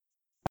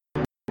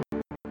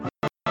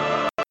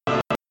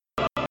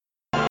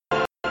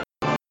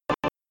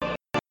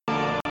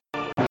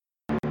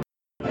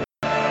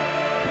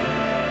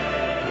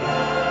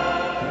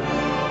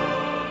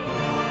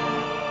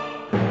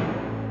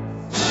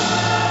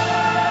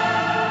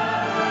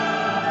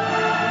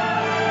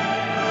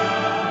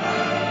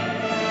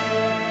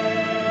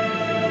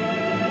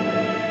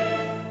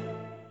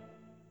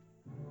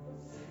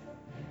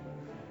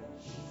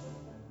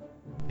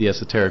the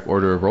Esoteric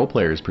Order of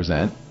Roleplayers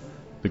present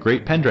The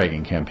Great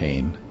Pendragon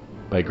Campaign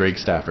by Greg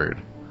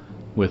Stafford,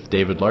 with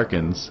David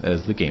Larkins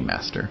as the Game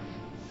Master.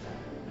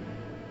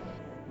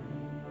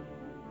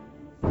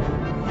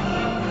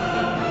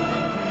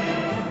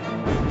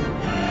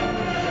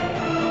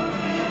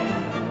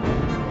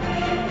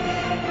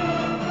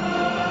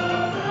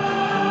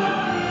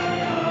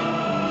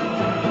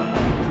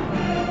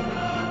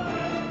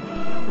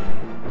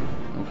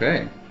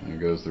 Okay, here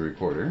goes the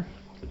recorder.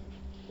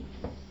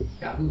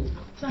 Yahoo.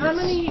 So how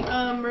many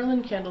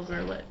Merlin candles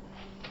are lit?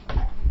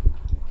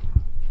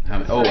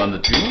 On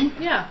the tomb?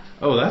 Yeah.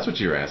 Oh, that's what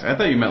you were asking. I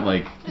thought you meant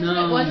like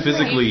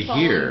physically No,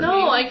 here.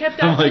 No, I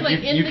kept I'm asking like,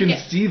 in you the can game.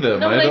 see them.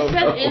 No, but I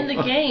said know. in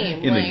the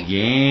game. In the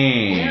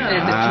game.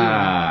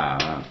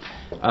 Yeah.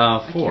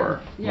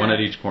 Four. Yeah. One at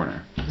each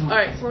corner.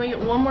 Alright, so we get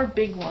one more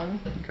big one.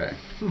 Okay.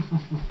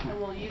 And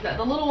we'll use that.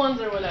 The little ones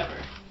are whatever,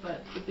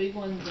 but the big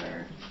ones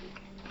are...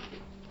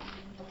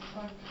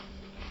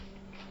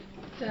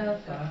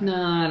 No,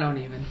 I don't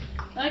even.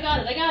 I got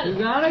it. You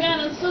got it?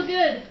 Yeah, it's so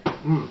good.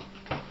 Mm.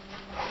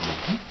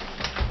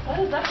 What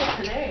is up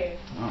with today?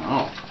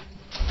 Oh.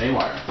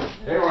 Haywire.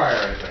 Haywire,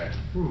 I say.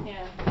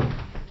 Yeah.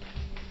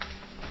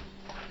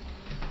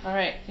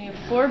 Alright, we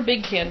have 4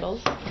 big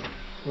candles.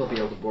 We'll be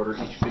able to border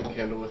each big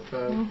candle with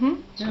small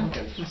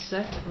candles. Just a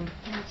sec.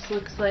 This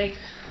looks like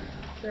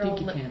they're all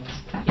Pinky lit.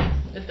 candles.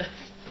 Yes, it does.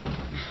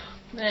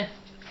 Meh.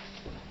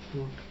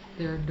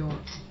 They're adorable.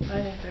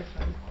 I think they're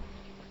fun.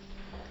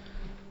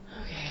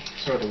 Okay.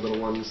 So are the little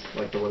ones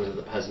like the ones that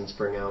the peasants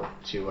bring out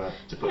to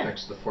put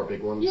next to the 4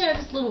 big ones? Yeah,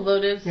 just little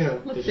votives. You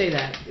know, Let's say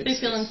that. They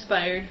feel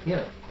inspired.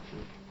 Yeah.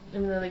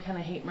 Even though they kind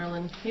of hate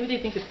Merlin. Maybe they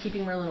think it's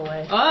keeping Merlin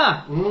away.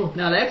 Ah!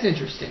 Now that's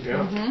interesting. Yeah.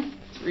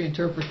 Mm-hmm.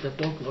 Reinterpret the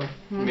folklore.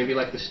 Maybe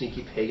like the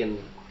sneaky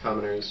pagan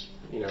commoners,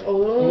 you know.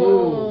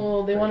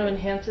 Oh, they want to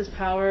enhance his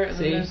power, and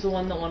See? then there's the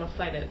one that want to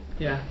fight it.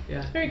 Yeah.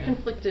 It's a very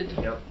conflicted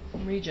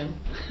region.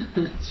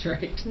 That's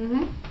right.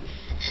 Mm-hmm.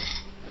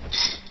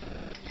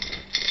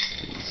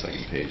 The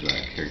second page of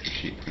that character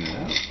sheet printed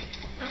out.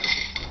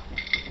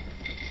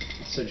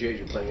 So Jade,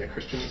 you're playing a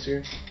Christian this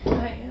year?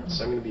 I am.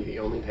 So I'm going to be the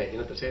only pagan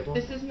at the table?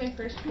 This is my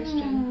first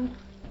Christian.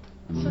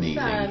 So Amazing.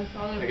 sad.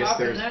 I guess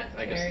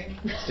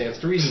it stands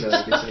to reason that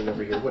I'd be sitting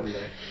over here, wouldn't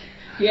I?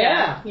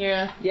 Yeah.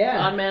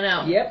 Yeah. Odd man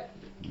out. Yep.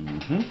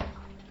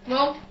 Mm-hmm.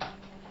 Well,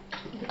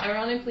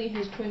 ironically,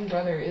 his twin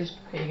brother is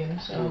pagan,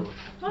 so...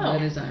 Oh.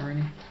 That is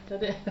irony.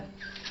 That is.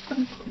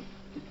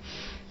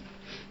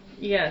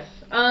 Yes.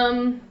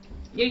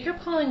 You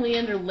kept calling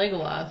Leander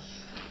Legolas.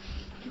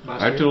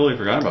 I totally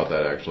forgot about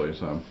that actually,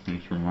 so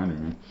thanks for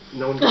reminding me.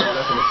 No one brought it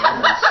up in the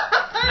comments.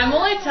 I'm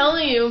only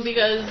telling you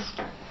because,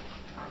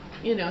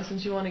 you know,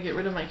 since you want to get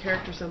rid of my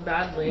character so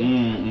badly.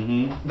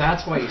 Mm-hmm.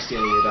 That's why you're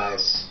stealing your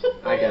dice.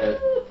 I get it.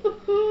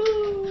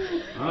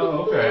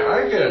 Oh, okay.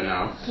 I get it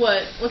now.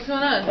 What? What's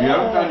going on? You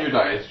haven't found your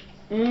dice.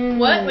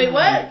 What? Wait,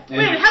 what?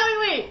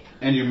 Wait.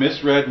 And you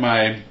misread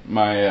my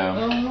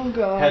Oh,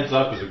 God. heads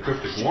up as a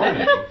cryptic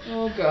warning.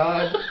 Oh,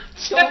 God.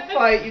 Don't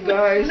fight, you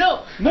guys.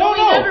 No. No.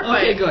 We never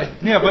fight. Okay, good.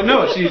 Yeah, but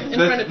no,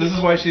 front of this is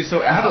people. why she's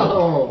so addled.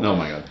 Oh. No,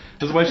 my God.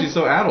 This is why she's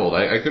so addled.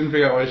 I couldn't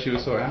figure out why she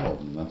was so addled,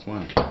 and that's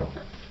why.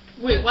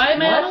 Wait, why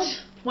am I addled?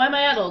 Why am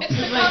I addled? It's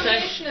a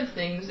combination of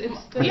things. It's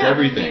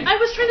everything. I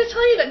was trying to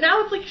tell you that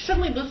now it's like you're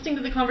suddenly listening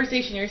to the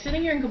conversation. You're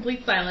sitting here in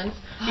complete silence.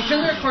 You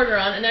turn the recorder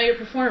on, and now you're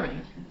performing.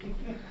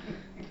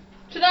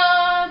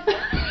 Ta-da!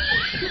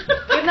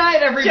 Good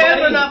night, everybody. Jan,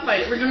 we're not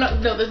fighting.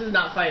 No, this is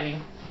not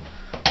fighting.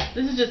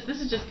 This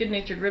is just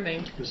good-natured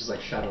ribbing. This is like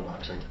shadow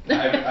boxing.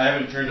 I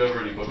haven't turned over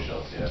any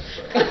bookshelves yet.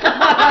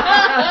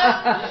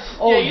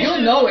 Oh, Yeah, you you'll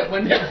should- know it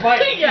when they're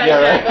fighting. Yeah,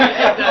 Wait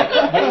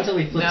exactly. until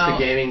he flips No. the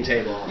gaming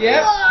table.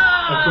 Yep.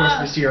 Of course,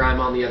 this year I'm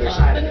on the other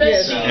side of it.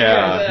 Yes. So.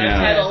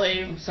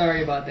 Yeah. I'm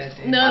sorry about that,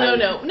 Dave.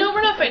 No,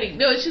 we're not fighting.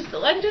 No, it's just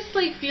I'm just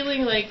like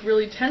feeling like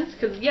really tense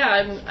because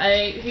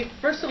he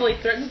first of all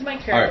like threatens my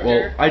character.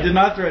 Alright, well, I did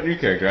not threaten your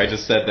character. I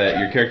just said that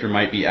your character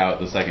might be out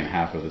the second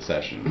half of the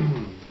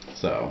session.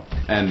 So,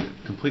 and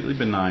completely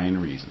benign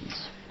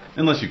reasons.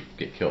 Unless you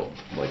get killed,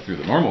 like through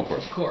the normal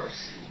course. Of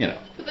course. You know.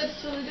 But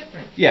that's totally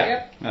different. Yeah,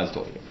 Yep. that's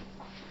totally different.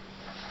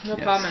 No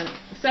Yes. comment.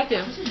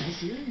 Second,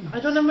 I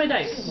don't have my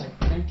dice.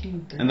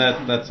 And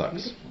that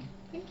sucks.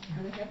 They're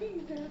not heavy.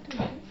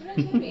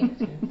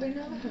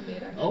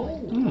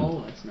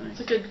 Oh, that's nice.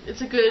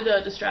 It's a good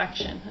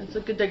distraction. It's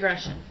a good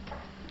digression.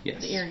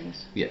 Yes. The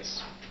earrings.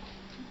 Yes.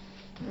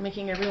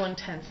 Making everyone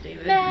tense,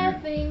 David.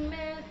 Nothing.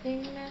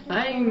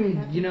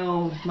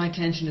 My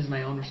tension is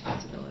my own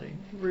responsibility.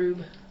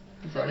 Rube.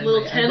 Brought in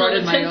Little my- I 10 brought on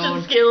in the my tension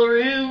own- scale,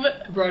 Rube.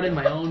 Brought in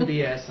my own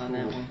BS on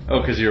that one. Oh,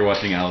 because you were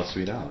watching Alice,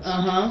 Sweet Alice.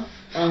 Well,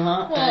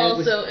 Well, it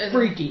was also, and-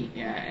 freaky.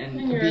 Yeah, and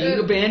and you're- being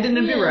abandoned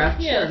and bereft.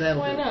 Yes, sure,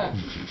 that'll why do. not?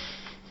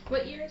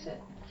 What year is it?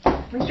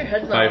 At least your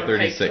head's not on a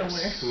pike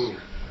 536. somewhere.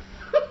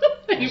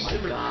 Oh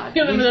my God.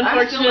 You have an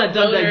I'm still not unfortunate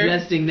done boner.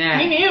 digesting that.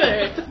 Me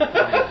neither.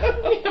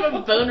 You have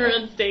a boner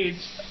on stage.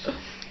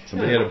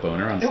 Somebody had a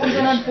boner on It stage. was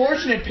an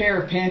unfortunate pair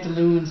of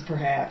pantaloons,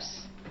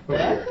 perhaps. Over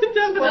here. I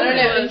don't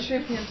know. In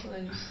true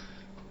pantaloons,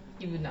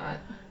 you would not.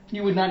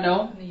 You would not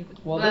know? And you would-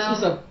 Well, this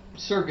was a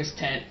circus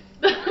tent.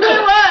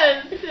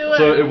 It was.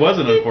 So it was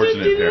an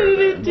unfortunate pair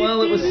then.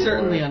 Well, it was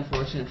certainly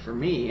unfortunate for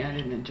me. I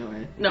didn't enjoy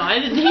it. No, I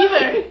didn't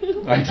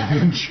either. I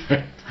didn't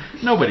check.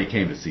 Nobody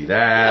came to see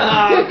that.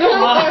 Oh,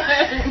 come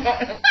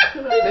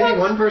on. Maybe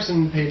one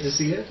person paid to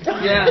see it.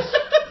 Yeah.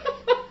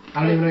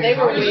 I don't even know. They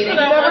your were copies. waiting. You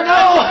never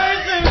know.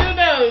 Who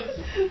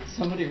knows?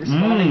 Somebody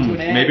responding to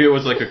an ad. Maybe it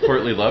was like a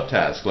courtly love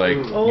task. Like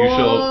you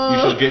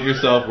shall get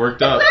yourself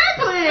worked up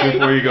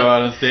before you go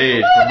out on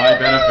stage for my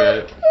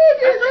benefit.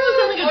 That's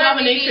something a Or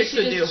maybe dominatrix she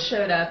would do. just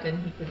showed up and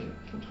he couldn't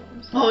control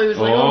himself. Oh, he was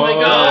like, oh my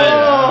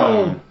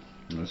god.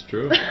 Yeah. That's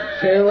true.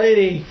 Fair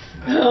lady.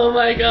 Oh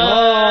my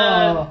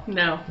god. Oh.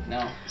 No.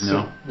 No.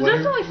 No. What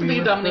Does that sound are like something we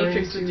a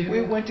dominatrix would referring do?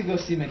 We went to go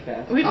see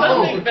Macbeth. We to?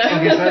 love Oh, Macbeth.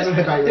 okay, so that's what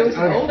I thought you There were was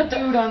an old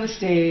okay. dude on the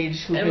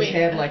stage who And just we-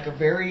 had like a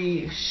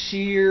very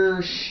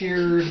sheared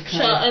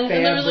kind of And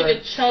there was like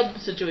fabric. a chub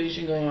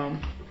situation going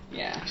on.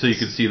 Yeah. So you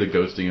could see the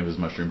ghosting of his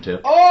mushroom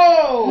tip.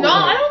 Oh! No,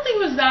 I don't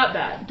think it was that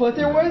bad. But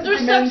there was There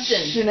was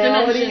substance.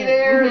 dimensionality Dimension.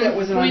 there Mhm. that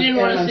was an, We didn't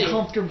wanna an see.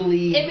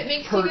 uncomfortably If it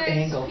makes you hurt guys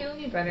angle. feel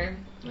any better,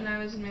 when I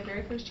was in my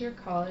very first year of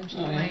college,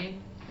 Oh, in yeah. my,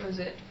 what was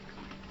it,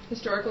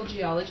 historical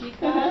geology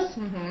class,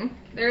 Mm-hmm.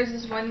 there was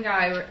this one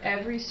guy where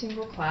every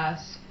single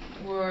class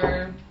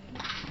wore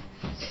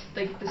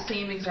like the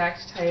same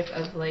exact type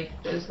of like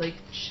those like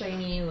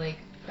shiny like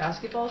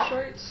basketball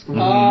shorts.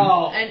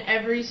 Oh. And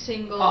every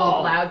single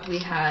Oh. lab we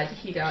had,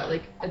 he got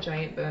like a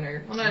giant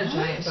boner. Well, not a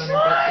giant boner,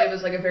 but it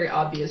was like a very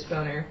obvious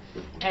boner.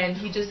 And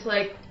he just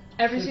like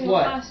every Like single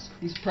what? class.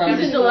 He's probably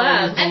He's into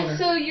lab. And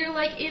so you're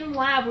like in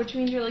lab, which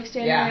means you're like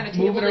standing Yeah, around a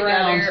table moving together,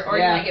 around, or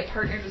yeah. you might get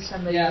partnered with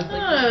somebody. Yeah. Who's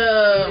like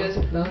Oh. he has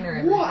a boner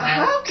every What?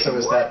 class. How? So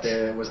was that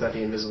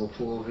the invisible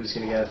pool? Who's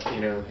gonna get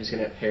who's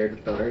gonna get paired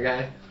with boner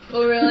guy?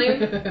 Oh really?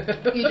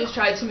 You just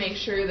tried to make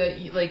sure that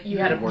you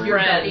had a Word. your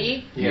Friend.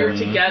 buddy. You were Mhm.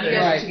 together. You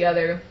guys Right. were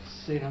together.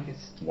 So you don't get.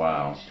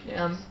 Wow.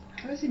 Yeah.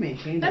 How does he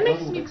maintain That that makes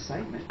level me- of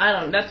excitement? I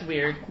don't. That's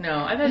weird.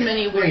 No, I've had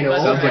many Well, weird. old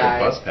Sounds like a guy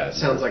bus pass.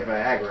 sounds like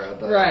Viagra,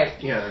 but Right.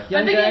 yeah.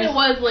 Young I'm thinking guys? it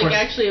was like Course.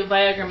 actually a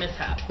Viagra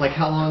mishap. Like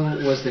how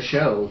long was the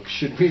show?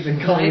 Should we have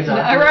been calling it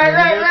Right,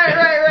 off?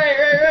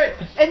 right.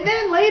 And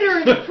then later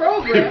in the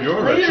program, If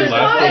your later erection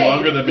lasts on,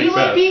 longer than he was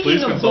Macbeth, speaking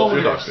please of consult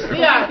your boners. doctor.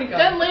 Yeah. Think of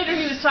Then it. later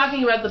he was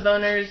talking about the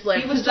boners.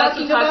 Like He was 'cause that's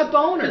talking what about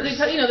boners. Because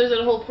there's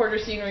a whole Porter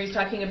scene where he's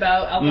talking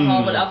about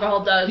alcohol, what alcohol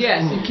does.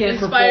 Yes, you can't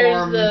inspires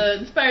perform.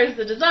 inspires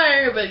the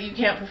desire, but you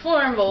can't perform.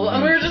 But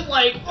and we were just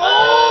like,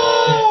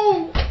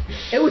 oh.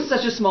 It was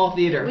such a small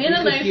theater. We We had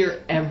a could nice- hear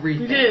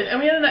everything. We did, and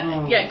we had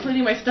Oh.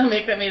 including my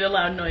stomach that made a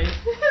loud noise.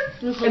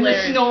 It was And the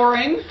hilarious.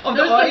 snoring of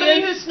There the was somebody who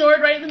audience.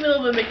 snored right in the middle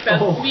of the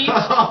Macbeth Oh, speech.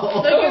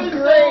 wow. Like Oh, it was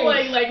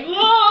great. so like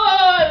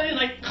 "Whoa!" and he's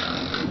like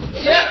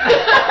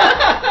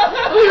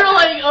we were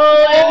like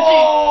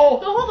Oh.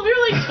 the whole we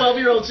were like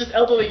 12-year-olds just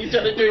elbowing each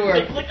other during We were.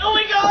 things like oh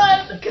my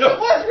god. It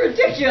was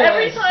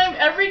ridiculous.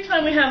 Every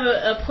time we have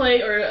a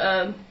play or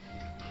a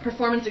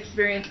performance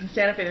experience in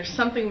Santa Fe, there's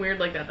something weird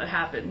like that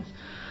happens.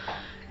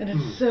 And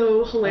it's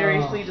so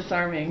hilariously Oh. Oh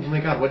disarming. my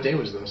god, what day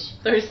was this?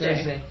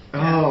 Thursday.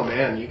 Oh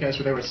man, you guys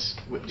were there with.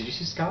 Did you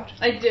see Scott?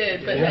 I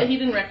did, but Yeah. he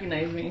didn't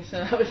recognize me, so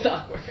that was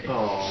awkward.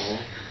 Oh.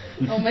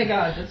 Oh my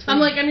god, that's I'm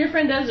like, I'm your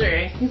friend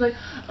Desiree. He's like,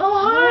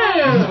 oh hi.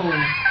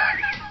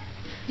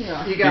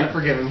 Yeah. You gotta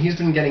forgive him. He's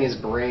been getting his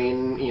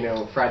brain,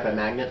 fried by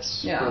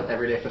magnets Yeah.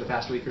 every day for the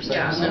past week or so.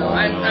 Yeah, so- no,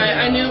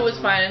 I knew it was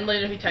fine, and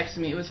later he texted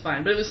me, it was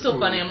fine, but it was still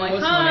funny. I'm like, It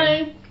was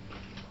hi.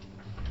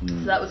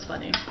 Mm. So that was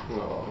funny.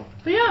 Oh.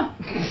 But yeah,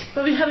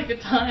 but we had a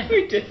good time.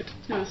 We did.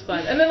 It was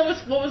fun. And then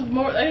what was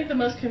more, I think the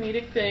most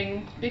comedic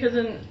thing, because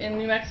in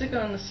New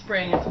Mexico in the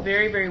spring, it's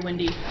very, very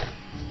windy.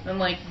 And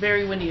like,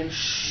 very windy and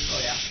shh.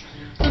 Oh, yeah.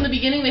 So in the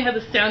beginning they had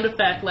the sound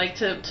effect, like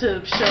to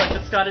show like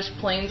the Scottish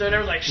plains or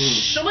whatever, like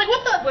shh. I'm like,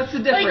 what the? What's the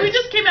Like, we difference?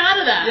 just came out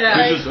of that. Yeah.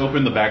 We Like, just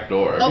opened the back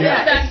door. opened Yeah.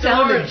 the back It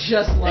sounded door.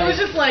 just like. It was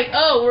just like,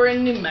 oh, we're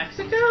in New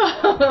Mexico?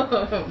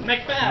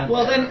 Macbeth.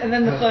 Well,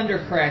 then the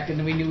thunder cracked, and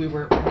then we knew we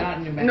were not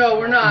in New Mexico. No,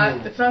 we're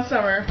not. It's not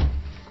summer.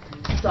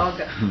 It's all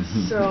good.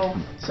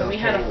 So we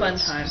had a fun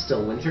It's time.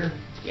 Still winter,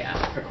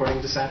 Yeah.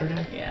 according to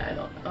Saturday. Yeah, I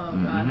don't. Oh,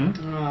 Mhm.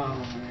 God.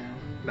 Oh man,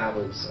 That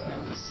was.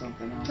 that was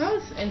something else. That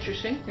was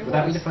interesting. Would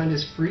that be defined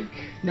as freak?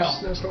 No.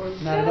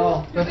 Snowstorm? Not at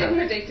all. They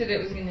predicted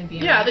it was going to be.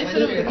 Yeah, they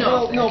said it was-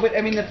 no. No, but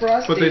I mean the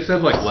frost. But they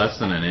said like less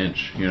than an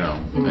inch,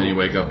 and you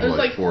wake up It to was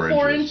like 4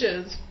 4 inches.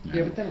 inches.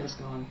 Yeah, but then it was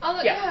gone.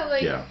 Yeah,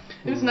 like Yeah.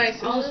 It was nice.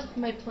 It all was just, of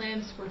my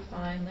plants were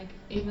fine. Like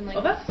even like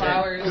Oh, that's good.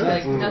 flowers, Good.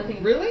 like Mm.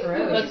 nothing. Really?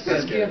 froze.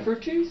 That's Do you have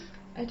fruit trees?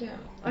 I don't.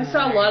 I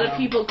saw a There lot you of go.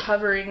 people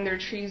covering their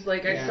trees.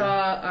 Like I Yeah.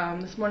 saw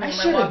this morning I on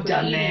my should've walk with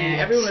done Edie, that.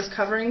 everyone was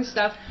covering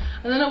stuff,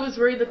 and then I was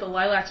worried that the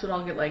lilacs would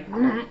all get like,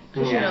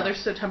 because Yeah. they're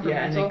so Yeah, and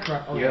temperamental. they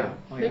croak. Oh, Yeah.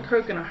 Oh, They yeah.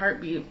 croak in a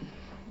heartbeat.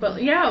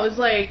 But yeah, it was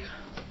like,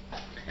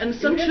 and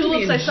some would have to be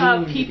tulips in I saw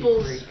June to be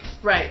people's great.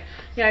 right.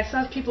 Yeah, I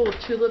saw people with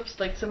tulips.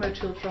 Like some of the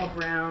tulips were all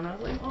brown. I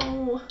was like,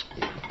 oh,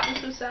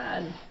 that's so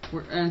sad.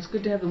 And it's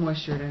good to have the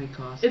moisture at any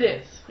cost. It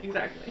is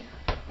exactly.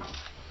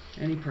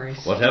 Any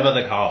price. Whatever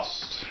the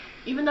cost.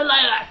 Even the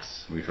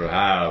lilacs. We shall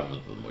have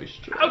the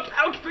moisture.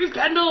 Ouch, brief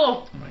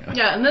candle. Oh my god.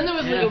 Yeah, and then there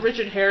was like a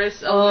Richard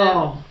Harris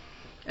element.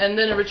 And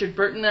then a Richard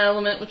Burton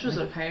element, which was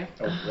okay.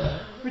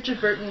 Richard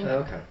Burton.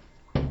 Okay.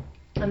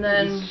 And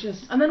then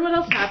what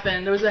else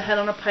happened? There was a head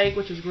on a pike,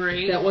 which was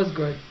great. That was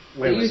good.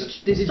 Wait,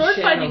 Sword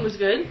fighting was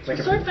good. Like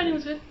Sword fighting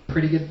was good.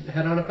 pretty good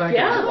head on a pike?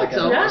 Yeah, Was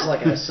it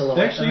like a silhouette?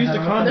 They actually used a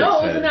head on convict No,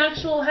 it was head. an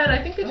actual head.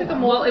 I think they took a Well,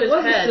 mold of it his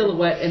was head. a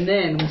silhouette, and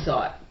then we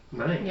saw it.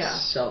 Nice. Yeah,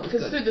 So it was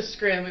because good. through the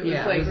scrim, it was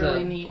Yeah, it like was,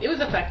 really neat. It was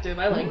effective.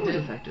 I liked It was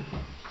it. effective.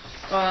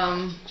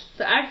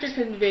 The actor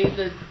conveyed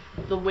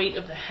the weight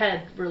of the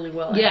head really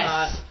well. Yes.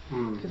 I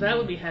thought, because that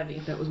would be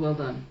heavy. That was well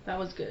done. That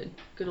was good.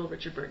 Good old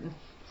Richard Burton.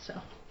 So,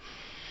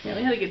 yeah,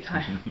 we had a good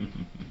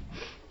time.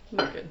 It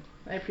was good.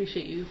 I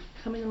appreciate you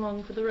coming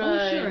along for the ride.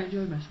 Oh, sure. I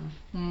enjoyed myself.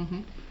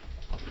 Mm-hmm.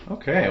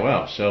 Okay,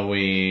 well, shall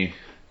we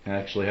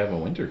actually have a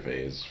winter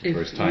phase for the If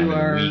first time you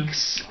are- in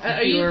weeks?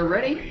 Are You you? are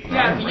ready? Yeah,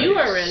 I'm if you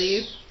ready. are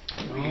ready.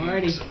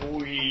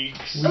 Alrighty.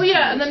 Weeks. Oh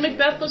yeah, and then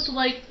Macbeth looked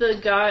like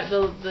the guy,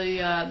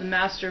 the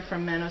master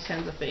from Manos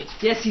Hands of Fate.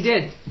 Yes, he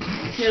did.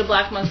 He had a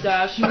black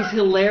mustache. He was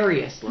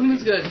hilarious. He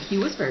was good. He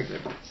was very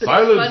good. But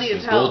Silence funny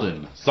is as hell.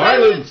 golden.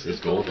 Silence is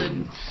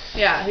golden.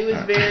 Yeah, he was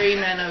very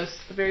Manos,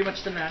 very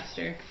much the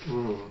master.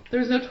 Mm. There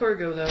was no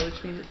Torgo though,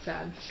 which means it's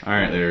sad. All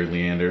right, there,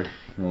 Leander.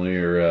 Roll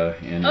your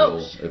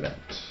annual Oh. event.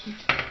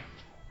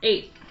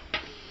 8.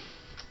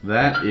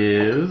 That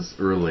is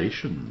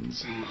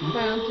relations.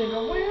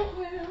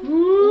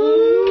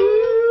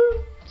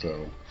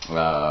 So,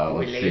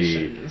 let's see.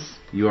 Relations.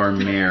 You are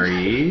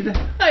married.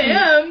 I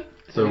am.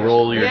 So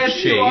roll your Yes,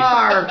 chaste. you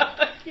are.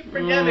 I keep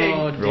forgetting.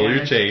 Oh, Roll damn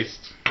your it.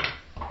 chaste.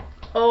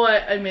 Oh,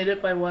 I made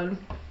it by 1.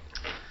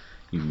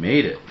 You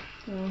made it.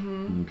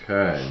 Mm-hmm.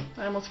 Okay.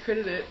 I almost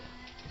critted it.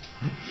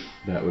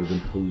 That would have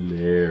been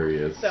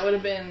hilarious. That would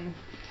have been...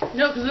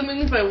 No, because that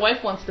means my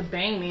wife wants to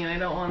bang me and I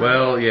don't want to...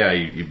 Well, yeah,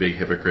 you big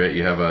hypocrite.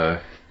 You have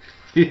a...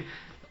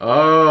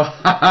 Oh,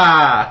 ha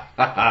ha,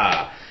 ha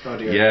ha. Oh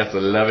dear. Yes, I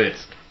love it.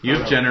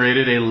 You've no.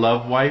 generated a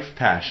love-wife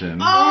passion.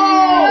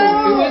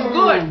 Oh! It was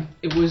good.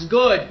 It was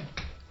good.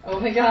 Oh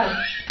my god.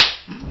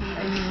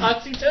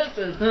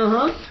 Oxytocin.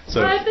 Uh-huh.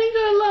 So I think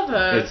I love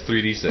her. it's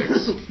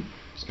 3d6.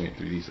 Just going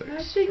 3d6.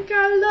 I think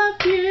I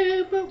love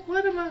you, but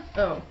what am I...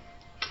 Oh.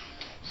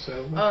 So,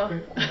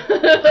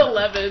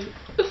 11.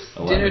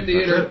 Dinner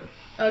theater.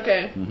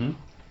 Okay. Mm-hmm.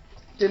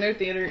 Dinner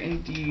theater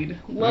indeed.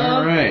 Love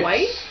All right.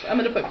 wife? I'm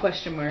going to put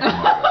question mark.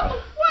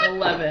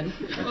 11.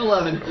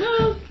 11.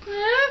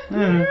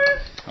 Well,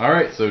 All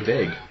right, so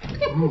D.A.G.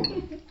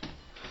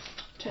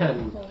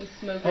 10. Holy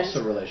smokers.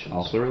 Also relations.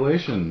 Also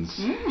relations.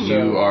 Mm.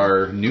 You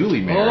are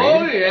newly married.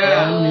 Oh,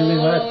 yeah.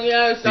 Oh,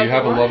 yeah. So you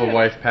have a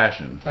love-of-wife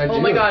passion. I do.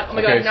 Oh my god.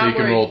 Okay, Now so you I'm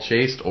can worried. roll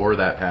chaste or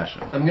that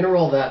passion. I'm gonna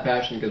roll that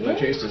passion because my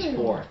chaste is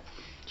 4.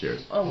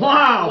 Cheers. Oh,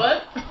 Wow.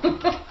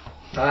 What?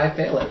 I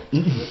fail it.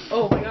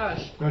 Oh my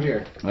gosh. Oh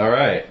dear. All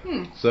right.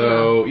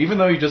 So even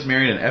though you just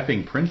married an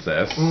effing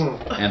princess,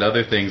 Mm. and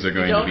other things are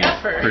going to Don't be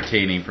F her.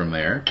 pertaining from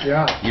there,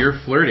 Yeah. you're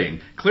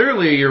flirting.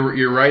 Clearly,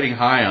 you're riding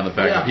high on the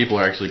fact Yeah. that people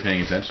are actually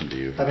paying attention to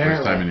you for the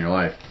first Apparently. time in your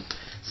life.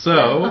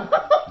 So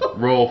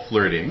roll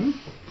flirting.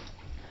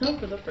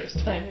 For the first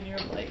time in your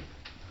life.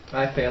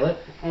 I fail it.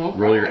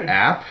 Roll your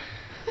app.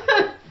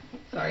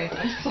 Sorry.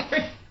 I'm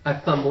sorry. I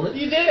fumble it.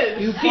 You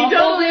did. You He fumbled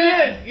totally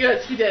it? did.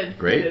 Yes, he did. He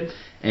Great. did.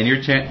 And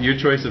your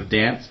choice of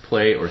dance,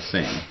 play, or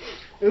sing.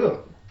 Ooh.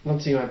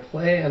 Let's see. My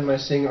play and my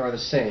sing are the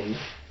same.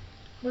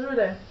 What were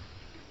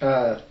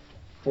they?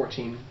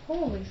 14,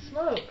 Holy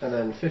smoke. and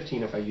then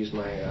 15 if I use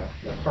my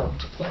the harp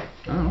to play.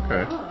 Oh,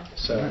 okay. Ah.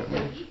 So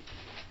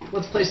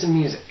let's play some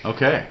music.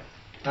 Okay.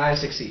 I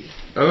succeed.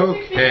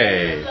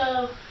 Okay.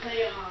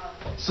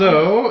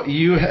 So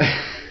you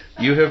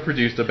you have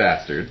produced a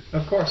bastard,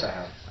 Of course I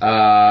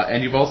have.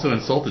 and you've also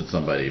insulted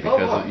somebody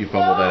because you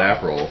fumbled that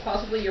app roll.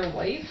 Possibly your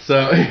wife? So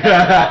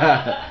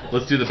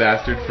let's do the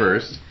bastard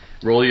first.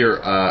 Roll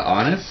your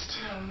honest.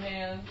 Oh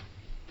man.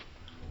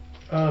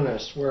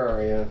 Honest, where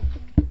are you?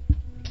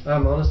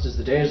 I'm honest as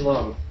the day is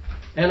long.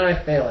 And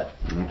I fail it.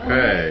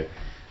 Okay.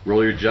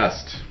 Roll your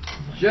just.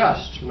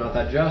 Just. Not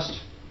that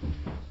just.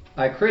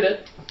 I crit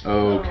it.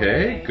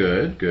 Okay.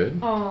 Okay. Good.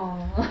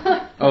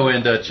 Aww. Oh,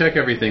 and check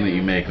everything that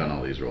you make on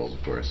all these rolls,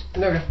 of course.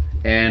 Okay.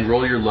 And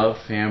roll your love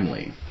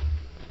family.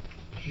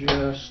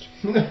 Just.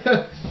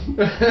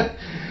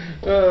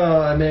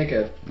 Oh, I make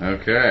it.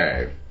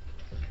 Okay.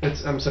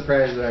 I'm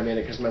surprised that I made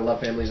it because my love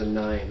family's a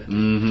 9.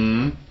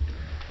 Mm-hmm.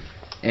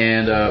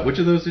 And which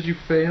of those did you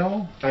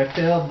fail? I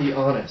failed the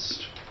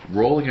honest.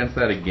 Roll against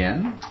that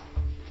again.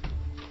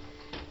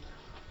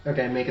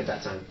 Okay, make it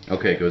that time.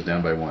 Okay, it goes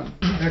down by 1.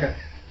 Okay.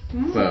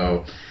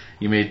 So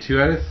you made 2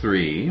 out of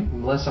 3.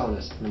 I'm less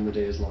honest than the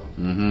day is long.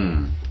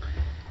 Mm-hmm.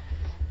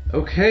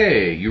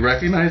 Okay, you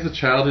recognize the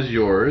child is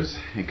yours.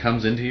 It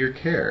comes into your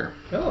care.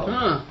 Oh.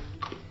 Huh.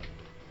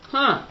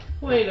 Huh.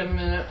 Wait a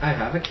minute. I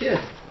have a kid.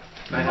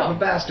 I have a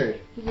bastard.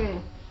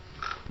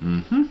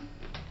 Mm-hmm.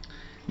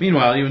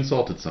 Meanwhile, you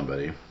insulted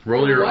somebody.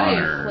 Roll your Wife,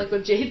 honor. like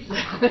what Jade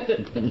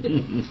said.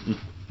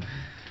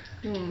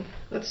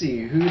 Let's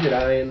see, who did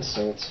I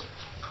insult?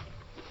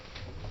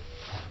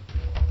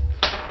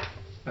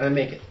 I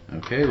make it.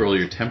 Okay, roll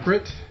your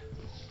temperate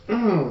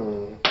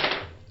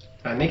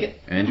I make it.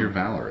 and your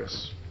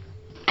valorous.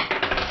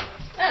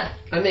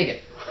 I make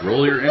it.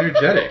 Roll your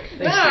energetic.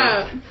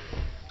 Ah.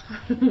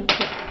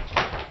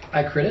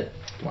 I crit it.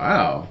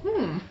 Wow.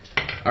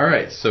 All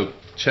right, so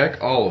check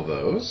all of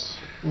those.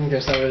 I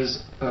guess that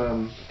was,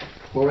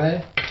 what were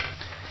they?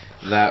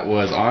 That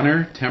was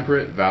honor,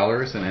 temperate,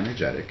 valorous, and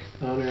energetic.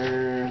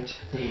 Honor,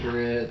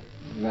 temperate,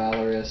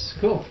 valorous.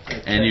 Cool.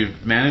 And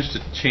you've managed to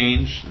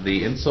change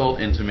the insult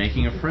into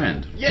making a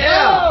friend.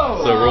 Yeah!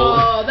 So roll.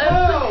 Oh,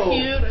 that's so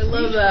cute. I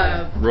love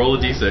that. Roll a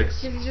d6.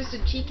 Because he's just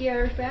a cheeky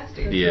Irish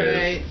bastard. He is.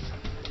 Right.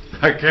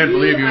 I can't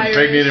believe you Irish.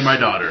 impregnated my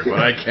daughter, but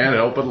I can't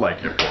help but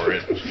like you for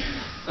it.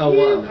 Oh,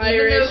 wow. Even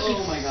Irish. though she's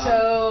Oh my God.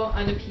 so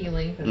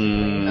unappealing physically.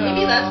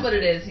 Maybe Oh. that's what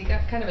it is. He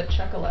got kind of a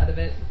chuckle out of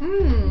it.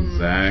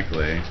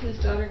 Exactly. His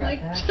daughter got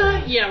Like,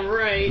 that. yeah,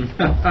 right.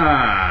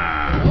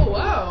 All Oh,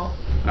 wow.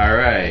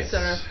 right.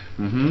 Center.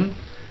 Mm-hmm.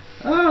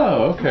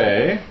 Oh,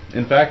 okay.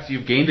 In fact,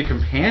 you've gained a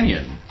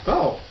companion.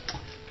 Oh.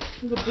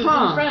 The bosom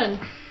Huh. friend.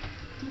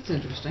 That's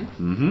interesting.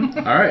 Mm-hmm.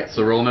 All right,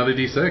 so roll another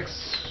d6.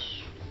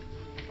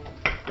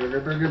 Burger,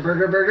 burger,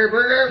 burger, burger,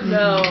 burger.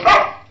 No.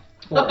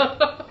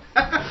 4.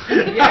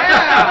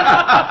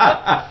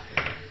 Yeah!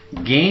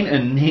 Gain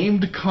a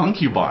named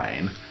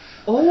concubine.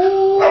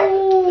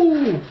 Oh!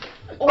 Is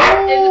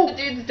it the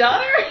dude's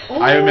daughter?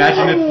 I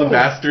imagine it's the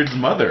bastard's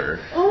mother,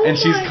 Oh and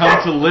she's my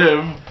come to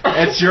live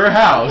at your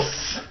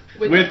house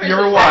With with the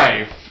your princess.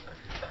 wife.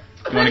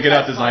 You want to get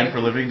out Design for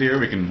Living, dear?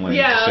 We can link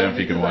Yeah, Chef,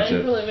 you can watch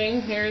Design it. for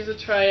living. Here's a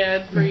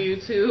triad for you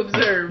to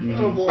observe. Mhm.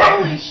 Oh boy.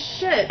 Holy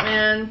shit,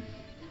 man.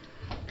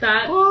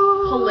 That's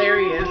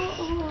hilarious.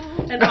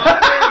 And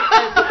awkward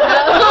as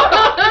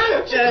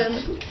hell.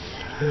 Jen.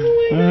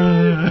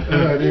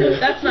 Oh, dear.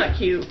 That's not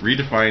cute.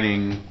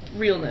 Redefining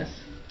Realness.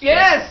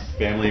 Yes!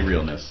 family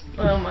realness.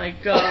 Oh my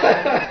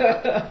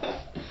god.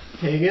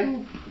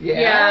 Pagan?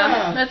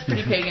 Yeah, that's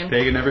pretty pagan.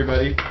 Pagan,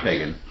 everybody?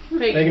 Pagan.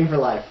 Pagan for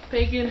life.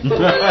 Pagan.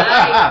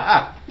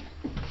 Life.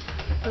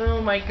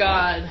 Oh my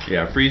god.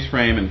 Yeah, freeze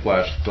frame and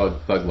flash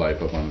thug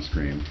life up on the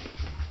screen.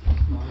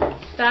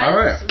 That's All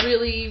right.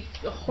 really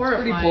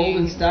horrifying. Pretty bold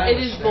and stylish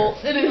It is there. bold.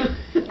 It is.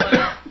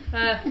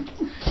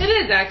 It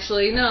is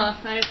actually. No,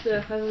 that's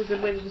a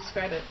good way to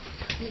describe it.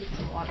 Let me get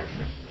some water.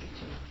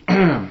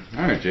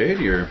 Alright, Jade,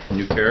 your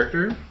new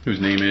character, whose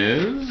name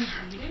is...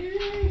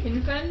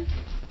 Kinfan?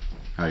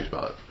 How do you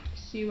spell it?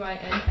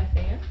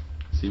 Cynfan?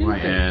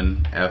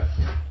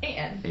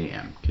 C-Y-N-F-A-N.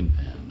 A-N.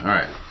 Kinfan.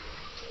 Alright.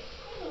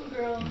 Oh,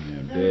 girl.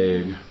 Yeah,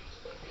 big.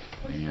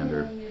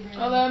 Leander.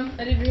 Although,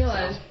 I didn't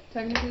realize,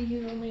 technically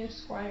he's only a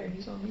squire,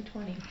 he's only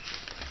 20.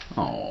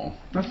 Oh,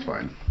 that's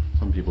fine.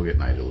 Some people get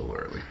knighted a little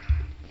early.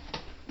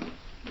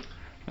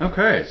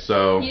 Okay,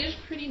 so... He is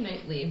pretty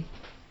knightly.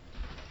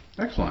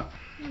 Excellent.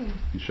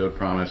 You showed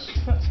promise.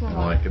 That's I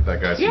like get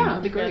that guy some... Yeah,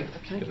 that'd be great.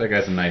 Get that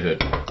guy some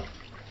knighthood.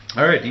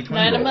 Alright, D20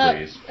 Knight him roll, up.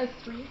 please. A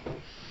 3.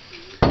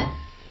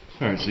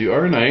 Alright, so you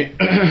are a knight.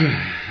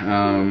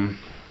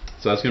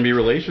 So that's going to be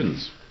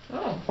relations.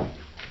 Oh.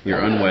 You're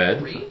unwed.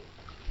 3?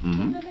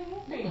 Mm-hmm.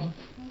 Oh.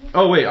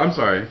 Oh, wait, I'm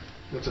sorry.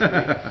 That's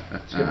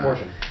it's good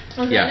fortune.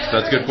 Yes,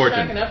 that's good fortune.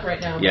 Stacking up right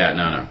now. Yeah,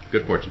 no.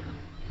 Good fortune.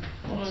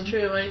 It's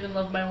true. I even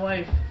love my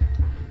wife.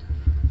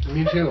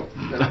 Me too.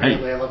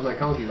 Apparently I love my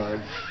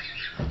concubine.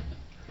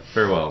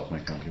 Farewell, my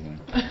concubine.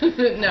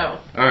 No.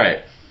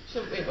 Alright,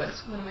 So, wait, what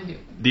am I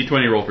doing?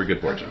 D20 roll for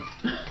good fortune.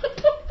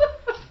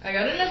 I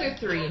got another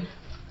 3.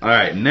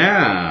 Alright,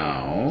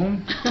 now...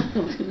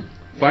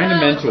 Find a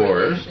mentor.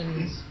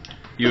 Relations.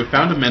 You have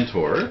found a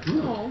mentor.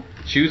 Oh.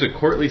 Choose a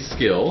courtly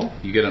skill.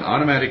 You get an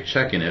automatic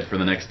check in it for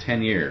the next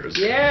 10 years.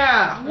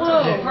 Yeah!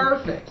 Whoa.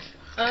 Perfect.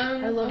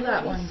 I love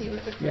that Let's one. see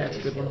what the Yeah, it's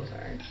a good skills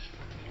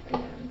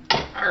one.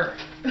 are.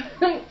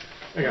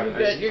 I got it. You're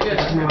good, you're good.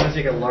 I just want to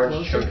take a large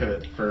chunk of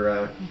it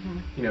for,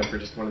 for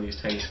just one of these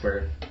tiny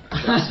square.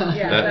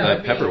 Yeah, That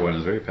would pepper be- one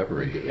is very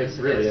peppery. It's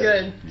really It's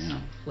good.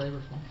 Yeah.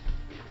 Flavorful.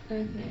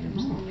 Okay, I'm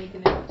just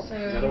making it. So,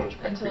 The other one's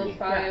quite until creamy.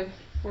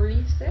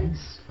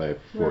 5:46? 546,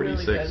 We're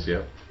really good.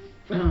 yep.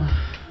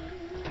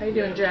 How you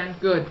doing, Jen?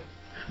 Good.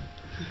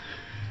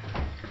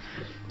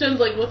 Jen's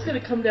like, what's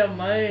gonna come down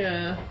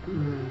my,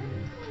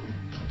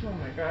 Oh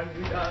my god,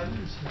 you dog.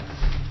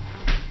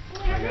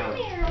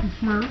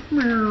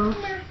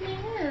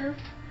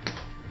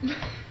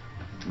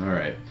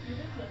 Alright.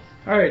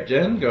 Alright,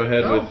 Jen, go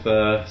ahead Oh, with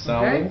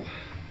salvo. okay.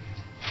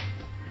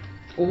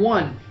 A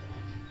 1.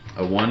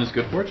 A 1 is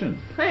good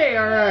fortune. Hey,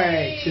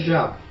 alright. Good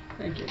job.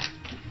 Thank you.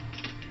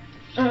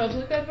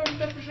 Look at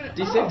that for sure.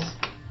 D6.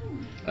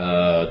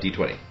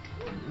 D20.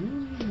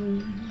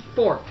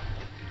 4.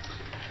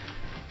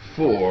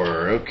 4,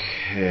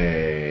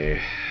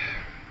 okay.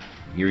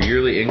 Your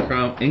yearly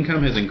income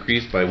has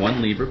increased by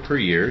 1 Libra per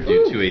year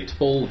due Ooh. to a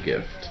toll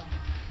gift.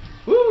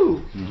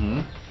 Woo! Mm-hmm.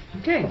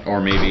 Okay. Or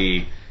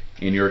maybe,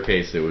 in your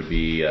case, it would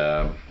be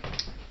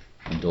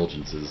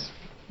indulgences.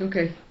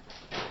 Okay.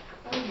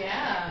 Oh,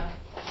 yeah.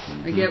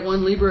 I get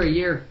 1 Libra a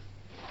year.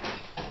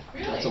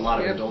 Really? That's a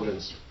lot of Yep. It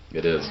is.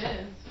 It is.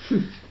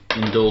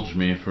 Indulge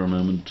me for a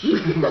moment.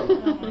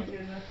 Oh my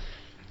goodness.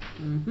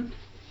 Mm-hmm.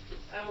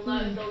 I will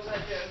not indulge that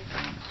joke.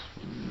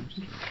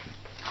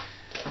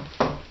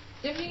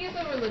 If you get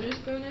the religious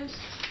bonus,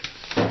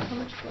 how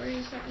much glory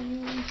is that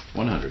anyway?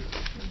 100.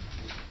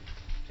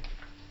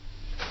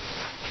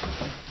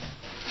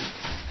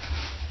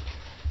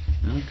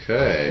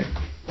 Okay.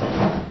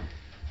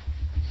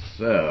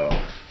 So,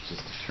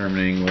 just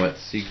determining what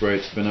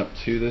Siegbright's been up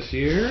to this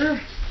year.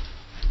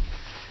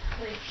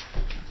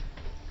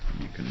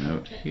 Make a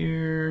note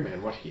here.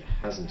 Man, what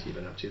hasn't he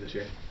been up to this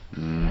year?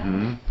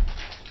 Mm-hmm.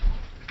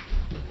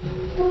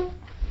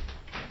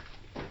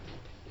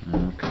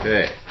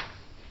 Okay.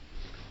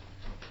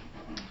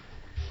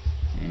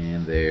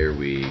 And there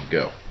we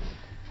go.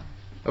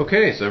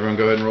 Okay, so everyone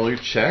go ahead and roll your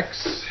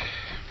checks.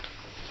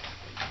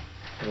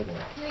 Oh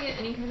boy. Can I get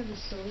any kind of a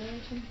soda or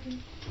something?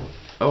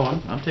 Oh,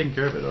 I'm taking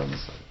care of it on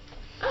this side.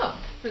 Oh,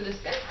 for this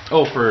guy?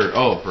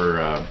 For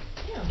Yeah.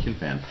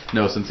 Kinfan.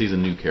 No, since he's a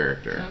new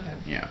character. Okay.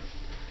 Yeah.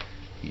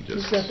 He You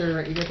just got the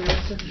right. You got the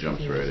answer.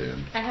 jumps right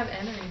in. I have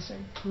an eraser.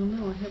 Oh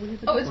no, I haven't.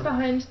 Oh, it's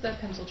behind the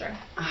pencil jar.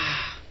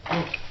 Ah.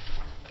 Oh.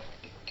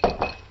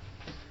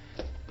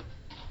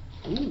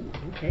 Ooh.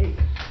 Okay.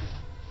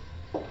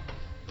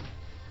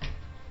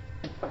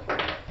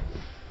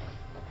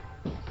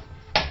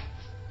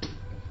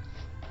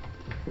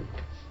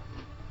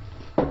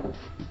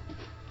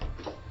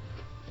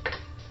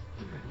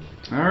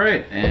 All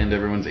right, and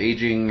everyone's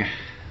aging.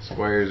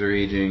 Squires are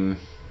aging.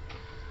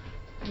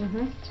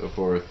 Mm-hmm. So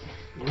forth.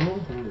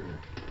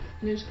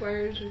 New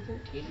squires are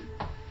 13.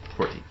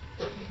 14.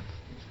 14.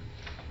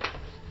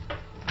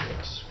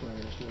 Yes,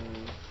 where's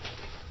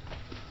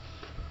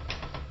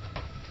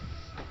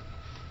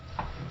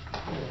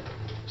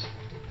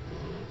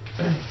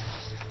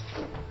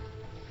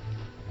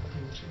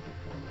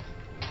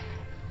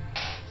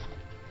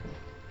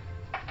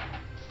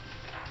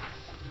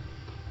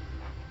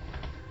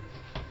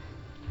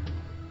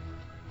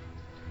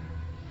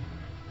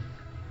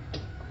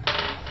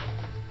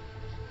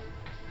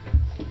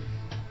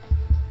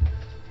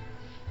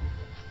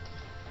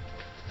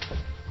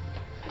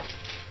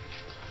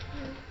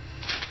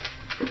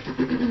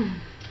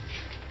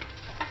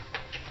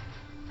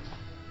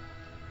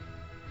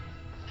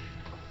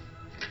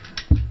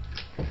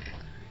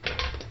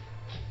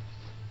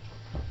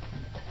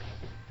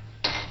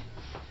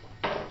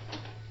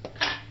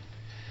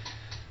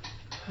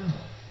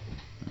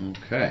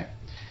Okay.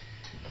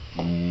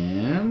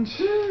 And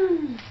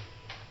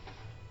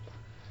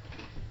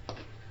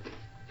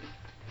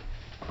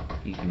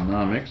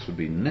economics would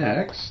be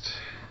next.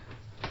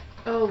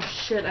 Oh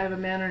shit! I have a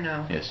manor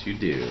now. Yes, you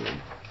do.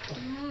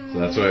 So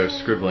that's why I was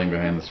scribbling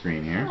behind the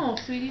screen here. Oh,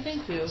 sweetie,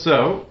 thank you.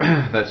 So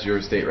that's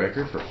your state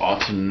record for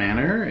Autumn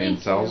Manor in Thank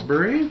you.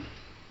 Salisbury.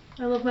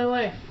 I love my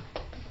life.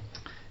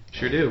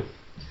 Sure do.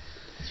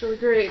 It's really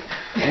great.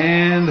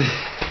 And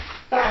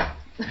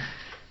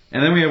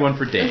then we have one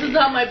for Dave. This is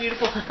not my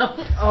beautiful house.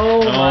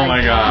 Oh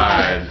my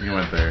god, you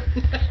went there.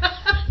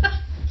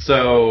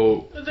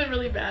 So Was it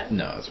really bad?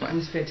 no, that's It fine.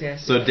 was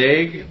fantastic. So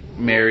Dag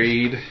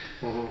married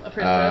A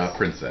princess.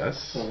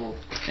 princess,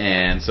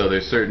 and so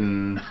there's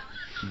certain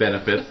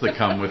benefits that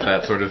come with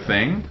that sort of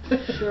thing,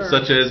 Sure.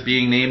 such as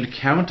being named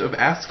Count of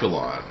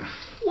Ascalon.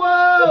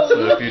 Whoa! So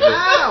if you just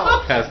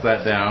Wow! pass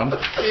that down.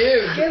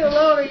 Dude. Get a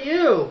load of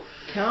you.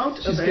 Count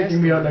She's of kicking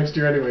me out next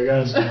year anyway,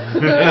 guys. I'm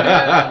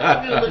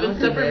gonna live in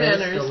separate A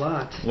manners.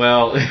 lot.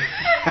 Well,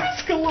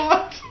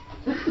 Ascalon.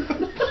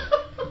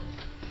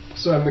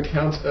 So I'm the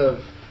Count of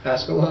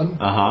Ascalon.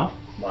 Uh-huh.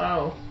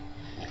 Wow.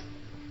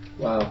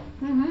 Wow.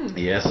 Mm-hmm.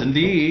 Yes,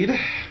 indeed.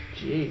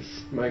 Jeez.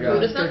 My Who God.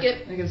 does not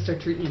get? I gotta start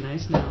treating you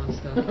nice now and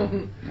stuff.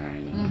 I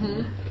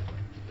know.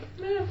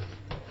 Yeah.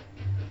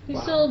 He's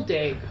Wow. still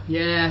Dag.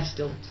 Yeah,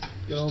 still.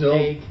 Good old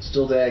Dag.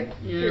 Still Dag.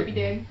 Yeah. Derpy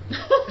Dag.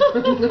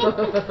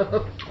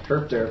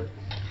 Herp derp.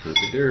 Derp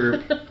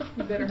derp.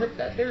 You better hurt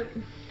that dirt.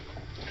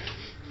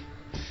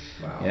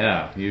 Wow.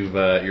 Yeah, you've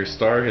your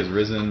star has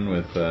risen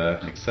with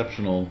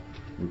exceptional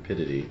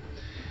rapidity.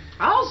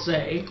 I'll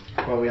say.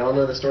 Well, we all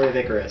know the story of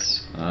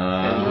Icarus.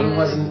 And he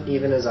wasn't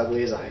even as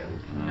ugly as I am.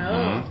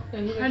 Oh.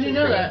 How do you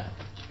know that?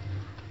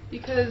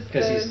 Because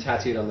He's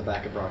tattooed on the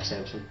back of Rock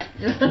Samson.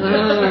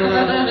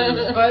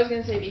 well, I was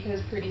gonna say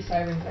because Pretty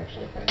Siren's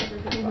actually friends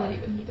with his body,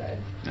 but he died.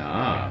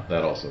 Ah,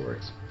 that also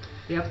works.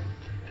 Yep.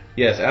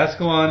 Yes,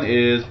 Ascalon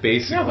is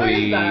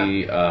basically.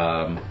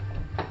 Yeah,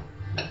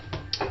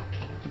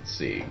 Let's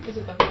see. Is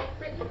it the book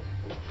written?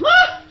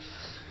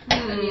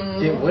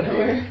 It would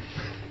be.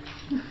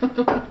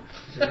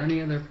 Is there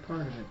any other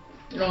part of it?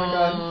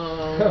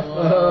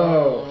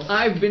 Oh.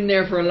 I've been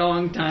there for a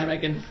long time. I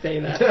can say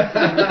that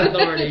with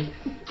authority.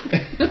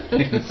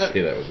 You can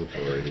say that with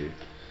authority.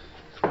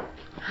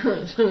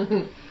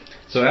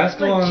 So Like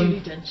Ascalon.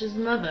 Judi Dench's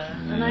mother,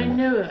 and I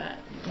know that.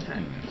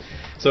 Okay.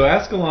 So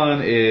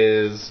Ascalon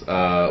is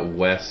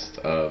west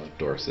of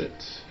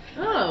Dorset.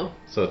 Oh.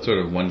 So it's sort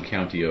of one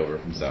county over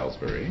from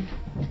Salisbury.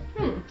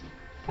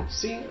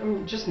 See,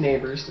 I'm just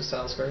neighbors to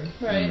Salisbury.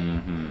 Right.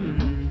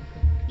 Mm-hmm.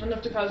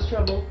 Enough to cause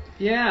trouble.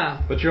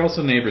 Yeah. But you're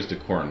also neighbors to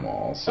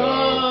Cornwall, so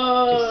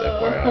just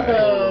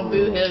Oh, FYI.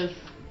 boo hiss.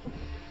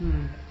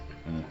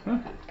 Uh-huh.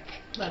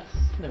 That's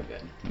no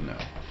good. No.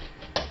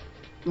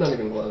 Not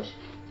even close.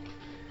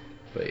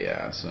 But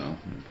yeah, so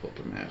let me pull up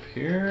a map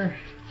here.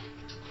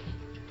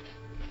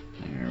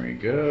 There we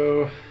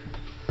go.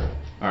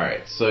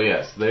 Alright, so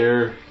yes,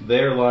 there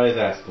lies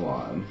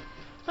Ascalon.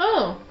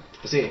 Oh,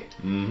 I see.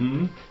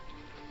 Mm-hmm.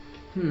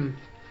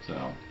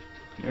 So,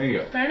 there you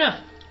go. fair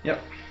enough. Yep.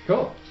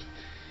 Cool.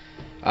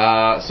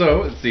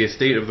 So, it's the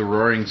estate of the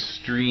Roaring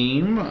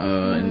Stream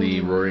in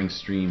the Roaring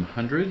Stream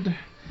 100.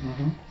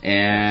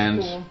 And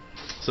Cool.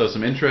 so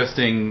some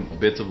interesting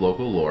bits of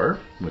local lore,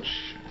 which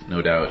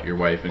no doubt your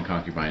wife and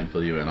concubine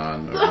fill you in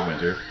on over the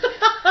winter.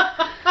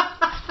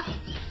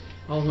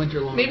 All winter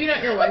long. Maybe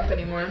not your wife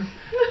anymore.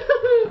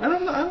 I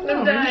don't know. I'm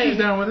Maybe dying. she's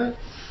down with it.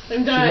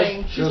 I'm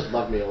dying. She does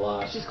love me a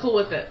lot. She's cool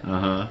with it.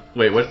 Uh-huh.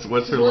 Wait, what's She's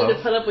her willing love?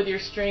 to put up with your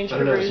strange I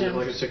don't know, is it perversions.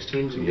 like a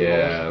 16?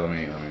 Yeah, let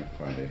me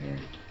find it here.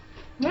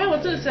 Yeah,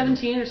 what's it,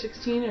 17 or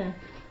 16 or...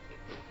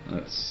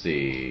 Let's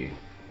see.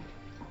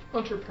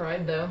 What's her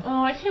pride, though?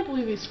 Oh, I can't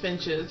believe these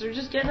finches. They're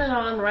just getting it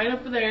on right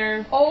up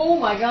there. Oh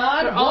my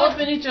god. They're all up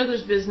in each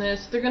other's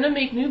business. They're gonna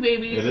make new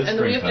babies, It is and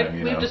then we have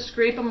springtime, to you know.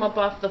 scrape them up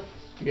off the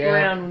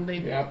ground when they.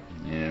 Yep.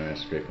 Yeah, I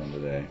scraped one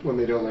today. When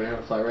they don't learn how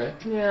to fly right.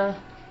 Yeah.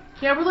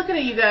 Yeah, we're looking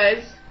at you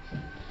guys.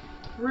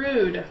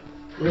 Rude.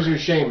 Where's your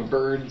shame,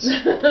 birds?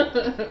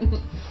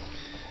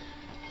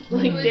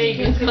 Like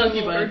D.A.I.G and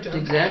concubine.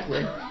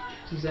 Exactly.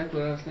 That's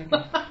exactly what I was thinking.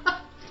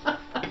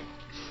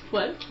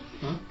 What?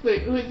 Huh?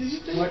 Wait, what did you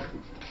say? What?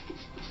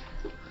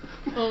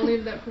 I'll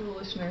leave that for the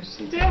listeners.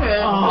 Damn it.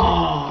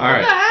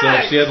 Alright, so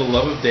heck? she had a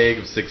love of D.A.I.G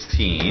of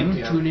 16.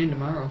 Yeah. Tune in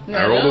tomorrow.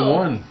 I rolled a know.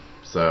 1.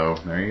 So,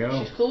 there you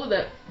go. She's cool with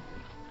it.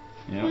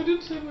 Yep.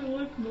 didn't say my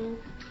life more.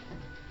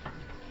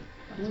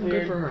 That's weird.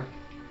 good for her.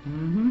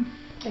 Mm-hmm.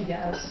 I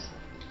guess.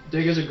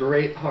 Dig is a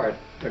great heart.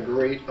 A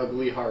great,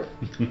 ugly heart.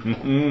 I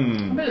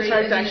bet his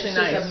heart's actually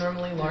nice.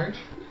 Abnormally large.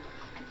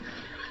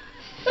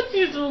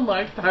 He's a little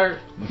large heart.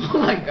 Oh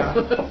my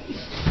god.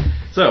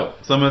 So,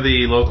 some of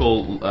the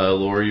local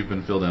lore you've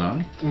been filled in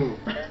on.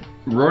 Mm.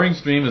 Roaring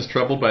Stream is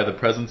troubled by the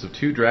presence of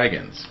 2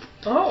 dragons.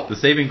 Oh. The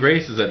saving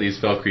grace is that these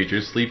fell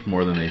creatures sleep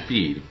more than they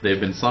feed. They have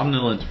been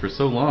somnolent for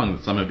so long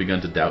that some have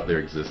begun to doubt their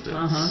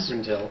existence.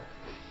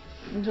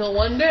 Until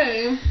one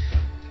day.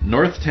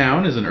 North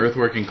Town is an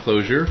earthwork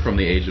enclosure from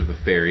the age of the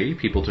fairy.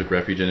 People took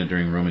refuge in it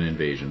during Roman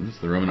invasions.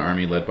 The Roman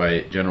army, led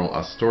by General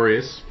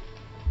Notorious,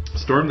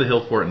 stormed the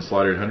hill fort and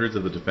slaughtered hundreds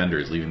of the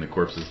defenders, leaving the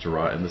corpses to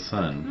rot in the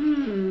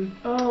sun.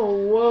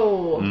 Oh,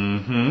 whoa.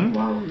 Mm-hmm.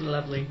 Wow.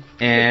 Lovely.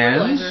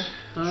 And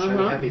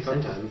Shiny, happy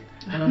fun time.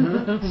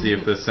 see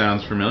if this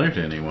sounds familiar to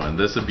anyone.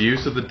 This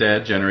abuse of the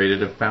dead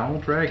generated a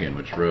foul dragon,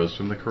 which rose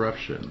from the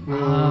corruption.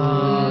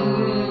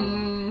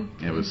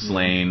 It was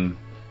slain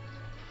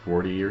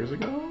 40 years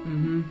ago?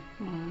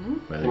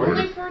 By the order.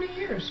 Only 40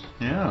 years.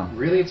 Yeah.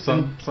 Really? It's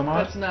Some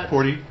odd? That's nuts.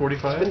 40, It's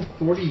 45? been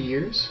 40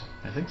 years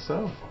I think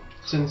so.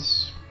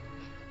 since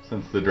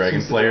Since the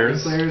Dragon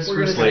Slayers Dragon Slayers We're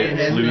gonna first say landed.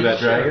 it. slew that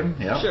Sure. dragon.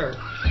 Yeah. Sure.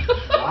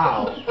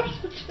 Wow.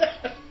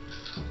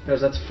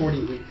 Because that's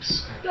 40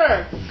 weeks. Sure.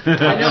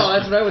 I know,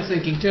 that's what I was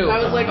thinking too.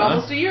 That was like Uh-huh.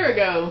 almost a year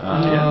ago.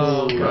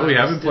 Yes. Well, we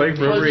haven't played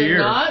for Was over a it year.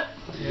 not?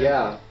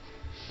 Yeah.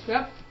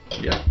 Yep.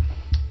 Yeah.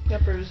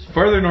 Peppers.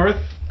 Farther north,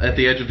 at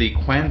the edge of the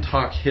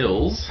Quantock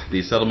Hills,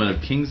 the settlement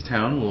of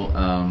Kingstown will,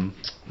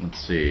 let's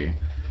see.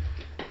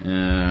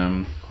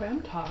 Cram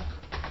talk.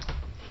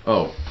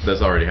 Oh,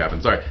 that's already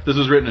happened. Sorry. This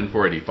was written in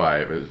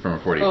 485, from a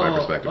 485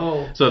 perspective.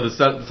 oh. So the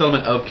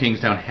settlement of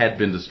Kingstown had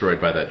been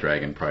destroyed by that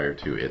dragon prior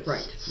to its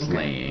Right.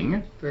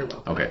 slaying. Very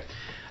well. Okay.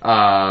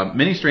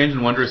 Many strange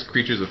and wondrous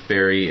creatures of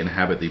fairy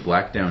inhabit the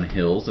Blackdown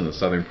Hills in the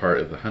southern part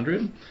of the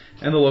 100,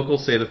 and the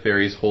locals say the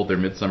fairies hold their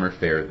midsummer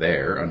fair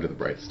there under the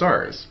bright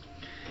stars.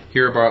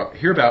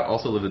 Hereabout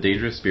also live the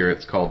dangerous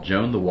spirits called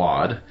Joan the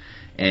Wad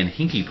and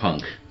Hinky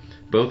Punk,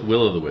 both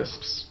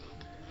will-o'-the-wisps.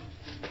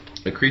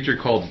 A creature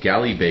called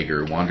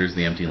Gallybagger wanders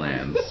the empty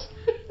lands,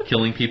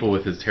 killing people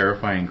with his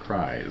terrifying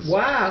cries.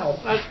 Wow.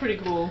 That's pretty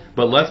cool.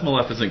 But less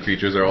maleficent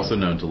creatures are also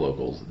known to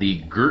locals.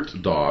 The Girt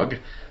Dog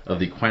of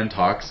the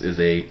Quantocks is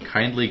a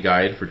kindly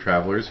guide for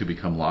travelers who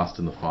become lost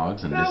in the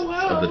fogs and mists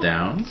of the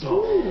downs.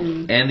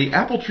 And the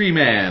Apple Tree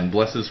Man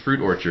blesses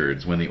fruit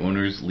orchards when the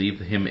owners leave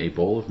him a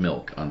bowl of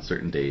milk on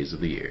certain days of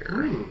the year.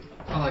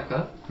 I like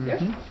that.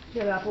 Yeah.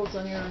 You have apples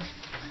on your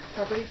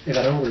property? If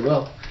I don't, we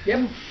will.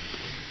 Yep.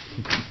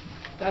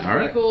 That's All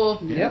pretty right. cool.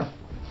 Yeah.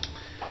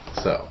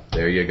 So,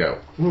 there you go.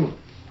 Mm.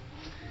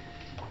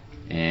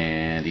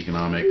 And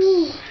economics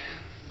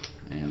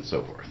and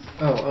so forth.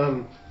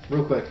 Oh,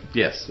 real quick.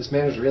 Yes. This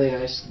man was really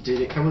nice.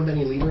 Did it come with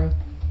any Libra?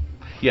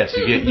 Yes,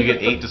 you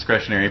get 8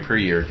 discretionary per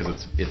year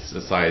because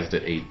it's sized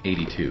at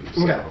 82.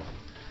 So. Okay.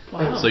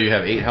 Wow. So you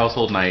have 8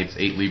 household knights,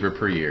 8 Libra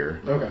per year,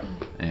 Okay.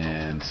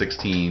 and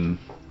 16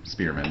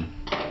 spearmen.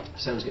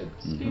 Sounds good.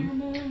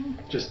 Spearman.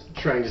 Just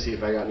trying to see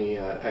if I got any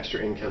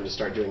extra income to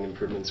start doing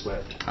improvements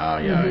with.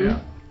 Yeah.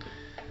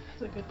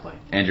 That's a good point.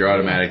 And you're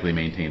automatically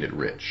maintained at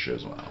rich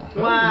as well.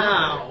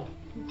 Wow.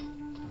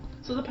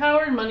 So the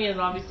power and money has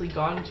obviously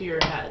gone to your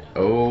head.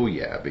 Oh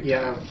yeah, big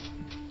Yeah. time.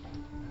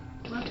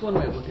 That's one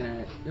way of looking at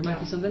it. There might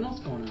be something else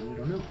going on. We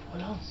don't know.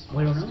 What else?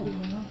 We don't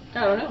know.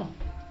 I don't know.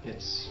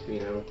 It's,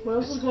 What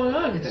else is going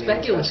on? It's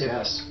anyone's best speculative.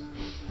 guess.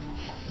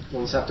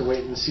 We'll just have to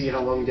wait and see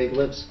how long Dig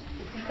lives.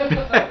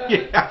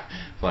 Yeah.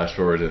 Flash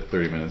forward to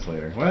 30 minutes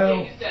later.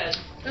 Well, He's dead.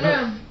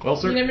 well,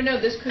 sir. You never know.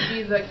 This could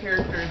be the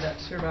character that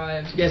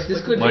survives. Yes,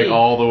 this could Like be.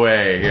 all the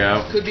way,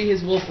 yeah. Could be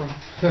his Wolfram.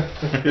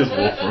 His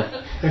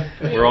Wolfram.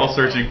 We're all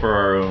searching for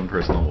our own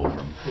personal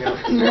Wolfram.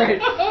 Right.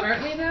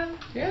 Aren't we now?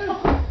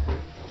 Yeah.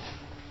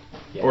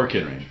 Or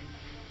Kinrain.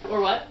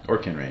 Or what? Or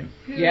Kinrain.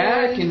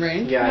 Yeah,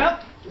 Kinrain.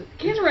 Yeah.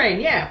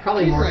 Kinrain, yeah.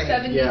 Probably more. Kinrain.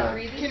 73 Yeah.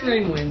 this year?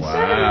 Kinrain wins.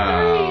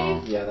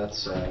 Wow. Yeah,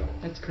 that's.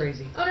 That's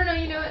crazy. Oh, no,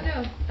 you know what?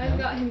 No. I've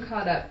got him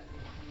caught up.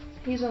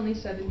 He's only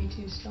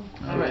 72 still.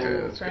 Alright,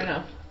 that's fair good.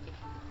 enough.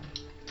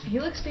 He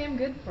looks damn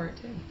good for it,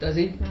 too. Does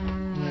he?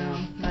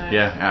 Nice.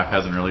 Yeah, App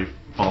hasn't really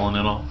fallen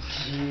at all.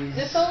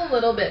 Just a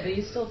little bit, but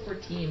he's still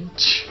 14.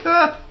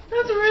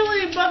 That's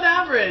really above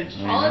average.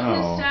 All of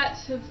Wow. his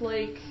stats have,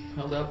 like,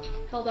 Held up.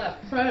 held up.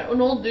 Right,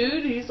 an old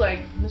dude, he's like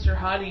Mr.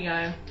 Hottie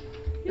guy.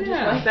 Yeah. Just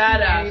like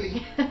Married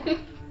badass. again.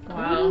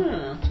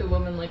 Wow. Ah. To a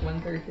woman like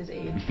 1/3 his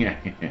age. Yeah,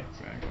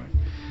 exactly.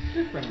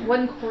 Good for him.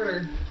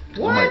 1/4.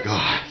 Oh my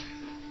god.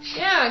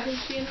 Yeah, because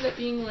she ended up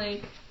being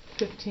like,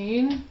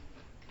 15?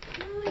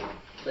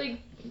 like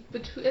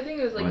between. I think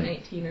it was like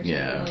 19 or something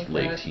Yeah, like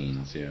late that.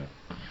 teens, yeah.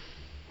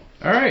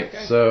 Alright,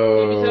 Maybe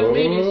so...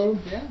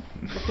 babies. Yeah.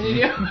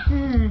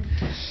 Continue.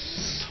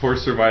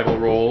 Horse survival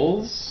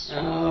rolls.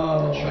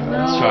 Oh.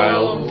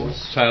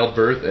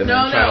 Childbirth and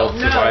No, then child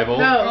no, survival.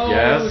 no.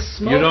 Yes.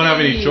 Oh, you don't have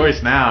any Smokey.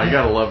 choice now. You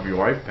gotta love your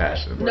wife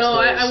passion. No,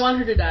 I want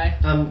her to die.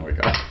 Oh my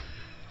god.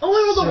 Oh,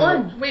 I rolled So- a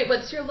 1. Wait,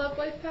 what's your love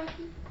life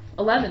passion?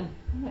 11.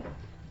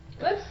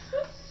 That's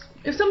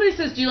If somebody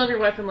says, do you love your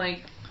wife? I'm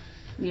like,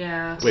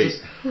 yeah. Wait.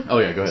 Oh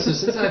yeah, go So ahead.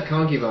 since I have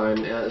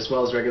concubine as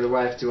well as regular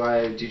wife, do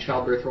I do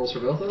childbirth rolls for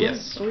both of them?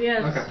 Yes. Oh,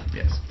 yes. Okay.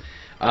 Yes.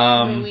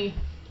 I mean, we.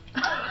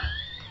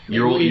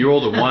 You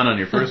rolled a 1 on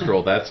your first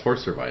roll. That's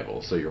horse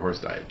survival. So your horse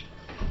died.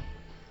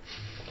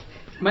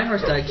 My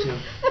horse died too.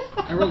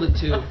 I rolled a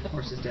 2.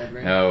 Horse is dead,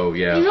 right? Oh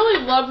yeah. You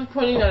really loved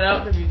pointing that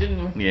out, didn't you? Didn't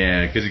you?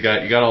 Yeah, because you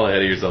got all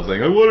ahead of yourself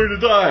saying, I want her to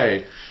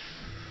die.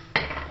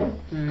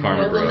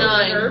 Karma, Rolled a bro.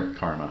 9.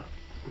 Karma.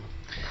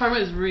 Karma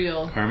is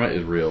real. Karma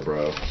is real,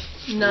 bro.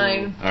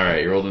 9. All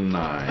right, you rolled a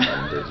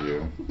 9, did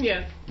you?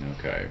 Yes.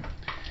 Okay.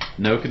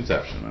 No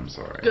conception. I'm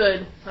sorry.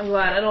 Good. I'm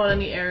glad. I don't want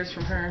any heirs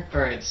from her.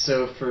 All right.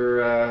 So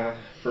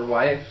for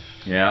wife,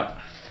 Yeah.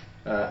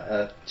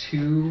 a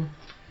 2.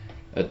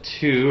 A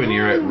 2, and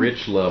you're at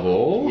rich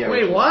level. Yeah.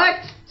 Wait, what?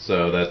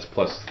 So that's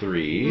 +3.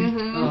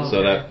 Mm-hmm. Oh, So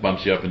okay. that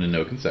bumps you up into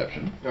no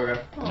conception. Okay.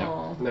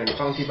 Oh. And then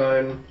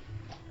concubine,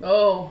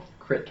 Oh.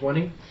 crit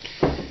 20.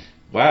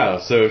 Wow.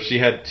 So she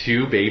had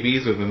 2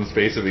 babies within the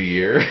space of a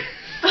year.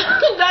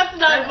 That's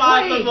not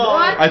possible.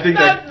 what? I think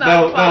That's not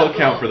that'll possible.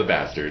 count for the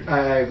bastard.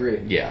 I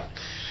agree. Yeah.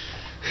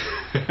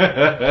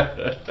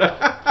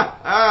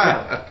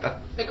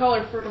 they call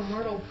her Fertile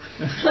Myrtle.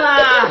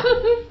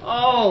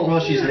 Oh. Well,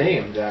 she's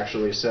named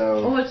actually,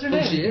 so Oh, what's her Oh,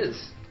 name? she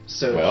is.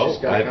 so Well,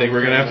 she's got I think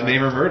we're gonna have to name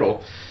her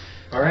Myrtle.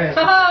 All right.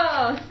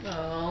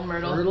 Oh,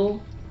 Myrtle.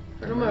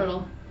 Myrtle.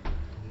 Myrtle.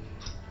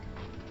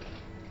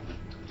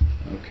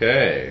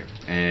 Okay.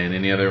 And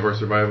any other horse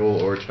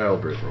survival or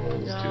childbirth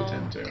rolls to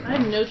attend to? I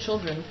have no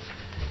children.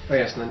 Oh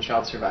yes, and then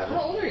child How survival.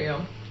 old are you?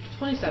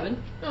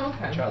 27. Oh, okay.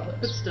 But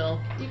Childless. still.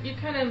 You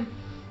kind of.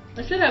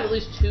 I should have at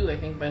least 2, I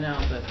think, by now,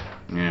 but...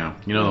 Yeah.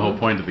 You know the whole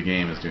point of the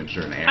game is to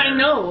ensure an heir. I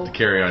know. To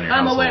carry on your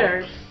I'm household.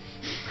 aware.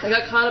 I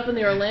got caught up in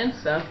the Orlando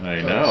stuff.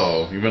 I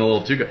know. You've been a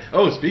little too good.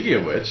 Oh, speaking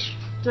of which.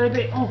 Did I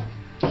be... Oh.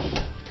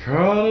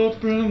 Caught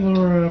up in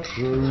the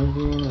rapture of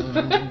the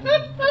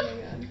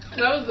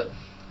That was...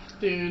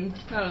 Dude,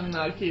 that was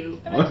not cute.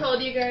 Have I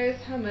told you guys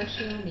how much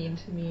you mean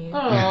to me? Oh,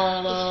 Just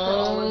for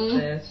all of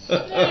this.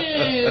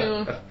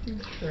 Ew.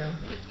 It's true.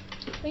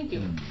 Thank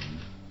you.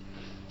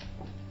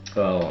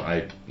 Well,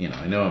 I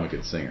know I'm a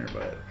good singer,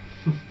 but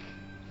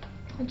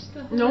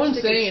No one's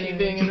saying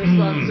anything in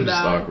response to just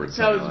that. awkward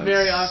That was silence.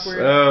 very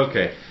awkward.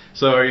 Okay,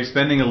 so are you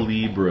spending a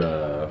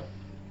Libra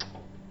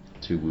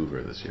to woo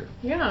her this year?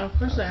 Yeah, of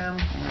course I am.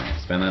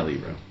 Alright, spend that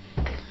Libra.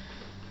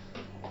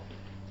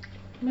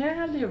 May I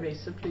have the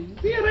eraser, please?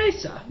 The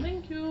eraser.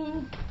 Thank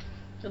you.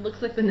 It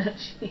looks like the nut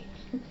sheet.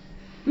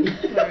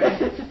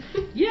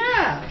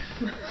 Yeah.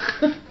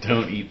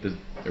 Don't eat the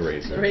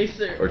eraser.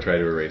 Eraser. Or try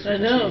to erase I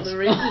with know, cheese. the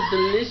eraser's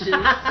delicious.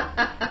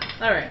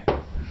 Alright.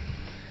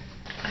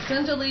 I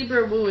sent a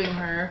Libra wooing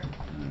her,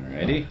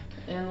 Alrighty.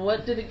 and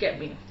what did it get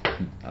me?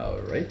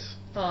 Alright.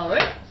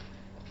 Alright.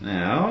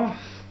 Now,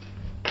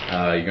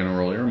 you're going to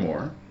roll your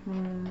more.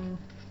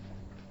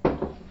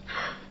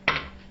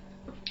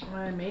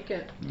 I make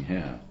it.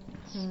 Yeah.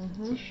 It's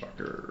Mm-hmm. a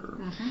shocker.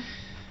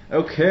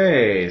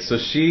 Okay, so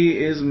she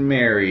is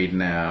married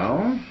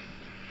now.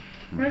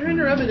 Am I trying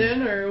to rub it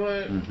in, or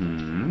what?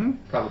 Mm-hmm.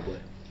 Probably.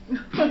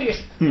 Okay.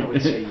 I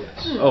would say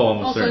yes. Oh,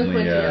 almost Also certainly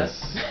quick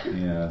yes.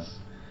 yes.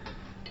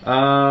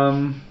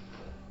 Yes.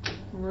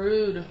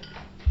 Rude.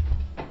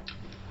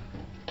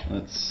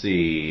 Let's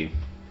see.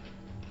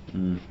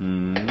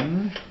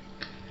 Mm-hmm.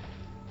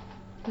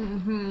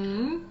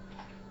 Mm-hmm.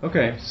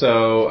 Okay,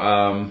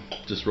 so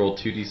just roll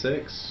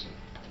 2d6.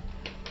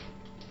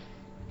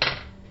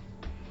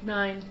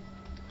 9.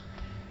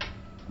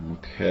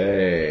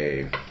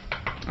 Okay.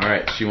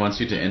 Alright, she wants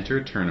you to enter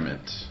a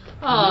tournament.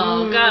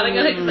 Oh, God, I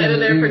got excited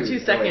there for 2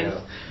 seconds.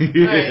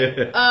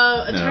 Alright,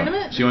 a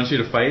tournament? She wants you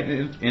to fight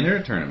enter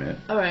a tournament.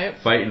 Alright.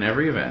 Fight in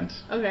every event.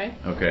 Okay.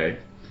 Okay.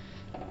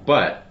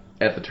 But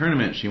at the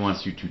tournament, she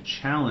wants you to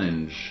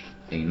challenge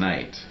a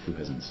knight who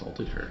has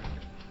insulted her.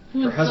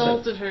 Who Her husband.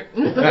 insulted her?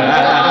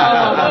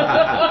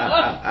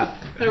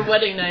 Her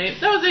wedding night.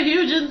 That was a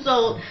huge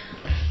insult.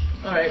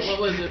 Alright, what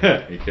was it?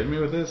 Are you kidding me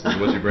with this? This is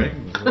what you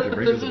bring? This is what you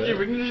bring This to is the what you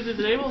table? bring to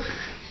the table?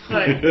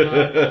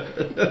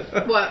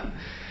 Alright. What?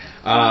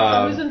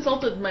 Who's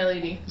insulted my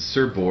lady?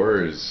 Sir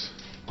Bors,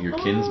 your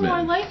kinsman. Oh,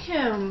 I like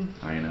him.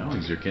 I know,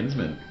 he's your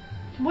kinsman.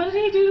 What did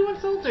he do to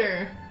insult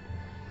her?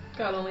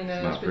 God only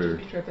knows. Not Bitches for-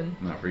 be tripping.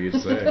 Not for you to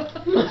say. That's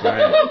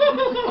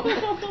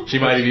right. She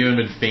might have even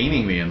been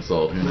feigning the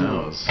insult. Who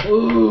knows?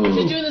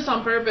 She's doing this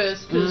on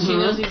purpose because she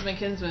knows he's my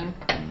kinsman.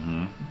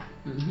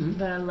 Mm-hmm.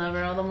 But I love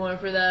her all the more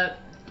for that.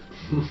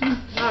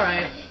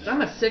 Alright.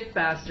 I'm a sick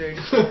bastard.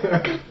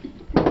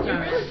 You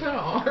really kind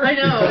of are. I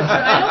know.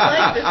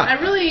 I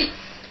don't like this.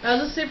 I'll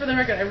just say for the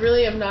record, I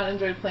really have not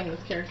enjoyed playing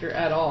this character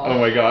at all. Oh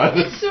my god.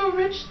 It's so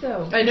rich,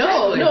 though. I know.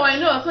 Exactly. No, I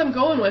know. That's why I'm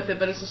going with it,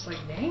 but it's just like,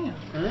 damn.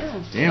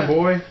 Damn,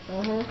 boy.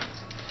 Uh-huh.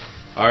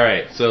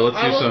 Alright, so let's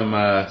I do will-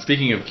 some,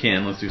 speaking of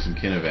kin, let's do some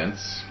kin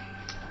events.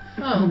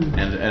 Oh,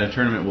 And a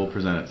tournament will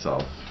present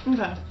itself.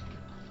 okay.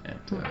 At,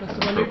 That's an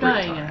the one you're appropriate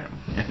dying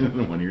time.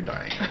 The one you're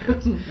dying at.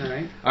 Yes.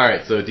 Alright.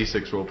 Alright, so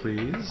D6 roll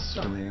please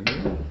from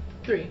Andrew.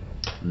 3.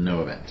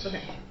 No event.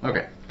 Okay.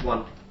 Okay.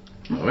 1.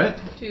 No event.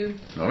 2.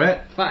 No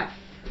event. 5.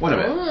 1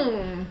 event.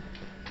 Mm.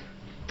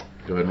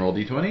 Go ahead and roll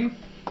D20.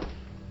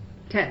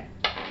 10.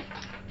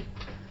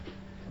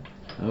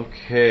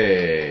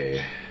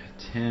 Okay.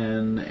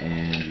 10,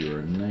 and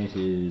you're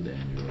knighted,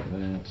 and you're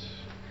that.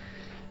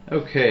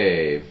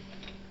 Okay.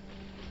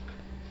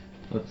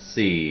 Let's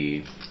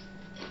see.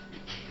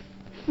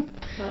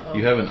 Uh-oh.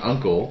 You have an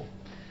uncle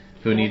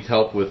who needs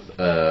help with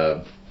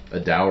a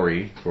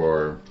dowry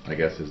for, I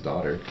guess, his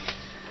daughter.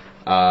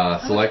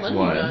 Select money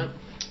one. you got?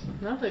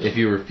 Nothing. If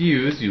you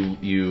refuse, you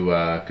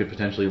could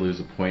potentially lose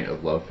a point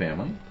of love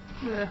family.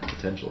 Yeah.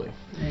 Potentially.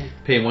 Yeah.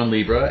 Pay 1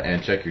 Libra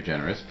and check your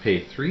generous.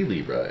 Pay 3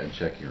 Libra and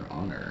check your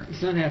honor.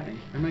 It's not happening.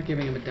 I'm not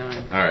giving him a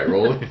dime. Alright,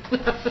 roll it.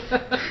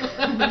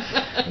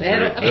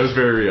 That was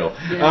very real.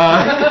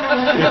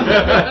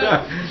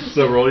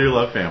 So roll your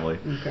love family.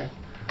 Okay.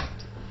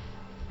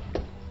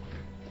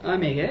 I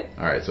make it.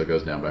 Alright, so it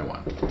goes down by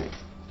 1.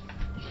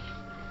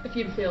 If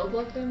you'd failed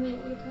love family,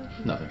 what would have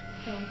happened? Nothing.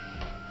 Oh.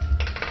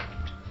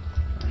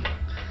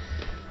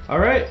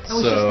 Alright, I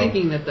was so... just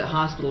thinking that the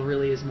hospital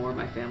really is more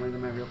my family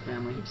than my real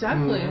family.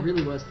 Exactly. I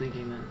really was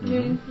thinking that. I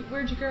mean,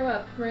 where'd you grow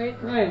up, right?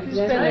 Right, Who's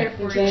exactly. been there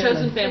for you? Exactly.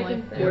 Chosen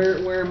family.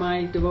 Where am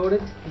I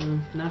devoted?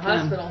 Not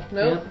them. Hospital.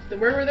 Nope.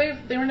 Where were they?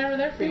 They were never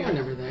there for They you. were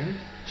never there.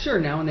 Sure,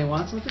 now when they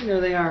want something, there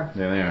they are.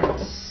 There they are.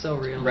 So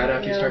real. Right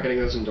after you Yeah. start getting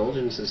those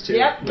indulgences, too.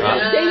 Yep.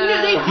 Yeah.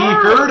 They He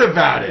heard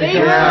about it. They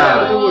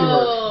yeah. heard.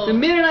 Oh. The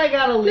minute I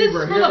got a This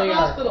Libra, is for here the they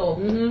hospital. are.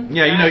 Mm-hmm.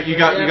 Yeah, you know, you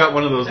got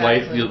one of those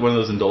Exactly. one of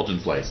those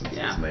indulgence licenses,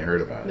 Yeah. and they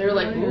heard about They it. were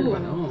like, I ooh,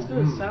 know. let's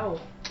go to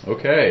South.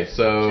 Okay, Check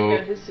so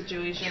out his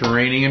situation.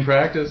 training and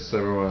practice,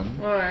 everyone.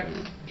 Alright.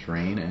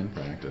 Train and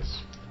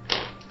practice.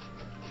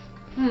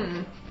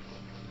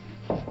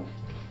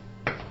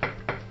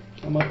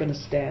 I'm up in a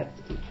stat.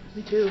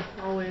 Me too,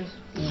 always.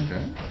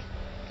 Okay.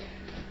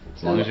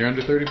 As long as you're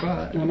under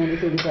 35. I'm under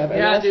 35.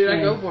 Yeah, lost dude, I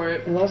my- go for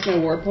it. I lost my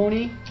war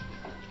pony.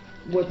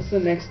 What's the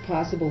next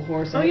possible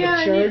horse? Oh I have yeah,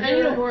 a I charger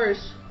need a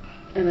horse.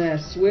 and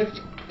a swift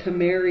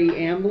Camary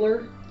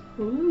Ambler.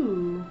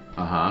 Ooh.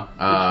 Uh-huh.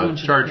 one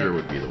should Charger I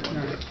would be the one. pick?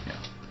 Alright. Yeah.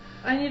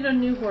 I need a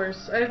new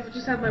horse. I've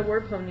just had my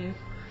war pony.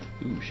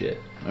 Ooh, shit.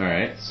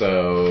 Alright,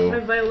 so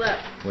My Violet.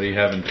 what do you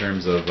have in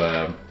terms of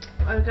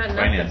I've got nothing.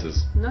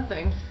 finances?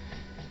 Nothing.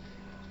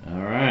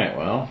 Alright,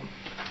 well,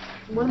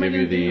 What am I give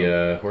you gonna do?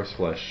 the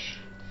horseflesh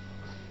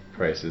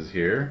prices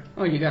here.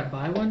 Oh, you gotta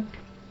buy one?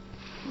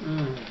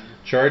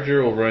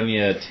 Charger will run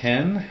you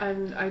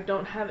 10. I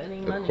don't have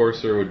any The money.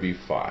 courser would be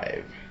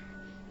 5.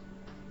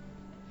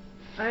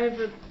 I have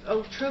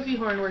a trophy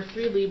horn worth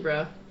 3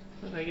 Libra,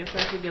 which I guess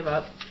I could give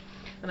up.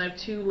 And I have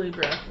 2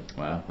 Libra.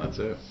 Wow, that's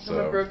it. I'm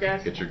a broke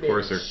ass get your bitch.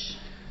 courser.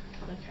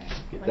 Okay.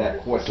 Get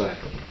that courser.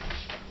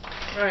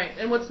 Alright,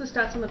 and what's the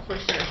stats on the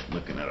courser?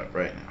 Looking it up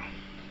right now.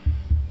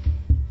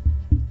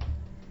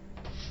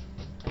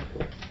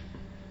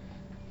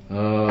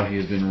 Oh,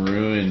 he's been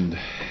ruined.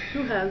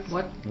 Who has?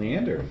 What?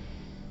 Leander.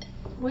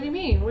 What do you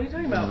mean? What are you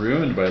talking Been about?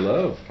 ruined by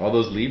love. All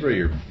those Libra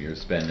you're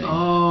spending.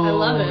 Oh, I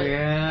love it.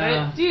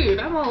 Yeah. Dude,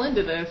 I'm all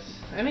into this.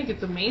 I think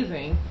it's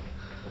amazing.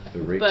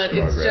 The rake's But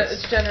progress.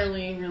 it's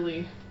generally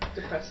really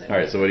depressing.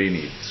 Alright, so what do you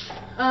need?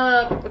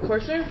 A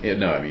courser? Yeah,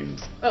 no, I mean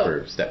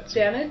for stats.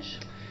 Damage?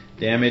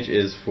 Damage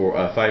is for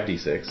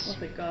 5d6. Oh,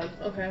 thank God.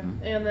 Okay. Mhm.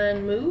 And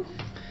then move?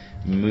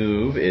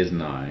 Move is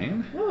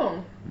 9.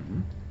 Oh.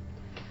 Mhm.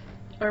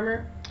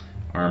 Armor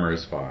Armor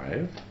is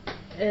 5.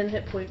 and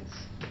hit points.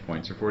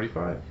 Points are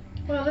 45.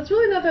 Well, that's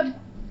really not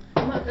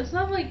that. It's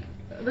not like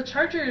the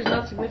Charger is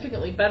not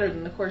significantly better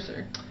than the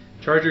Courser.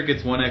 Charger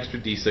gets 1 extra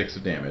d6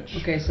 of damage.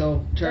 Okay,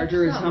 so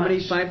Charger is That's how not many?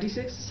 much.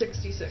 5d6?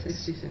 66.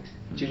 66.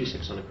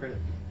 2d6 on a crit.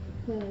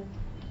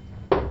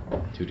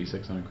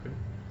 2d6 on a crit.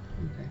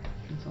 Okay,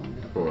 that's all I'm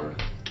gonna For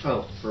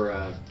Oh,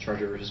 for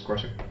Charger versus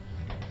Courser?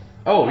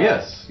 oh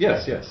yes. The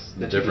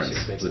The 2d6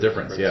 difference. makes The a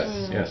difference. Yes.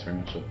 difference. Yes. Very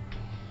much so.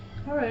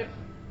 All right.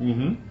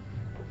 Mm-hmm.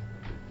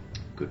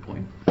 Good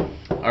point.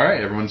 All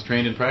right. Everyone's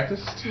trained and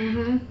practiced.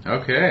 Mm-hmm.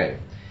 Okay.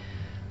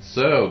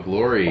 So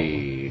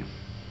Glory.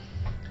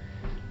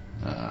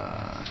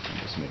 I'll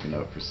just make a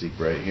note for Seek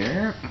right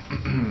here.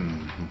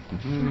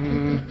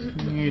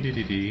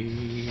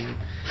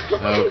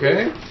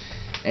 Okay.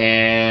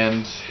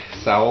 And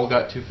Sowell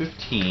got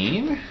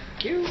 215.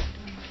 Cute.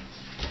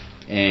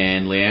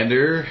 And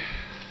Leander,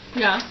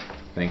 Yeah.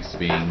 thanks to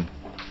being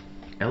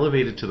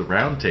elevated to the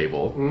round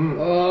table.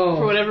 Oh.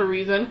 For whatever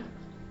reason.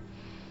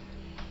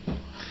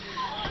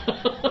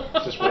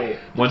 Just wait.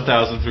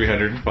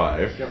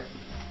 1,305. Yep.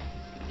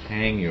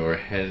 Hang your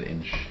head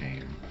in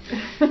shame.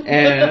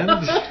 And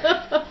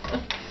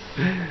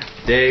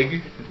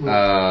D.A.G,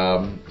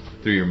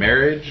 through your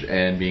marriage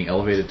and being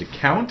elevated to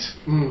Count,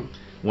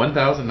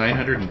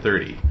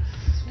 1,930.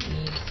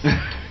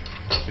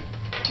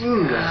 That's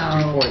 2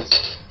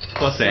 points.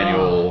 Plus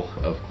annual,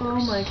 of course.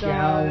 Oh my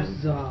god.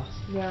 Yowza.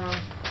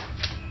 Yeah.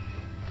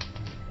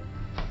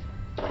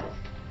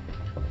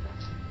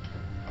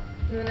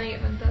 And then I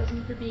get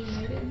 1,000 for being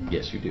knighted.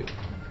 Yes, you do.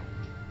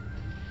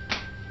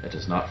 Let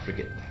us not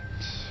forget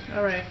that.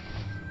 All right.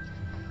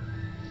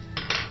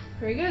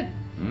 Very good.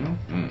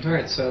 Mm-hmm.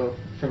 Alright, so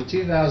from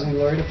 2,000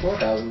 glory to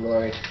 4,000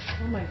 glory.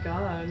 Oh my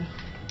god.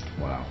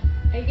 Wow.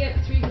 I get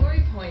 3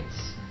 glory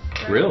points.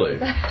 Really?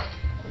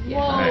 Yeah.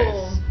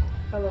 Whoa. Nice.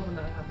 I love when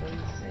that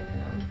happens. I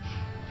know.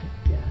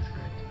 Yeah, that's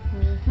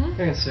great.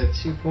 Mm-hmm. Alright, so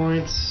 2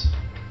 points.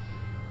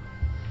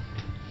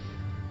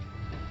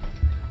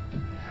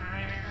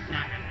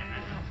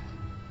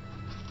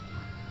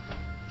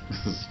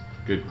 This is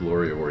good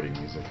glory awarding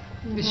music.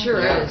 It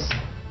sure Yeah. is.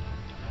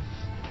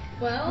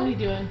 Well, What are you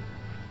doing?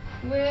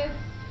 with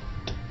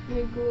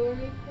the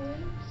glory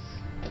points.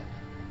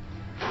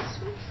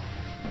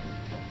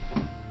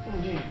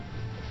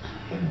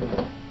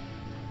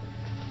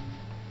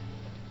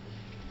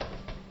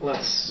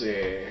 Let's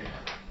see.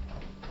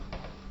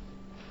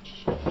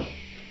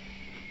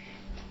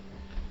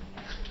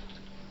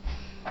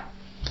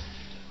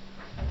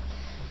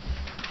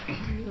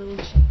 Little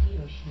cheeky.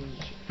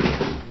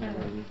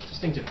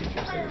 Distinctive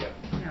features, there we go.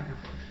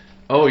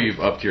 Oh, you've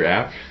upped your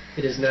app?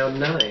 It is now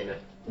 9.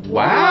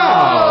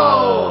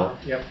 Wow!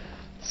 Yep.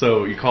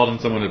 So you called in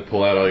someone to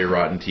pull out all your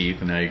rotten teeth,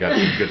 and now you got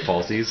some good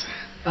falsies.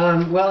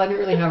 Well, I didn't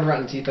really have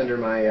rotten teeth under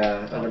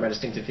my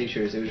distinctive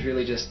features. It was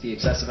really just the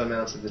excessive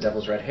amounts of the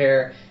devil's red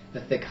hair,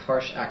 the thick,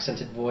 harsh,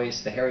 accented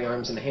voice, the hairy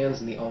arms and hands,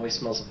 and the always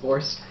smells of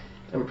horse.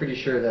 I'm pretty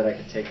sure that I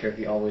could take care of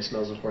the always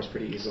smells of horse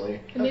pretty easily.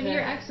 And maybe Okay.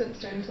 your accent's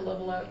starting to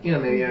level up. Yeah,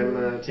 maybe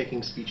I'm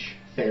taking speech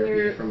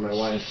therapy from my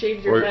wife. She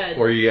shaved your Or, head.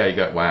 or yeah, you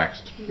got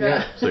waxed. You got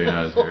Yeah. So you're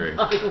not as hairy.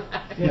 full body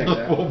wax. Yeah,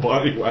 exactly. Full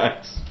body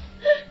wax.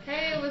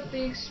 Hey, with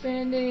the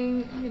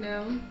expanding,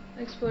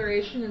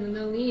 exploration in the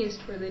Middle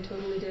East, where they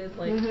totally did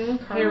like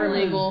Hair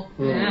removal.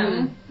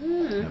 Yeah.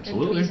 Mm.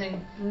 Absolutely. And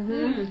tweezing.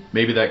 Mm-hmm.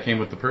 Maybe that came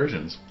with the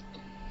Persians.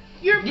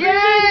 Your Persian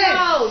Yes!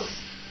 pals!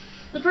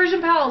 The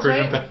Persian pals,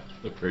 right?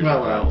 The Persian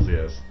Well, pals,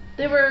 yes.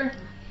 They were...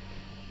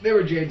 They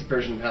were Jade's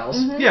Persian pals.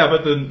 Yeah,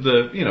 but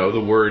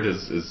the word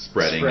is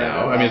spreading Spread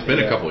now. out, I mean, it's been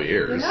yeah. a couple of It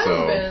years, has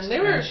so been. They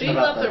were... They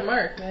About left that. their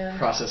mark, man.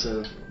 Process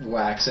of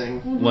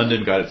waxing.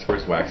 London got its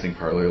first waxing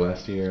parlor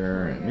last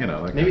year, and that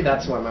Maybe kind of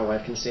that's thing. why my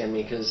wife can stand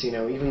me, because,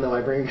 even though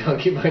I bring a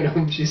concubine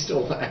home, she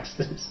still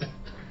waxes.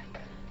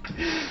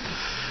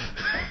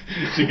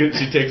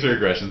 she takes her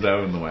aggressions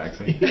out in the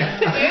waxing.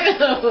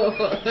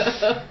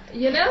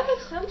 That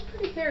sounds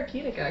pretty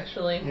therapeutic,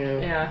 actually.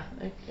 Yeah,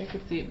 I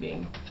could see it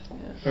being...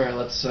 Yeah. Alright,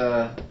 let's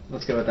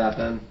go with that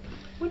then.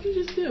 What did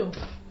you just do?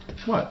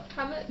 What?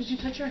 How much? Did you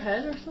touch your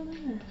head or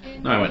something?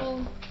 No, I went.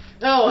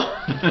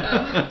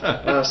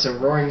 Oh. So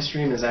Roaring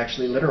Stream is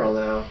actually literal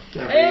now.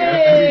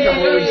 Hey! Every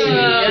couple of weeks,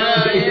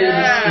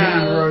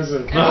 Yeah. roars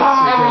of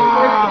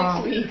Ah!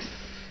 Every 4 to 6 weeks.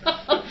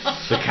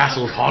 The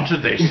castle's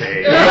haunted, they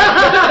say.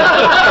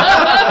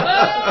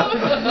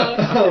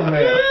 Oh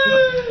man.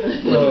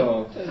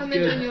 Oh. How much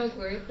annual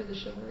glory for the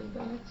chivalry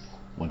bonus?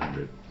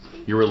 100.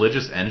 You're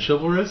religious and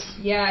chivalrous?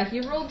 Yeah, he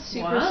rolled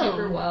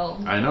super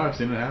well. I know, I've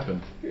seen it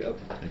happen. Yep.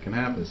 It can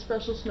happen.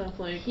 Special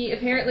snowflake. He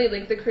apparently,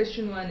 the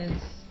Christian one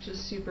is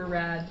just super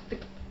rad. The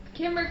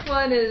Kimrick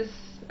one is,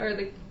 or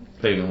the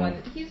Pagan one,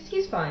 one.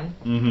 he's fine.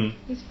 Mm-hmm.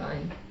 He's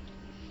fine.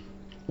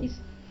 He's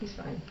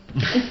fine.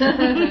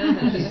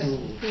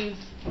 He's...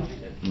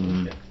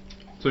 Mm-hmm.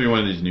 So you're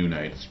one of these new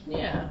knights.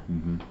 Yeah.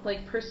 Mm-hmm.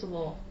 Like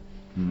Percival,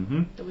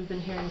 Mm-hmm. that we've been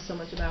hearing so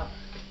much about.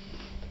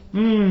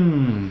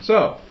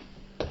 So,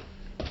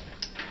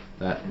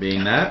 that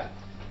being that,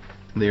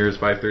 there's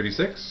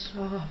 536.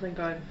 Oh, thank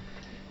God.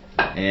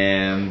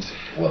 And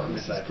Welcome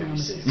to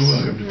 536.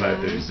 welcome to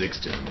 536,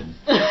 gentlemen.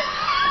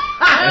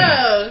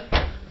 Oh.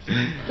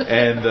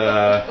 And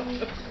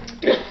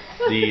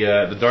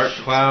the dark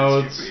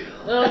clouds.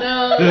 Oh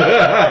no.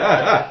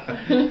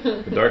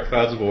 The dark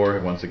clouds of war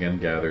have once again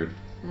gathered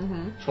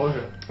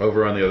Okay.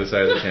 over on the other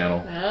side of the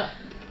channel. Yeah.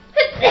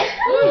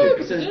 Ooh,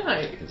 good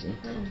height.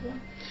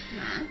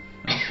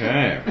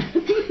 Okay.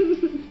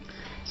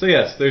 So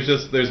yes,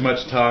 there's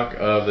much talk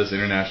of this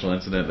international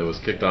incident that was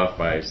kicked off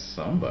by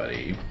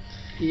somebody.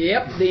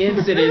 Yep, the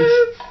incident.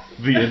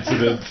 The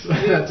incident.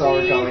 That's all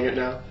we're calling it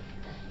now.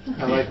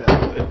 I like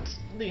that.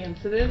 The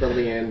incident. The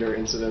Leander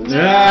incident. No,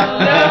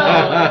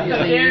 how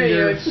Yeah, dare you?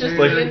 Leander. It's just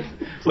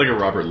It's like a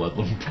Robert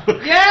Ludlum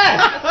book.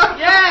 Yes!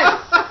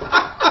 Yes!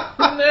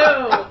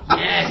 no.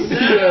 Yes!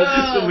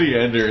 Yes, the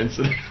Leander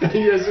incident.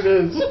 Yes, it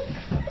is.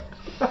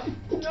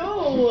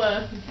 No.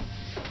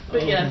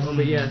 But yes. Oh,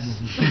 but yes.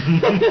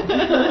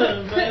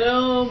 But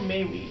oh,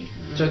 maybe.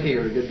 It's okay,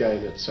 you're a good guy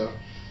in it, so.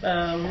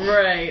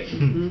 Right.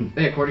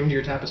 Hey, according to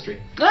your tapestry.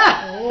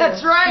 Ah, Oh,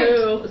 that's right!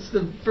 true. It's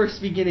the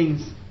first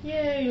beginnings.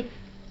 Yay.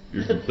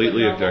 Your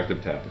completely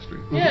objective tapestry.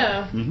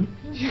 Yeah.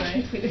 Mm-hmm.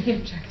 Right. Completely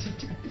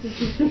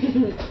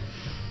objective.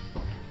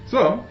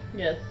 So,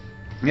 Yes.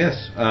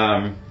 yes,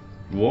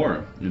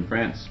 war in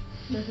France.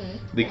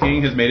 Mm-hmm. The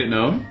king has made it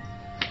known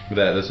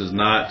that this is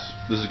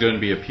going to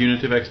be a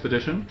punitive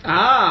expedition.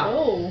 Ah!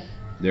 Oh.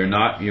 You're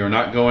not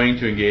going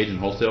to engage in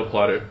wholesale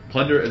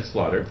plunder and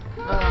slaughter.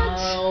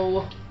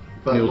 Oh.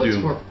 But You'll what's do.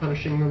 more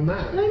punishing than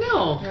I that?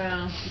 know.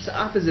 Yeah. It's the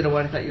opposite of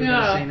what I thought you were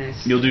Yeah. going to say,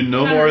 nice. You'll do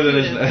no Kind more of than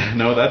is punitive.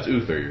 no. That's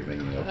Uther you're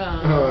thinking of.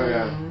 Oh,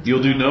 yeah.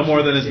 You'll do no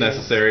more than is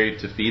necessary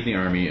to feed the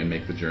army and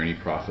make the journey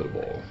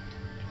profitable.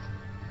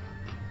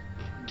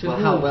 To Well,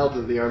 who? how well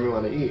does the army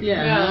want to eat?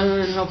 Yeah, Yeah.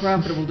 and how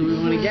profitable do we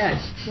want to get?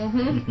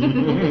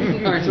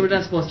 Mm-hmm. Alright, so we're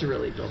not supposed to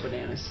really go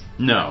bananas.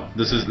 No,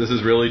 this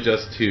is really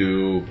just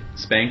to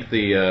spank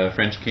the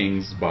French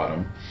king's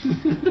bottom,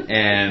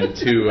 and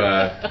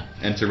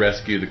to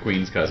rescue the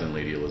queen's cousin,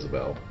 Lady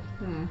Elizabeth,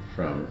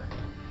 from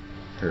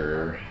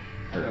her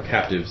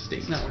captive state.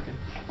 It's not working.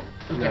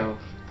 No.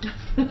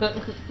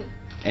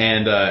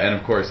 And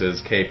of course,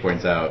 as Kay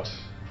points out,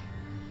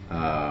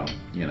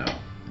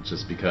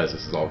 just because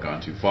this has all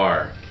gone too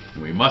far,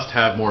 we must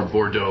have more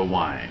Bordeaux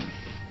wine.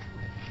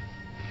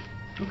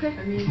 Okay.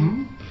 I mean,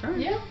 Hmm? Alright.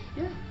 yeah,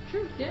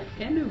 Sure, yeah,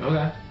 can do.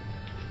 Okay.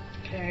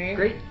 Okay.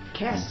 Great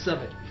casks of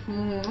it.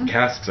 Mm-hmm.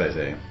 Casks, I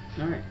say.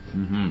 Alright.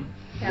 Mm-hmm.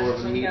 More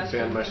of a meat Castle.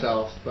 fan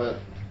myself, but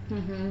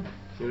Mm-hmm.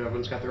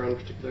 everyone's got their own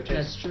particular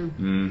That's taste. true.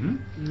 Mm-hmm.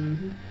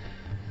 Mm-hmm.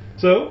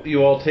 So,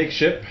 you all take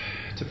ship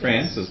to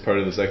France as part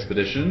of this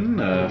expedition,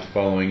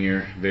 following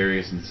your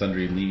various and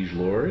sundry liege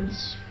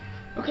lords.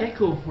 Okay,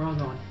 cool. We're all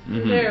going.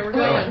 Mhm. There, we're Hold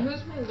going. on,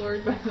 who's my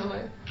lord, by the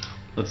way?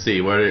 Let's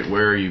see, where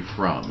are you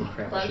from?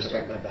 Crap, I should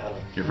start my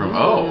battle. You're from.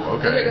 Oh,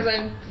 okay.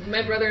 Because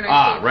my brother and I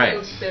Ah, stayed right.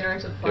 close dinner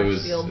to It was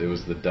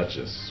Foxfield. the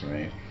Duchess,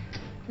 right?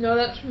 No,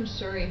 that's from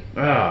Surrey.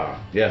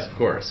 Ah, yes, of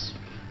course.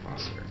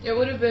 Foster. It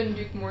would have been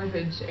Duke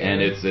Morvid's heir.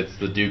 And it's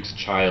the Duke's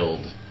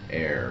child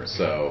heir.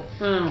 So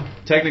Oh.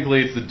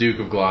 technically, it's the Duke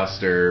of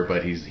Gloucester,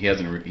 but he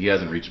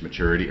hasn't reached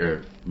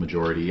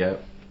majority yet.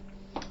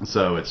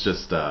 So it's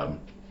just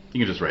you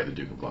can just write the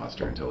Duke of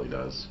Gloucester until he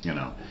does.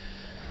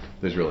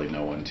 There's really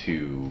no one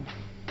to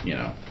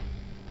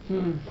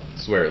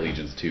swear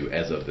allegiance to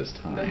as of this the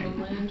time.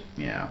 homeland.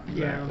 Yeah,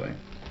 Yeah. exactly.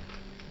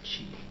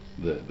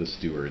 The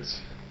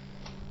stewards,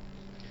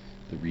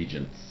 the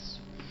regents.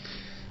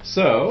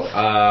 So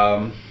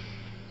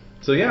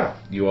yeah,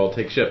 you all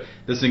take ship.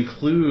 This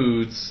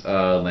includes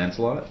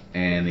Lancelot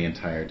and the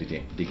entire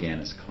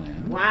Deganus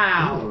clan.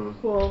 Wow. Ooh.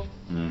 Cool.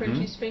 Mhm.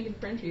 Frenchies spanking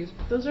Frenchies.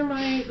 Those are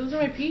my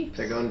peeps.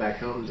 They're going back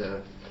home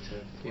to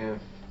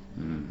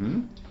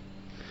Mm-hmm.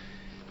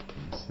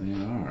 Yes, they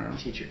are.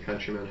 teach your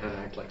countrymen how to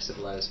act like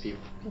civilized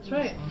people. That's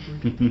right.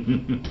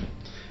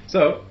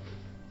 So,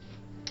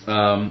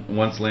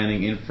 once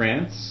landing in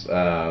France,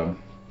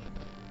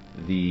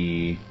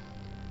 the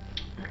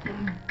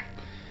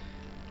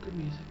Good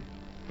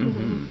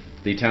music.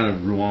 the town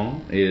of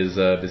Rouen is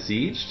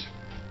besieged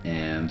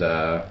and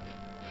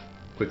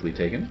quickly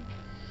taken.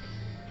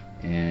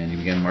 And you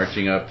begin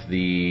marching up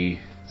the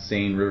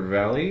Seine River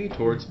Valley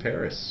towards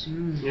Paris.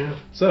 Yeah.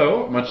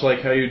 So, much like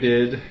how you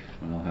did,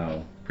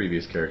 how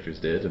previous characters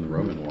did in the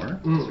Roman War,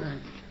 That's right.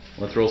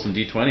 let's roll some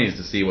d20s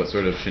to see what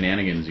sort of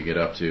shenanigans you get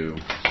up to.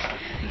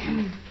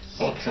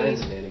 All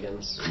kinds of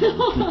shenanigans.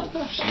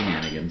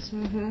 Shenanigans.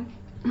 Mm-hmm.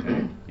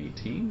 Okay,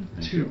 18.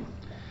 Thank 2. you.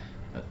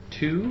 A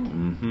 2.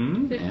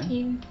 Mm-hmm.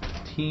 15.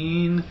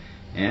 15.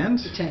 And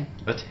 10.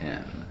 a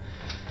 10.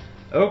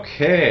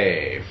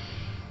 Okay.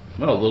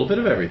 Well, a little bit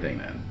of everything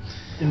then.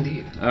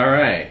 Indeed. All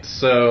right.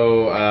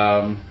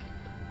 So,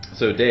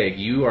 D.A.I.G,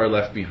 you are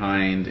left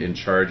behind in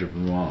charge of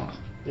Rouen.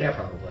 Yeah,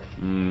 probably.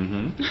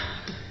 Mm-hmm.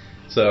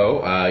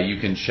 So, you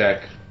can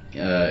check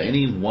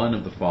any one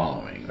of the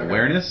following. Okay.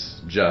 Awareness,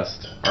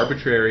 just,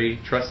 arbitrary,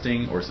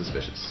 trusting, or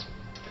suspicious.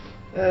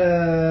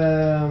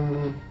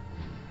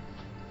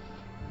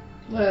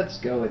 Let's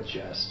go with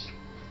just.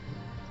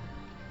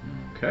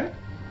 Okay.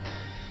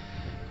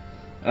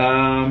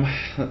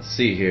 Let's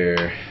see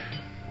here.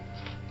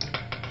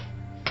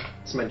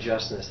 It's my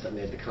justness that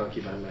made the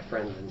concubine my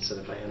friend instead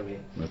of my enemy.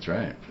 That's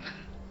right.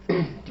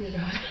 Dear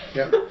God.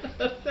 Yep.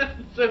 That's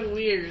so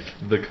weird.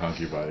 The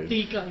concubine.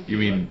 The concubine. You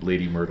mean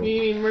Lady Myrtle?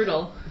 You mean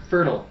Myrtle.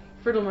 Fertile.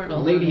 Fertile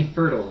Myrtle. Lady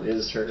Fertile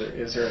is her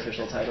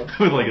official title.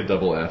 With like a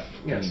double F.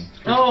 Yes.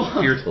 Oh.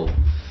 Fertile.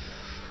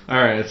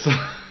 Alright, so...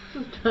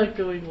 It's not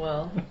going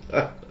well.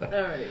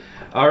 Alright.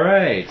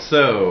 Alright,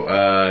 so,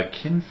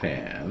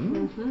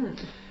 Kinfan.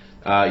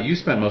 Mm-hmm. You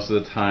spent most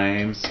of the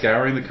time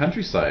scouring the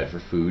countryside for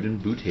food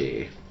and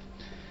booty.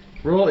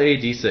 Roll a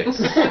d6.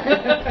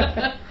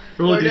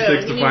 Roll a Bordeaux.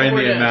 d6 You to need find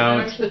Bordeaux. the I'm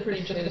amount, actually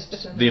pretty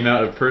pissed. the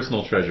amount of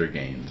personal treasure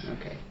gained.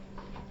 Okay.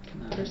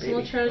 Come on, Personal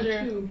baby.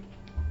 treasure.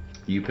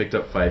 You picked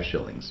up 5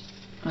 shillings.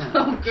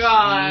 Oh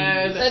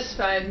God. That's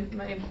fine.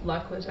 My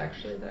luck was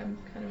actually that I'm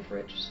kind of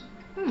rich.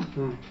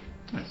 So.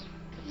 Nice.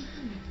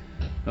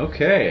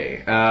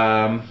 Okay.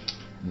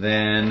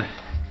 Then,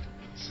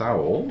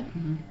 Saul,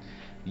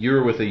 you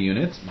were with a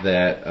unit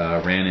that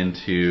ran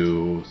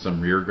into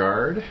some rear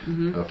guard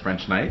of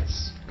French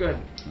knights. Good.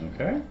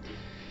 Okay.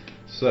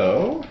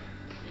 So,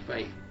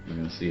 Right. we're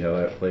going to see how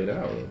that played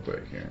out real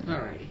quick here.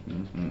 Alrighty.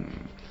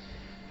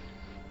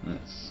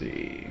 Let's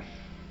see.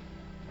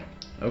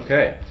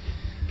 Okay.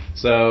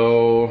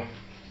 So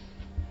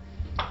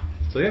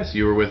yes,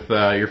 you were with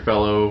your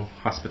fellow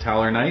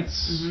Hospitaller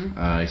knights.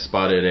 You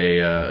spotted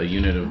a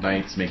unit of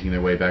knights making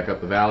their way back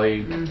up the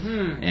valley,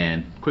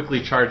 and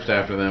quickly charged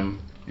after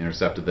them,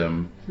 intercepted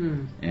them,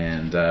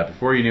 and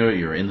before you knew it,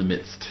 you were in the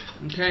midst.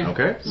 Okay.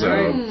 Okay, so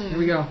Alright, here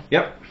we go.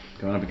 yep,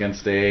 going up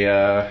against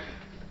an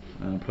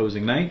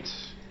opposing knight.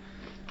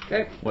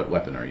 Okay. What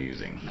weapon are you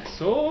using?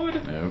 Sword.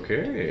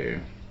 Okay,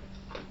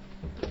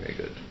 very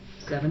good.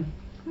 7.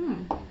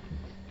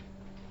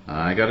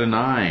 I got a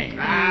 9.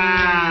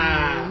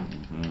 Ah.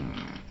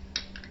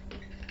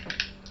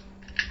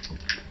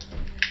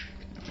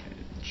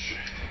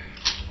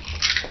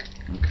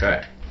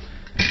 Okay.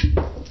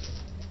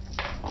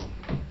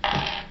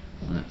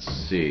 Let's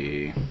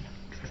see.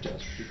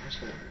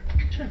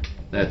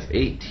 That's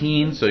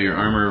 18, so your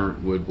armor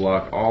would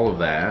block all of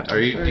that. Do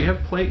you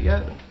have plate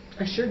yet?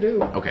 I sure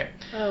do. Okay.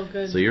 Oh,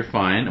 good. So you're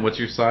fine. What's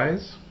your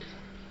size?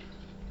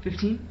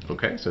 15.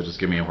 Okay, so just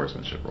give me a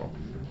horsemanship roll.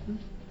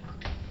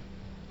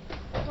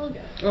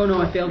 Okay. Oh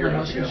no, I failed my You're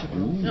horsemanship.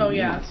 Oh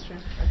yeah, that's true.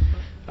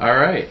 All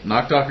right,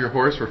 knocked off your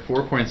horse for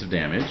 4 points of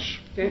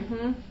damage. Okay.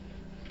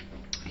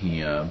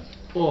 He,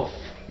 Oof.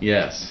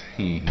 yes,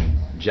 he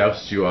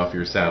jousts you off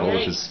your saddle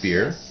with his Yikes.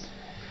 spear.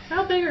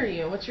 How big are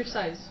you? What's your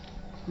size?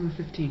 I'm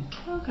 15.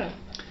 Okay.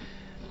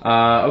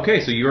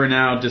 Okay, so you are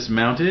now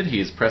dismounted. He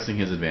is pressing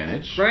his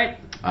advantage. Right.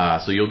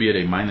 So you'll be at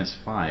a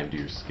 -5 to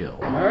your skill.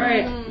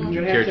 Alright. I'm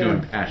gonna Care have to to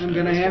impassion I'm at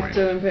gonna this have point.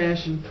 to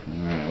impassion.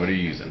 All right, what are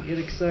you using? Get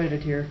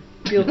excited here.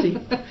 Guilty.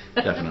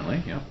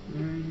 Definitely, yeah.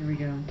 Alright, here we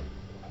go.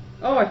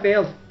 Oh, I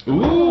failed.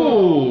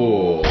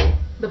 Ooh,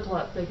 The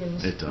plot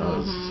thickens. it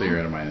does. So you're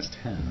at a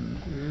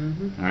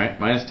 -10. All right,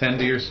 -10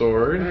 to your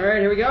sword. Alright,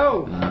 here we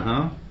go.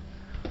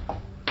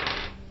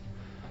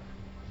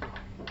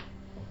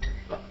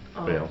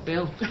 Oh, Fail.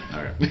 Failed.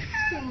 All right.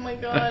 Oh my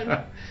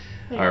God.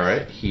 All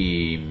right,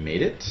 he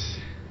made it.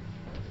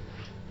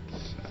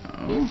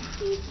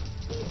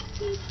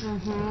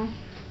 So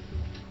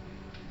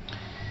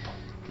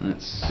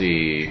let's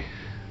see.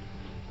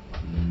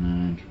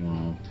 9,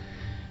 12,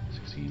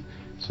 16.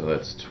 So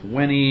that's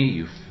 20.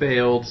 You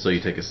failed, so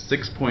you take a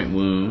 6-point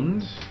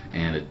wound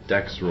and a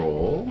dex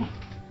roll.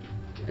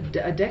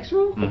 A dex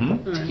roll?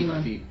 Mm-hmm. Alright, hold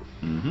on. Feet.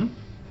 Mm-hmm.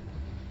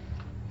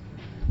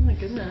 Oh my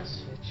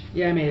goodness.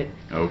 Yeah, I made it.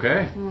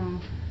 Okay.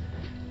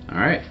 All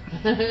right.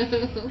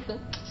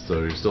 So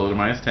you're still at a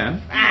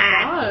 -10.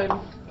 God.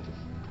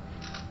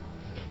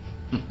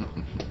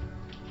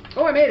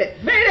 Oh, I made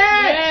it! Made it!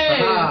 Yay.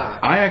 Ah.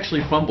 I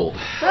actually fumbled.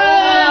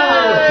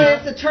 Oh,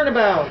 it's a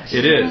turnabout.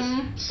 It is.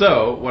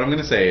 So, what I'm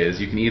going to say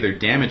is you can either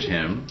damage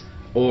him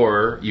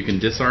or you can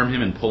disarm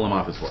him and pull him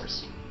off his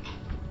horse.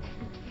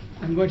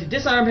 I'm going to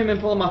disarm him and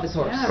pull him off his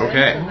horse. Yeah,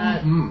 Okay.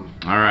 right.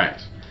 All right.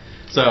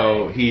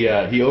 So he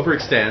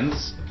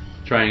overextends,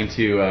 trying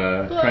to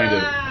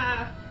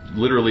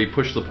literally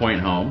push the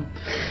point home,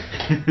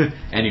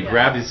 and you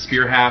grab his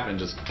spear haft and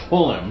just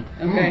pull him,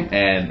 Okay.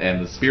 and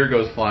the spear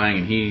goes flying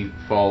and he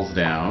falls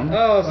down.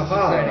 Oh, so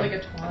Aha. Like exciting. a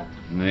twat.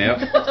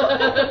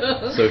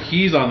 Yep. So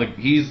he's on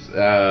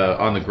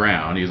the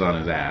ground. He's on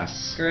his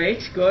ass.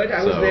 Great, good.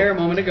 I was So- there a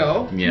moment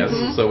ago. Yes.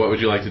 So what would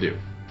you like to do?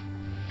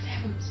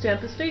 Stamp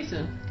his face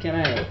in. Can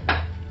I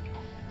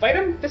fight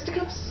him?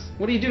 Fisticuffs?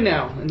 What do you do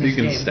now in this You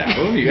can game? stab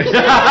him. You What do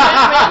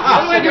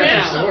I do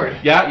now? Sword.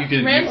 yeah, you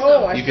can. Ransom.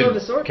 Oh, I you still can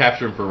have the sword?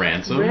 capture him for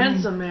ransom.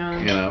 Ransom, man.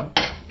 You know.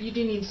 You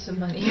do need some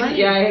money.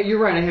 Yeah, you're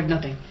right. I have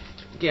nothing.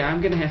 Yeah,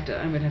 I'm gonna have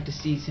to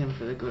seize him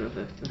for the good of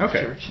the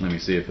Okay. church. Let me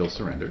see if he'll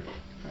surrender.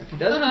 If he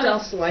doesn't, I'll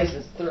slice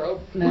his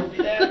throat. No,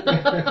 do that.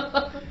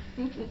 All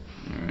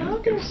right, Oh,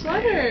 give your me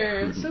sweater.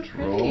 It's so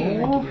control. pretty.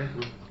 Thank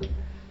you.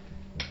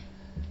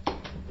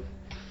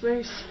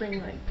 very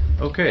spring-like.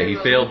 Okay, he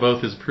failed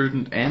both his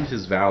prudent and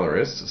his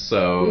valorous,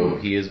 so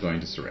he is going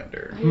to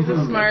surrender. He's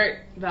a smart,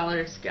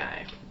 valorous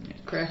guy.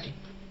 Crafty.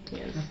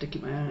 He I is. have to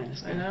keep my eye on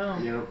this guy. I know.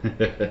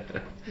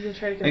 Yep. He's gonna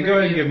try to And go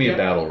ahead and give me a Yep.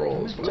 battle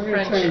roll as well. To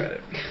French.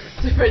 Credit.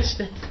 To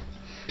Frenchness.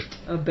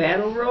 A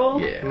battle roll?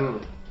 Yeah.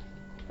 Mm.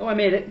 Oh, I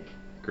made it.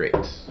 Great.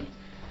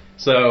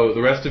 So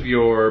the rest of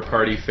your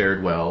party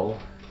fared well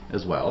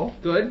as well.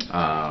 Good.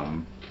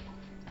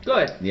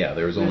 Good. Yeah,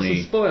 there was There's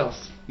only some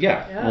spoils.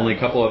 Yeah. only a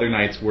couple other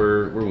knights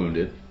were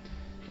wounded,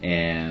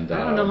 and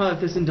I don't know how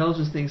this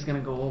indulgence thing's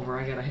gonna go over.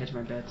 I gotta hedge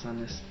my bets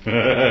on this.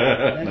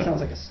 That That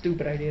sounds like a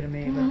stupid idea to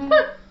me.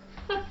 But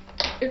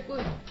It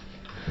would.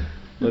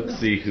 Let's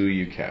see who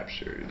you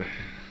captured.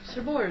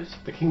 Sir Bors.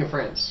 The King of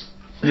France.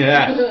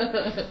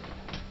 Yeah.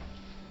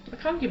 A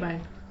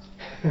concubine.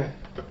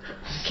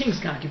 King's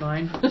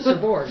concubine, Sir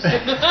Bors.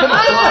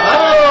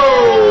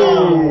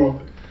 Oh!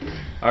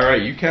 All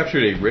right, you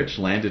captured a rich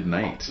landed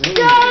knight.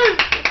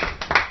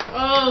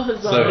 Oh,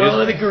 huzzah.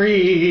 So the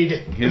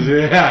greed.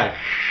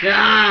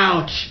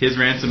 Ouch. His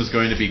ransom is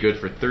going to be good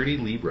for 30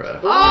 libra.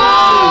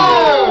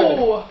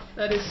 Oh!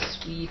 That is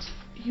sweet.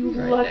 You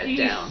Write lucky.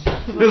 that down.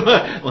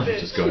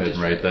 Let's just go ahead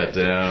and write that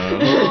down.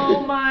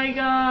 Oh my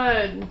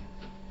god.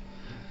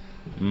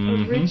 A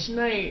Mhm. rich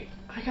knight.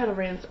 I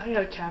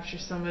gotta capture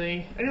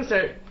somebody. I gotta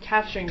start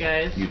capturing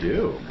guys. You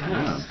do.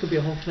 Yeah. This could be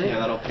a whole thing. Yeah,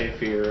 that'll pay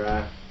for your,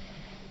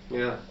 For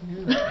your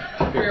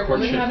your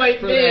courtship. woman My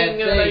for thing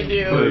that that I thing.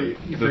 do.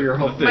 For your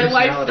whole My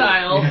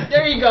lifestyle.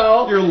 There you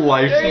go. Your There you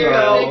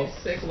lifestyle. go.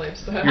 Sick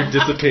lifestyle. Your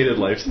dissipated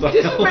lifestyle.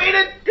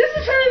 Dissipated.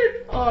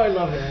 Oh, I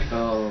love that.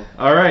 Oh.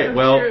 All right. So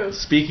Well, true.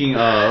 speaking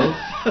of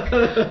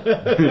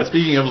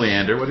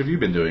Leander, what have you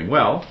been doing?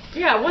 Well,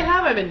 Yeah, what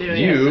have I been doing?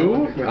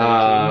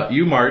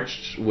 you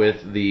marched with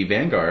the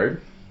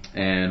vanguard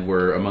and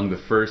were among the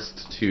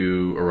first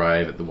to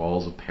arrive at the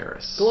walls of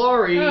Paris.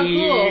 Glory. Oh,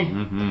 cool.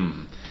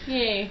 Mm-hmm.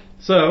 Yay.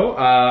 So,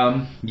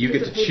 you get to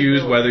Dissipated choose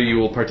build. whether you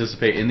will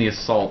participate in the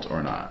assault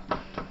or not.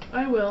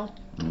 I will.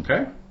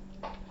 Okay.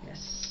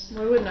 Yes.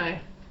 Why wouldn't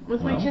I?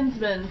 With my Well.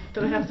 kinsmen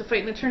that I have to fight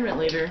in the tournament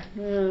later.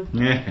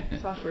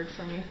 It's All awkward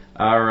for me.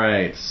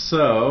 right.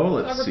 So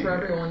let's Cover see. for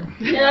everyone.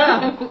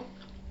 Yeah.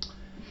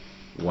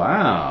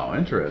 Wow.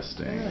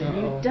 Interesting.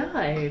 You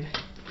died.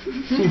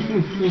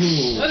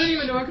 I didn't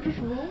even know I could just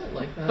roll it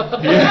like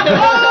that.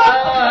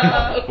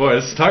 Boy,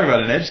 let's talk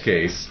about an edge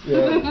case.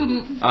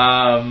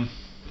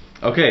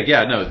 Okay,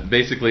 yeah, no,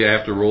 basically I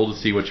have to roll to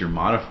see what your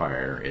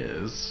modifier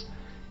is.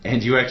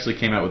 And you actually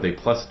came out with a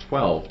plus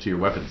 12 to your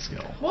weapon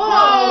skill.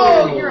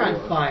 Whoa! You're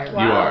on fire.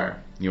 Wow.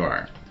 You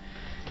are.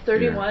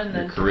 31 Your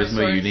then. for my charisma,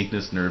 swords.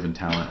 uniqueness, nerve, and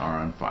talent are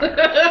on fire.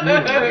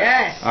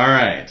 Yes.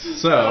 Alright, so...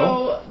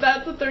 So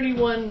that's a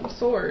 31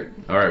 sword.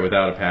 Alright,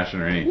 without a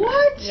passion or anything.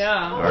 What?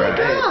 Yeah. Oh All my right.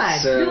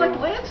 god. So- You're like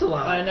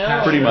Lancelot. I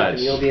know. Pretty much.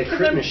 You'll be a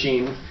crit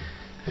machine.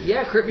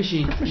 Yeah, crit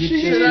machine.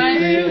 Should I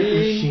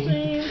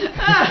Machine.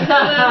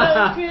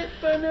 don't crit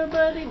for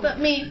nobody but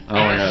me. Oh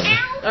my god.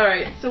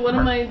 Alright, so what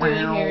am I doing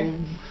here?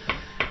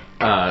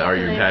 Are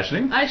you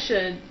impassioning? I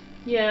should.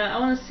 Yeah, I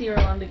want to see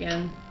Orlando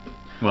again.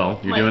 Well,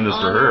 you're My doing this for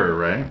honor. her,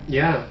 right?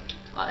 Yeah.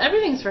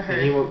 Everything's for And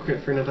he her. won't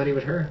crit for nobody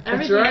but her.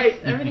 Everything's, right.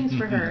 Everything's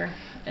for her.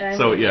 And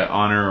So, yeah,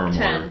 honor or more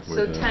 10. would,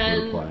 So 10.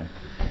 would apply.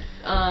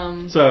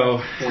 10,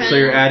 So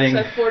you're adding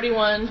so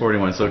 41.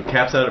 41, so it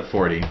caps out at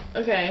 40.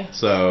 Okay.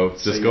 So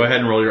just So go you- ahead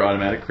and roll your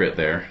automatic crit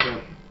there.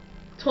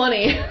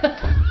 20.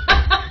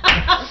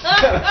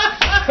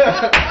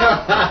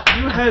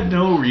 You had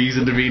no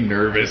reason to be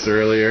nervous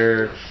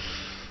earlier.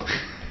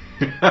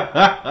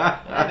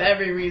 I have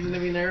every reason to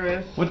be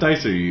nervous. What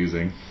dice are you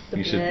using?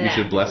 You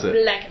should bless it.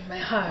 Black in my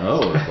heart.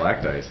 Oh, it's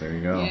black dice. There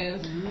you go.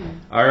 Yes.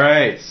 All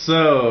right,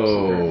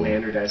 so.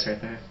 Leander dice right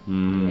there.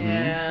 Mhm.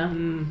 Yeah.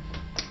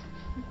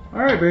 All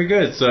right, very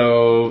good.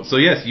 So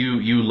yes,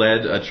 you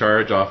led a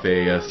charge off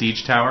a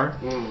siege tower,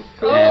 Mm.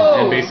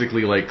 and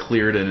basically like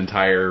cleared an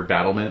entire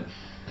battlement,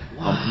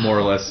 more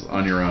or less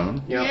on your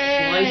own. Yep.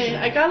 Yay!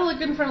 I gotta look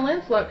good in front of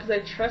Lancelot because I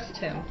trust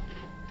him.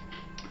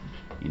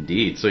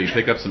 Indeed. So you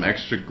pick up some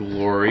extra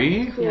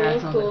glory, Cool, Yeah,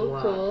 it sounds like a cool,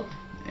 lot. cool.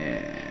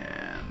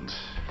 and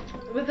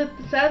But the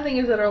sad thing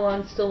is that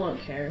Orlando still won't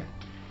care.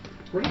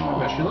 What are you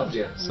talking about? She loves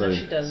you. So, No,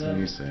 she doesn't. So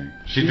you say.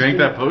 She drank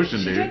that potion,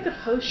 She dude. drank the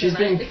potion. She's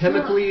being It's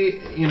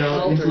chemically,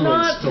 Not, it's influenced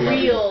not to love you.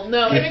 real.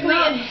 No, chemically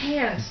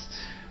enhanced.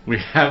 We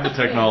have the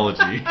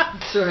technology.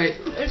 That's right.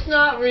 It's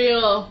not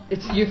real.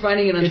 It's you're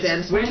finding it What are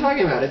unsatisfying. you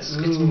talking about? It's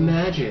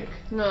magic.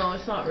 No,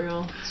 it's not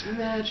real. It's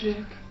magic.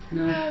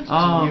 No.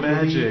 Oh, You believe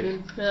magic.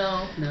 in-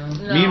 No. No.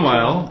 No.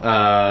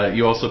 Meanwhile,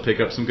 you also pick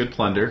up some good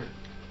plunder,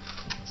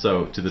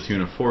 so to the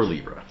tune of 4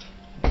 libra.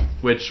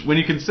 Which, when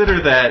you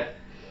consider that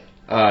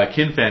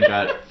Kinfan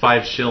got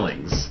 5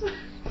 shillings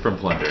from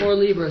plunder, 4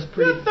 libra is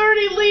pretty.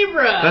 30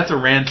 Libra. that's a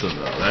ransom,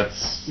 though.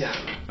 That's Yeah.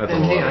 That's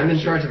and a hey, lot. I'm in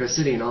charge of a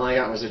city, and all I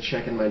got was a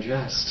check in my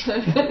chest.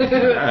 Alright,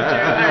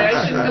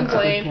 I shouldn't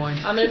complain. Good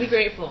point. I'm gonna be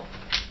grateful.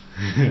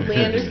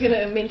 Leander's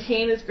gonna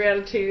maintain his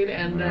gratitude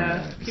and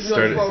keep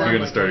going forward. You're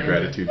gonna start a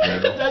gratitude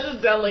That channel.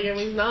 doesn't sound like him.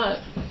 He's not.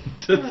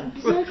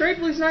 He's not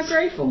grateful. He's not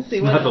grateful. Let's see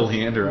It's what not the else.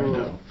 Leander I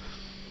know.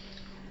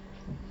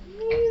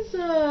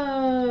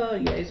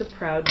 he's a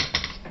proud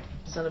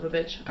son of a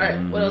bitch. All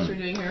right, what else are we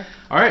doing here?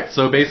 All right,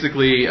 so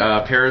basically,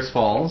 Paris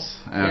falls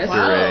after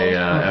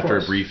Wow. after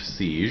a brief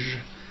siege.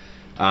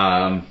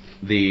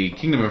 The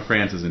Kingdom of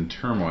France is in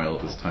turmoil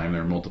at this time.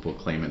 There are multiple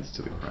claimants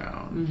to the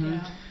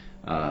crown.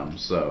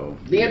 So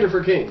Leander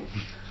for king.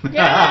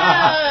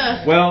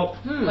 Yeah. well,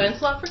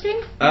 Lancelot for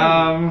king?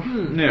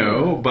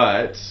 no,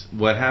 but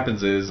what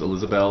happens is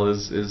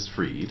Elizabeth is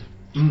freed,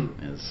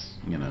 as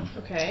you know,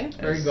 Okay.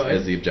 Very good.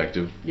 as the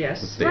objective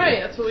Yes. was stated. Right,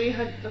 that's what we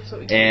had. That's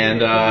what we.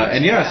 And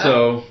yeah,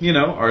 so you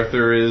know,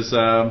 Arthur is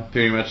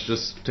pretty much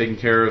just taking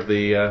care of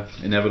the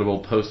inevitable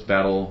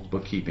post-battle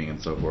bookkeeping and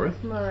so forth.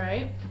 All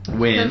right.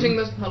 When Hunting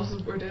those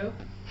houses Bordeaux.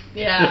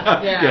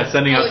 Yeah.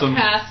 sending out Like some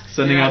casks.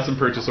 out some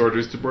purchase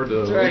orders to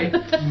Bordeaux. That's right.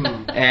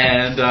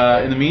 And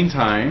in the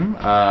meantime,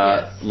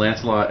 Yes.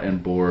 Lancelot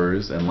and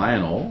Bors and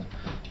Lionel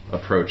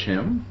approach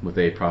him with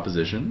a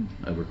proposition,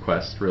 a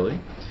request,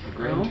 really. A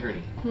grand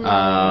tourney.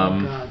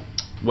 God.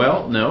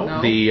 Well, no.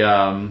 No?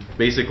 The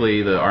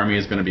basically the army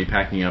is going to be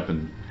packing up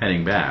and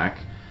heading back,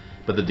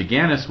 but the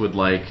Deganis would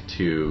like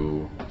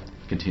to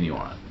continue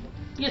on.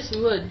 Yes,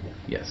 we would.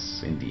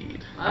 Yes,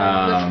 indeed.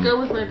 Let's go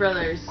with my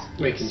brothers.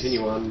 Wait,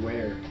 continue on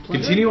where?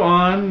 Continue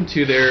on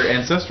to their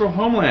ancestral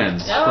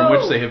homelands, from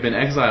which they have been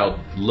exiled,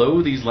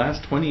 these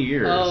last 20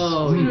 years.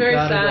 Oh, It's been you very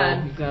gotta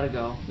sad. go. You gotta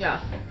go. Yeah.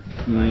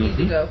 I need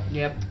to go.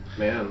 Yep.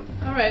 Man.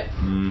 All right.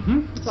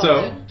 Mm-hmm. That's all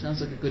So,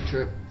 Sounds like a good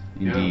trip.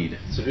 indeed.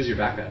 Yeah. So who's your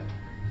backup?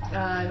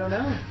 I don't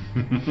know.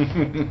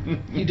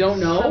 You don't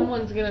know?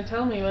 Someone's gonna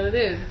tell me what it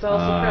is. It's all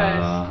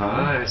surprise.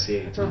 I see.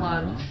 It's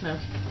Orlan. No.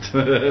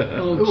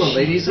 Ooh, a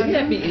ladies' Wouldn't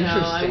that be No,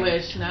 interesting? I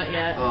wish. Not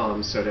yet. Oh,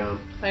 I'm so down.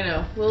 I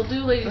know. We'll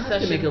do lady You have to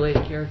session. make a lady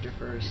character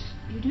first.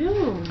 You do.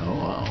 Oh,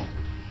 wow.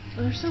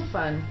 Oh, they're so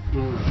fun.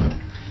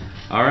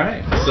 All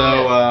right.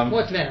 So,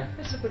 What's the matter?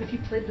 I said, what if you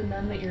played the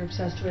nun that you're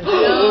obsessed with?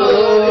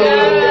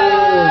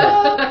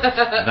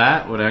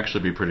 that would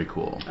actually be pretty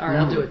cool. All right,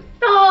 I'll do it.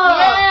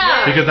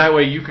 Yeah. Because that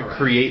way you can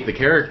create the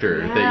character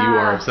that you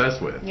are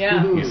obsessed with.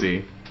 Yeah. You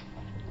see?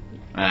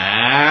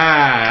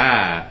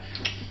 Ah.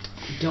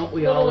 Don't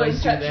we Little always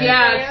like do touch- that?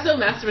 Yeah, it's so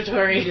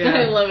masturbatory. Yeah.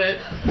 I love it.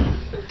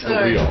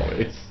 Don't we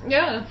always?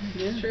 Yeah,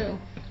 it's true.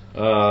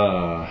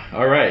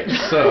 All right.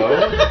 So,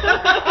 No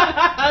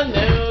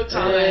Yeah,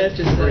 comment.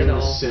 just say Bring it the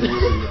all. Sims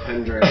and the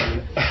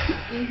Pendragon.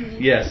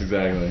 yes,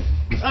 exactly.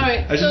 All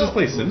right. I should so just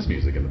play Sims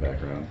music in the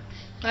background.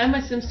 I have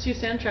my Sims 2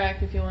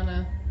 soundtrack if you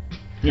wanna.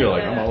 You're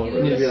like, I'm all You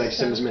over need to this. be like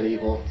Sims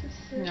Medieval.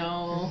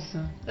 No.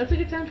 So- That's a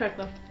good soundtrack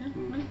though.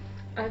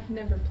 I've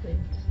never played.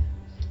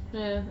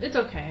 Yeah, it's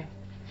okay.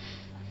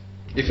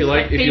 If you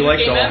like Favorite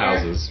game doll ever?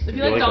 houses. If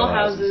you like doll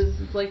houses,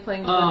 it's like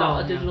playing with a Oh,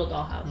 a yeah. digital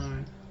dollhouse. All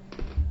right.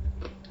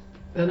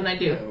 And I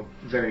do. You know,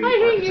 very I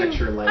hate you.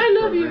 architecture-like I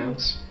love you.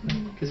 programs.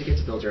 Because you get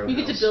to build your own You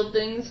get to house. build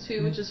things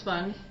too, which is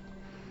fun.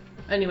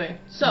 Anyway,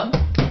 so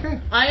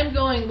I am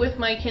going with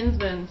my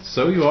kinsman.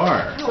 So you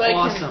are. So I can-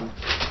 Awesome.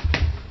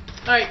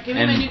 All right, give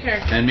me my new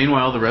character. And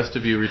meanwhile, the rest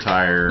of you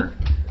retire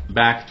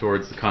back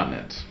towards the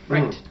continent.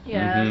 Right.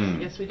 Yes,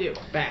 Mhm. yes we do.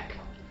 Back.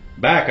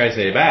 Back, I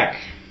say, back.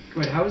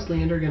 Wait, how is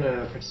Leander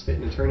gonna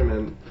participate in a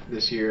tournament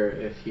this year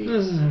if he's...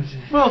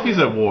 Well, if he's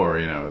at war,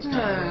 you know, it's kind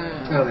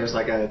of... Oh, there's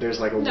like a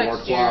war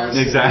Next year. clause.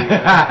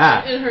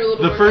 Exactly. In her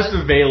little The first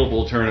workshop.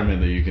 available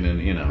tournament that you can,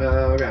 you know,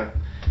 Oh, okay.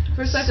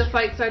 First, I have to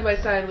fight side by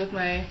side with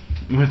my.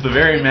 with the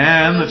very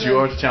man that you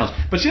are to challenge.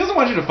 But she doesn't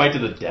want you to fight to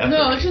the death.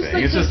 No, or it's just anything.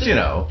 like it's just just you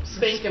know,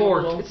 Spank him a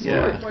Sport. little. It's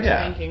Yeah, More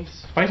yeah.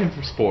 spankings. fight him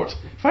for sport.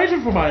 Fight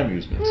him for my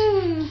amusement.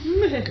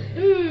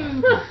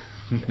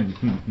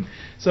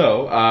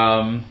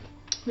 So,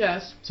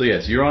 Yes. so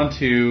yes, you're on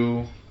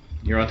to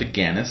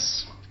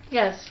Gannis,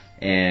 Yes.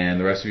 and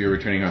the rest of you are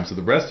returning home. So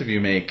the rest of you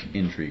make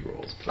intrigue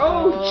rolls.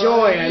 Oh,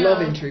 joy. I yeah.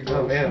 love intrigue Oh,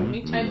 rolls. man.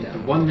 Me too. The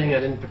one thing I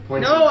didn't put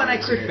points No, in and I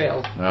this crit year.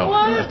 failed. Oh,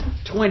 What? good.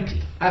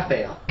 20. I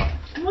fail.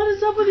 What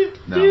is up with you,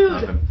 No, dude?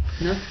 nothing.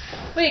 No?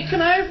 Wait,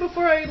 can I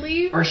before I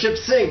leave, Our ship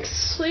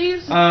sinks.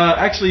 please?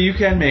 Actually, you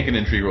can make an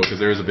intrigue roll because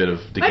there is a bit of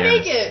I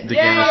make it. Deganis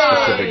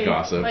Yay! specific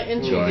gossip My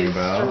intrigue going is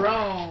about.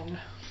 strong.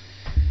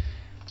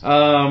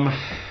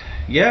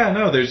 Yeah,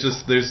 no, there's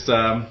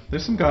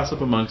some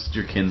gossip amongst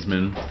your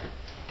kinsmen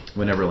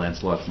whenever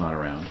Lancelot's not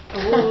around.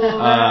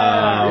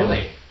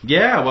 Really?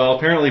 Yeah, well,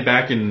 apparently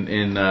back in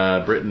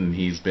Britain,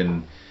 he's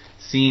been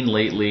seen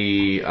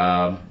lately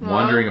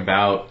wandering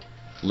about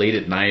late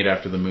at night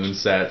after the moon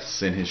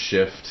sets in his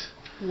shift.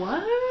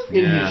 What?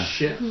 In Yeah. his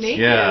ship. Naked.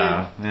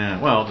 Yeah.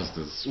 Well, just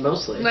as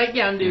Mostly.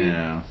 Nightgown, dude.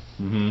 yeah.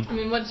 Mm-hmm. I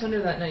mean, what's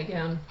under that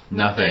nightgown?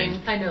 Nothing.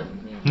 I know.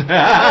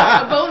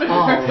 A boner.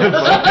 Oh.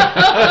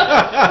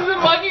 We've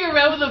been walking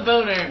around with a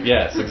boner.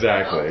 Yes, Oh,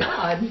 exactly.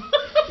 God.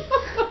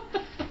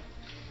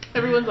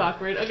 Everyone's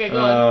awkward. Okay, go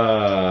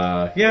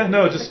on. Yeah,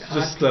 no, just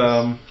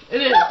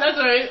It is. That's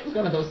right.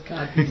 One of those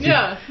cod.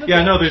 Yeah.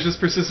 yeah, no, there's just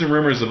persistent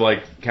rumors of like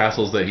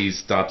castles that he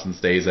stops and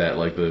stays at,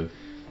 like the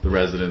the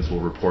residents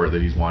will report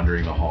that he's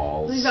wandering the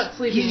halls. He's not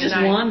sleeping. He's at just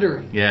night.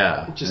 wandering.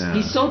 Yeah.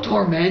 He's so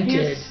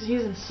tormented.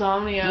 He's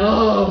insomnia.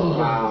 Oh.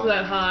 Wow. Is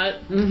that hot?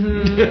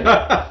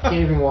 Mm-hmm. Can't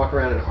even walk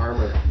around in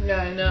armor. Yeah,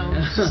 I know.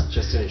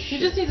 Just in his He shit.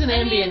 just needs an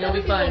Ambien. He'll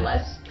be fine.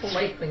 Less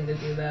polite thing to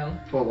do though.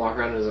 Won't walk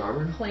around in his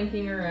armor?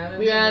 Clanking around.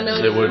 And Yeah, no,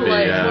 It it's would be,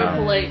 polite. yeah. It's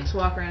more polite to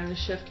walk around in a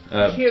shift.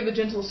 Hear the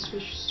gentle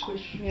swish,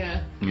 swish.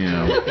 Yeah.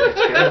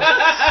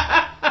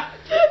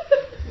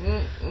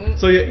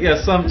 So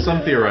yeah,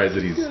 some theorize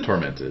that he's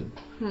tormented.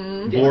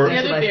 Vor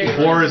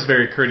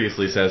very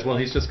courteously says, "Well,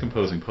 he's just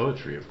composing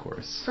poetry, of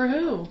course, For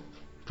who?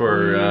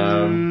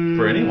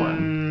 for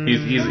anyone.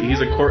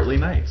 He's a courtly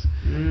knight.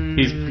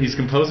 He's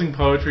composing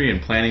poetry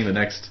and planning the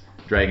next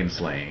dragon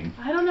slaying."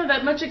 I don't know.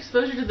 That much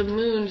exposure to the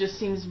moon just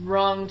seems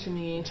wrong to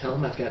me. Tell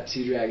him I've got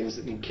sea dragons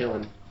that need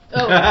killing.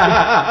 Oh,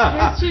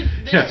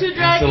 there's two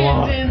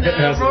dragons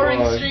in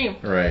Roaring Stream.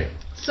 Right.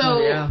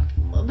 So Yeah.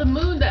 the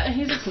moon that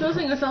he's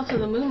exposing himself to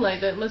the moonlight.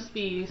 That must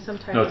be some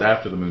type. No, it's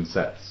after the moon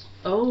sets.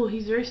 Oh,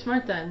 he's very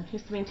smart then. He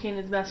has to maintain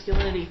his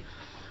masculinity.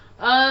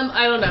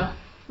 I don't know.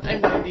 I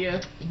have no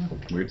idea.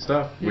 Weird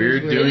stuff. It is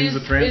Weird weird. doings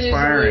of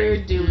transpiring.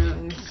 It is weird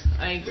doings.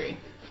 I agree.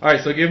 All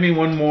right, so give me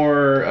one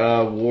more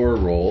war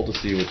roll to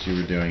see what you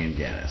were doing in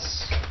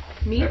Gannis.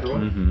 Me?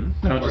 Everyone?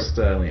 No, just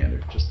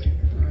Leander. Just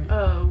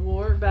Leander.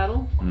 War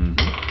battle.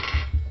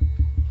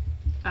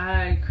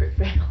 I crit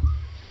fail.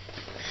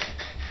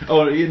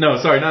 Oh no,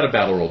 sorry, not a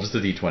battle roll, just a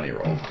D20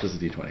 roll. Just a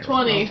D20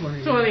 roll.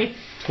 20.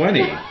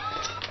 20.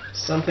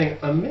 Something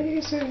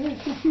amazing.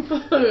 I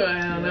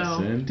don't know.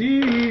 Yes,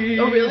 indeed.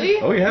 Oh, really?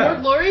 Oh, yeah.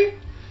 More glory?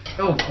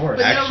 Oh, of course.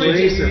 But no Actually,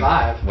 Did you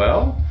survive?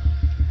 Well,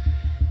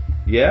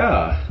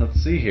 yeah. Let's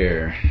see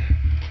here.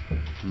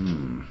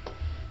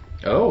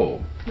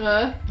 Oh.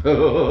 Huh?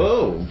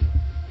 Oh.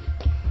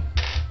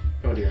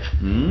 Oh dear.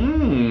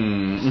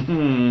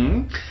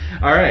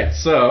 All right.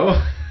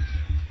 So.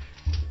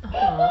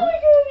 Oh my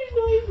god,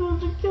 these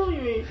noise are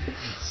killing me.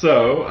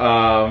 So,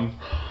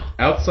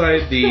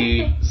 outside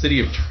the city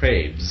of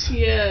Trabes,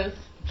 Yes.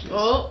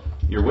 Oh,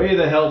 you're way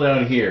the hell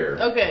down here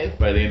okay.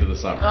 by the end of the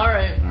summer.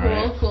 Alright,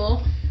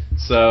 cool.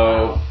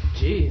 So,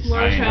 Jeez. A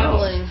lot of I know.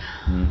 traveling.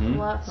 mhm,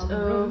 Lots of.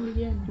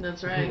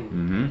 That's right.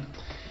 mhm.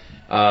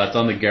 It's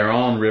on the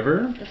Garonne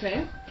River,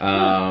 Okay.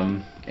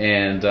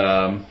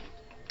 and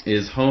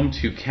is home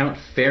to Count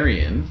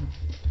Farion,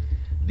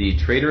 the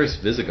traitorous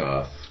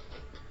Visigoth,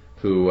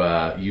 who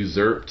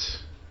usurped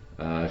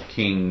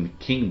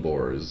King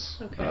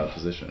Bor's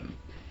position.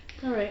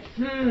 Alright.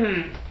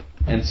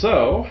 And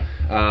so,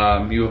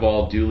 you have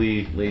all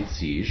duly laid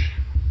siege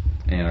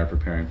and are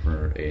preparing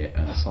for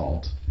an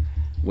assault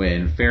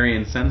when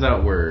Farion sends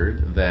out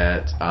word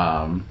that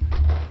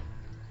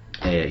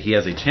he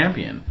has a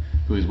champion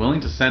who is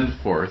willing to send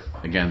forth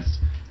against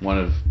one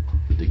of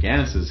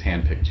Degannis'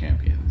 handpicked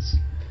champions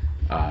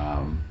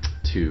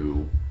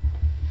to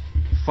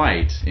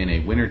fight in a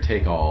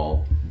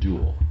winner-take-all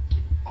duel.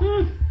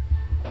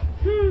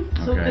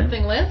 So Okay. good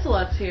thing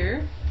Lancelot's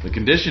here. The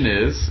condition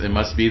is, it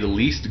must be the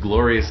least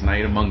glorious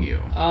knight among you.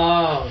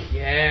 Oh,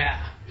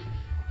 yeah.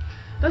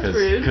 That's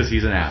rude. Because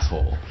he's an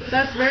asshole.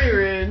 That's very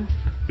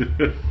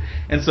rude.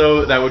 And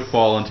so that would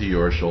fall onto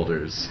your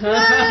shoulders.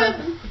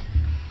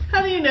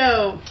 How do you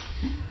know?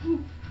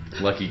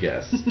 Lucky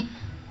guess.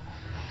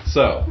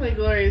 So, My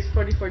glory is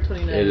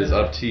 4429. it is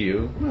up to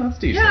you. Well, that's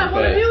decent. Yeah, I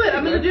want to do it.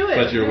 I'm going to do it.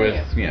 But you're with,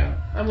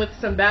 I'm with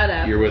some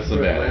badass. you're with some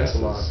With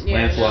badasses. Lancelot. Yeah,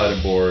 Lancelot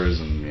and Bors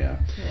and Yeah.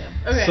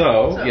 Okay.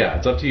 So, yeah,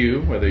 it's up to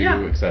you whether Yeah.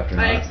 you accept or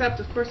not. I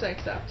accept. Of course I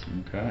accept.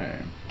 Okay.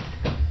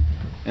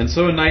 And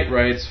so a knight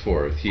rides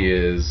forth. He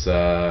is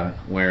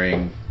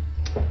wearing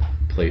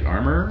plate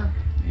armor.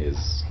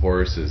 His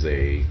horse is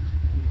a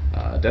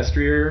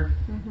destrier.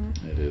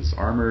 It is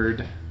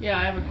armored, Yeah,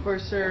 I have a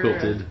courser.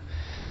 quilted,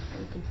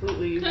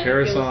 Completely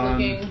parasol.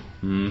 looking.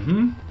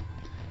 Mm-hmm.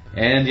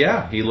 And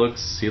yeah, he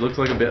looks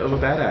like a bit of a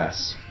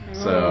badass.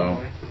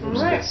 So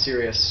Let's get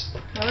serious.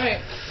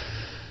 Alright.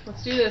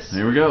 Let's do this.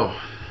 there we go.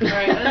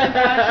 Alright, I'm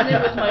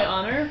passionate with my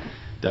honor.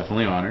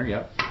 Definitely honor.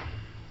 Yep.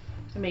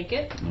 To make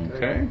it.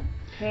 Okay.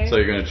 Okay. So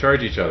you're going to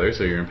charge each other.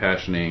 So you're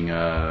impassioning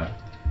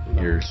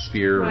your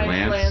spear or My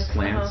lance.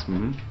 lance,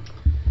 Mhm.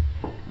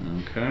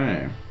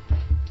 Okay.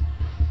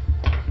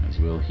 As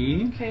will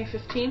he. Okay,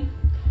 15.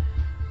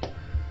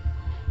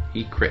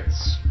 He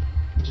crits.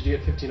 Did you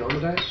get 15 on the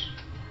dice?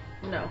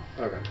 No.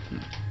 Okay.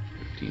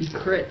 15 He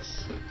still.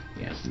 crits.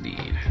 Yes,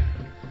 indeed.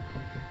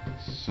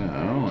 So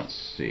let's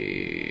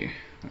see.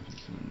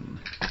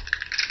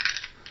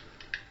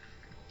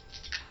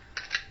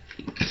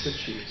 Good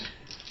cheese.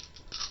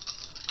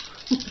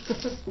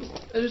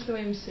 I just the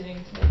way I'm sitting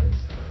today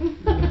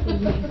is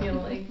making me feel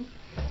like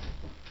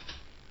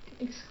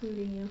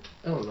excluding you.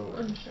 Oh, no.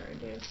 I'm sure I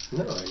do.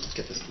 No, I just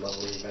get this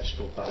lovely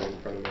vegetable platter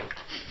in front of me.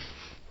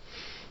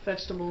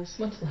 Vegetables.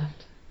 What's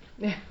left?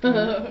 Yeah.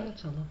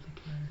 That's a lovely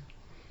platter.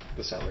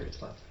 The celery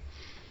is left.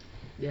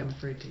 Yeah, I'm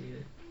afraid to eat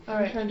it.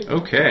 Alright. Trying to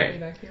Okay.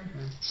 back here.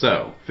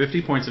 So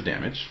 50 points of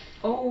damage.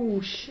 Oh,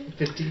 shit.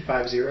 50,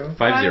 5-0. 5-0.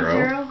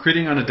 5-0.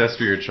 Critting on a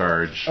destrier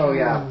charge. Oh,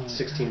 yeah.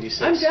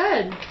 16d6. I'm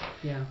dead.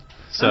 Yeah.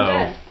 So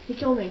I'm dead. He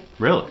killed me.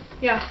 Really?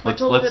 Yeah. My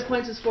total hit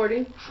points is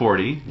 40.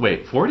 40.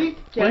 Wait, 40? Yes.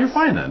 Well, you're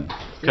fine then.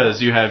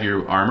 Because you have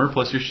your armor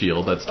plus your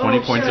shield. That's 20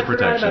 points shit, of I forgot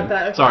protection. about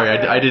that. Okay, Sorry,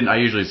 sorry. I didn't. I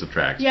usually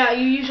subtract. Yeah,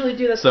 you usually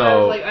do. That's So- why I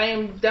was like, I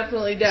am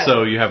definitely dead.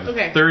 So you have a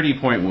Okay.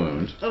 30-point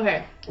wound.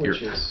 Okay.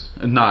 Which You're is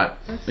not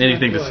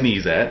anything to good.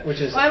 sneeze at. which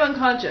is I'm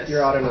unconscious.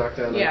 your auto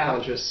knockdown, Yeah.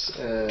 unconscious,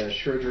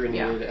 surge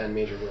renewed, and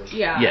major wound.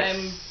 Yeah, Yes.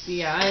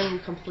 I'm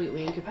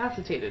completely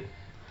incapacitated.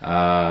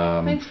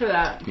 Um, Thanks for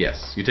that.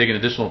 yes, you take an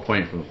additional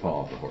point from the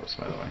fall of the horse,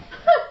 by the way.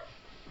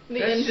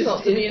 The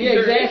insult to the Yeah,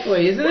 injury.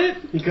 exactly, isn't it?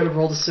 You could have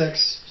rolled a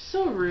 6.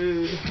 So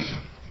rude.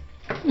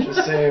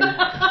 Just saying.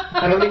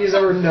 I don't think he's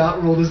ever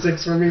not rolled a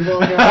 6 for me.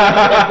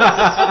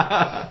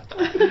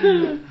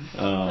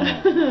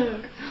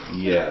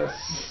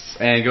 Yes.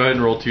 And go ahead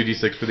and roll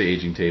 2d6 for the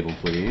aging table,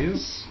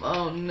 please.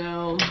 Oh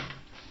no.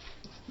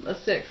 A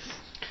 6.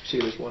 She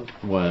was 1.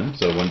 1,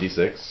 so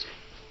 1d6.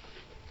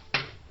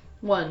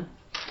 1.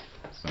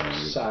 So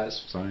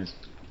Size. size.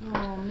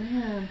 Oh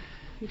man.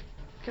 You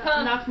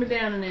knocked me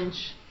down an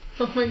inch.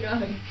 Oh my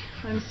god.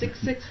 I'm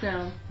 6'6"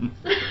 now.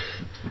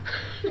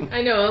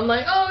 I know, I'm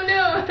like, oh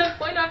no,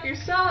 why not your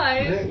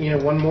size? You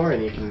know, one more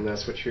and you can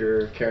switch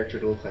your character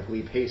to look like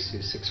Lee Pace,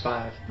 who's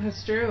 6'5".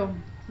 That's true.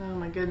 Oh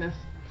my goodness.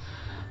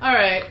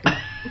 Alright.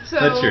 So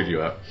That cheered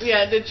you up.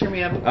 Yeah, it did cheer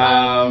me up.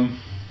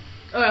 Um,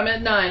 I'm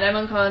at 9. I'm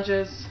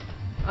unconscious.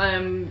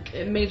 I'm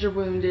major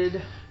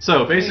wounded.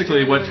 so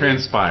basically what Major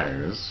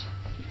transpires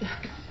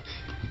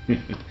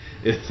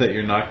is that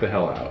you're knocked the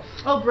hell out.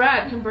 Oh,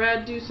 Brad. Can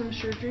Brad do some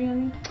surgery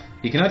on me?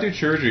 He cannot do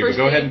surgery, First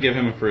but go ahead aid? and give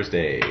him a first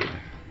aid.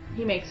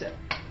 He makes it.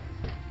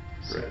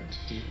 So,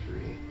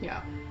 D3.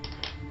 Yeah.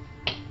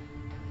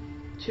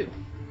 2.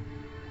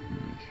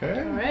 Okay.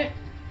 Alright.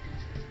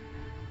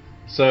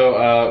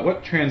 So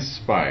what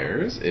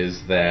transpires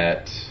is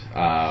that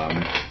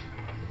Alright.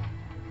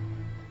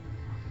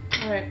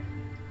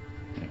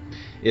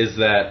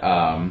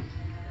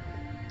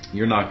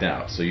 you're knocked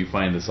out. So you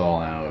find this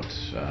all out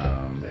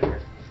There.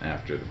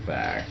 after the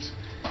fact.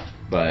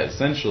 But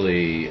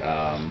essentially,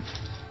 that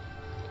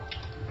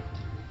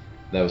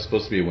was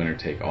supposed to be a winner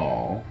take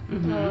all,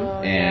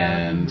 Oh,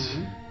 and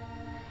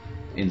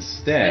They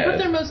instead, put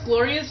their most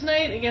glorious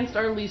knight against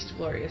our least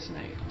glorious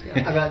knight.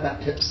 Yeah, I bet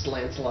that pips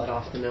Lancelot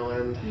off the no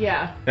end.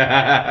 Yeah.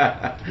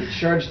 He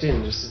charged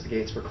in just as the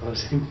gates were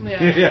closing.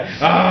 Yeah. yeah.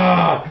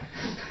 Ah!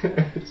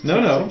 It's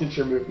No.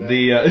 Signature move now.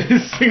 The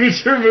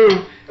signature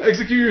move.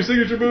 Execute your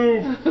signature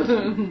move.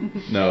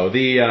 No,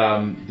 the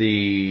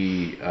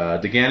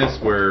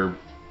Deganis were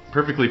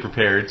perfectly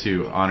prepared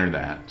to honor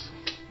that.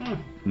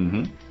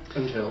 Mm-hmm.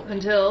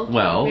 Until.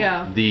 Well,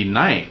 yeah. the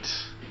knight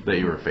that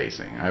you were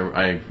facing,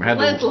 I had to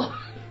Lancelot.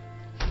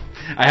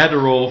 I had to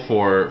roll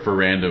for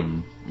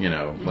random,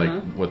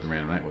 like what the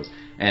random knight was,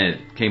 and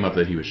it came up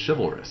that he was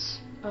chivalrous.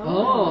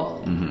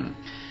 Oh. Mm-hmm.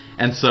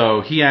 And so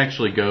he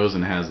actually goes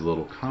and has a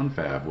little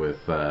confab with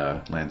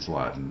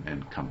Lancelot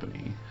and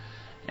company,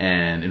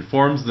 and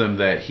informs them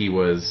that he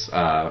was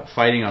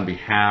fighting on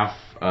behalf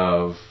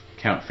of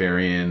Count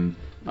Farian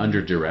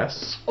under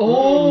duress.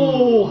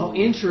 Oh, how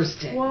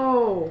interesting.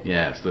 Whoa.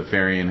 Yes, the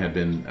Farian had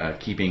been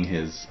keeping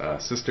his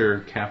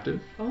sister captive,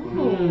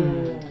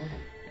 Oh.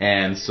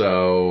 and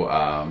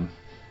so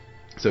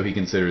he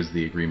considers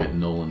the agreement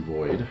null and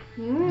void,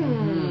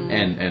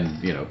 and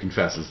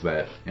confesses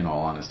that, in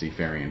all honesty,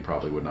 Farian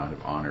probably would not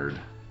have honored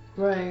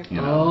Right.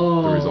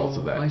 the results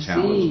of that I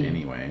challenge see.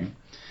 anyway.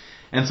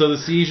 And so the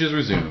siege is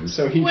resumed,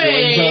 So he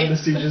Wait. joins on the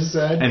siege's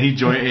side. and he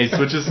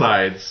switches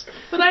sides.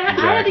 But I had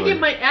to Exactly. get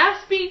my ass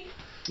beat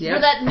Yep.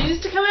 for that news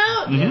to come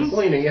out? Mhm.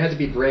 Well, you had to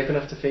be brave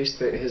enough to face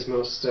his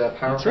most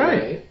powerful That's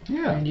right. knight.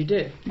 Yeah, And you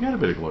did. you got a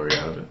bit of glory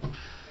out of it.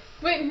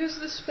 Wait, who's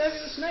this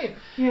fabulous knight?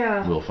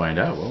 Yeah. We'll find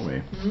out, won't we?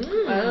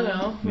 I don't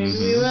know. Maybe we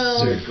Mhm. will.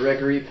 Sir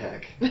Gregory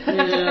Peck.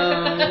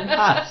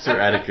 Yeah. Sir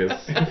Atticus.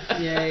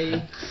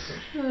 Yay.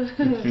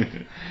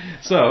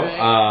 So,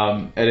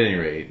 Right. at any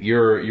rate,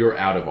 you're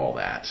out of all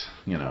that.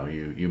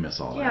 You miss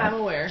all Yeah, I'm that,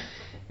 aware.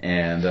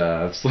 and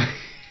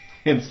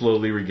and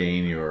slowly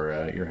regain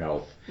your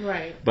health.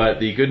 Right. But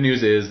the good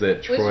news is that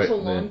At least Troy. it's a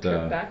long that,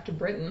 trip back to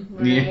Britain.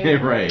 Yeah,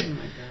 right. Oh my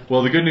god.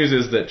 Well, the good news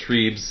is that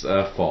Trebes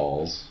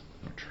falls.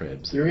 Or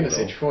Trebs. You were going to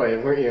say Troy,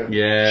 weren't you?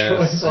 Yes.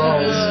 Troy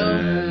falls.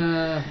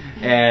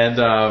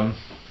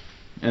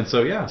 And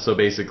so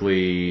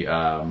basically,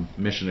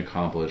 mission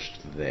accomplished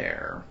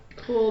there.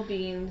 Cool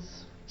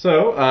beans.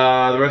 So,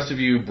 the rest of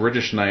you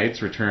British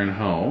knights return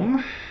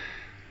home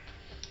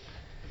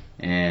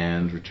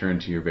and return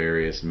to your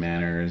various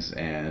manors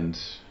and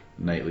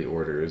knightly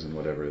orders and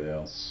whatever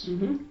else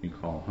you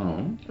call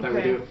home. That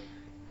we do.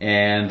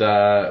 And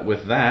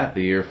with that,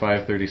 the year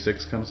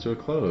 536 comes to a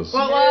close.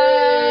 What?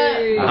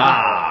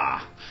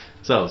 Ah!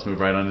 So, let's move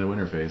right on to the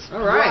winter phase. All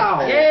right.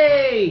 Wow.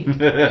 Yay.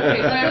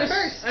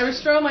 Okay, I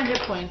restore my hit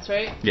points,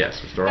 right?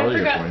 Yes, restore all I your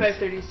forgot points.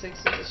 536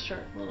 is a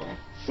short little.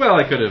 Well,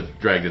 I could have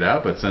dragged it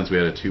out, but since we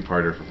had a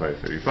two-parter for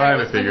 535,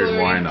 I figured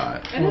why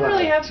not. I didn't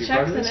really have Two checks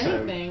part in this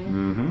time. anything.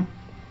 Mm-hmm.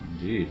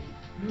 Indeed.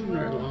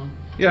 Right along.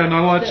 Yeah,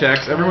 not a lot of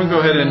checks. Everyone go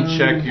ahead and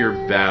check your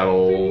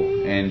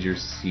battle and your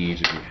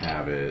siege if you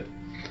have it.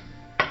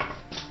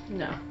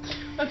 No.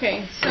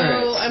 Okay, so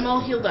Alright. I'm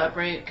all healed up,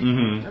 right?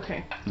 Mm-hmm.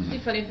 Okay. It'd be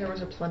funny if there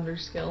was a plunder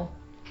skill.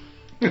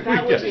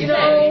 That would be You know,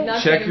 funny.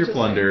 nothing Check your interesting.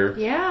 plunder.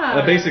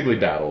 Yeah. Basically,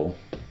 battle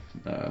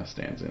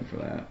stands in for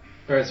that.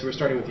 Alright, so we're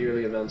starting with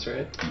yearly events,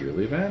 right?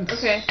 Yearly events.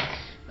 Okay.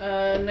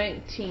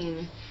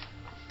 19.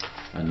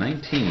 A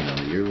 19 on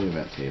the yearly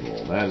event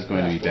table. That is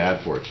going to be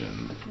bad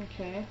fortune.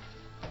 Okay.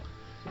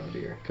 Oh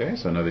dear. Okay,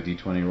 so another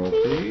d20 roll,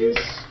 please.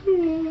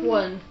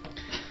 1.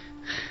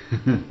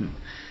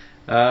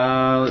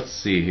 Let's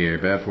see here.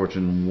 Bad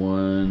fortune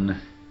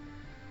 1.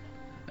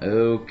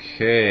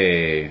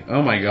 Okay.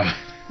 Oh my god.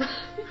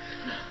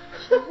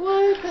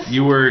 What?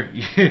 You were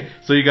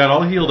so you got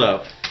all healed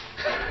up,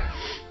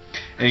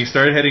 and you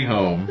started heading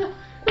home,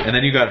 and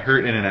then you got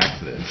hurt in an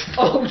accident.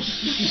 Oh,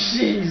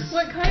 jeez.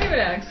 What kind of an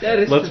accident? That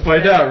is Let's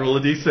find out. Roll a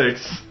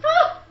d6.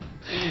 Oh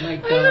my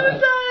I'm gonna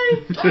god. die. Oh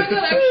my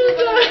god, actually,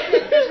 one of my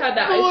characters had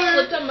that. I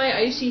slipped on my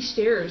icy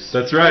stairs.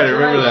 That's right. I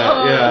remember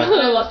that. Yeah.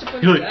 I lost a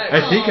bunch You're of like,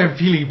 bags. I think I'm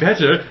feeling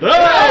better.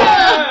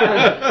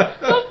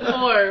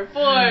 Four.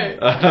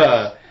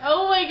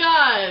 Oh my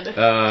god.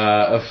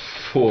 A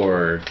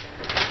 4.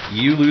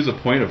 You lose a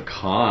point of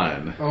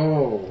con.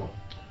 Oh.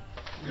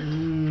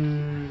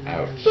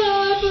 Ouch.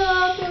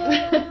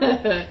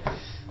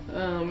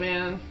 Oh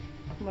man.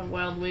 My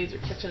wild ways are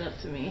catching up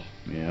to me.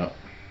 Yep.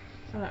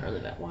 I'm not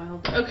really that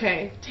wild.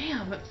 Okay.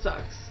 Damn, that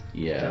sucks.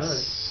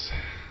 Yes.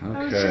 I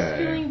was just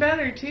feeling Okay.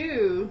 better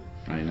too.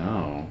 I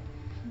know.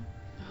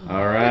 Oh,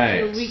 All I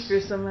right. feel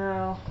weaker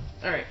somehow.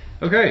 Alright.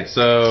 Okay,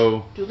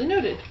 so Duly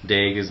noted.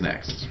 D.A.G is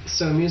next.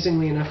 So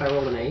amusingly enough, I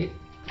rolled an 8.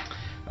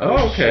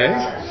 Oh, okay.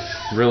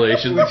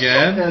 Relations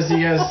again. As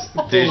he has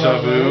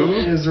Deja vu.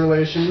 his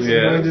relations.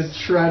 Yes. I'm going to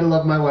try to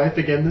love my wife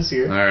again this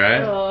year. All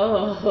right.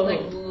 Oh.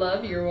 Like,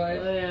 love your wife.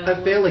 Yeah.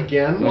 I fail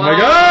again. Oh my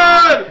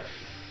god!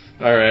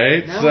 All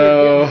right, Now we're getting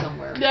so.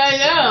 somewhere. I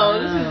know.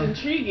 This is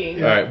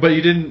intriguing. All right, but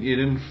you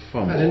didn't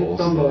fumble. I didn't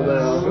fumble, so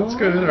no. That's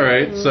good. All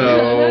right,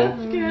 so.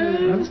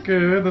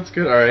 That's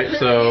good. All right,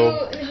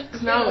 so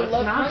No, it's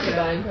love not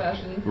concubine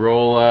passion.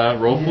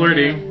 roll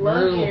flirty. Love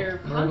Myrtle. your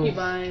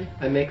concubine.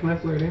 I make my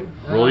flirting.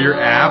 Roll your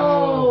app.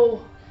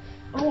 Oh.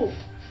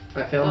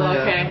 I fail my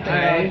Okay, app.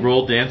 alright.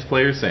 Roll dance,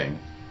 play, or sing.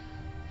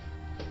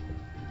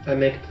 I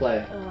make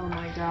play. Oh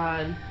my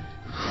god.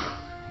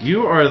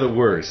 You are the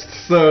worst.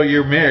 So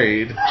you're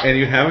married and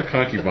you have a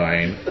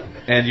concubine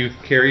and you've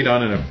carried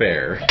on an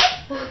affair.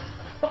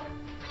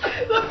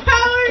 The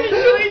power is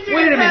going to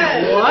Wait a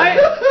minute, what?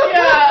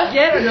 Yeah.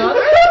 Yet another?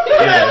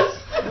 Yes.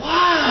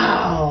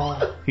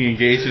 Wow. He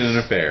engaged in an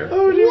affair.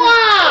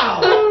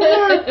 Wow.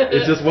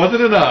 It just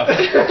wasn't enough.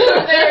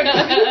 There,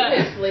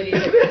 this lady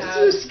that we It's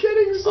have. just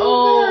getting so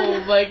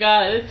Oh my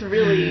god, it's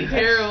really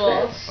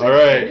terrible. All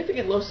right.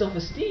 Significant low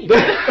self-esteem. You're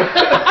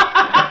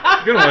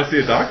gonna want to see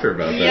a doctor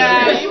about that.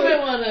 Yeah, you might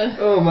wanna.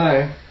 Oh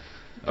my.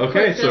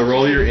 Okay, so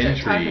roll your Start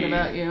talking intrigue.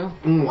 about you.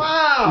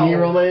 Wow. Can you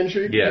roll my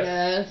intrigue?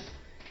 Yes.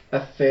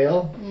 A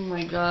fail. Oh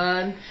my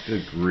god.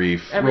 Good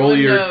grief. Everyone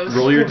roll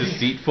knows. your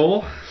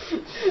deceitful.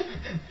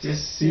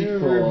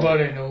 Deceitful.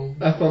 Everybody knows.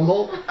 A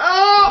fumble.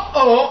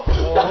 Oh.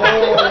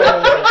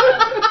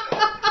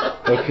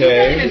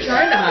 Okay. Even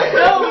trying to hide it.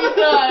 No, he's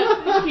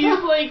not.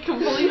 He's like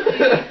completely.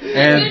 There's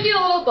gonna And be a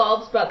little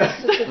bulbs about this.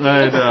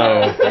 I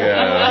know.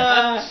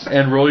 Yeah.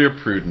 And roll your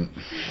prudent.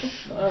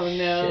 Oh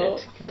no.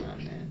 Shit. Come on,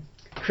 man.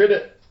 Crit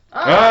it.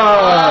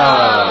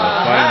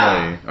 Ah!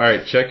 Finally. All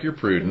right. Check your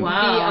prudent. The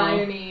Wow.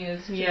 irony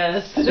is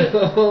Yes.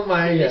 Oh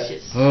my yes.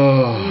 Delicious.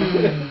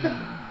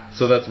 Oh.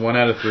 So that's 1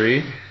 out of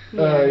 3.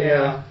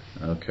 Yeah.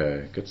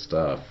 Okay, good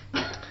stuff.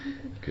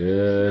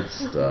 Good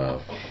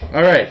stuff.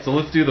 All right, so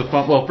let's do the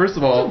fun. Well, first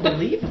of all,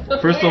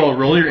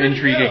 roll your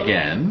intrigue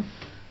again.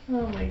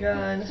 Oh my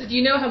god. So do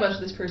you know how much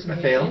this person I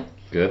hates fail. you?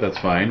 Good, that's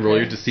fine. Roll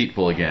your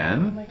deceitful Oh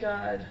again. my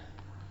god.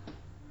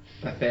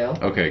 I fail.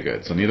 Okay,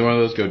 good. So neither one of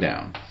those go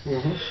down.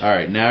 Mhm. All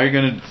right, now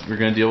we're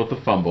gonna deal with the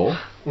fumble.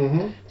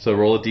 Mhm. So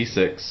roll a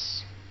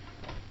d6.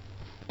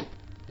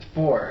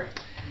 4.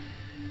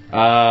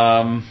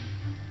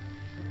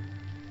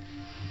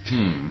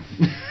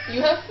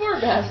 You have 4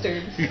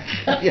 bastards.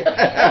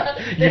 Yeah.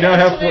 You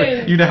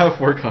now have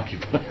 4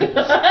 concubines.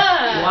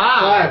 Wow.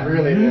 5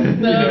 really.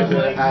 Then. No, To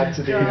my add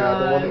to the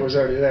one that was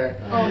already there.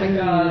 Oh my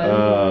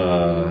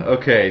god.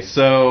 Okay,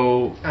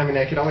 so I mean,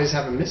 I could always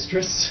have a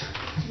mistress.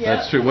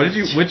 that's true.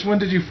 Which one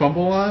did you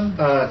fumble on?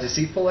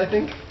 Deceitful, I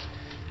think.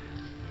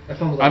 I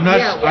fumbled. I'm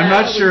on-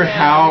 not sure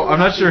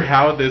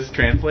how this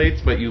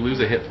translates, but you lose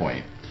a hit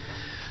point.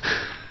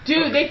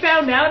 Dude, they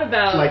found out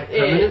about Like it.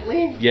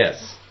 permanently.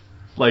 Yes.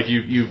 Like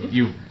you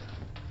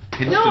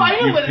pinched No, I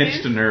know you what it pinched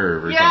is. a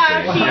nerve or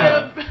Yeah,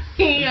 something.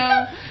 he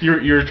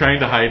You're trying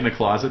to hide in a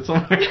closet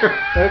somewhere.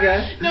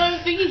 Okay. No,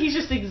 I'm thinking he's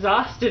just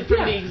exhausted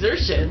from the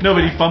exertion. No,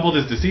 but he fumbled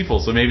his deceitful,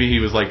 so maybe he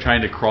was like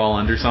trying to crawl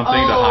under something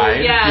to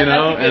hide, yeah, you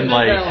know, that's a good and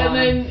one. like And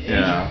then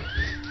yeah,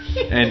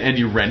 and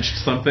you wrenched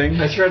something.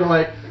 I try to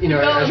I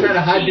try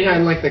to hide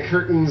behind like the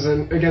curtains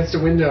and against a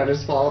window and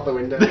just fall out the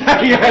window.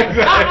 Yeah,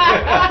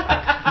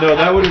 exactly. No,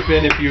 that would have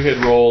been if you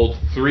had rolled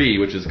 3,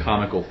 which is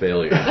comical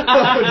failure.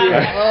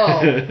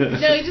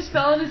 No, he just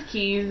fell on his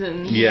keys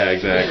and. Yeah,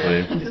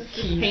 exactly.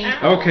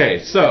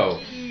 Okay, so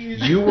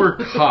you were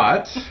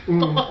caught.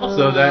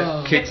 So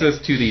that kicks us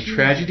to the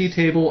tragedy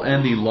table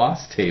and the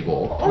loss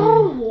table.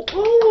 Oh!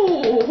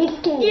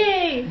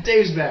 Yay!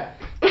 Dave's back.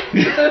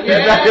 This is good.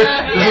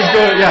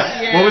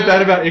 Yeah. What was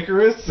that about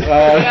Icarus?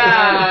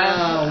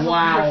 Yeah.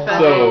 Wow.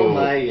 So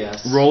My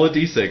yes. roll a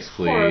d6,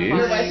 please.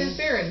 Your wife is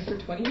barren for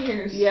 20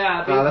 years.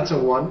 Yeah. That's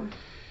a 1.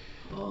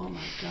 Oh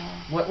my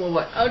god. What?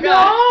 Oh god!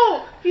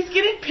 No! He's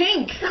getting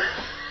pink.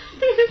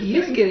 He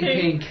is getting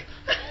pink.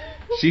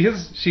 She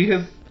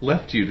has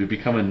left you to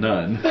become a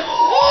nun.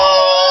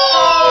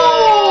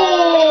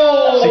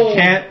 Oh! She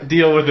can't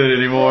deal with it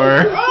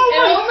anymore. It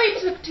only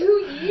took 2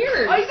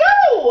 years. I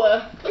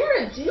know! You're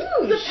a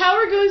dude. The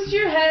power goes to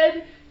your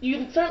head,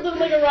 you start living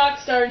like a rock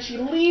star, and she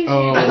leaves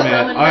Oh you to become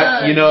man,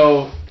 a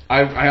nun.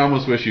 I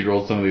almost wish you'd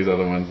rolled some of these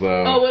other ones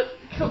though. Oh, what?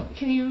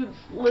 Can you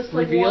list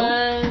like Reveal?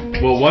 one?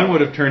 Well, one would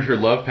have turned her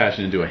love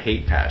passion into a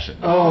hate passion.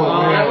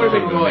 Oh, that would have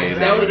been Amazing.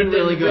 good. That would have been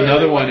really good.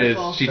 Another one is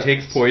Wonderful. she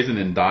takes poison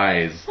and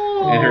dies,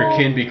 and her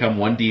kin become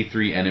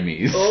 1d3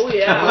 enemies. Oh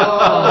yeah.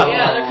 Oh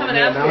yeah, they're coming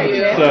that after would be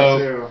you.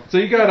 good. So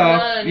you got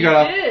off. Done. You got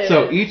off. You did.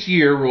 So each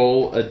year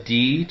roll a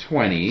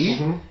d20.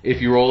 Mhm.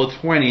 If you roll a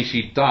 20,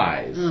 she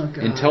dies. Oh,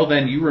 God. Until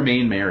then, you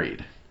remain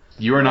married.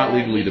 You are not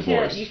legally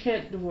divorced. You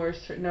can't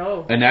divorce her.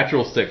 No. A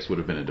natural 6 would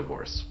have been a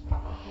divorce.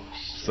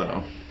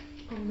 So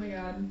Oh my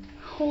god.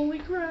 Holy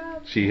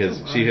crap. she has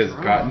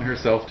gotten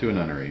herself to a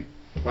nunnery.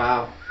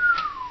 Wow.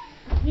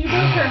 You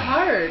broke her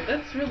heart.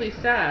 That's really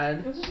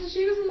sad.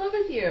 She was in love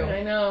with you.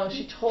 I know.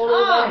 She totally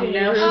loved you.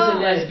 Now she's a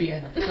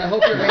lesbian. I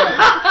hope you're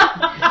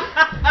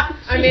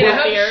I mean, I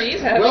hope she's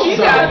happy. Well, She's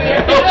so-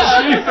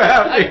 happy. She's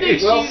happy. I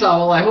think Well, she's...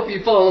 Saul, I hope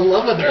you fall in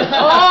love with her.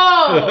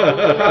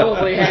 Oh!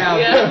 probably have.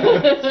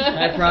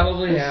 Yeah. I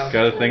probably have.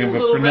 Got a thing A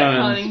about little for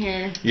retconning nuns.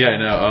 here. Yeah, I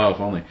know. Oh,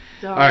 if only.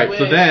 Oh, All right.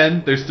 So wish.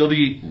 then there's still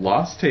the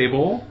lost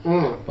table.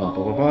 Mm. Bum, bum, bum,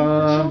 Oh,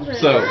 bum. the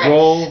So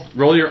children.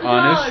 roll your The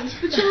honest.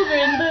 dogs, the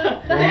children,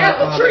 the Yeah,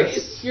 apple honest.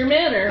 trees. Your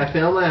manner. I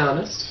failed my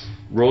honest.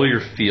 Roll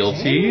your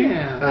fealty.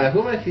 Yeah.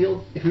 Who am I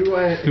field? Who do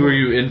I? Who are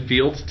you in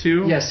field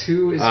to? Yes.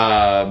 Who is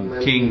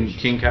King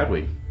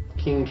Cadwy.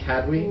 King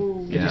Cadwy?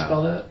 Could you Yeah.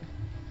 spell that?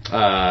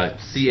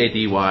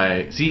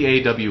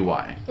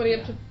 CAWY. What do you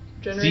have to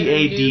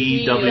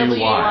generate?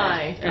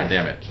 CADWY. God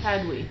damn it.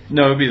 Cadwy.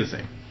 No, it'd be the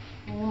same.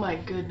 Oh my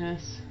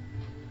goodness.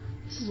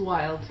 This is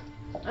wild.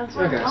 That's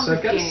what Okay, I'm so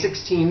I've got a game.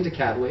 16 to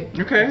Cadwy.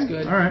 Okay. That's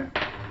good. All right.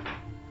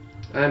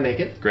 I make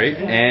it. Great.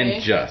 Okay.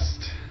 And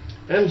just.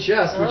 And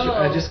just, which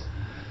I Oh. just,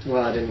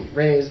 well, I didn't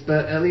raise,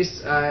 but at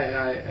least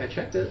I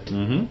checked it,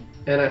 Mm-hmm.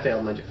 and I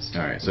failed my just.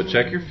 All right. So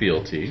check your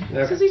fealty.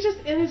 Because Okay. he's just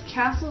in his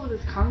castle with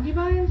his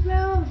concubines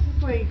now? This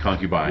is like...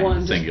 Concubine. One,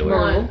 just Singular.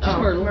 Myrtle. One. Just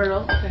Myrtle.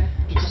 Myrtle. Okay.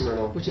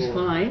 Myrtle. Which is Yeah.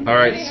 fine. All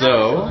right.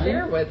 So.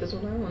 Fair with is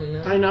what I want to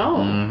know. I know.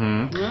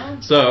 Mm-hmm.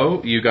 Well,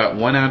 So you got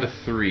 1 out of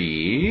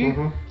 3.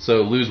 Mhm.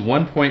 So lose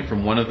 1 point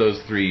from one of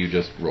those 3 you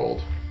just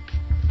rolled.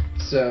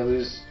 So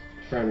lose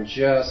from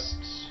just,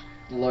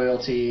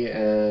 loyalty,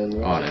 and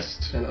what was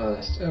Honest. it? And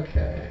honest.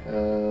 Okay.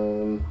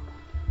 Oh,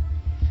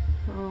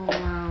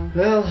 wow.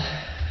 Well,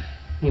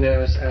 you know, I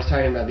was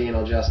talking about being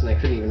all just, and I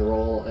couldn't even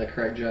roll a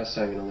correct just,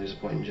 so I'm going to lose a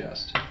point in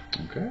just.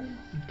 Okay.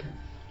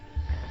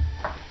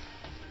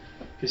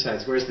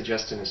 Besides, where's the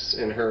justness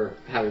in her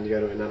having to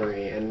go to a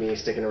nunnery and me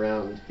sticking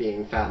around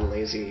being fat and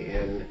lazy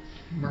in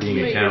Being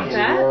a Wait, count. you're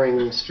fat? a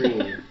roaring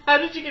stream? How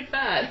did you get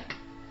fat?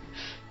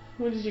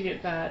 When did you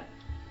get fat?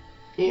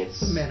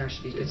 It's manner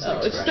should be good. Oh,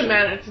 it's just a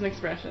matter. It's an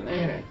expression.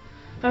 Okay.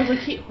 I was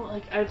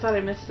like, I thought I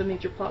missed the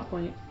major plot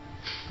point.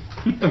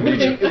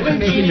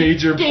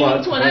 Major Gaining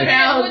plot 20 point. That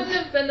pounds.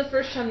 wouldn't have been the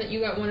first time that you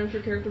got one of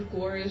your characters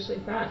gloriously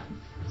fat.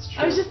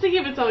 I was just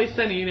thinking of It's Always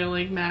Sunny, you know,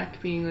 like Mac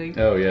being like,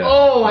 Oh yeah.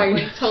 oh, I'm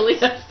like totally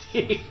nasty.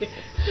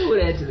 It would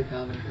add to the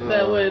comedy.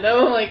 that would,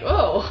 I'm like,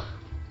 oh.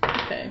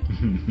 Okay.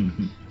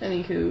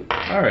 Anywho.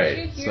 All Did right.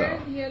 you hear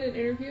So he had an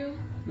interview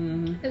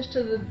Mm-hmm. as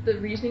to the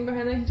reasoning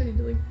behind that? He said he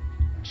like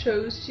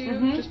chose to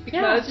Mhm. just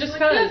because. Yeah, He's just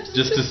like, 'cause. yeah, it's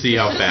just to see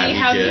how to fat see you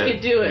how you get.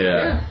 could do it.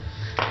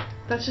 Yeah.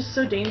 That's just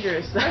so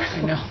dangerous.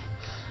 I know.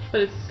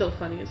 But it's still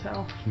funny as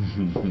hell.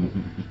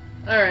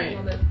 Alright.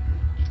 Love it.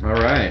 All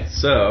right.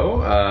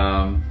 So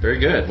very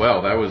good.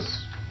 Well, that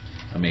was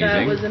amazing.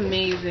 That was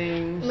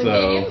amazing. Like,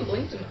 So- you even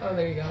blinked. Oh,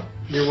 there you go.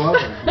 You're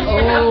welcome.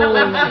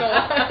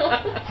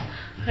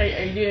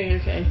 Hey, are you doing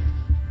okay?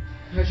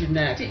 How's your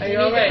neck? Do Are you you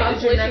need alright? the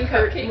Does your consolation neck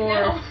hurt cupcake more?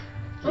 now?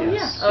 Oh,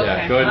 Yes. yeah. Okay.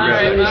 Yeah, go ahead and grab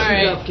Alright, that.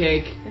 alright.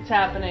 Cupcake. It's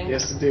happening.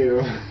 Yes, I do.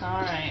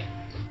 Alright.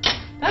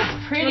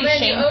 That's pretty Well, man,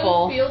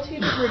 shameful. you owe fealty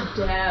to her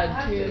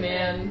dad too,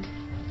 man.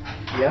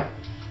 Yep.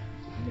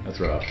 That's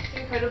rough.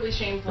 Incredibly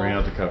shameful. Bring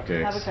out the Have a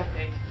cupcakes.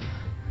 cupcake.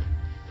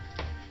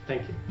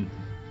 Thank you.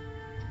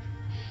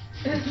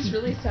 It's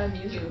really sad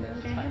music. Can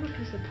I have a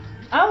piece of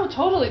pie? Oh,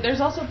 totally.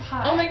 There's also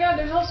pie. Oh my god,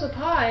 there's also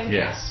pie.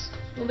 Yes.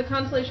 Well, the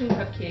consolation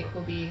cupcake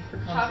will be for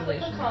Chocolate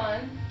consolation.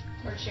 pecan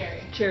or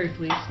cherry? Cherry,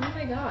 please. Oh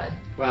my god.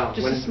 Wow.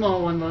 Just a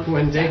small one, love.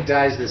 When Dig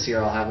dies this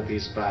year, I'll have a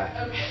piece of pie.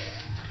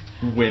 Okay.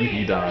 When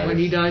he dies. When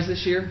he dies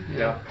this year?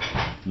 Yeah.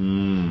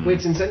 Mm.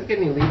 Wait, since I'm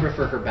getting Libra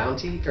for her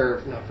bounty,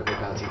 or not for her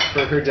bounty,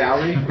 for her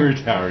dowry. Her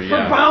tower, For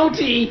yeah.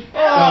 bounty!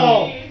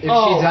 If she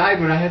died,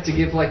 would I have to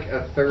give like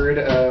a third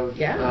of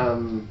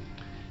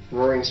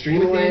Roaring Stream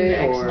Within away,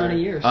 X or? amount of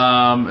years.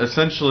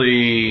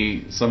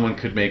 Essentially, someone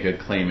could make a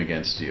claim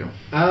against you.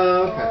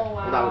 Oh, okay. Oh,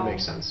 Well, that would wow. make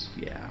sense.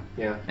 Yeah.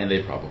 Yeah. And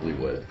they probably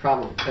would.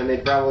 Problem, and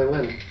they'd probably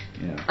win.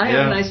 Yeah. I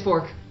have a nice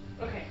fork.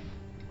 Okay.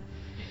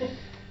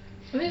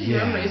 Are these Yeah.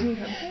 rum raisin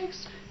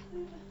cupcakes?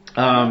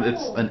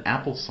 It's an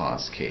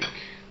applesauce cake,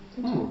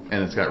 Mm.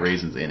 and it's got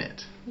raisins in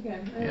it. Okay.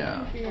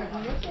 Yeah.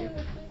 What's all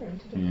the flavor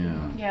today?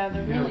 Yeah. Yeah,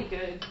 they're really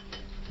good.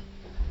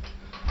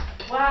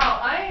 Wow,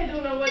 I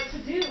don't know what to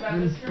do about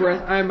this girl.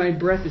 My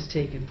breath is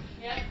taken.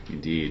 Yep.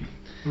 Indeed.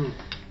 Hmm.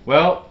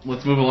 Well,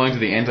 let's move along to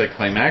the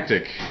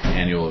anticlimactic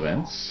annual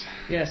events,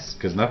 Yes.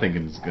 because nothing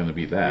is going to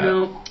beat that.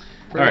 No. All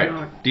probably right,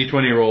 not.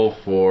 D20 roll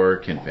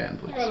for Kinfan, I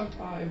please. got a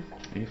 5.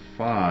 A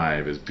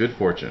 5 is good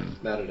fortune.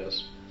 That it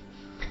is.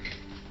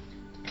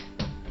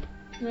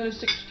 I got a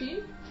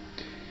 16.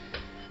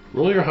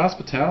 Roll your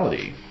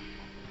hospitality.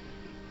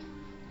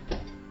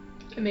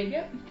 I made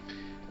it.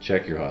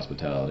 Check your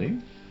hospitality.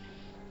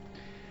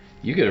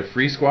 You get a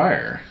free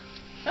squire,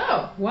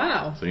 Oh.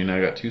 Wow. so you now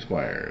got 2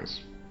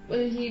 squires.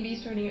 Will he be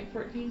starting at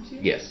 14 too?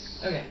 Yes.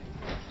 Okay.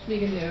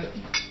 Make a note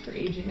for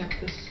aging up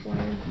this squire.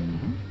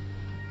 Mhm.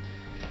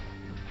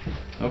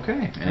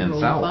 Okay, I and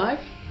rolled Sal. 5,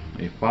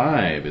 A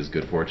 5 is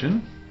good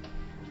fortune.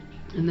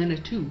 and then a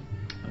 2.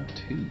 A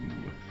 2.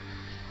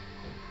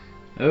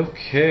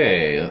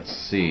 Okay, let's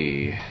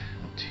see.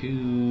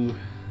 2.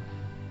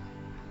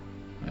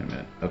 Wait a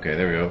minute. Okay,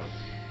 there we go.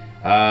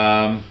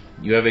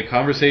 You have a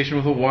conversation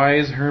with a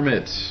wise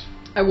hermit.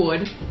 I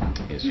would.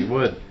 Yes, you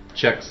would.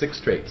 Check 6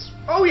 traits.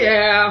 Oh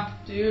yeah!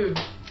 Dude.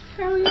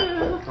 Hell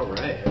yeah! All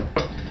right.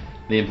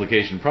 The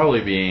implication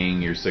probably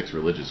being your 6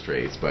 religious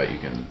traits, but you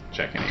can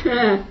check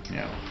anything.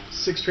 Yeah.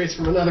 6 traits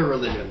from another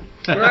religion.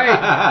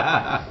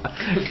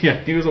 Right.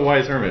 Yeah, he was a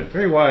wise hermit.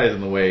 Very wise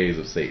in the ways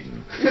of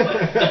Satan. Wait,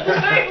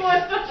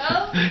 what the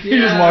hell? He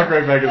just walked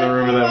right back in the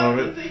room at that What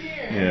moment. was it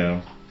here?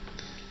 Yeah.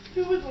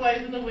 Who was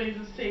wise in the ways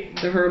of Satan?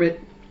 The hermit.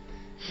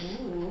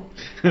 Ooh.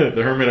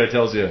 The hermit, I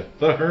tells you.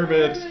 The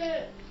hermit.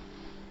 Hermit.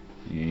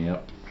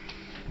 Yep.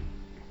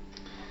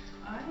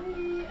 I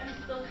am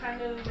still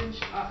kind of in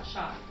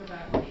shock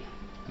about Satan.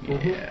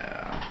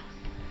 Yeah.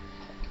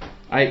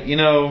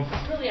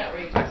 It's Really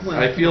outrageous.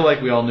 I feel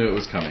like we all knew it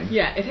was coming.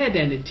 Yeah, it had to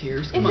end in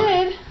tears. It Come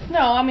on. did. No,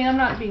 I mean, I'm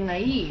not being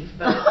naive,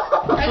 but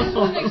I just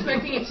wasn't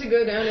expecting it to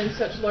go down in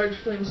such large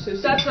flames so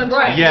soon. that's what I'm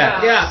right.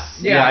 Yes.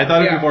 Yeah. I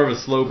thought it'd be more of a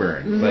slow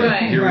burn, but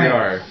Right. here Right. we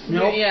are.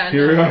 Nope. Yeah,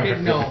 Here we no. are.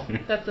 No.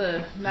 That's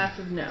a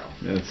massive no.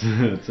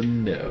 It's a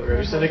no.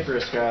 We're aesthetic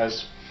risk,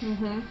 guys.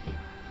 Mm-hmm.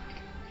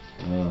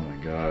 Oh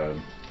my god.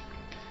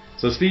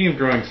 So speaking of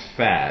growing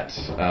fat,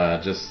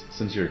 just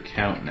since you're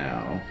count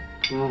now,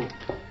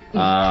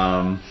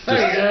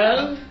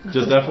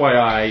 just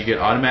FYI, you get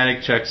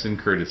automatic checks in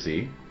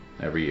courtesy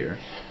every year,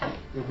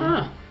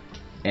 Huh.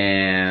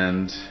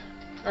 and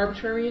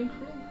Arbitrary and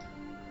cruel.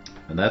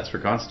 that's for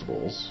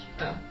constables.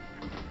 Oh.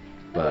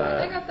 I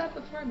But got that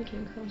before I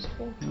became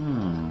constable.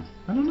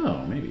 I don't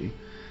know, maybe.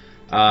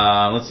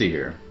 Let's see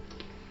here.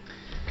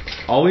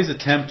 Always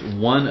attempt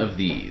one of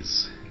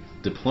these: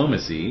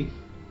 diplomacy,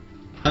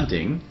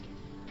 hunting,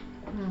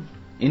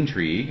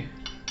 intrigue,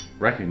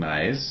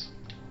 recognize,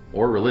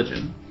 or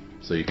religion.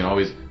 So you can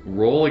always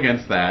roll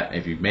against that.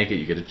 If you make it,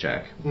 you get a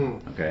check.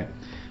 Okay.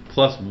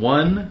 Plus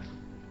 1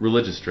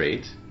 religious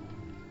trait,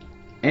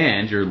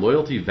 and your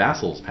loyalty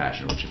vassals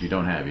passion, which if you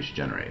don't have, you should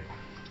generate.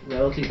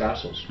 Loyalty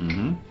vassals.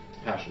 Mm-hmm.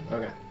 Passion.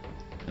 Okay.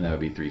 And that would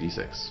be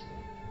 3d6.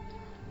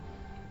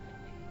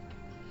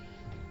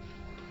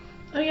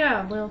 Oh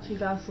yeah, loyalty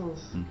vassals.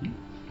 Mm-hmm.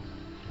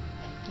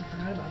 I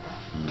forgot about that.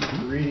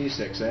 Mm-hmm.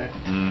 3d6, eh?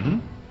 Mm-hmm.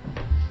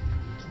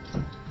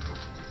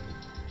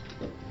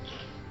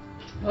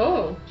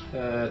 Oh,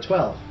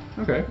 12.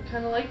 Okay. I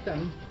kind of like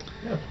them.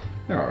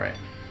 They're all right.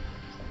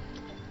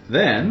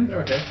 Then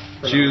Okay.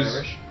 For choose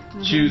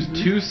non-Irish.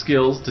 choose 2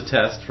 skills to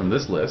test from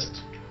this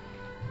list: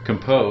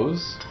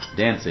 compose,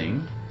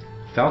 dancing,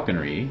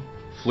 falconry,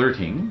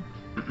 flirting,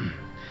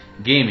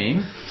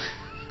 gaming,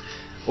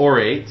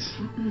 orate,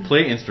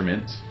 play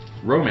instrument,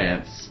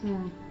 romance,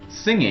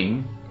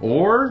 singing,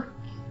 or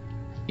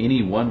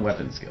any 1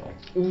 weapon skill.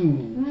 Ooh.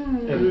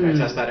 And I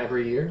test that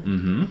every year?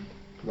 Mm-hmm.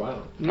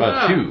 Wow.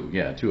 2.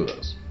 Yeah, 2 of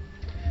those.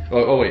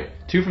 Oh wait,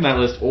 2 from that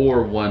list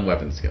or 1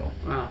 weapon skill.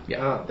 Wow.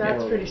 Yeah. Oh,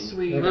 That's yeah. pretty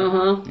sweet. Okay.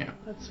 Uh-huh. Yeah.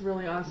 That's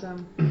really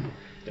awesome.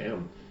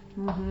 Damn.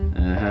 Mm-hmm.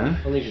 Uh-huh.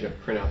 I'll need you to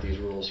print out these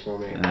rules for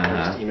me. Or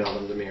Uh-huh. just email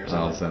them to me or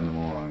I'll something. send them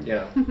along.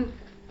 Yeah.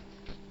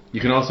 You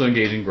can also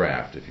engage in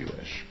graft if you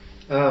wish.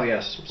 Oh,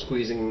 yes.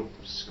 Squeezing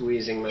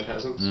my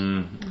peasants.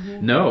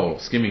 No,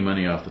 skimming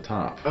money off the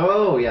top.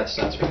 Oh, yes,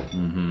 that's right.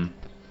 Mm-hmm.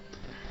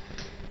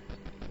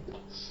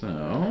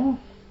 So.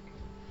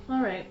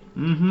 All right. I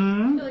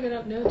Mm-hmm. feel like I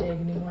don't know Dag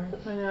anymore.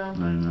 I know.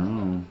 I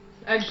know.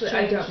 Actually,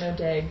 I don't know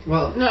Dag.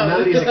 Well, No. now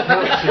that he's a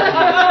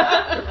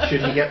count,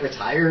 should he get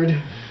retired?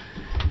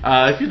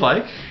 If you'd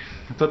like.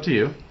 It's up to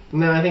you.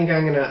 No, I think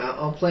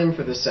I'll play him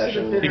for this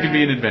session. He could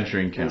be an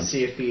adventuring And count.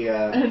 see if he.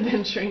 An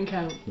adventuring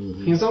count.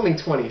 He's only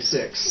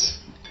 26.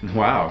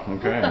 Wow.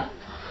 Okay.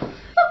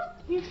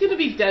 He's gonna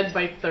be dead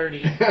by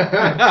 30.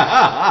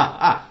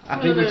 I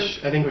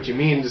think what you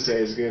mean to say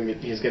is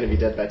he's gonna be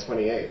dead by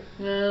 28.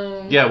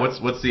 No. Yeah.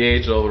 What's the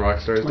age all the rock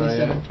stars die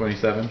at?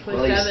 27. 27.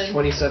 Well, he's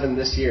 27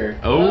 this year.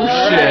 Oh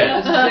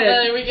Alright. shit.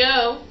 There we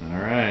go.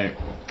 All right.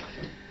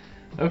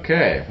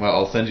 Okay. Well,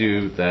 I'll send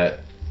you that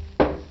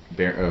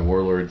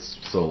Warlords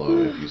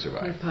solo if you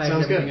survive. Pie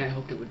Sounds everything good. I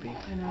hoped it would be.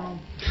 I know.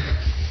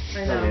 Oh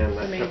man,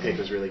 that Amazing. cupcake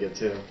was really good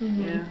too.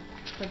 Yeah.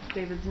 That's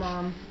David's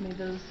mom made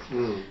those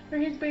for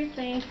his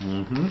birthday.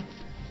 Mm-hmm.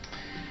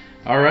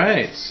 All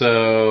right.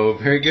 So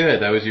very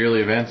good. That was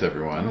yearly events,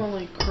 everyone.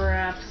 Holy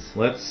craps.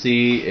 Let's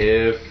see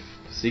if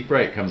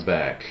Seekbright comes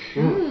back.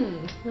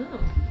 Oh.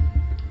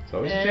 It's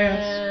always a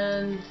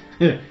chance.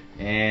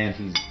 And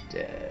he's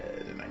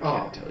dead, and I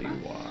can't tell you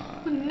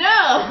why.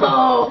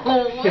 No!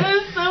 That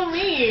is so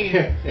mean.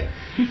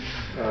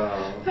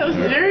 That was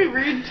a Oh. very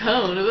rude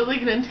tone. It was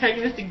like an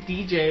antagonistic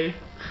DJ.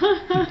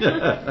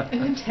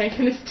 An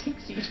antagonistic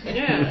DJ.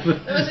 Yeah.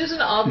 It was just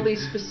an oddly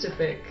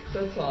specific,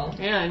 that's all.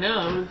 Yeah, I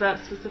know. It was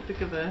that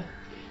specific of a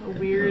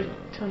weird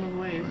tone of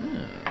voice.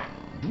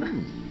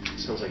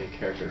 Sounds like a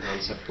character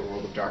concept for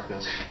World of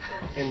Darkness.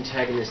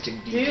 Antagonistic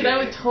DJ. Dude, I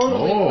would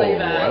totally play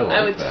that. I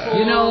like would that. totally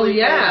You know, play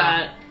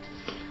yeah. that.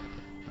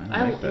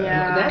 I like that.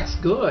 Yeah. That's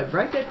good.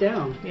 Write that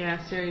down. Yeah,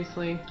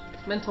 seriously.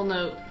 Mental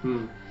note.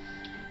 Hmm.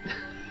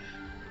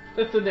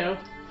 That's a no.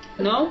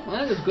 No?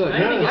 That was good. I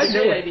think it's a do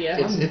great it.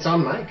 idea. It's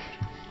on mic.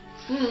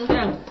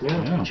 Yeah.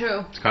 Yeah. Yeah. True.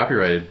 It's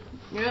copyrighted.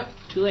 Yep.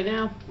 Too late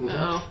now.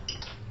 Oh.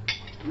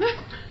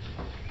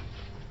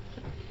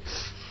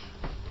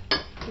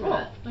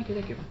 Oh, thank you,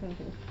 thank you.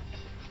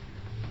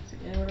 So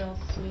anyone else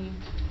need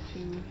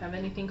to have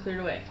anything cleared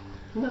away?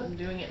 I'm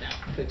doing it now.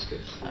 That's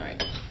good.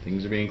 Alright.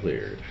 Things are being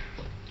cleared.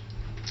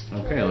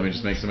 Okay, let me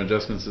just make some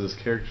adjustments to this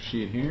character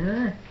sheet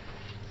here.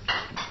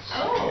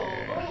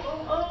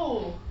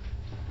 Oh!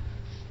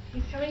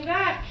 He's coming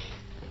back!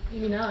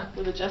 Maybe not.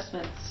 With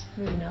adjustments.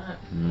 Maybe not.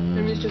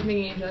 Maybe he's just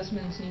making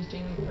adjustments and he's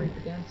doing it before he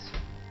forgets.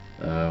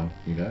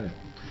 You got it.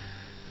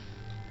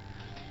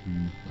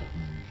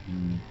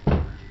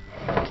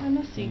 I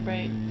miss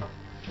Seekbright.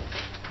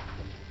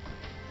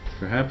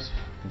 Perhaps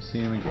we'll see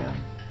him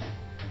again.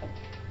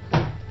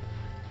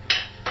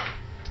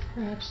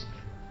 Perhaps.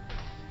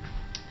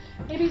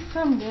 Maybe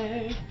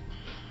someday.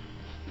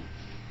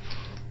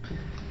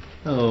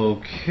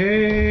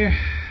 Okay.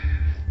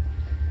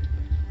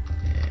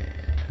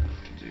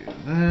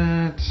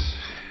 And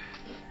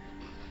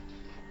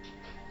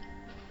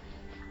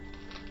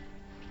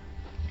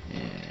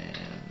do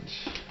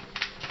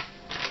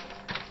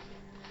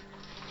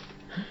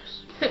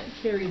that.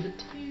 Carry the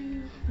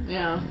two.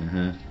 Yeah.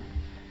 Uh-huh.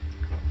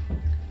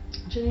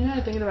 Jenny and I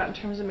were thinking about in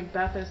terms of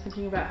Macbeth, I was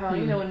thinking about how,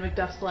 you know, when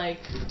Macduff's like,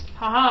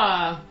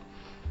 haha,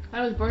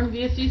 I was born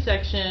via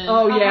C-section.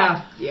 Oh, haha."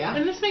 yeah. Yeah.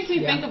 And this makes me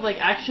think of like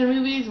action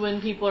movies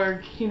when people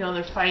are, you know,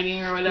 they're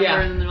fighting or whatever,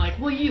 Yeah. and they're like,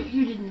 well, you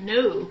didn't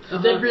know. Uh-huh.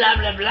 The blah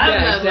blah blah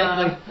Yeah,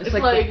 blah exactly. blah. It's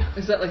like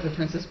is that like the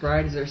Princess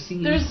Bride? Is there a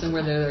scene There's-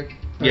 somewhere they're like,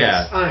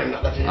 Yeah. I'm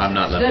not left I'm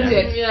not left that's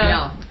handed. it.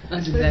 Yeah.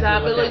 That's there's exactly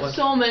that, what but that like was.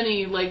 so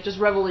many like just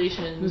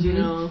revelations, you Mhm.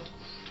 know.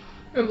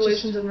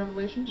 Revelations and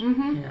revelations.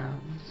 Mm-hmm. Yeah.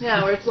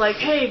 Yeah, where it's like,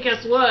 hey,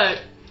 guess what?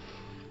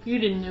 You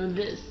didn't know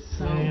this.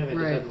 So. Yeah, they did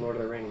Right. that in Lord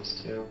of the Rings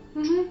too.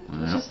 Mm-hmm.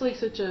 It's Yeah. just like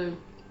such a.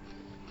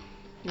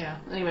 Yeah.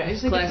 Anyway, I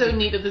just think it's Classic. so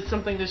neat that there's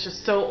something that's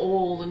just so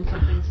old and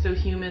something so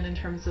human in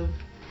terms of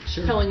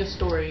Sure. telling a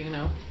story, you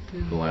know.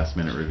 The last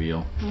minute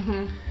reveal.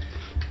 Mm-hmm.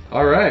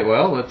 All right,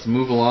 well, let's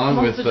move along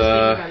I'm with also just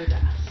thinking about his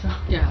ass.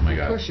 So. Yeah. Oh my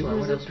God. Of course you are. It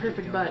What was else a would you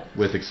perfect do? butt.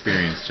 with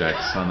experience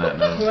checks on that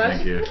note.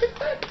 Thank you.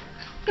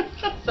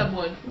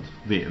 Someone.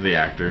 The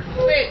actor.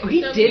 Wait, Oh,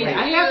 he so did. we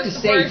I have to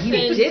use say, horse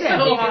he and did have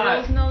baby so hot.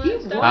 rolls and all He that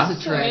was stuff?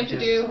 attractive. So we have to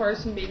do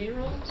horse and baby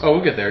rolls? Oh,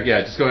 we'll get there.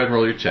 Yeah, just go ahead and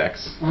roll your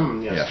checks. Yes,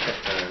 Yeah.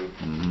 check time.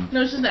 Mm-hmm.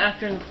 No, it's just an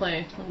actor in the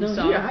play. When we No,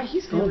 saw yeah, him.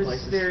 he's He going was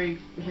places. very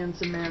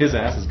handsome man. His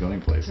ass is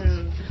going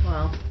places.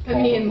 Well, I All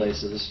the mean,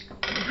 places.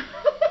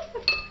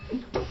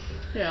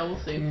 yeah, we'll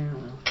see. Yeah,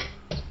 well,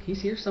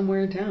 he's here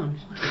somewhere in town.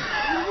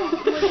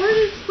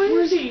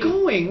 Where's he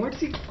going? Where's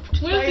he?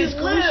 Where buy does his he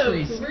live?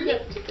 groceries?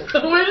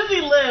 Where does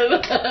he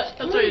live? That's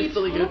what where are he's you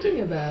still go talking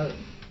to. about?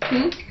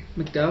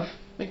 Macduff,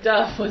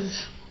 Macduff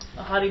was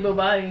a hottie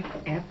bobati.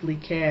 aptly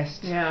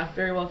cast. Yeah,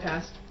 very well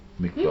cast.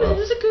 He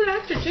was McBuff. a good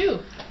actor too.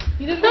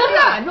 He did a Oh good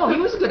job. yeah, no, he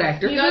was a good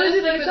actor. You He know, really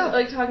just did a good job.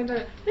 like talking to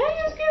her. Yeah,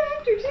 he was a good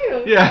actor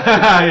too.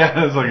 Yeah,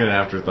 yeah, it's like an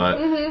afterthought.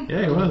 Mhm.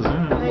 Yeah, he was.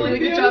 Yeah. He did a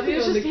good job.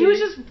 He was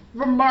just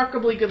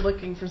remarkably good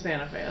looking for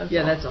Santa Fe.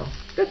 Yeah, that's all.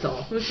 That's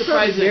all. It was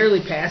Probably surprising.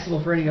 barely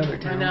passable for any other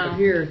town. know. But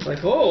here it's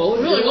like, oh,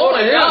 look Really, at oh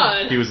my him.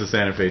 god. He was a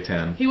Santa Fe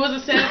 10. He was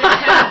a Santa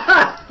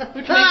Fe 10,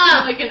 which makes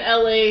him like an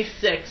LA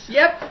 6.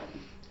 Yep.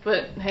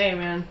 But hey,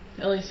 man,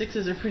 LA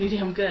 6s are pretty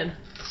damn good.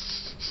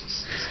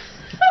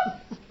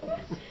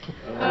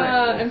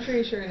 I'm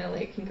pretty sure an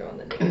LA can go on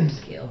the negative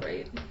scale,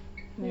 right?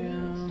 When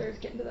Yeah. it starts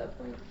getting to that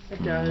point.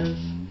 It does.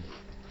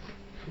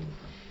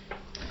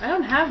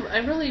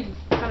 I really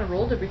kind of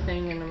rolled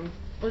everything, and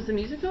was the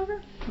music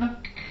over?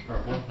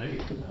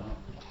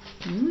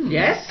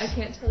 Yes? I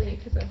can't tell you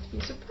because I have to be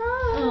surprised.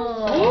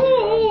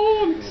 Oh,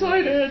 I'm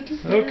excited.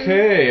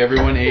 Okay,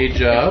 everyone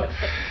age up.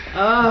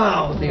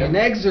 Oh, the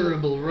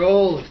inexorable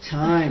roll of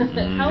time.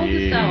 How old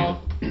is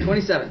Sal?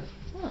 27.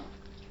 Oh.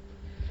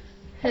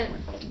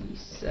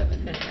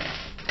 27.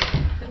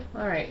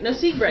 All right, no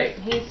Seabright.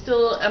 He's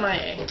still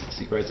MIA.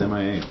 Secret's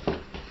MIA.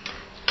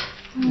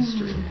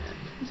 Mystery.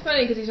 It's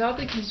funny because he's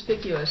oddly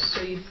conspicuous,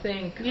 so you'd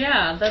think.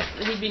 Yeah,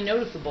 he'd be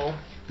noticeable.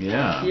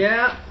 Yeah.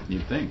 Yeah.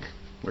 You'd think.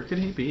 Where could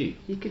he be?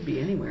 He could be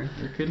anywhere.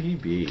 Where could he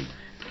be?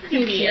 He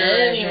could be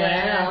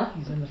anywhere.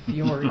 He's in the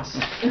fjords.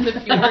 In the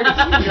fjords.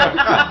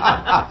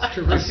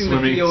 Traversing the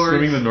fjords.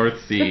 Swimming the North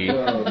Sea.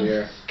 Oh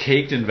dear.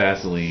 Caked in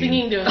Vaseline.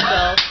 Singing to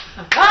himself.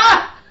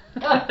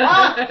 He's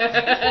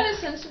kind of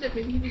sensitive.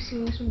 Maybe he'd be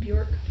singing some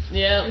Bjork.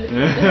 Yeah.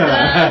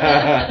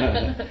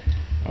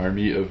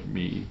 Army of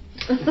me.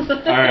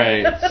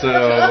 Alright, so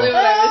Totally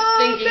what I was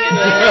thinking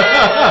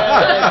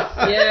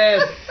about.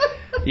 Yes.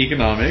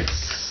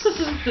 economics.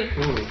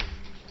 Ooh.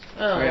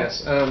 Oh.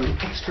 Yes.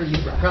 Extra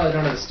Libra. Probably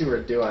don't have a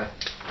steward, do I?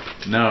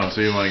 No, so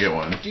you want to get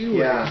one.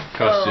 Yeah.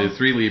 Costs you Oh.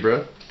 3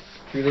 Libra.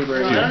 3 Libra.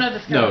 Well, I don't have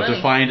this kind No, of money.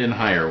 to find and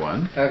hire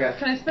one. Okay.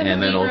 Can I spend And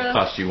a then it'll Libra?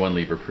 cost you 1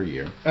 Libra per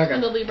year. Spend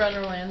a Okay. Libra on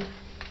her land.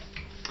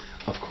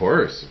 Of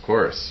course, of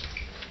course.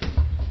 But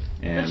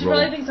And she roll.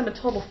 probably thinks I'm a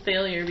total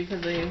failure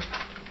because they.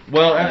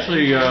 Well,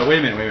 actually, wait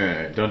a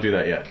minute. Don't do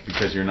that yet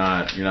because you're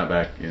not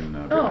back in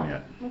Britain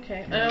yet.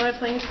 Okay. Am I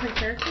playing a different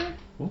character?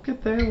 We'll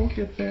get there. All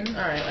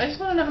right. I just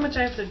want to know how much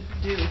I have to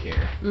do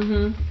here.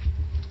 Mm-hmm.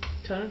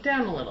 Tone it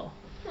down a little.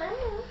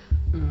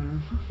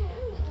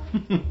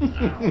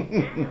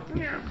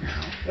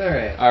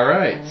 Alright. All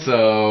right.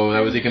 So that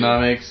was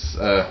economics,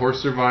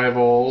 horse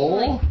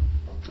survival.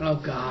 Oh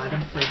God,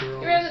 I'm afraid to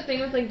roll. You remember the thing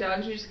with like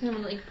dogs? You just kind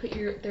of like put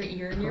their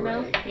ear in your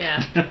mouth.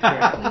 Yeah.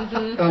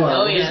 Mm-hmm. Oh,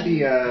 Oh, what yeah. is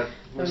the,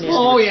 what's the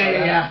Oh steward yeah,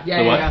 start yeah, at? yeah,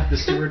 The what? yeah. The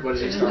steward, what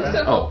does he start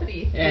So at? Oh.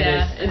 healthy. Yeah,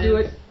 Yeah, it is. I do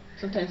it.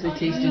 Sometimes they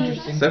taste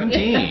interesting.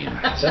 17.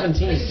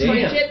 17, Corn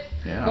damn. chip.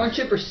 Yeah. Corn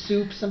chip or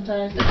soup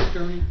sometimes. That's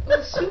stringy.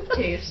 Oh, soup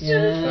taste.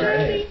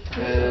 Alright.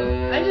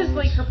 I just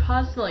like her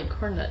paws smell like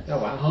corn nuts. Oh,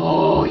 wow.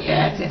 Oh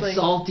yes, it's Like,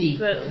 salty.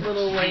 That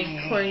little like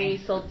corny,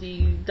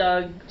 salty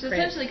dog. Just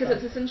essentially, because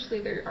it's essentially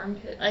their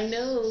armpits. I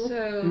know.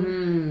 So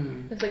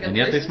Mmm. it's like And a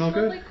yet they person smell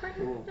good? Like corn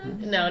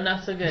nuts. No,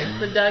 not so good.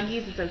 The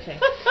doggies, it's okay.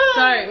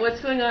 Sorry, what's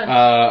going on?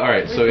 All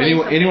right. So We're playing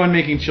something. anyone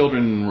making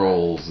children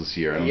rolls this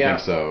year? I don't Yeah.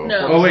 think so.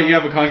 No. Oh wait, you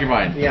have a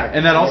concubine. Yeah.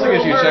 And that also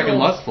gives you a check in Roll.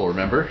 lustful.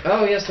 Remember?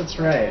 Oh, yes, that's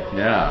right.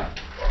 Yeah.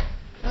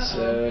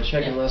 So,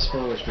 checking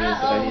lustful, which means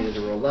that I needed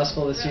to roll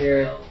lustful this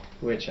year,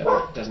 which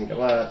doesn't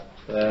go up.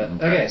 But,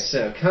 okay,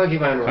 so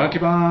concubine roll.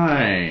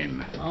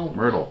 Concubine. Oh.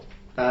 Myrtle.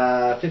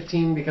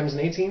 15 becomes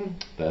an 18.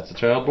 That's a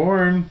child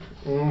born.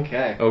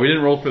 Okay. Oh, we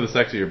didn't roll for the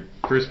sex of your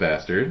first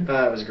bastard.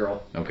 It was a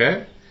girl.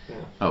 Okay.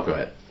 Yeah. Oh, go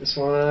ahead. This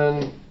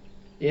one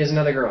is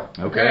another girl.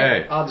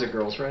 Okay. Odds are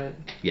girls, right?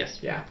 Yes.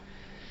 Yeah.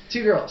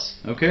 2 girls.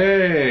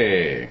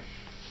 Okay.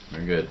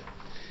 Very good.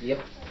 Yep.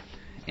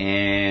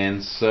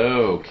 And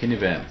so, kin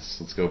events.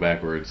 Let's go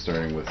backwards,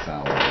 starting with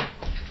Sal.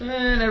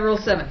 And I roll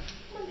 7.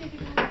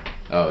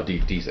 Oh,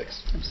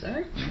 D6. I'm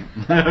sorry.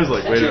 I was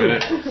like, wait a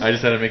minute. I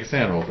just had to make a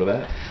sand roll for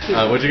that.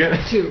 What'd you get?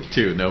 2.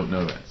 2. No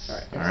events.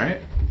 Alright. All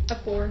right.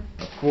 A 4.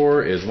 A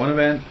 4 is 1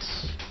 event.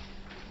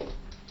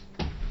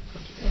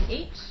 An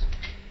 8.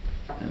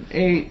 An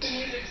 8.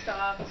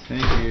 Stop.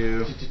 Thank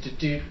you.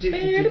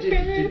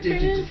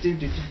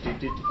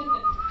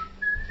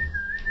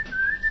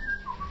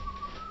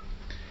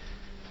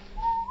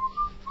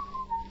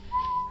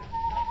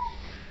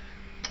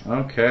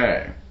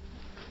 Okay.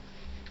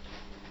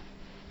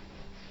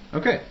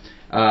 Okay.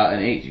 An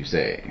 8, you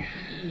say?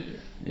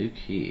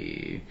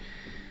 Okay.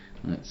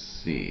 Let's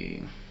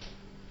see.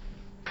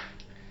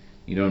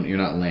 You're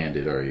not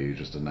landed, are you? You're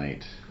just a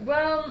knight.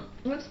 Well,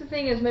 what's the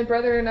thing is my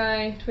brother and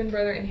I, twin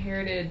brother,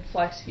 inherited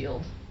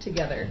Flaxfield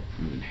together.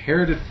 You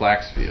inherited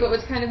Flaxfield. But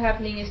what's kind of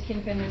happening is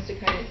Kinfin has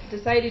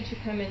decided to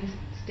come and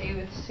stay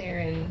with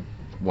Saren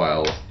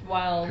While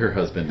while her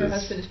husband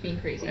is being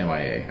crazy.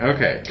 MIA.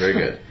 Okay, very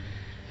good.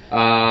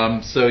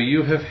 So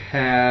you have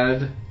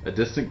had a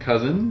distant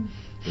cousin,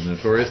 the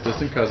notorious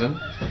distant cousin,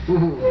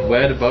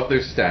 wed above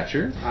their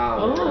stature.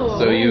 Oh.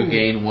 So you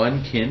gain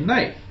 1 kin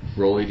knight.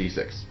 Roll a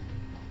d6.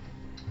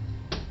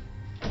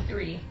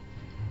 3.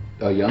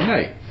 A young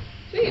knight.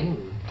 Sweet.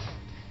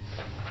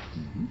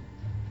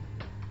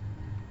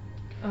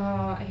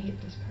 I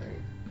hate this part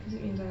because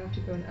it means I have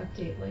to go and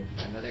update like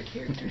 5 other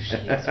character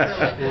sheets for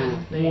like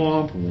one thing.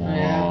 Womp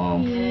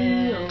womp.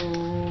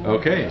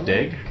 Okay,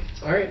 Dig.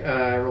 Alright,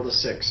 I rolled a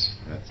 6.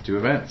 That's 2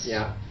 events.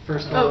 Yeah.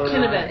 First Oh, one.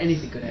 kin event.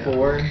 Anything could happen.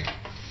 4.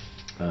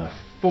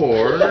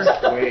 4.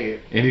 Wait.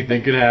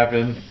 Anything could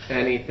happen.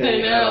 Anything I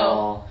know. at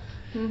all.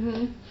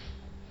 Mm-hmm.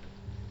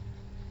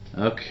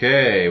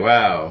 Okay,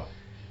 wow.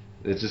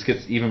 It just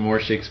gets even more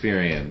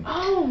Shakespearean.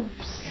 Oh,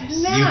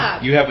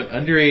 snap. You have an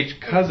underage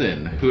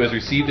cousin who has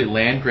received a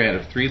land grant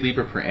of 3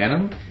 Libra per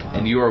annum,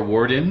 and you are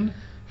warden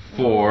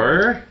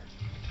for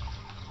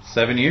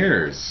 7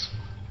 years.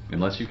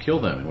 Unless you kill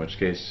them, in which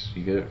case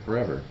you get it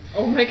forever.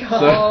 Oh my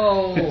god.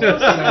 So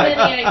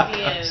many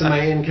ideas. So my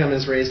income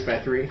is raised by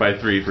 3. By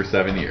 3 for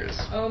 7 years.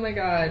 Oh my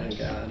god. Oh my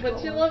god.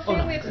 What's your love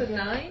family? It's a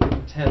 9?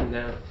 10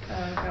 now.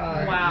 Oh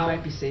god. Wow. You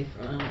might be safe.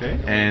 Okay,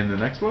 and the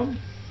next one?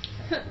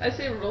 I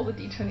say roll the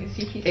d20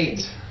 see if you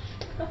 8.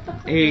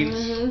 8.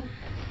 Mhm.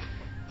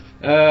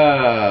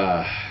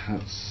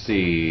 Let's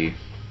see.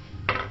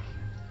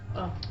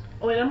 Oh.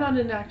 Wait, I'm not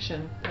in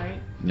action, right?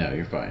 No,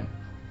 you're fine.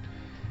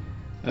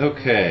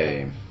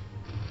 Okay.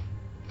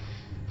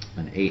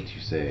 An 8,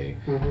 you say.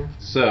 Mm-hmm.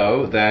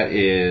 So that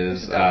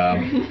is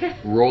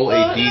roll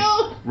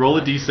a roll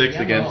a d6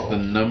 Yellow. against the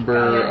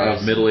number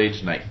of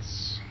middle-aged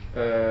knights.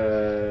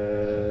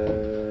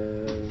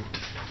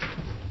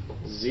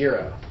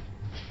 0.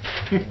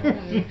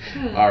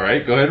 All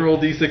right, go ahead and roll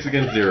d6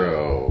 against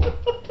 0.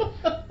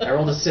 I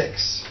rolled a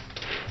 6.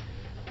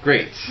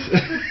 Great.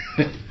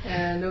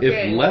 And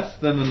okay. If less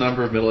than the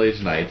number of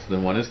middle-aged knights,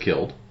 then one is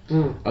killed.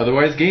 Mm.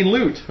 Otherwise, gain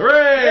loot.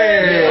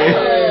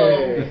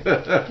 Hooray!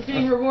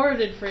 Getting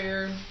rewarded for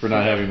your... For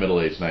not having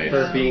middle-aged knights.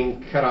 For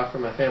being cut off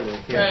from my family.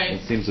 Yeah. Right.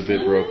 It seems a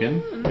bit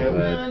broken. No,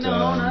 but,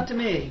 not to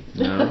me.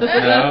 No.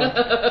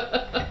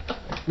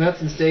 Not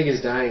since D.A.I.G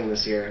is dying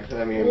this year.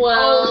 I mean,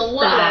 Well,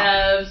 stop.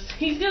 whatevs.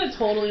 He's gonna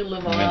totally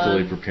live on.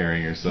 Mentally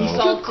preparing yourself. He's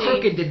Salty. too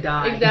crooked to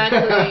die.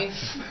 Exactly.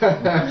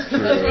 That's true.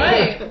 That's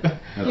right.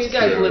 That's These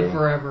guys true. live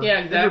forever.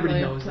 Yeah, exactly.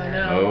 Everybody knows that. I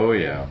know. Oh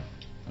yeah.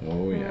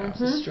 Oh yeah.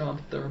 It's a strong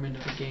throw into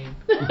the game.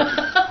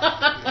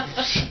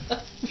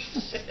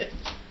 Shit.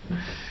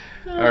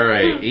 All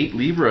right, 8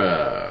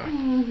 Libra.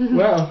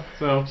 Well,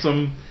 So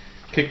some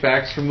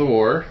kickbacks from the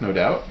war, no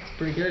doubt.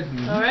 Pretty good.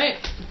 All right.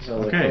 so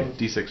Okay,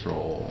 D6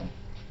 roll.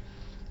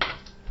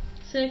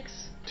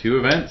 6, 2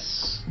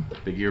 events.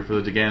 Big year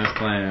for the Deganis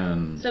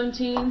clan.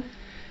 17.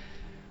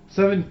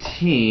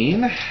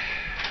 17.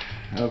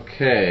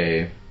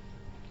 Okay.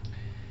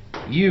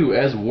 You,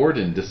 as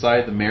warden,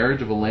 decide the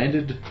marriage of a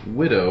landed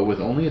widow with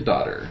only a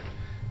daughter.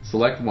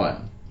 Select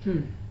one.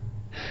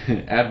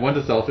 Add 1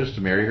 to selfish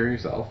to marry her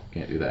yourself.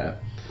 Can't do that.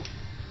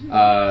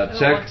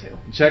 want to.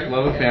 Check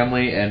love of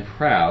family and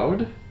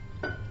proud.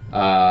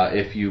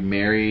 If you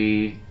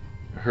marry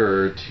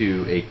her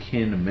to a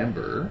kin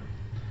member,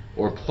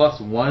 or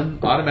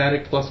 +1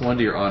 automatic +1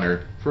 to your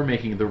honor for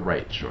making the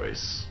right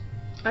choice.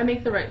 I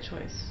make the right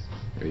choice.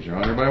 Raise your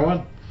honor by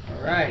 1.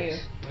 Alright.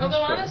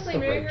 Although That's honestly, the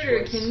marrying right her to a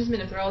choice. kinsman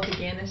if they're all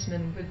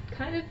Deganismen would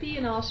kind of be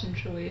an awesome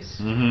choice.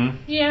 Mm-hmm.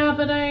 Yeah,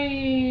 but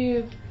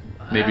I...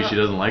 Maybe she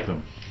doesn't like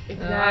them.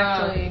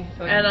 Exactly.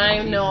 Ah, and I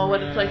fucking know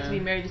what it's like to Jesus.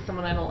 be married to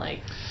someone I don't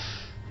like.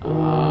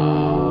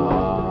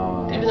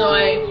 Oh. Even though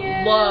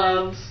I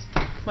love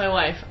my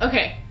wife.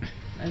 Okay.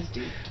 That's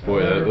deep.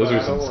 Boy, those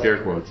are some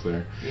scare quotes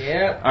there.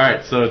 Yep.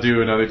 Alright, so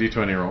do another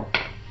d20 roll.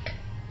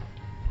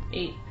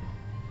 8.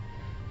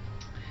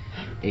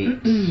 8.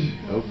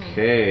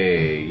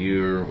 Okay,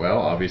 you're, well,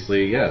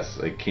 obviously, yes,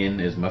 a kin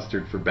is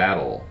mustered for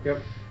battle. Yep.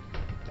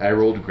 I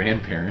rolled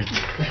grandparent.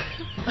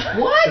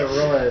 What? So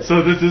roll a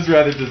So this is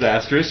rather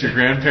disastrous. Your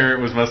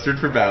grandparent was mustered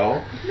for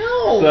battle.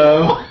 No.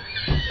 So,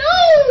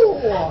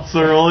 No.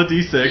 so roll a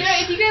d6.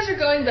 Yeah, if you guys are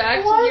going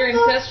back What to your the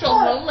ancestral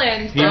fuck?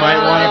 homelands, He might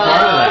want a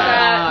part of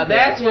that.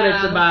 That's what Yeah.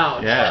 it's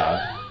about.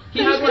 Yeah.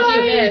 How could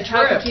you miss?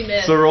 How Trip. could you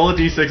miss? So roll a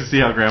d6 to see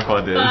how grandpa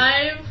did.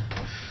 5.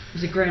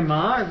 Is it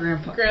grandma or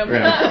grandpa? Grandpa.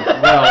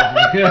 Well,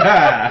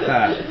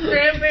 yeah.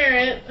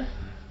 Grandparent.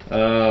 Oh,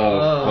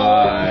 Oh.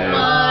 5.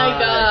 My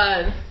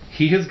God.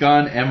 He has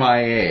gone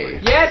MIA.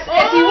 Yes, Oh!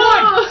 yes he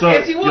would. So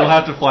yes he would. you'll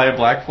have to fly a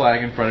black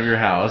flag in front of your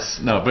house.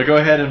 No, but go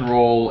ahead and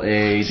roll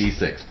a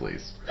d6,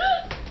 please.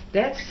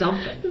 That's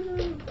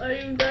something.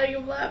 I'm dying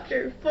of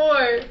laughter.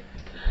 4.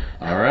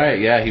 All right,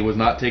 yeah, he was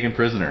not taken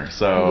prisoner,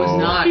 so He was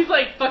not. He's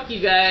like, fuck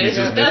you guys. He's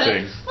just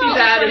missing. He's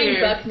out of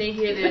here. Buck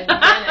naked and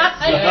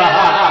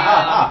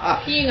Yeah.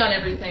 peeing on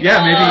everything.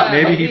 Yeah,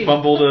 maybe he maybe.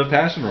 fumbled a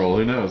passion roll.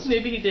 Who knows?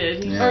 Maybe he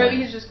did. Yeah. Or maybe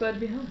he's just glad to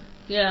be home.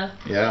 Yeah.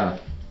 Yeah.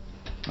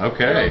 Hello,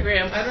 Okay.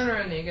 Graham. I don't know,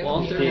 Renega.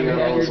 Walter. being on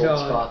Yeah, all those your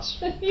old dog. spots.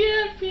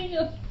 Yeah, being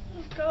a...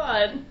 Oh,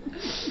 God.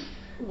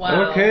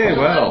 Wow. Okay,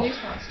 well, New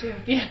spots too.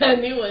 Yeah,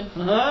 new one.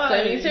 Hi.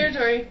 Chinese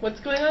territory. What's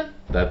going on?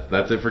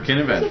 that's it for kin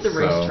events. It's the so.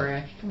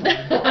 racetrack. Come on.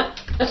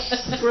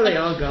 That's where they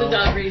all go. The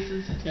dog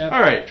races. Yep.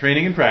 All right,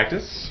 training and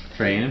practice.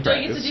 Train and Do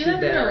I get practice. to do that?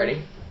 Did that or no?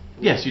 already.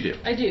 Yes, you do.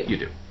 I do. You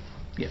do.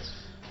 Yes.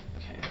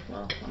 Okay,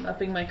 well, I'm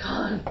upping my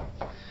con.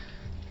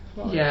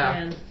 Well, I Yeah.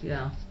 can.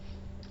 Yeah.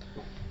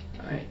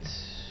 Alright.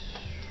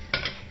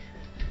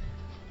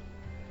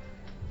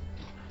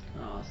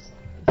 Oh, this is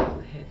the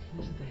hit.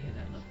 This is the hit.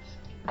 I love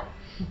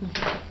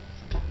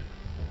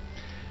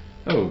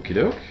this. Okie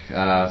doke.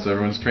 So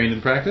everyone's trained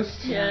and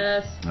practiced?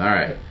 Yes. All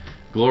right.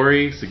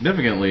 Glory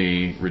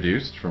significantly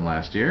reduced from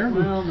last year.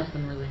 Well,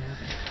 nothing really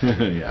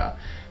happened. Yeah.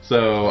 So,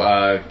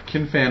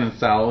 Kinfan and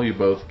Sal, you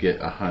both get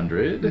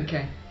 100.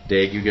 Okay.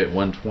 Dag, you get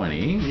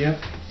 120. Yep.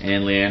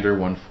 And Leander,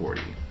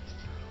 140.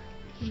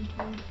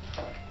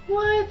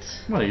 What?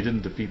 Well, you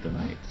didn't defeat the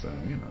knight, so,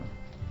 you know,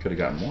 could have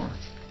gotten more.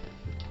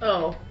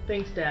 Oh,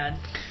 thanks, Dad.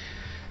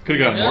 Could Could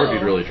have gotten more if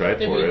you'd really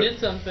tried if for we it. did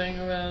something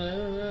about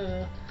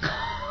it.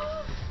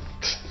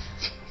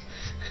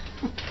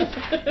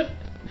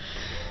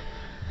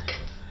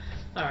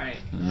 Alright.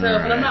 So,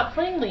 but I'm not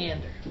playing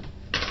Leander.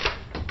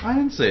 I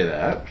didn't say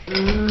that.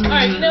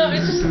 Alright, you know,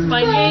 it's just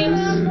mind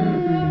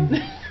games.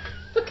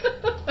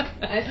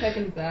 I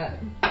second that.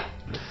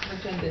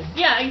 What Jen did.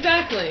 Yeah,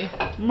 exactly.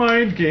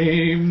 Mind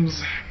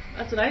games.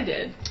 That's what I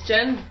did.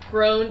 Jen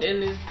groaned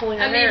and is pulling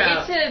her I mean, hair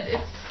out.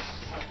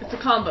 it's a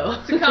combo.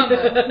 It's a combo.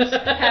 It's a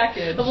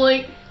package. I'm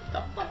like,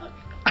 the fuck?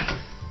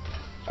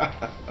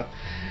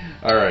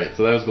 Alright,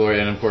 so that was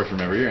Gloria, and of course,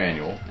 remember your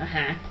annual,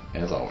 Uh-huh.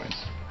 as always.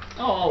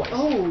 Oh,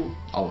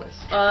 always.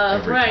 Oh.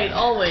 Always. Every Every time.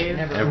 Always.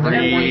 Never.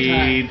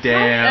 Every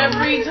damn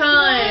Every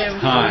time.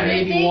 time.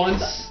 Maybe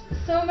once.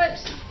 So much,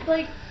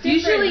 like,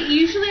 Usually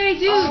I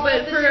do, Oh,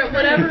 but for different.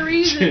 whatever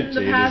reason, in the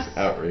Jade is past,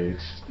 outraged.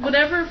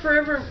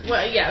 forever,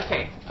 well, yeah,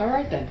 okay.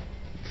 Alright then.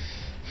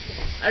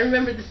 I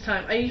remember this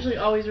time. I usually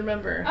always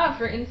remember.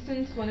 For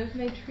instance, one of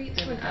my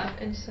treats went up,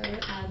 and so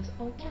it adds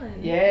a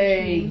 1.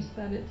 Yay. Which means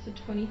that it's a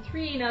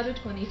 23, not a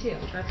 22.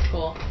 That's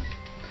cool.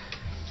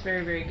 It's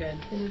very, very good.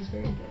 It is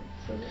very good.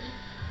 So good.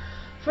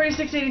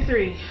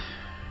 4683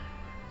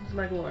 is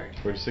my glory.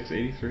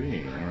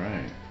 4683.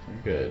 Alright.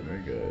 Very good,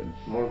 very good.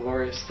 More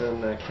glorious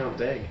than Count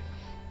D.A.I.G.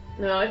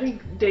 No, I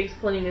think D.A.G.'s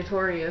plenty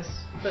notorious,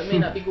 but may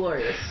not be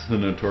glorious. The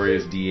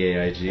notorious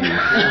D.A.I.G.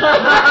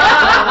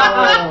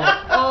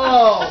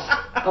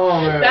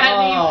 Oh man. That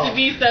needs to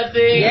be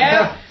something.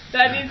 Yep.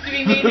 That needs to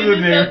be made the,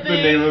 into name, something.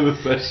 the name of the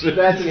session.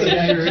 That's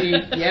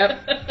Yep.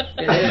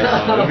 It is.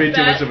 That'd be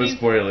too That much of a needs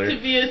spoiler. To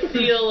be a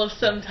seal of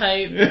some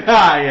type.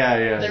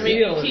 yeah. There may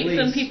Seal, at be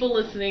some least. people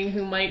listening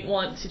who might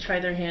want to try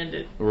their hand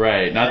at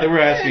Right. Not that we're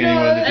asking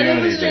anyone to do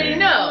anything.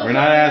 No. We're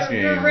not asking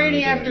anyone.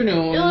 Rainy to do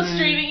afternoon.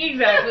 illustrating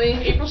exactly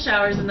April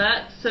showers and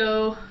that.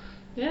 So,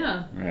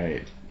 yeah,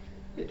 Right.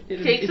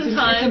 Take some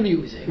time. It's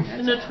amusing. the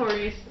That's all.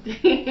 notorious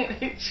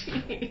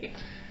D.A.I.G.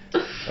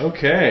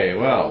 Okay, Oh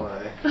well,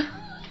 my.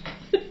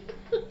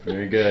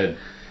 very good.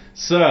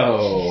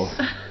 So,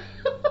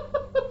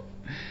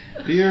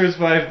 the year is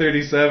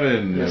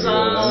 537,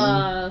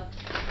 everyone.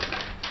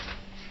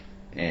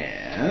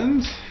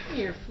 And,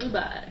 Year flew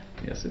by.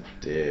 yes it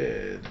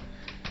did.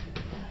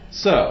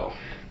 So,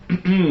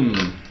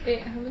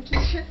 Wait, how much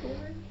is your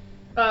glory?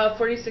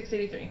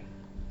 4683.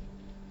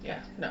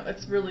 Yeah, no,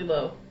 it's really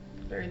low.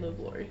 Very low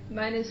glory.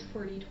 Mine is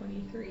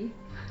 4023.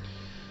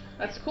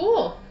 That's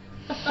cool.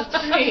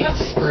 That's great.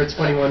 For a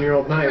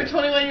 21-year-old For a knight.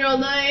 21-year-old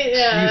night,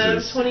 yeah,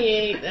 Jesus. I'm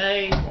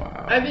 28.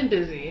 wow. I've been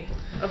busy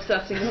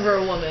obsessing over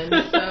a woman,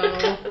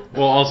 so.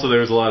 Well, also there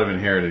was a lot of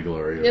inherited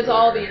glory. over It's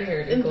all the there.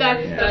 inherited In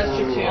fact, glory. that's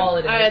true too. All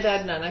it is. I had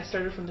had none. I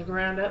started from the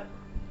ground up.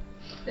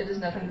 It is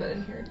nothing but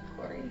inherited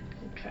glory.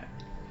 Okay.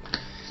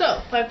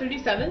 So,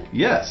 537.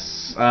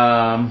 Yes.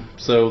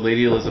 So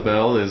Lady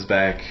Elizabeth is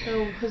back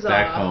Oh, huzzah.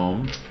 back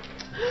home.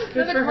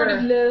 Good Another for card her.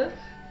 of love.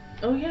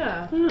 Oh,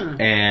 yeah.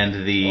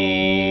 And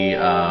the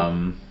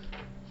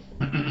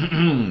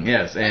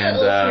yes, and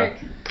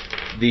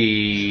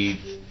the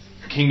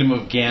Kingdom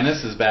of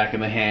Gannis is back in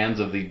the hands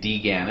of the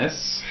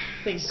D.Gannis.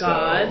 Thank So,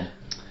 God.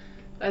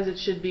 As it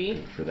should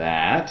be. for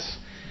that.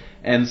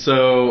 And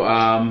so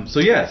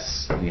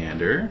yes,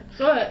 Leander,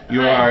 What?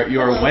 you are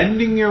Hello.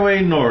 wending your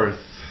way north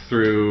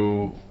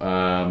through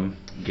Gannis,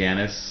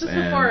 This is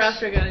and before or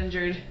after I got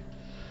injured?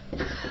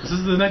 this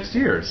is the next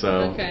year.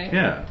 So Okay.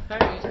 yeah,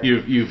 Alright.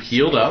 you've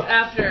healed up.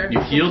 After.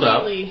 You've healed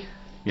up. Completely.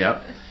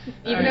 Yep.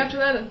 Even Alright. after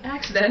that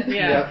accident.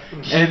 Yeah.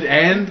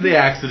 And the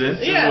accident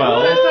Yeah, as well.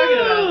 what was I talking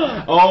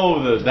about?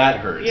 Oh, that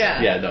hurt.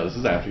 Yeah. Yeah, no, this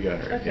is after you got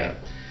hurt. Okay. Yeah.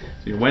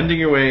 So you're wending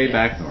your way Yes.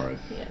 back north.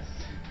 Yes.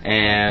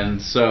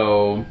 And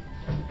so,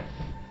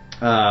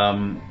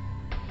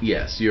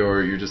 yes,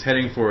 you're just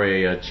heading for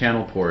a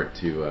channel port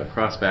to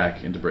cross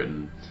back into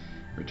Britain,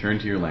 return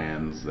to your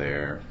lands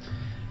there.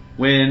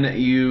 When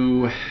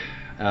you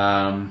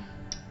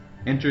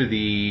enter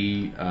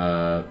the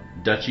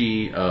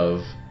Duchy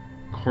of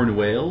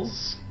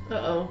Cornwalles,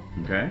 Uh-oh.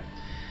 okay,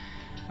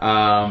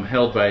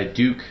 held by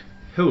Duke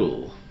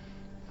Hull.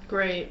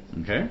 Great.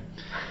 Okay.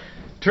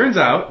 Turns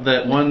out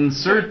that one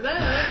Sir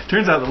That.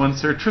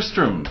 Sir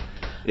Tristram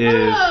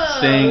is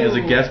staying as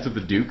a guest of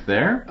the Duke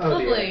there Oh,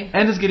 dear. Lovely.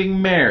 and is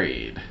getting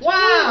married.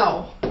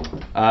 Wow!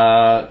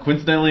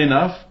 Coincidentally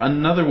enough,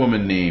 another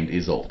woman named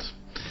Isolde.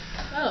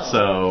 Oh.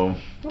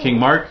 So King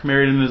Mark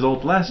married an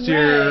Isolde last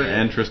year, Right.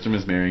 and Tristram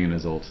is marrying an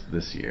Isolde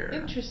this year.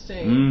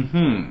 Interesting.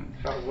 Mm-hmm.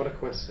 Oh, what a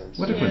coincidence.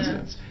 What a Yeah.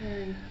 coincidence.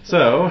 Very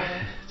So cool.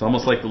 it's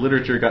almost like the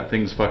literature got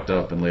things fucked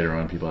up, and later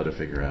on people had to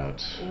figure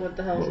out What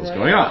the hell's what was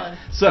going on.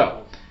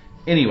 So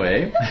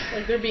anyway.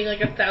 Like there being like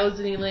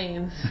 1,000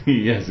 Elaines.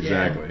 Yes,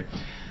 exactly.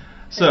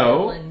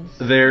 So Evelyn's.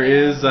 there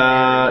is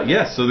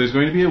yes, so there's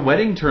going to be a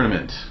wedding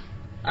tournament.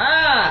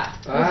 Ah!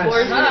 Ah,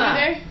 Lord's gonna Ah. be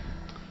there.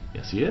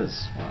 Yes, he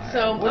is.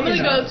 So I'm What gonna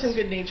is go up that? to him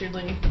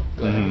good-naturedly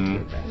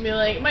Mhm. and be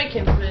like, my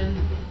kinsman,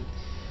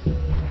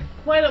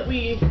 why don't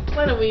we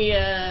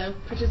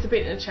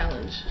participate in a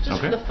challenge just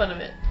Okay. for the fun of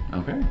it?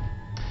 Okay.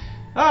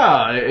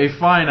 A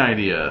fine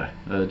idea.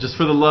 Just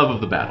for the love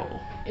of the battle.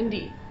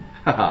 Indeed.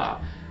 Haha.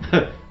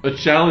 A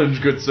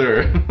challenge, good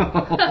sir.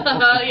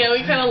 Yeah,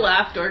 we kind of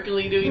laughed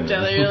dorkily to each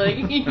other, like,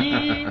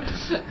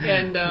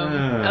 and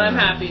I'm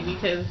happy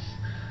because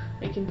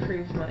I can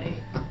prove my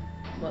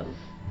love.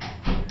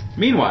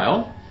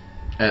 Meanwhile,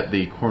 at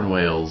the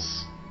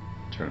Cornwales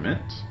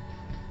tournament,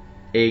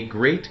 a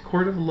great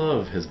court of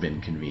love has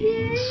been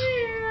convened.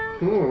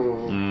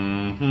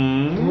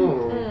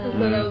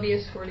 But I'll be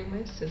escorting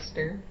my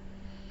sister.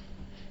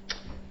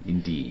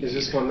 Indeed. Is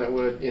this one that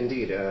would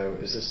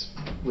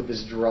would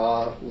this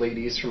draw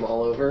ladies from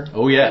all over?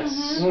 Oh yes.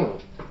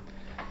 Mm-hmm.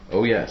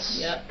 Oh yes.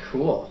 Yep.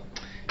 Cool.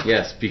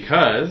 Yes,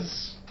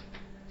 because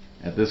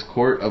at this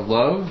court of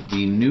love,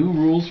 the new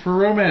rules for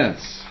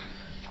romance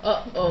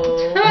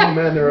Uh-oh. Oh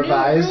man,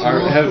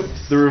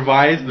 the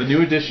revised the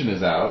new edition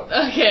is out.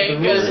 Okay, the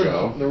rules good.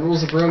 of, the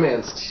rules of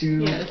romance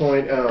 2.0. Yes. Go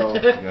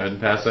ahead and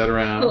pass that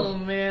around. Oh,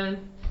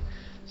 man.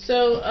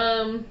 So,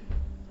 oh,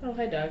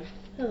 hi, dog.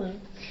 Hello.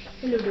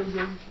 Hello,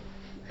 dog.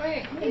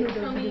 Wait, can you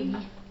tell me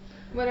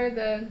what are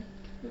the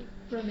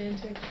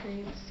romantic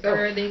traits?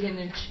 Or are they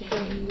gonna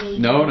change?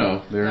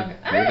 No, they're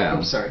Okay. down.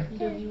 I'm sorry.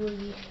 There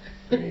you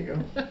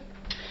go.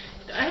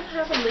 I don't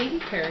have a lady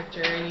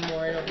character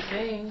anymore, I don't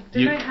think.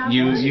 Did You I have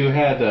one? you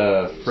had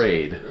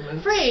Frayed.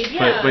 Frayed,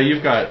 yeah. But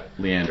you've got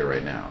Leander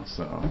right now,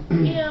 so.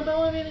 Yeah, but I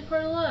want to be in the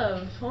court of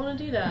love. I want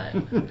to do that.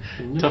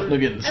 Tough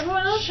nuggets.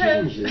 Everyone else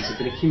has... Changes have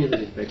been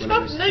accumulated by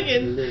Tough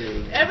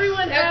nuggets.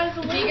 Everyone has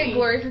a Do you lady. get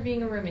glory for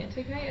being a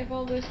romantic knight if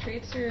all those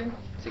traits are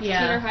 16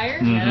 Yeah. or higher?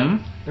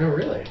 Mm-hmm. Oh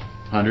really?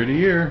 100 a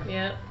year.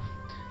 Yep.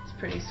 It's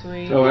pretty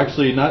sweet. Oh,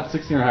 actually, not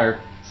 16 or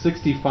higher.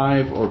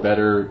 65 or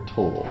better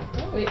total.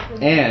 Wait,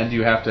 And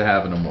you have to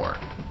have an amour.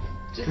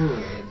 just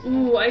curious.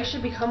 Ooh, I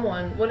should become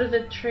one. What are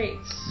the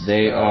traits?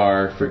 They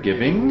are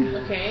forgiving,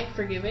 Okay,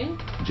 forgiving,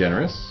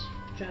 generous,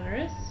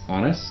 generous,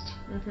 honest,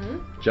 mm-hmm,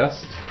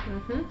 just,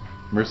 mm-hmm,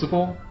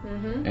 merciful,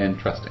 mm-hmm. and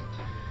trusting.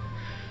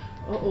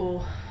 Uh-oh.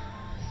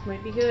 This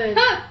might be good.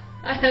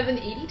 I have an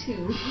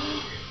 82.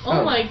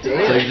 Oh my damn. So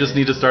god. you just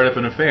need to start up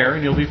an affair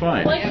and you'll be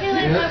fine. Why can't I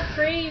Yeah. have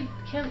Frayed?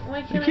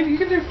 Why can't You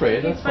can do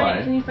Frayed, Can you that's find-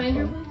 fine. Can you find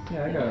her, please?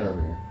 Yeah, I got it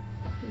over here.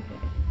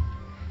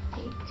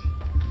 Okay.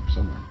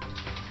 Somewhere.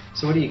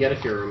 So what do you get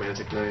if you're a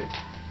romantic knight?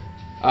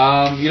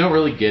 You don't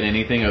really get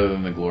anything other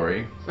than the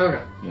glory.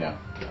 Okay. Yeah.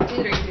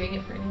 Dude, are you doing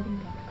it for anything?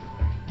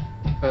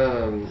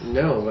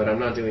 No, but I'm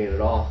not doing it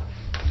at all.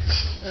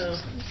 Oh.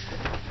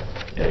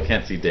 Yeah, I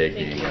can't see Dag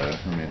Thank being you. a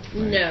romantic.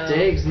 No.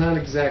 Daig's not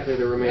exactly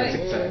the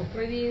romantic Wait, type.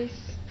 were these?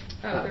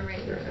 Oh, they're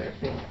right they're there.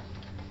 there.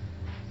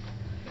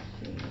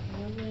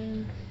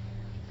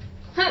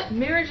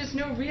 Marriage is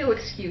no real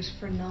excuse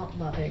for not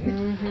loving.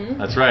 Mm-hmm.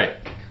 That's right.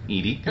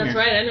 Edie, come That's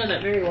here. right, I know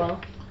that very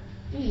well.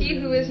 He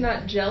who is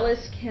not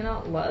jealous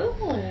cannot love.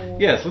 Oh.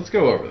 Yes, let's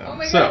go over them. Oh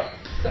my so, god.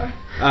 Sorry.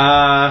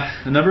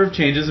 a number of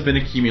changes have been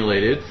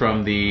accumulated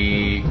from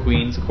the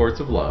Queen's Courts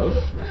of Love,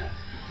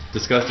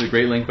 discussed at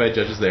great length by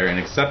judges there, and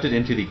accepted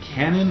into the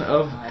canon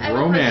of have a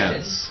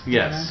romance.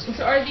 Yes.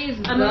 So are these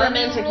I'm the a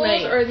romantic new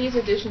rules, knight. or are these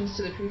additions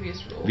to the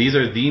previous rules? These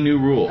are the new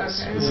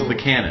rules. Okay. This is the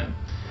canon.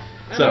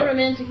 I'm So, a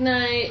romantic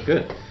knight.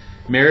 good.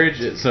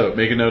 Marriage, so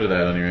make a note of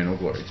that on your annual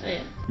glory. Oh,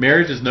 yeah.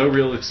 Marriage is no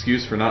real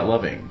excuse for not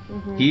loving.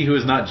 Mhm. He who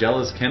is not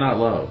jealous cannot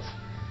love.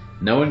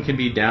 No one can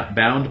be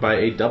bound by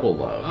a double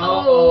love.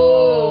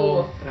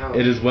 Oh. Ouch.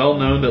 It is well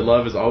known that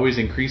love is always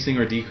increasing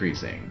or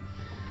decreasing.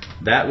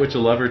 That which a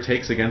lover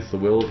takes against the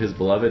will of his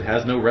beloved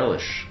has no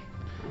relish.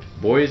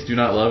 Boys do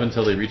not love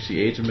until they reach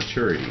the age of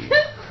maturity.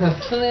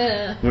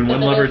 When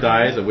one lover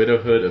dies, a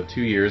widowhood of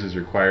 2 years is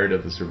required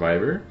of the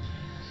survivor.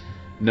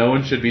 No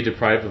one should be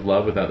deprived of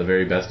love without the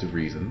very best of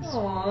reasons.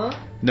 Aww.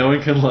 No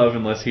one can love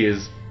unless he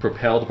is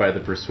propelled by the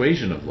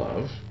persuasion of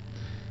love.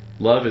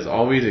 Love is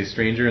always a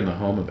stranger in the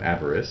home of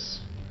avarice.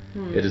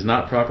 It is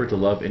not proper to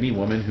love any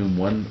woman whom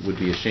one would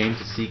be ashamed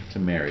to seek to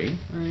marry.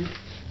 Right.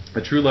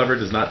 A true lover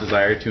does not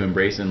desire to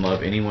embrace and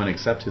love anyone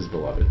except his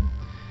beloved.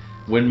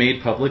 When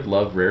made public,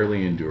 love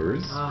rarely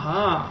endures.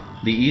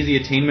 Aha. The easy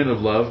attainment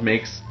of love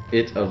makes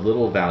it of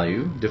little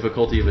value.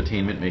 Difficulty of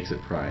attainment makes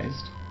it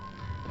prized.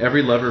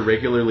 Every lover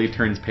regularly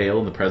turns pale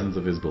in the presence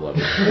of his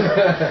beloved.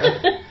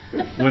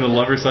 When a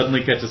lover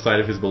suddenly catches sight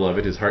of his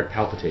beloved, his heart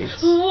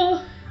palpitates.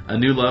 A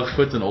new love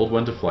puts an old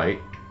one to flight.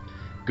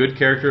 Good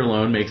character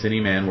alone makes any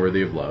man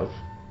worthy of love.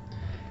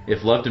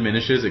 If love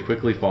diminishes, it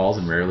quickly falls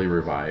and rarely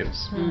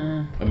revives.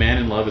 A man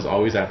in love is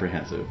always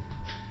apprehensive.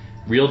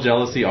 Real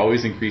jealousy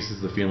always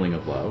increases the feeling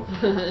of love.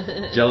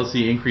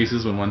 Jealousy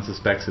increases when one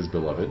suspects his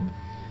beloved.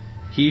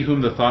 He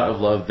whom the thought of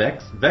love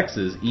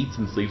vexes eats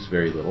and sleeps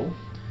very little.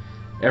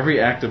 Every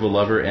act of a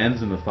lover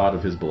ends in the thought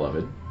of his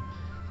beloved.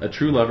 A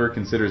true lover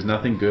considers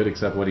nothing good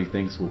except what he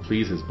thinks will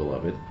please his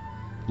beloved.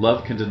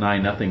 Love can deny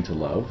nothing to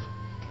love.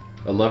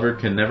 A lover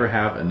can never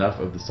have enough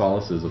of the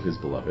solaces of his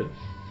beloved.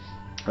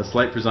 A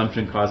slight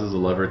presumption causes a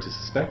lover to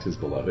suspect his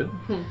beloved.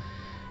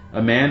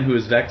 A man who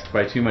is vexed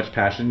by too much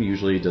passion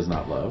usually does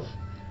not love.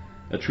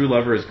 A true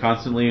lover is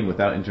constantly and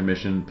without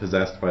intermission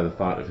possessed by the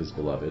thought of his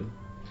beloved.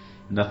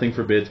 Nothing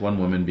forbids one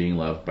woman being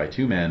loved by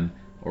 2 men,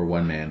 or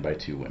 1 man by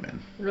 2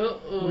 women.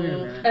 Uh-oh. Wait a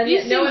minute. And You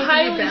yet no seem one can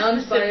highly be bound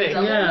by specific. a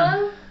double Yeah.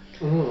 love?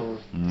 Mm.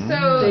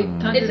 So They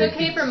it's contradict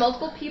okay it. for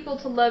multiple people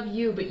to love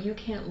you, but you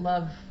can't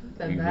love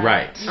them back.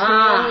 Right. You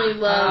can only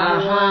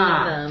love one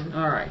of them.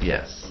 All right.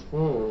 Yes.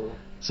 Mm.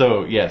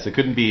 So, yes, it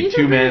couldn't be These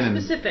two are very men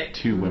specific. and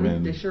two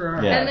women. They sure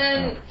are. Yeah. And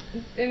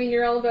then, I mean,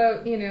 you're all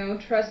about,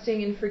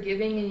 trusting and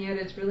forgiving, and yet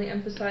it's really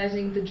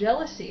emphasizing the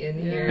jealousy in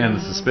here. And the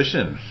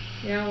suspicion.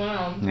 Yeah,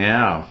 wow.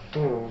 Yeah.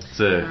 Mm. It's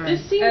a,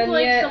 This seems And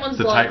like yet- someone's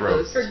It's a blog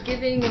tightrope. post.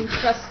 Forgiving and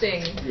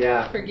trusting.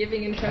 Yeah.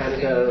 Forgiving and Kind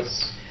of trusting.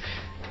 does.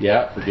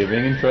 yeah,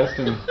 forgiving and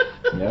trusting.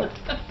 Yep.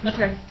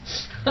 Okay.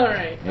 All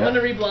right, Yep. I'm gonna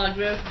reblog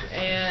this,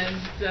 and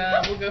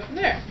we'll go from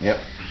there. Yep.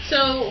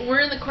 So we're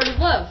in the court of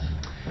love,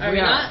 are we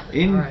Yeah. not?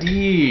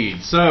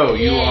 Indeed. So,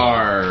 you Yay.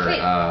 are, Wait.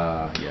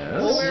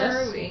 yes.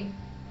 Where are we?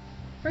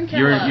 We're in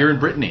You're Camelot. in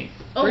Brittany.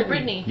 Oh,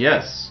 Brittany.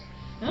 Yes.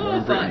 You're Oh,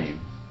 in fun. Brittany.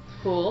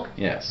 Cool.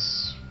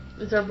 Yes.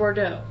 It's our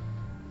Bordeaux.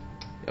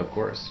 Of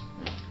course.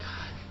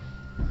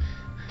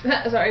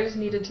 Sorry, I just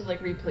needed to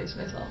replace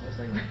myself. I was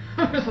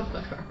like, where the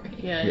fuck are we?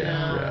 Yeah, Yeah.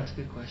 no. Yeah. That's a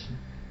good question.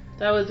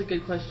 That was a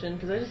good question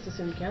because I just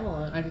assumed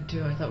Camelot. I did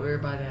too. I thought we were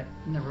by that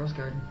in the rose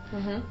garden.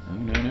 Mm-hmm.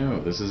 Oh,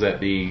 no. This is at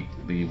the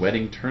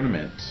wedding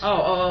tournament.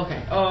 Oh,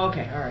 okay. Oh,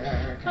 okay. All right.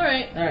 Okay. All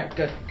right. All right.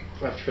 Good.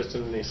 Left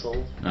Tristan and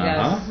Isolde.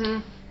 Uh-huh. Mm-hmm.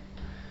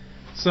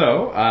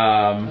 So,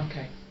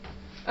 Okay.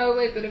 Oh,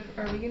 wait, but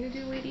are we going to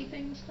do lady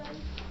things then?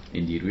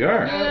 indeed we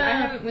are. No, Yeah.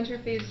 I haven't winter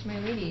phased my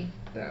lady,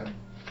 though.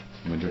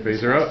 Winter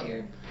phase are up.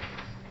 Year.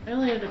 I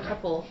only had a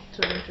couple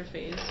to winter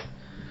phase.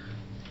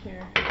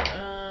 Here.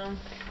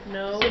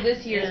 No. So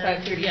this year is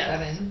and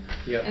 537.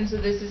 Yep. And so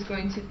this is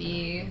going to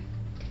be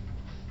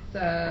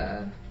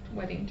the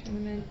wedding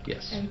tournament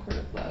Yes. and court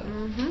of love.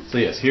 Mm-hmm. So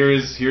yes,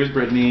 here's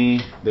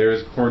Brittany.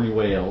 There's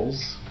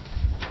Cornwales,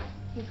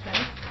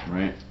 Okay.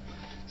 right?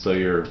 So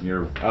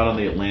you're out on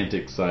the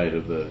Atlantic side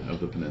of the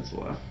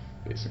peninsula,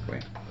 basically.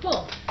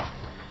 Cool.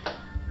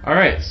 All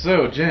right.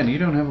 So Jen, you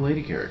don't have a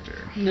lady character.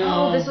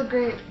 No. Oh, this will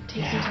great.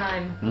 Take some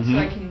time Mhm. so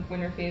I can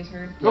winter phase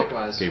her.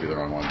 Likewise. Gave you the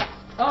wrong one.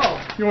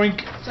 Oh,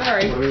 Yoink.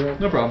 sorry. What do we roll?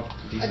 No problem.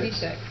 A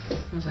D6.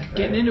 I was like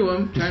getting into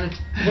him, trying to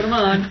put him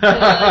on.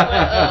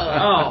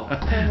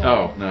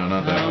 Oh, no,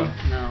 not that No. one.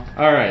 No.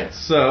 All right,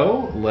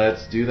 so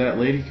let's do that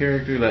lady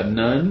character, that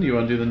nun. You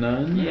want to do the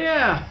nun?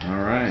 Yeah.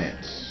 All right.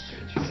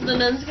 So the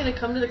nun's gonna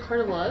come to the court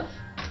of love?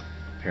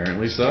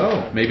 Apparently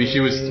so. Maybe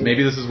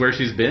this is where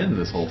she's been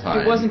this whole time.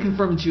 It wasn't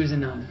confirmed she was a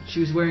nun. She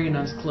was wearing a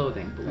nun's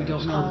clothing, but we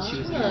don't know that she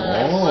was a nun.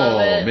 Love Oh,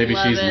 it, maybe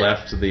love she's it.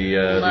 left the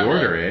Love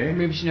order, Or eh?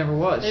 maybe she never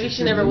was. Maybe She's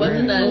she never was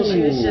a nun.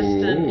 She was just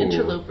an Ooh.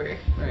 interloper.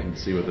 Right.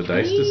 Let's see what the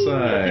dice That's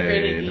a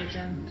great idea, decide.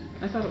 Jen.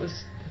 I thought it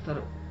was.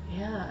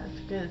 Yeah, it's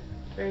good.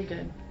 Very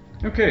good.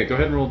 Okay, go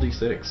ahead and roll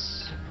d6.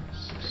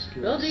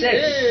 Roll Six.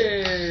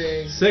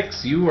 D6.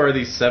 6. You are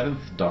the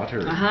 7th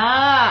daughter.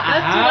 Aha!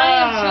 That's what I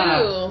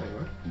am too.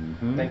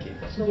 Mhm. Thank you.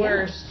 It's the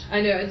worst. I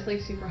know, it's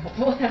super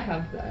helpful to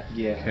have that.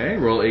 Yeah. Okay,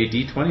 roll a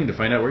d20 to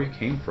find out where you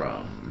came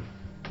from.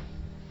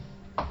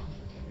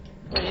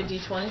 Wait, a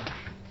D20?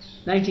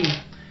 19.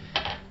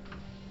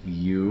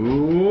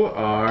 You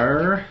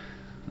are.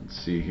 Let's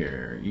see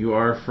here. You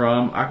are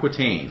from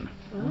Aquitaine.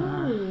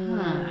 Ooh.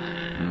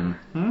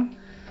 Mm-hmm.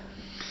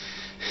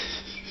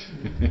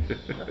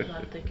 That's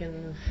not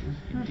thickens.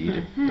 Indeed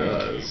it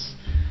does.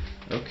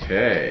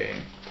 Okay.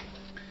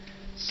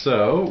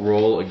 So,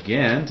 roll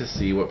again to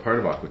see what part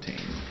of Aquitaine.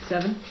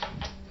 7.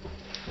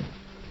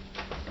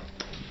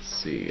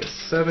 Let's see. A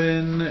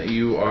 7.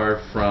 You are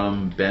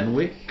from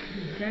Benwick.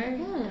 Okay.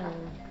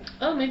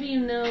 Oh, maybe you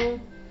know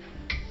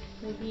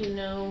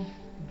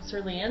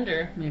Sir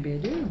Leander. Maybe I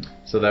do.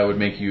 So that would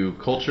make you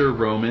culture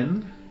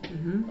Roman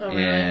Mm-hmm. Oh,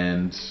 really?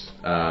 and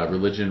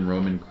religion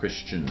Roman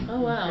Christian. Oh,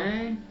 wow.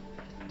 Okay.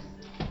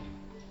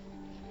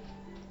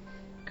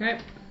 Okay.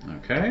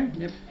 Okay.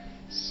 Yep.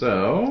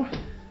 So,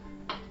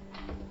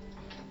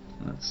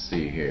 let's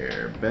see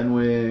here.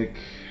 Benwick.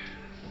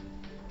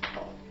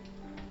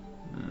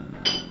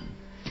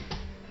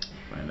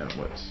 Find out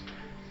what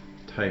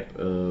type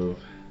of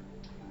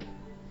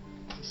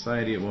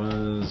society it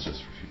was,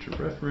 just for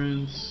future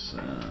reference.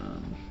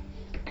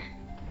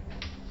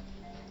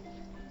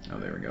 Oh,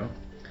 there we go.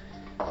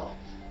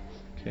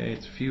 Okay,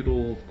 it's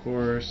feudal, of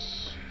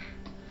course.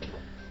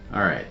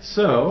 Alright,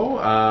 so,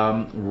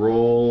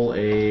 roll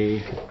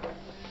a...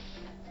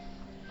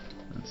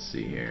 Let's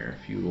see here.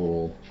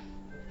 Feudal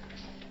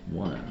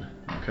 1.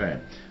 Okay.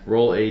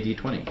 Roll a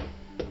d20.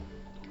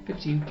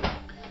 15.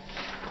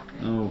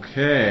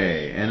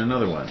 Okay, and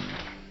another one.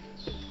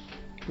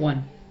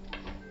 1.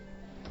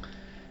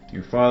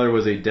 Your father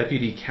was a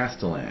deputy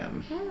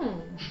castellan.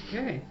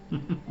 Okay.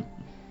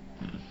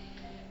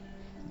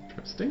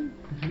 Interesting.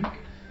 Mm-hmm.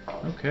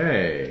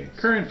 Okay,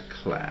 current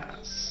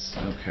class.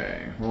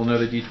 Okay, roll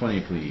another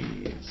d20,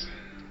 please.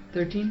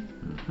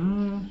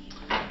 13.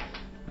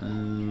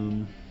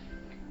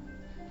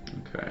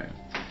 Okay.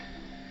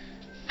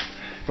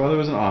 Father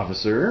was an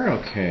officer.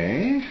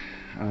 Okay.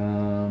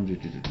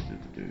 That's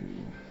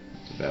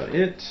about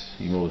it.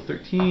 You rolled a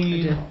 13.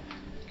 I did.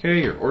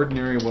 Okay, your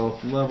ordinary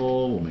wealth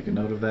level. We'll make a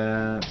note of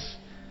that.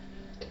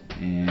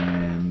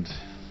 And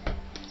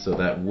so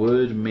that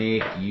would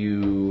make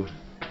you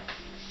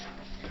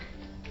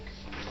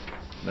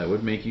that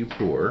would make you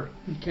poor.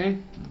 Okay.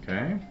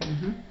 Okay.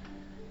 Mm-hmm.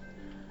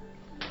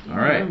 All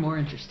right. More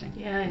interesting.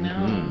 Yeah, I know.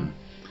 Mhm.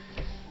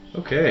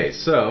 Okay,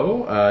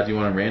 so do you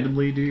want to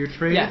randomly do your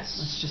trades? Yes.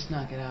 Let's just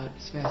knock it out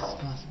as fast as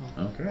possible.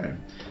 Okay.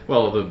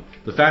 Well,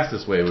 the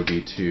fastest way would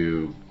be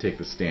to take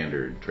the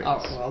standard traits. Oh,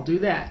 well, I'll do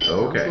that.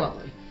 Okay. Sounds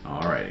lovely.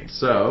 Alrighty.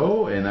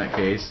 So, in that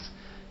case,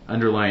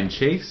 underline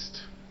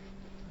chaste,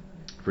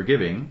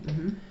 forgiving,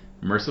 Mm-hmm.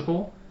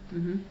 merciful,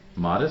 Mm-hmm.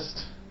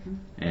 modest,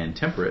 and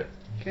temperate.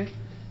 Okay.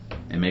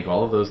 And make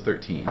all of those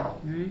 13.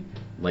 All right.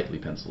 Lightly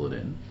pencil it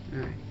in. All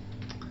right.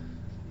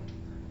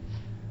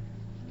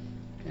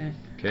 Okay.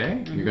 Okay.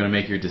 Mm-hmm. You're going to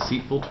make your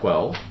deceitful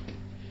 12.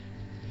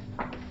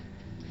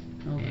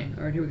 All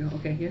right, here we go.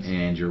 Okay, yes.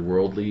 And your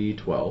worldly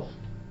 12.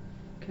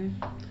 Okay.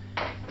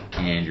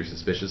 And your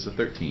suspicious a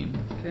 13.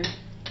 Okay.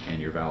 And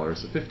your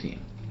valorous a 15.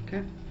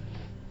 Okay.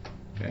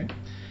 Okay.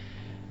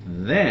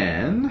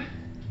 Then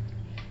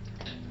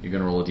you're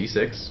going to roll a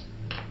d6.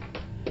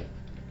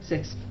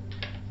 6.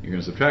 You're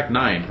going to subtract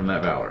 9 from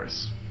that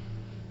valorous.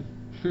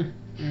 All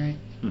right.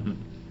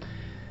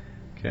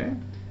 Okay.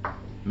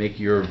 Make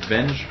your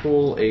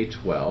vengeful a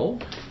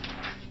 12.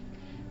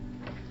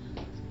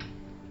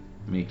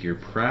 Make your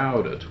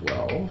proud a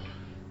 12.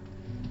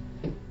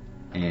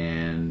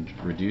 And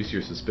reduce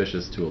your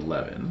suspicious to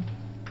 11.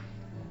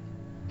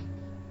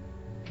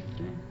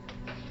 Okay.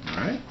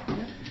 Alright.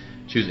 Yeah.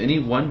 Choose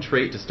any one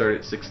trait to start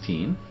at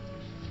 16.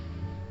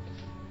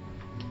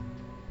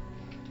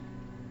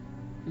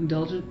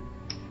 Indulgent.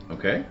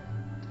 Okay.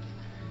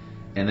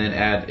 And then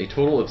add a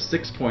total of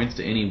 6 points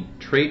to any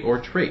trait or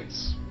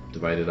traits.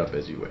 Divide it up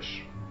as you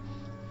wish.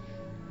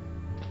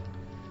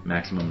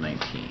 Maximum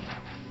 19.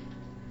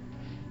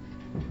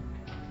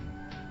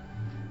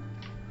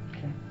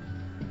 Okay.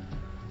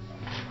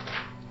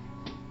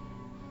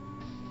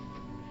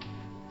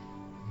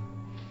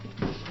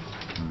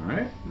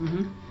 Alright.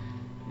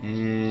 Mm-hmm.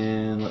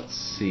 And let's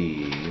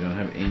see. You don't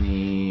have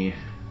any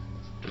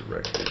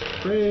directed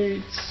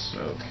traits.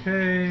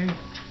 Okay.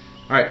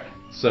 Alright.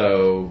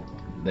 So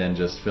then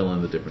just fill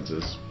in the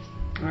differences,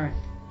 All right.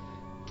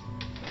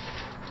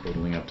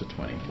 totaling up to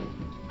 20.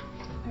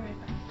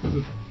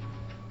 Alright.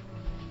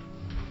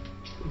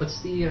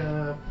 What's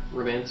the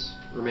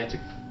romantic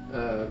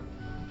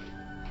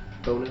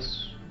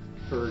bonus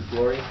for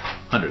glory?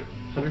 100.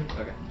 100?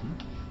 Okay.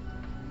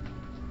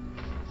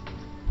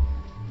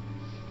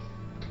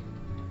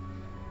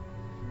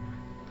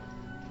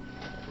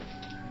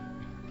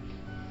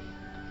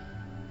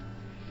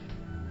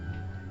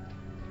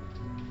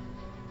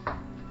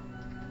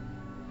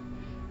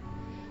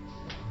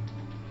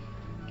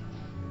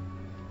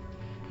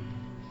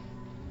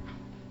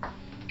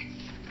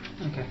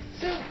 Okay.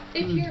 So,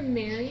 if you're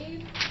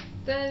married,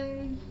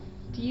 then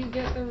do you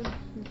get the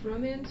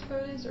romance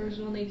bonus, or is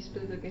it only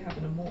specifically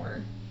having a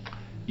more?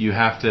 You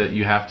have to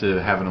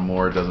have an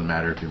amour. It doesn't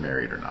matter if you're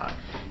married or not.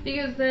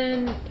 Because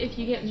then, if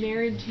you get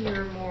married to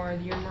your amour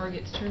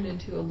gets turned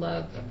into a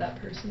love of that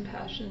person,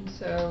 passion.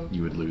 So.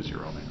 You would lose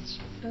your romance.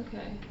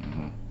 Okay.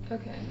 hmm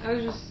Okay. I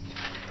was just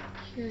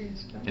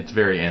curious about It's that.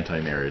 very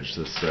anti-marriage,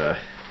 this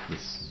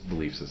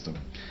belief system.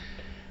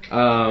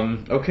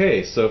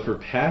 Okay, so for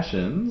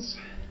passions,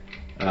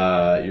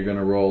 you're going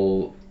to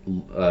roll.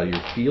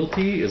 Your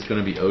fealty is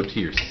going to be owed to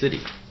your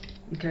city.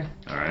 Okay.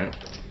 All right.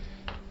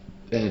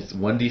 And it's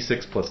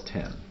 1d6 plus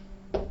 10.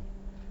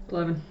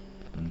 11.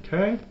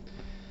 Okay.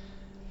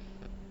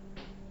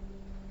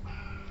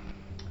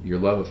 Your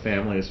love of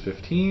family is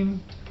 15.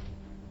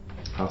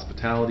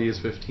 Hospitality is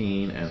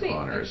 15, and Sweet.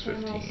 honor is Okay,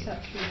 I'm all 15.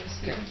 set for this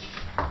year.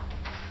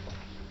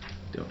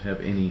 Don't have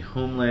any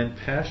homeland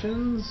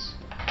passions.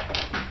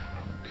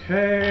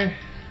 Okay.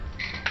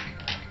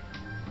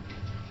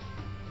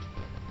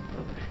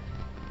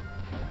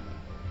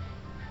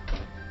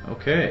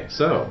 Okay,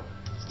 so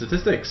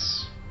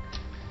statistics.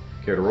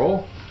 Care to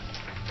roll?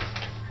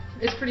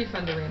 It's pretty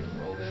fun to random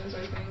roll those,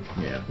 I think.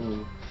 Yeah.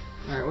 All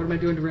right. What am I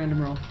doing to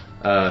random roll?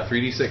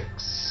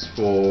 3d6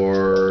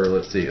 for,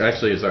 let's see,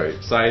 actually, sorry,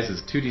 size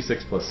is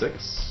 2d6 plus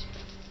 6.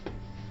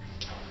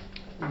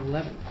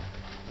 11.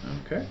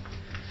 Okay.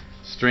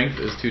 Strength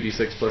is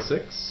 2d6 plus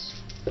 6.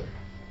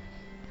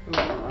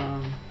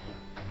 Oh,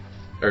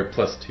 Or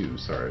plus 2,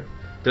 sorry.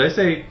 Did I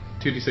say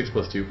 2d6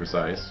 plus 2 for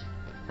size?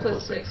 Or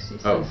Plus 6. You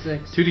said. Oh,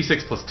 6.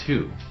 2d6 plus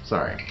 2.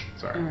 Sorry.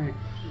 All right.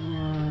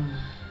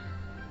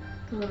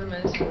 11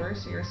 minus 4,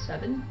 so you're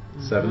 7.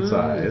 7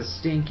 size.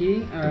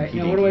 Stinky. All right. Stinky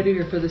Now, what do I dinky.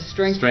 do here for the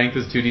strength? Strength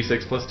is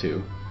 2d6 plus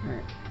 2. All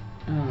right.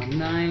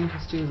 9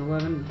 plus 2 is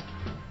 11.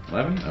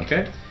 11,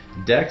 okay.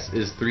 Dex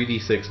is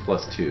 3d6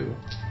 plus 2.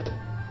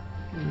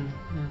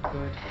 Not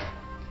good.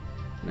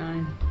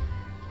 9.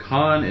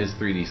 Con is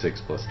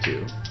 3d6 plus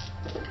 2.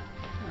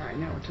 All right.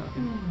 Now we're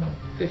talking.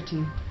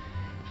 15.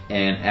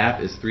 And App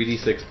is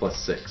 3d6 plus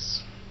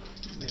 6.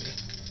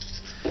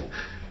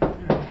 All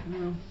right.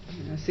 Well,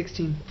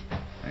 16.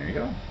 There you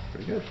go.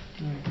 Pretty good.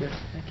 All right. Good.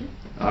 Thank you.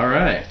 All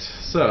right.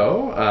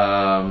 So,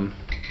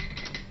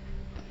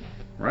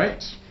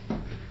 right.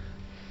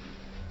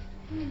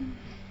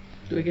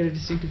 Do I get a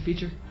distinctive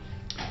feature?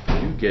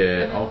 You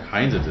get all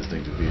kinds of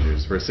distinctive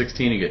features. For a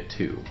 16, you get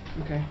 2.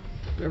 Okay.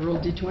 Do I roll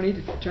d20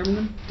 to determine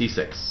them?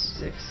 D6.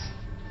 6.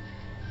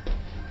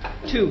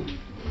 2.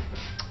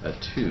 A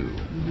 2.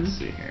 Let's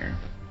see here.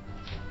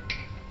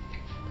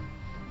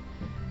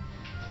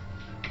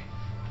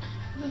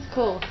 That's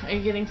cool. Are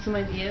you getting some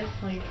ideas?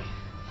 Like,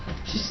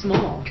 She's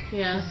small.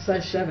 yeah. She's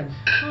size 7.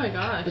 Oh my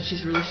gosh. But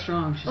she's really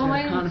strong. She's Oh, got a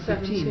mine con is of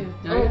 7 15. too.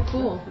 Oh, Oh, yeah?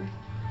 cool.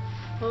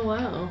 Oh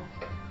wow.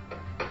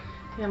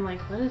 Yeah, I'm like,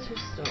 what is her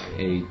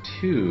story?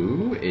 A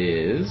 2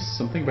 is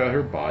something about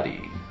her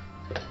body.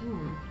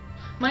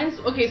 Mine's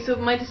okay. So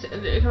my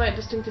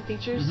distinctive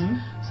features.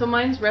 So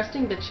mine's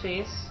resting bitch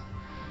face,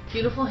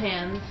 beautiful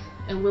hands,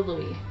 and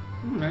willowy.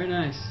 Very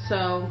nice.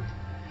 So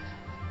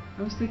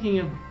I was thinking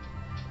of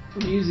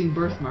using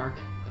birthmark.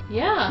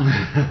 yeah,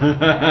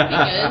 that'd be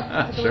good.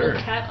 Like a Sure.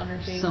 little cat on her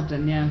face.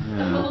 Something, yeah.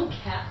 A little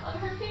cat on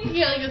her face?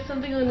 Yeah, like it's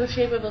something in the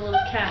shape of a little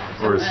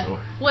cat. Or something.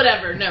 so.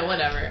 Whatever. No,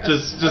 whatever.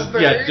 Just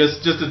bird?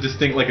 just a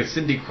distinct, like a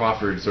Cindy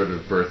Crawford sort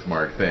of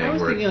birthmark thing. I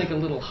was where thinking it's- like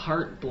a little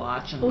heart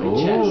blotch on my Ooh.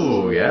 chest.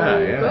 Oh,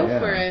 yeah. Go yeah.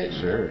 for it.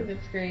 Sure. I think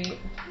it's great.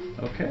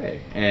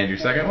 Okay. And your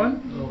second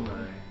one? Oh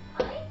my.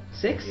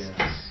 6?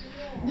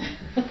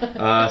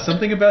 Yes.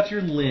 Something about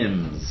your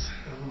limbs.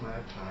 Oh my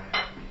pie.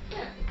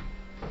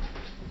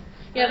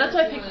 Yeah, that's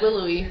why I picked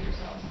willowy.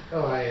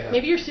 Oh, I.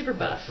 Maybe you're super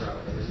buff. Um,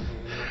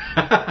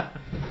 I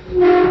don't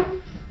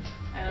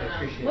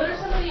know. What are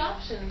some of the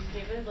options,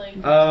 David? Like,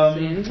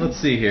 let's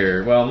see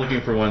here. Well, I'm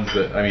looking for ones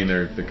that, I mean,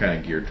 they're kind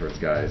of geared towards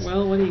guys.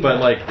 Well, what do you But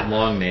got? like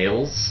long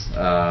nails,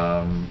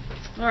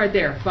 Alright,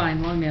 there.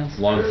 Fine. Long nails.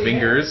 long Curly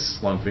fingers,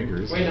 long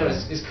fingers. Wait, no,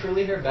 is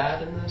curly hair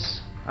bad in this?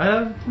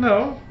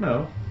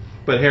 No.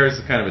 But hair is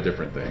kind of a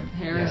different thing.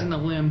 Hair is Yeah. in the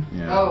limb.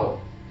 Yeah.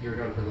 Oh, you're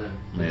going for limb.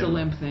 It's a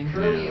limb thing.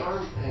 Curly Yeah.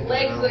 arm.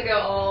 Legs that go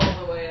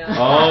all the way up.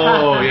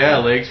 Oh yeah,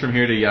 legs from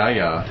here to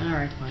Yaya.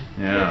 Alright, fine.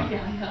 Yeah.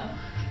 Yeah.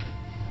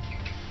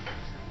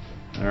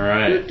 All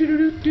right.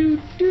 Do.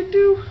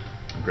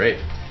 Great.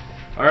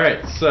 All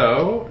right.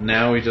 So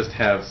now we just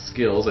have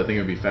skills. I think it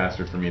would be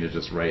faster for me to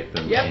just write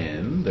them Yep.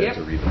 in than Yep.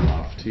 to read them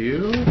off to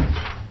you.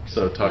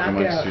 So talk Knock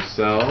amongst out.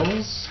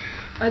 yourselves.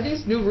 Are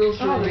these new rules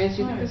for Oh, advanced?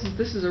 You nice. think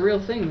this is a real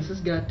thing? This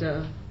has got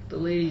the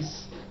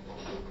ladies'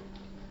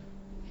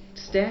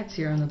 stats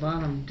here on the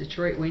bottom.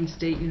 Detroit Wayne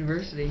State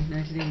University,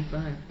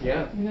 1985.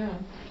 Yeah. no.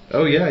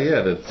 Oh yeah.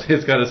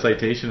 It's got a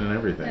citation and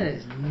everything. That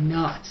is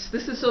nuts.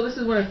 This is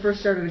when it first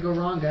started to go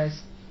wrong, guys.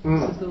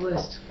 This is the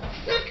list.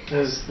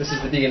 This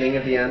is the beginning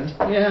of the end.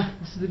 Yeah,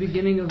 this is the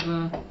beginning of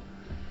the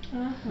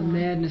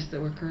madness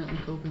that we're currently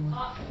coping with.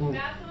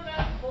 Massive amount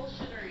of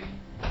bullshittery.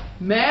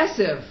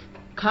 Massive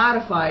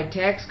codified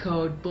tax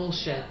code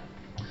bullshit.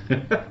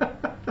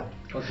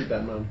 I'll keep that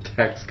in mind.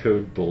 Tax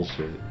code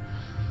bullshit.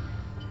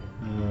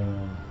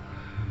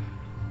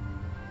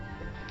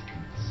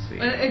 Let's see.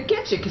 And it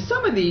gets you, because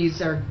some of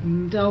these are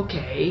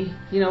okay,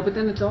 but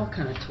then it's all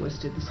kind of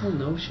twisted, this whole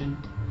notion.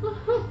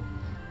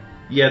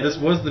 Yeah, this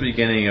was the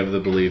beginning of the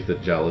belief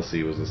that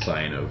jealousy was a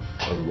sign of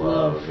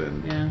love,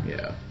 and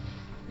Yeah.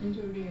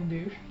 Into being a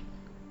douche.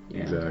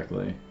 Yeah.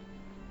 Exactly.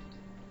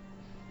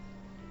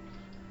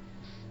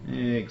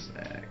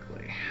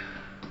 Exactly.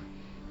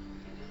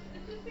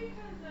 It's just because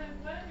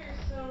when you're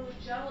so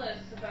jealous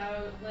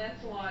about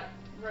Lancelot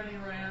running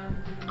around.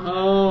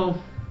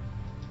 Oh.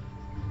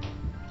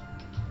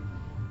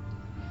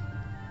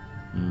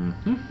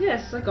 Mm-hmm. Yeah,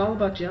 it's like all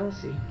about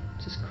jealousy.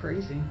 It's just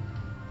crazy.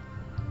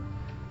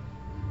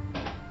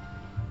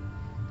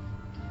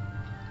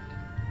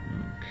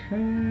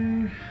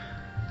 Okay.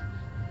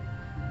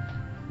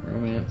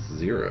 Romance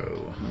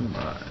 0. Oh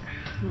my.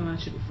 Well,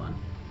 that should be fun.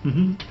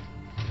 Mm-hmm.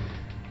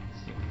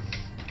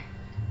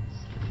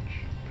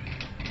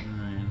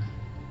 9.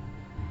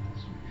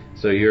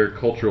 So your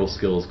cultural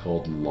skill is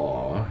called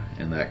law,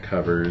 and that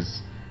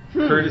covers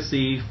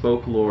courtesy,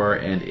 folklore,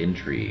 and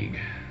intrigue.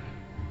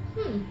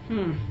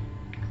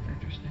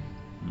 Interesting.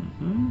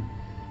 Mm-hmm.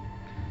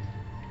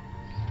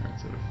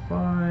 Starts at a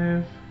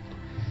 5.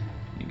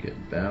 You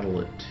get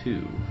battle at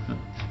 2.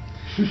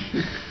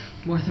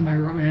 More than my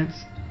romance.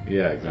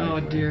 Yeah, exactly. Oh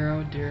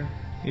dear.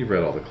 You've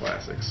read all the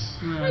classics.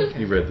 Okay.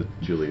 You've read the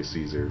Julius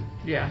Caesar,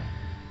 Yeah.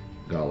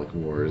 Gallic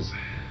Wars.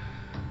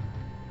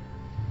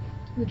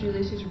 The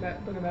Julius Caesar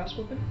book of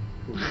basketball.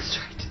 That's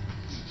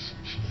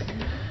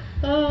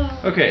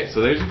right. Okay,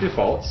 so there's your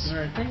defaults.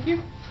 Alright, thank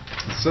you.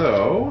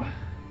 So,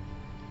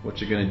 what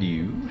you're gonna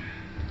do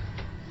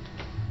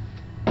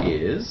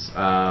is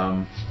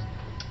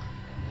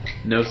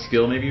no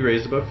skill may be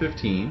raised above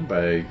 15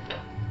 by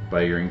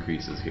your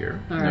increases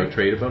here. All No right.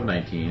 trait above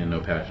 19 and no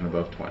passion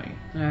above 20.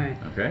 Alright.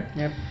 Okay?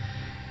 Yep.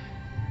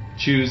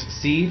 Choose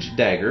Siege,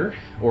 Dagger,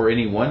 or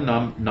any one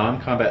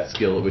non-combat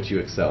skill at which you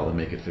excel and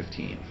make it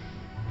 15.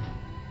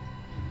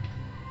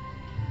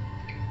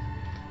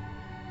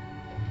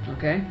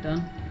 Okay,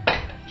 done.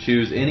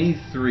 Choose any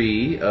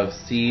 3 of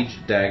Siege,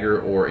 Dagger,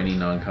 or any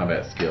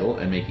non-combat skill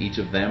and make each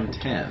of them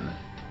 10.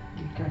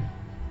 Okay.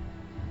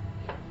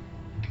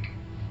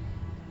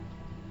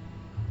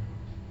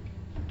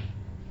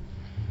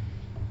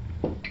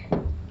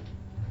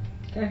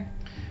 Okay.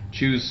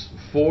 Choose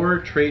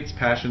 4 traits,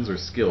 passions, or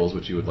skills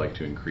which you would like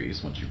to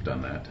increase. Once you've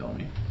done that, tell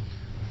me.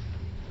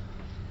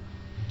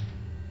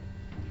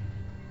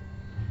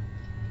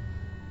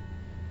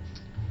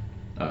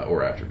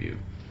 Or attribute.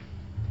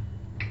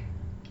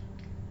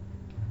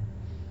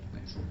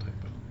 Nice little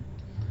typo.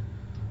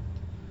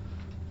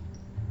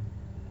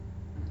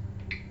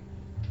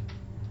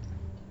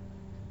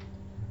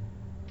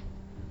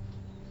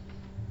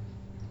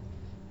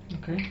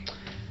 Okay.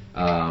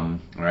 All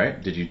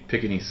right. Did you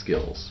pick any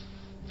skills?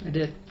 I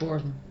did 4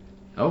 of them.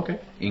 Okay.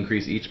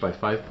 Increase each by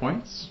 5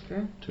 points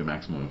Okay. to a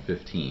maximum of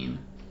 15.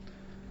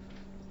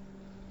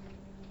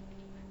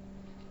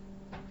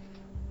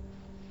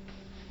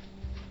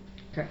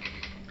 Okay.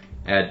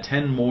 Add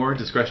 10 more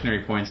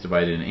discretionary points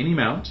divided in any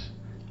amount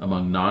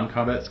among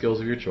non-combat skills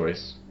of your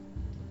choice.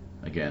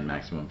 Again,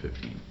 maximum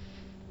 15.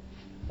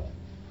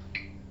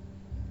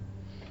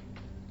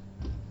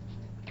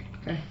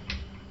 Okay.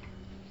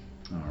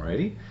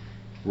 Alrighty.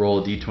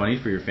 Roll a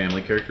d20 for your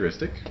family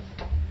characteristic.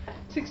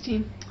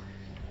 16.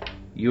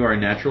 You are a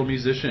natural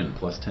musician,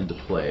 plus 10 to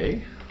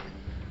play.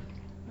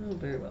 Oh,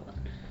 very well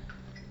done.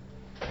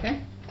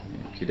 Okay.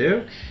 Okie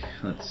doke.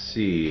 Let's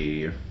see.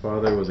 Your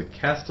father was a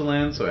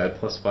castellan, so add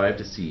plus 5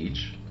 to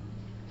siege.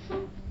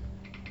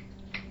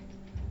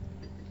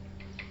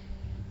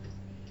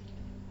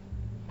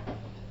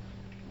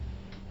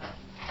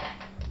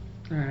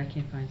 Alright, I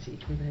can't find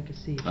siege. Where the heck is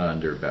siege?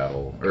 Under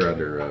battle, or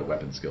under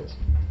weapon skills.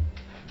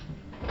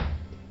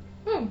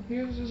 Oh,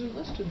 yours isn't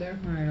listed there.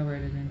 Alright, I'll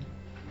write it in.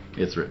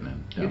 It's written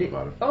in down at the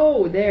bottom.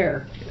 Oh,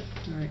 there.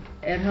 Alright.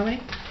 Add how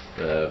many?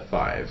 5.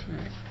 Alright.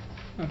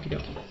 Okie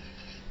dokie.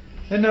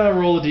 And now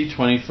roll a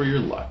d20 for your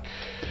luck.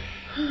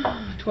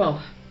 12.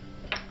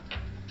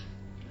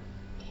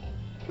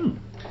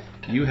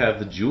 You have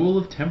the Jewel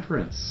of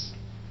Temperance.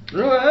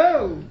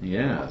 Whoa!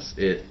 Yes,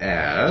 it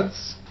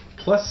adds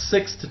plus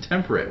 6 to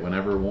temperate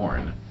whenever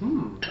worn.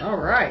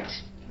 Alright.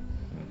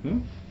 Mm-hmm.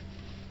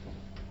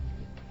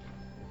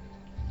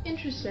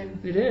 Interesting.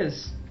 It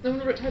is. I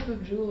wonder what type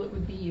of jewel it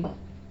would be.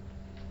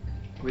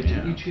 Wait,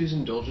 Yeah. did you choose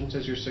indulgence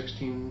as your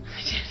 16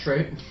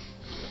 trait? You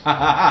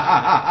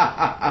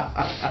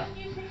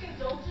take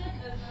indulgent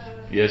as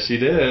a... Yes, she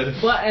did.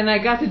 But and I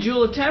got the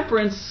Jewel of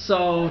Temperance,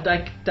 so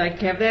I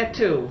have that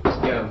too.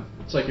 Yeah,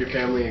 it's like your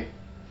family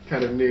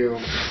kind of knew,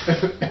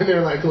 and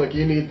they're like, "Look,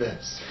 you need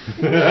this."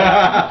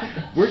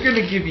 We're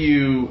gonna give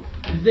you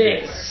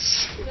This.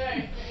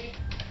 Sorry.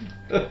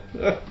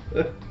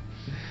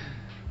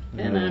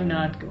 And I'm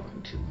not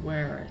going to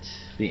wear it.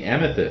 The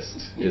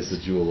amethyst is the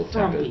Jewel of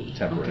Frumpy.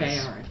 Temperance.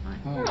 Okay, alright,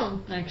 fine.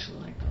 Oh, I actually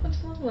like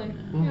that's lovely.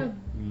 Mm. Yeah.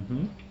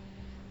 Mm-hmm.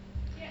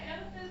 Yeah,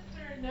 amethysts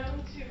are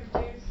known to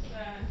reduce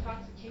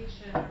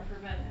intoxication or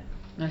prevent it.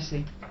 that. I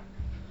see.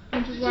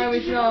 Which is why we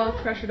should all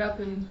crush it up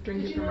and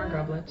drink it from our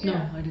goblets. No,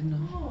 I didn't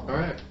know. Oh. All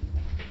right.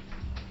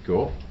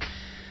 Cool.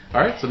 All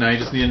right, so now you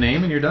just need a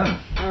name and you're done.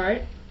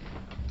 Alright.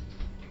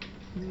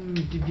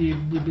 You're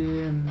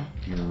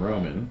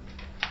Roman.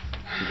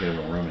 You could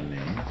have a Roman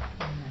name.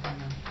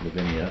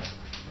 Lavinia.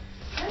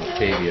 I know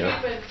Octavia.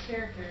 David's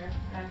character,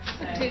 I have to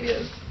say.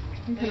 Octavia's.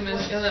 I'm gonna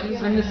miss. Yeah, that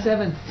was. I'm the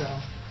 7th, though.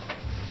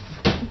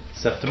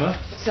 Septima.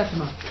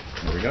 Septima.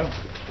 There we go.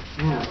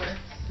 That works.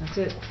 That's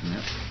it.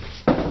 Yep.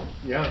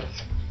 Yeah.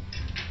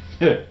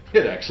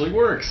 It actually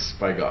works,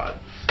 by God.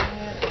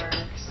 It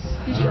works.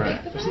 Did you All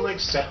right. make the Wasn't pie? like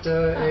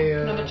septa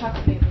a? Another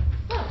chocolate baby.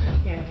 Oh.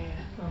 Yeah.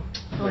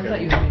 Oh, I thought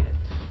you had made it.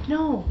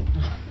 No,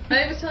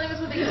 I was telling us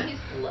what they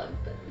taste love,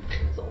 but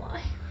it's a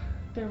lie.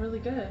 they're really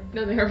good.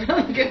 No, they are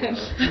really good.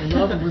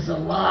 Love was a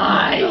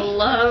lie. The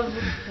love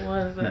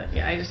was it?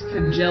 Yeah, I just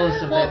couldn't. I'm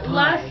jealous of that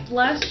pie.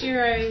 Last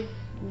year I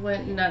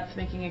went nuts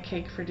making a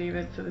cake for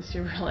David, so this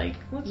year we're like,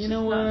 let's You just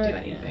know not what? do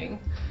anything.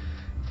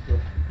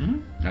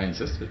 I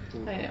insisted.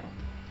 I know.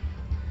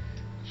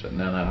 Shutting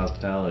down that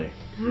hospitality.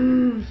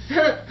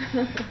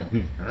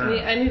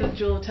 I need a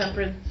Jewel of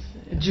Temperance.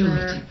 Jewel of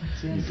for-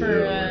 Temperance, yes.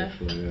 For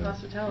Actually, yeah.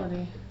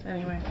 hospitality.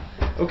 Anyway.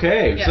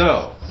 Okay, Yes.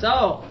 so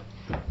So,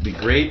 the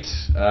grand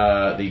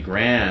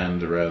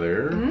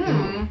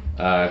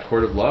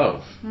Court of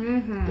Love.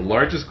 Mm-hmm. The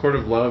largest court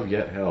of love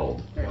yet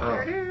held.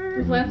 Wow.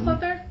 Is Lancelot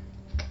there?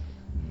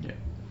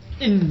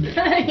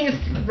 He's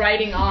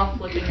writing off,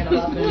 flipping it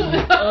off.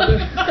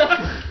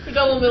 With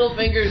double middle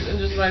fingers and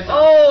just writes off.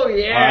 oh I'm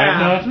yeah.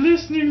 not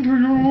listening to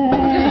you.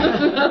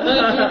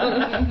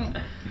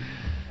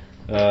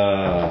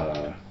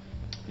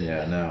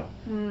 Yeah, no.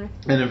 And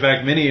in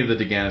fact, many of the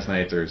Deganis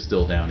Knights are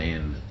still down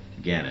in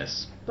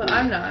Ganis. But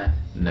I'm not.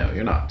 No,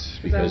 you're not,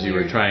 because you were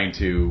weird. trying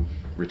to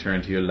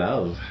return to your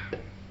love.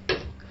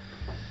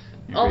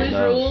 Your All great these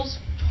love. rules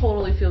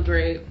totally feel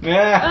great.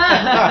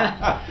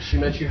 She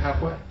met you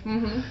halfway.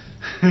 Mm-hmm.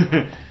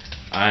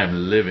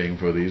 I'm living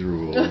for these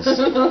rules.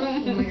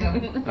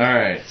 Oh All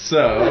right,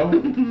 so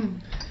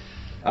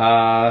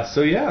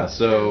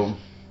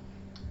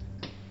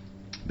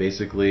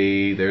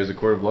basically, there's a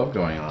court of love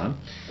going on.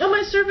 Oh,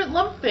 my servant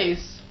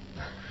Lumpface.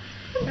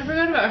 I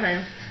forgot about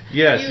her.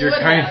 Yes, You you're would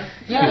kind. have.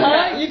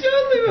 You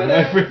totally would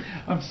have.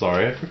 I'm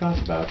sorry, I forgot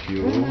about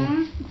you.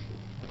 Mm-hmm.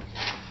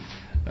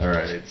 All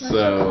right, Oh,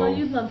 so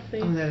you love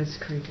face. Oh, that is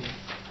creepy.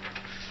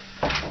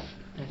 That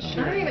I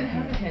don't even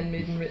have a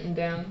handmaiden written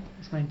down.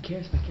 It's my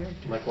character.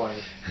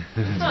 Likewise.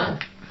 Huh.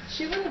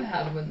 She would have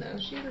had one though.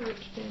 She had a rich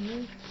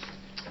family.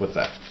 what's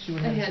that? She A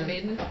would have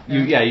handmaiden.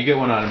 You get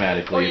one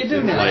automatically. Oh, you do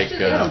It's now. like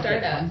How much did it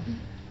start at?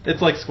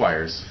 it's like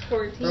Squires,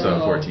 14. so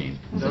Oh. 14.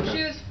 So Okay.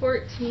 she was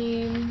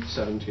 14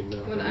 17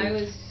 now. when I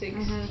was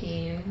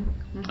 16.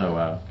 Oh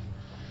wow,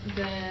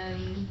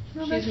 Then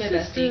Well, she's my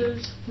that's bestie.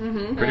 sisters.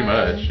 Mm-hmm. pretty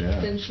much, yeah.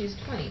 Then she's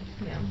 20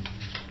 now.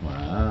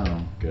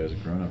 Wow, you guys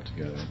have grown up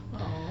together.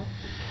 Aw.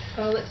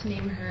 Oh, let's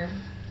name her.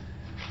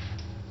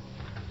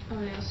 Oh,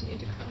 I also need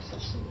to cross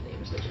off some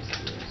names I just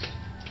used.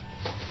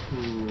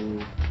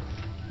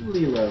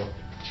 Lilo.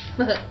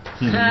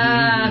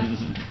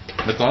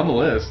 It's on the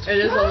list. It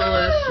is on the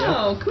list.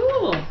 Oh,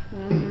 cool.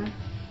 Mm-hmm.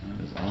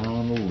 It is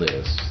on the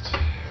list.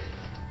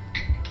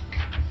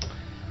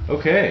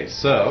 Okay,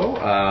 so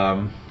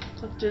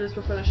Let's do this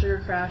before the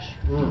sugar crash.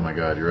 oh my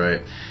God, you're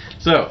right.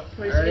 So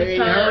Wasting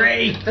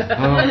time.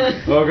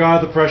 oh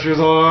God, the pressure's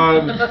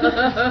on.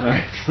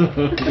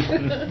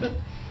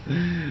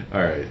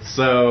 All right.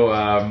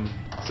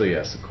 So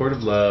yes, the Court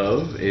of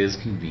Love is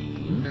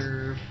convened.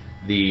 Nerve.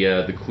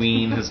 The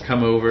Queen has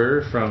come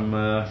over from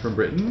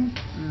Britain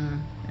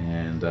Mm.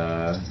 and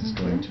is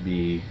going to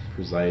be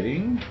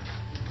presiding.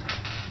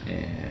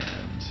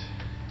 And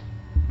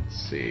let's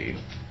see,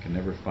 I can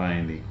never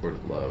find the Court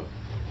of Love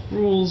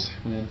rules.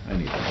 Man, I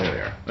need them. There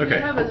they are. We Okay.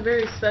 have a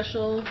very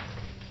special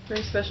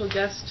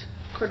guest,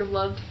 Court of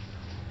Love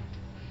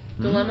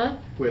dilemma.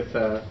 With,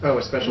 a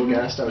special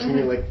guest. I was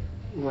thinking like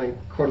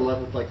Court of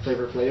Love with like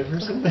Flavor Flav or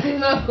something.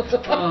 No.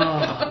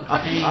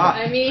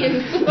 I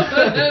mean,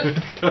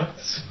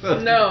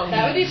 No.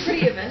 that would be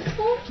pretty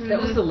eventful.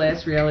 That was the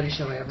last reality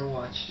show I ever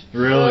watched.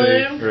 Really?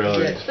 Really?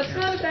 Really? Yeah. That's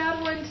not a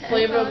bad one to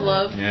Flavor end of on.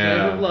 Love. Yeah.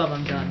 Flavor of Love,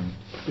 I'm done.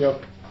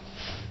 Yep.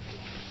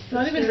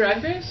 Not even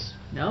Drag Race?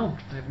 No,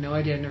 I have no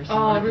idea. I've never seen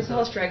Oh, one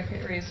RuPaul's episode.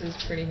 Drag Race is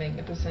pretty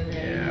magnificent.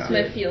 Yeah. It's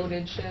my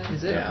feel-good show.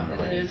 Is it? Yeah.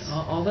 It is.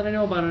 All that I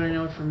know about it, I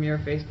know it from your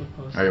Facebook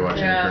post. Are you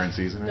watching Yeah. the current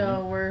season? right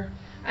No, we're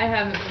I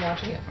haven't been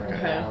watching it for a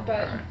Okay. while,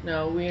 but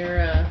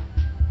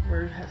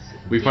we're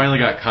We finally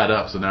got caught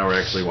up, so now we're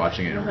actually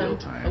watching it in real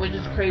time. which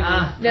is crazy.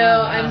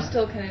 no, I'm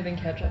still kind of in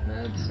catch-up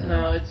mode. So.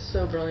 No, it's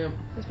so brilliant.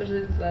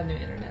 Especially because I have new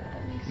internet.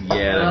 That makes sense.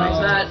 Yeah, that Oh, makes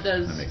that sense.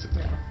 does- That makes it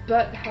better.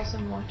 But how's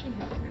I'm watching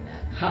have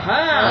internet? Ha-ha!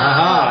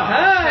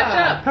 Aha! Catch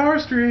up. Power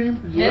stream.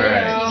 Yeah.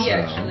 Right, TV so-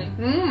 actually.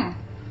 Mm.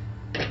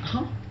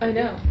 Huh? I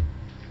know.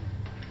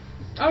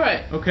 All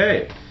right.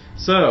 Okay,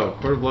 so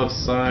Court of Love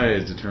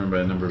size determined by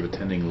the number of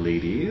attending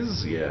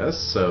ladies. Yes,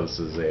 so this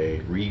is a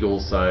regal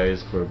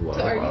size Court of Love,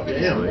 So are you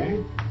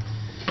obviously.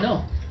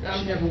 No, Okay.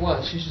 she never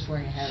was. She's just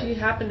wearing a She hat.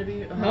 happened to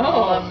be. Oh, I Oh.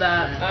 love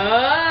that.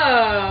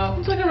 Oh.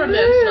 It's like a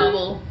romance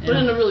novel, but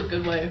in a really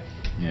good way.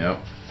 Yep.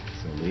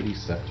 So Lady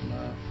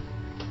Septima.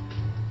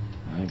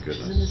 My She's in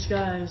goodness.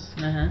 disguise.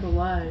 Uh-huh. But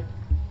why?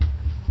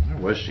 Where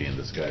was she in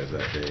disguise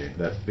that day?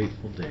 That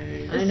fateful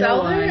day. I Is know Sal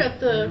why. there at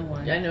the? I know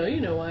why. Yeah, I know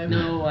you know why.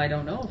 No, I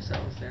don't know if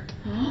Sal was there.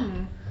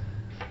 Mm.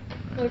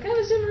 Well, I kind of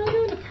assume we're all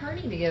going to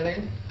party together.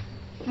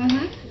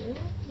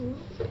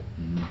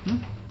 Mm-hmm.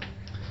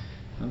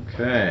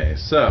 Okay,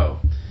 so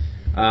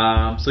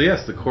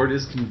yes, the court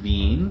is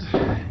convened,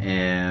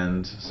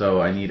 and so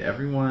I need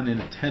everyone in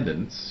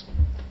attendance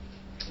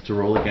to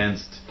roll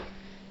against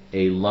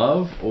a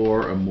love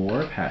or a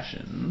more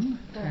passion.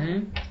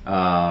 Okay.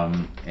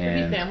 And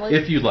family?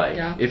 if you'd like,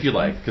 Yeah.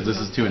 because this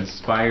is to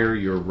inspire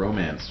your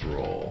romance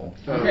roll.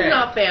 Okay.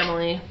 Not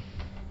family.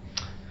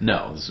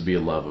 No, this would be a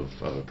love of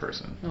a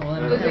person. Oh,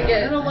 well, Does it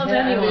get I don't love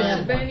boosted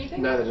anyone. by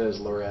anything? Neither does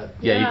Lorette.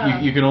 Yeah, Yeah.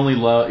 You can only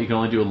love. You can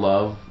only do a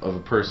love of a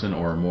person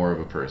or more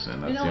of a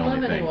person. That's don't the only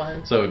love thing.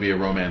 anyone. So it would be a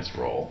romance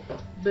roll.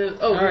 Oh,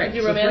 All right,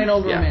 you so romance? plain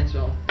old Yeah. romance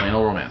roll. Plain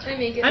old romance. I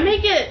make it. I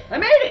make it. I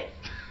made it!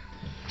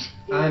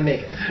 I make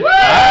it.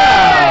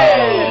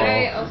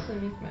 I also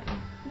make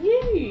mine.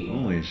 Yay.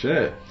 Holy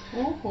shit!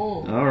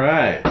 Oh. All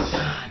right,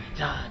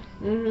 Done.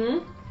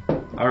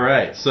 Mm-hmm. all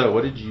right. So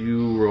what did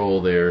you roll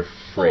there,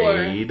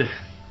 Frayed?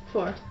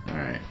 4. All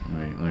right,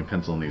 let me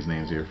pencil in these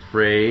names here.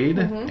 Frayed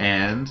Mhm.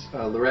 and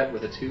Lorette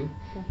with a 2.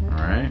 all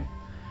right,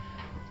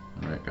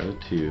 got a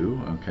 2.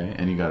 Okay,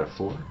 and you got a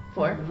 4.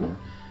 4.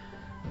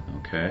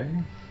 Okay,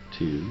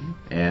 2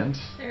 and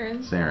Aaron,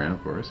 Saren,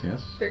 of course.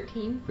 Yes,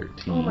 13.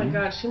 13. Oh my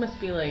gosh, she must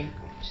be like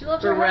She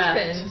loves her bereft.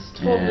 husband.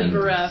 Totally And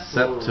bereft.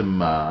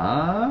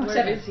 Septima. Where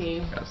 7. is he?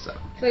 Got a 7.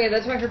 So yeah,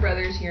 that's why her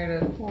brother's here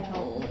to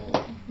Oh.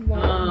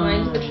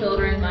 mind the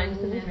children, mind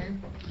the dinner.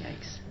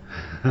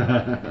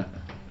 Yikes.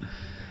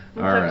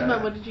 All Septima,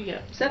 right. what did you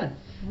get? 7.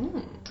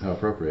 Mm. How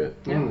appropriate.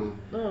 Mm.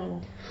 Oh.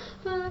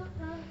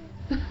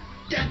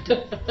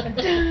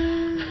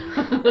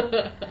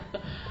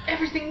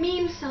 Everything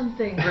means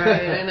something.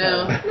 Right, I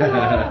know.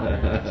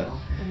 That's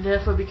all. And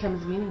therefore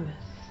becomes meaningless.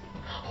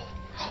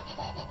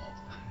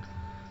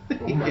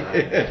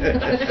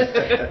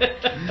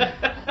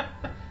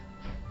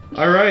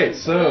 All right,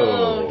 so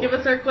Oh, give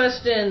us our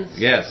questions.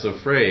 yeah, so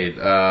Frayed,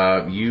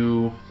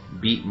 you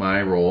beat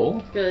my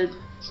roll, Good.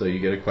 So you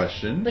get a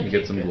question. You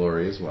get some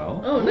glory as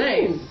well. Oh,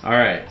 nice. All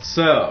right.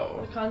 So.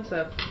 What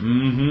concept?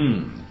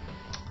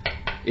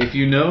 If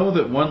you know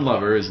that one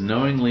lover is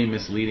knowingly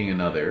misleading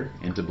another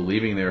into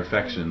believing their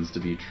affections to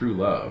be true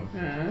love,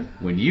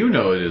 when you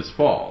know it is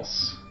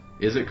false,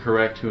 is it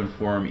correct to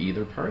inform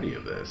either party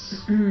of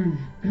this?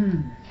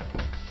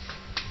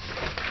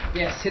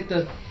 Yes, hit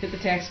the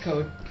tax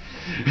code.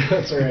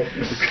 That's right.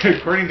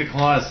 According to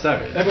Clause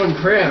 7. Everyone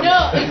cram.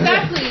 No,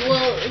 exactly.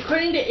 Well,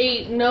 according to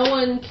 8, no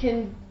one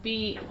can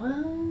be.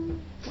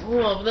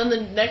 Well, but then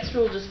the next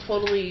rule just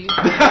totally.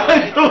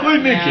 Totally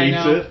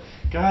negates it.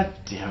 God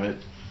damn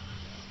it.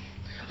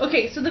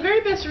 Okay, so the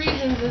very best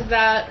reasons is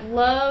that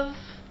love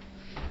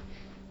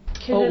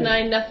can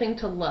deny nothing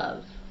to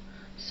love.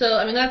 So,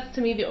 I mean, that's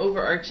to me the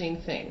overarching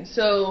thing.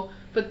 So,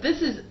 but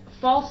this is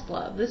false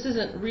love. This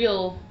isn't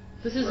real.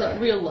 This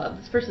isn't real love.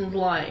 This person's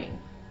lying.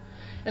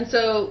 And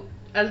so,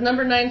 as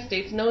number 9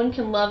 states, no one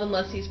can love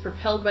unless he's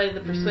propelled by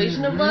the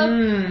persuasion of love.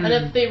 And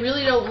if they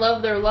really don't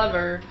love their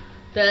lover,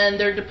 then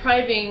they're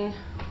depriving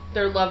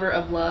their lover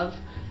of love,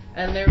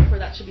 and therefore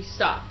that should be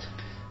stopped.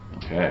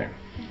 Okay.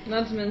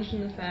 Not to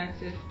mention the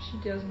fact if she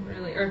doesn't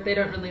really, or if they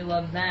don't really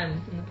love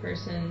them, then the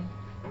person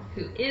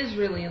who is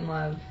really in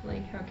love,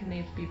 like, how can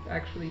they be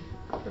actually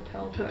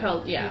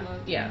propelled? Yeah.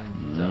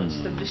 So it's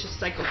just a vicious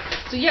cycle.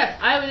 So yes,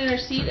 I would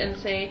intercede and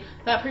say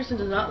that person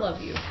does not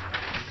love you.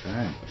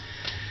 Okay.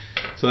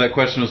 So that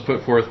question was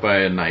put forth by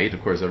a knight.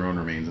 Of course, everyone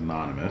remains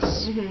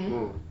anonymous.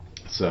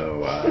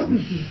 So,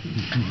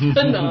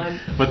 Anon.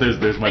 But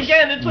there's much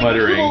Again, it's like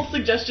muttering. this little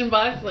suggestion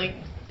box, like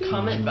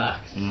comment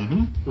box.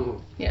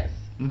 Yes.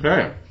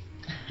 Okay.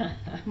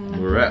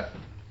 We're at.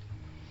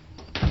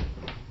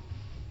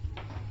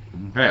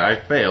 Okay, I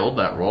failed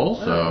that roll,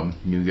 so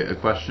you get a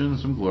question and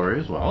some glory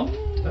as well.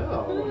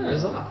 Oh,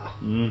 huzzah.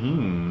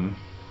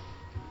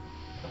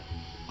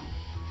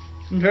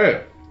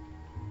 Okay.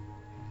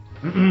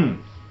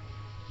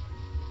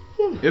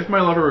 If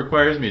my lover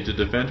requires me to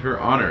defend her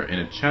honor in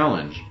a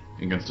challenge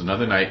against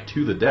another knight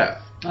to the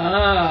death,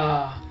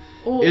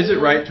 is it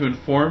right to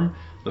inform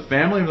the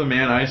family of the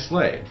man I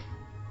slay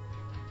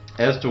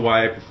as to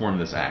why I perform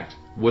this act?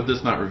 Would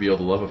this not reveal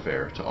the love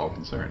affair to all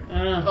concerned?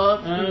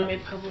 It's being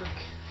made public.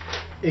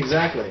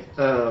 Exactly.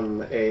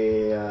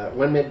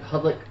 When made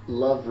public,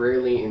 love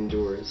rarely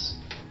endures.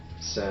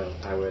 So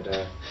I would.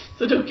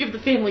 So don't give the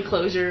family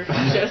closure.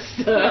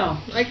 Just.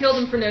 I killed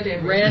him for no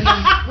damn reason.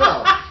 Random.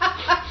 Well,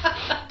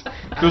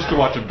 Just to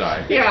watch him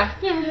die. Yeah.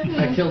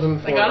 I killed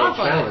him for a got off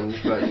on it. challenge,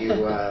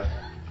 but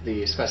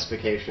the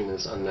specification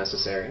is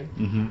unnecessary.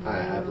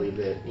 I believe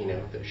that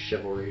that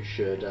chivalry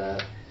should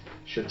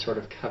sort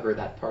of cover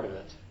that part of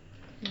it.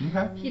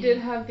 Okay. He did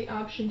have the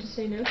option to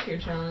say no to your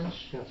challenge.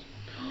 Yes.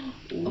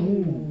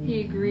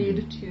 He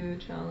agreed to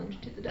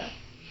challenge to the death.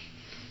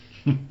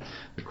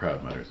 The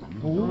crowd mutters.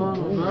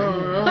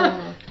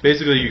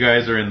 Basically, you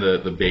guys are in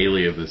the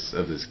bailey of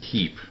this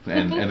keep,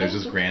 and there's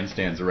just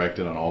grandstands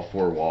erected on all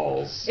 4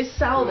 walls. Is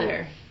Sal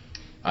there?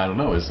 I don't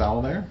know. Is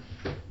Sal there?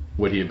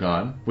 Would he have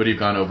gone? Would he have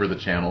gone over the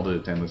channel to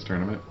attend this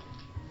tournament?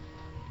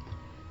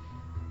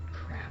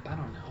 Crap, I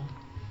don't know.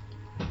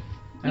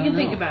 You can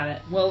think about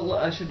it. Well,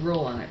 I should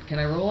roll on it. Can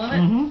I roll on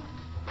it?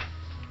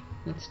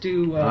 Let's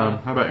do. How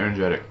about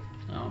energetic?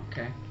 Oh,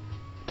 okay.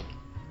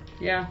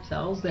 Yeah,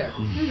 Sal's there.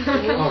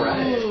 All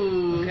right.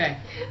 Okay.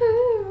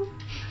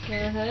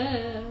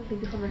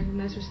 Maybe he'll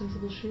recognize her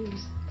sensible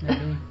shoes.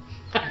 Maybe.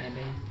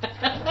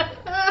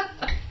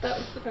 That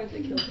was the part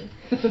that killed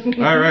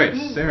me. All right,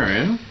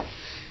 Saren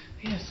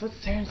Yes, what's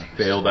Saren's?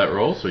 failed that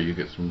roll, so you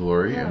get some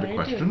glory and a You're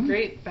question. doing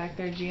great back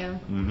there, GM.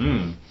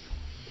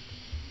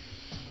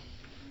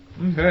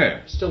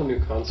 Okay. Still a new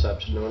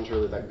concept. No one's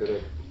really that good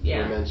at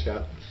romance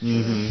yet.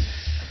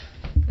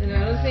 And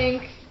I don't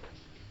think.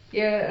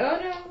 Yeah. Oh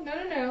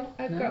no!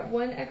 I've got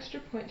 1 extra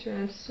point to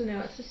run, so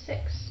now it's a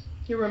 6.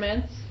 Your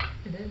romance?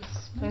 It is.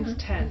 Mine's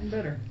 10.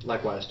 Better.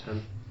 Likewise,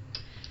 10.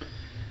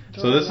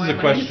 So this is a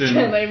question.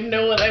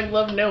 I've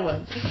loved no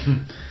one.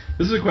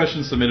 This is a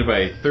question submitted by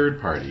a third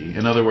party.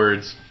 In other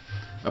words,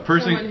 a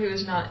person. Someone who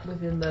is not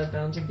within the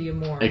bounds of the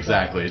amour.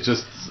 Exactly. It's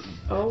just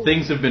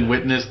things have been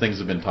witnessed, things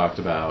have been talked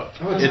about.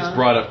 It's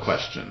brought up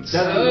questions.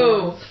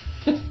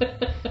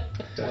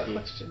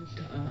 Questions.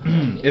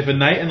 If a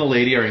knight and a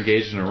lady are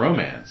engaged in a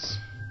romance,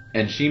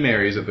 and she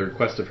marries at the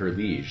request of her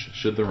liege,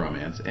 should the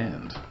romance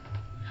end?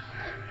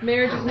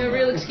 Marriage is no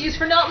real excuse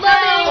for not loving.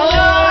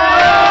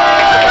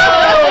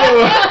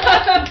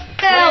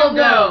 Hell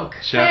no!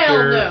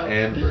 Chapter Hell no.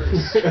 and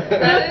verse.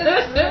 That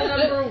is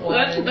number 1.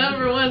 That's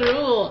number 1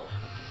 rule.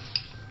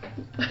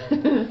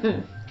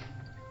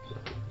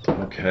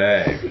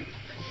 Okay.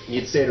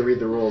 You'd say to read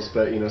the rules,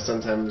 but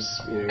sometimes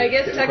I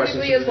guess getting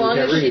questions technically, you as long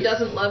can't as she read.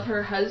 doesn't love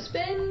her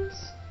husband,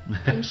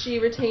 and she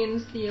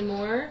retains the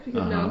amour,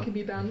 because no one can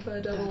be bound by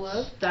a double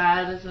love.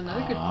 That is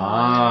another good point.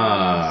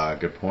 Ah,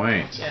 good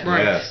point. Yeah.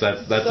 Right. Yes,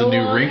 that's So a new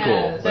long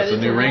wrinkle. as- That's a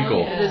new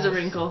wrinkle. It is a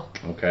wrinkle.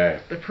 Okay.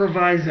 The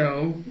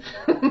proviso.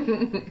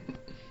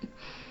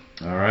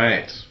 All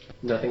right.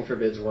 Nothing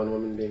forbids one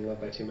woman being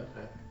loved by 2 men.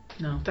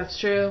 No. That's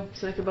true.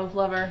 So they could both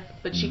love her,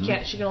 but she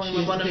can't. She can only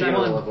love one of She them.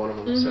 can only love one of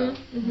them.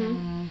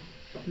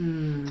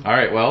 So. All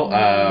right. Well,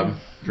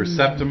 for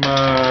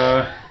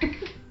Septima,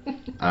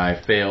 I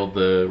failed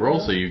the roll,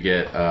 so you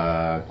get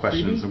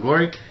question and some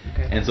glory.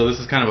 Okay. And so this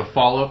is kind of a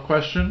follow-up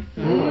question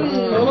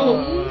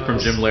from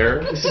Jim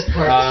Lair. This is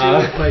part 2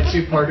 of my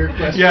 2-parter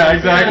question. Yeah,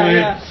 exactly.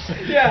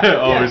 Yeah.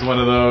 Always one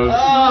of those.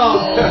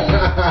 Oh.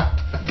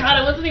 God,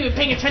 I wasn't even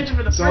paying attention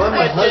for the So first I'm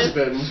a question.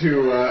 husband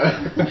who.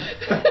 I'm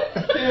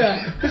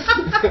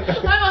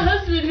a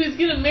husband who's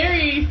gonna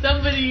marry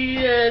somebody,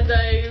 and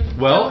I.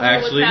 Well, don't know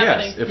actually, what's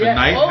yes.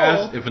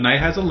 happening. If a knight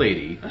has a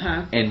lady,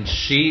 and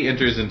she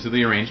enters into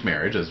the arranged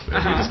marriage, as we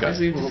discussed, As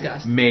we've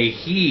discussed. may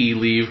he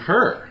leave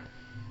her?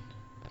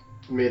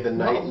 May the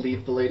knight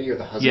leave the lady or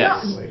the husband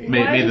Yes. leave the lady?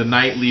 May the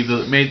knight leave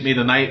the may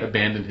the knight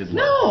abandon his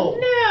love.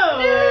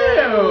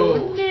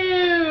 No.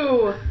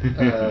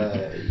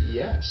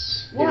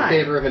 Yes. Why? In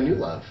favor of a new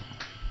love.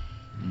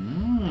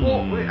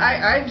 Well,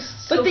 I'm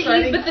still But the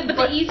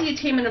fighting. easy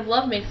attainment of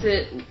love makes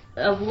it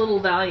of little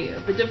value.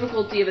 The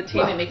difficulty of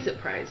attainment makes it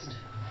prized.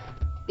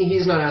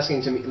 He's not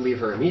asking to leave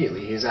her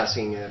immediately. He's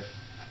asking if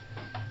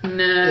it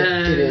No.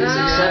 is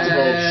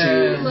acceptable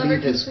to Lover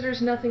leave his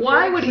considers nothing.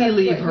 Why good would he except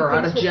leave what he her?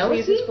 Out thinks of will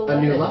please jealousy? his a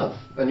beloved. new love.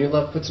 A new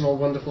love puts an old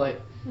one to flight.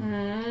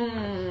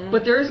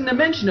 But there isn't a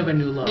mention of a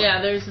new love.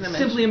 Yeah, there's an image.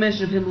 Simply a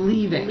mention of him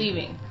leaving.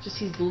 Leaving. Just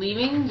he's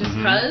leaving just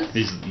because.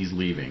 He's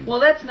leaving. Well,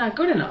 that's not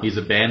good enough. He's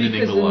abandoning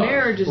because the the love.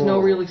 marriage is no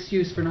real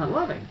excuse for not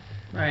loving.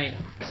 Right.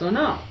 So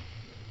no.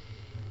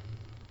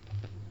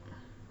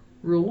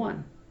 Rule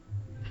 1.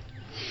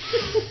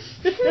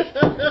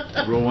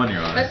 Rule 1,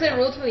 Your Honor. I said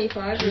Rule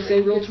 25. You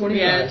say Rule 25.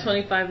 Yeah,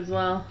 25 as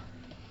well.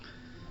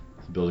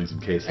 Building some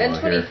case law And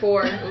here.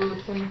 24.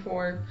 Ooh,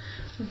 24.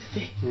 Let's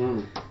see.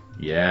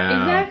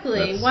 Yeah. Exactly.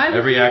 That's- Why would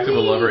every he act of a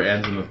leave? lover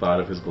ends in the thought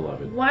of his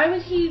beloved. Why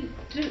would he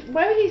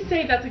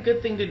say that's a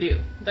good thing to do?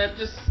 That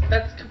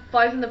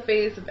flies in the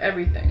face of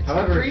everything. It's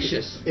However,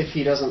 capricious. if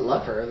he doesn't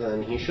love her,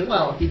 then he should.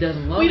 Well, if he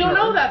doesn't love we don't her.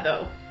 know that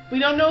though. We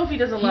don't know if he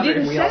doesn't love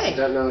didn't her. We say. also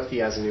don't know if he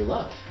has a new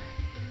love.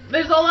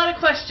 There's a lot of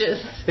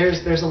questions.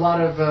 There's a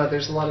lot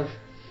of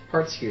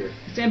parts here.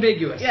 It's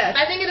ambiguous. Yes.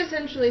 I think it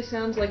essentially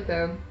sounds like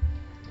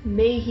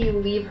may he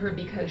leave her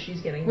because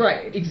she's getting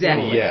married. Right,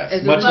 exactly. Yes.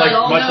 As a Much like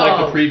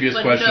result- the previous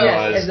But question no.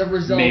 was, As a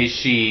result- may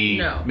she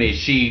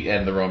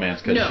end the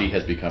romance because No. she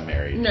has become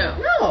married? No.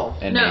 No.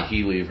 And No. may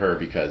he leave her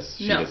because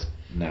she No. is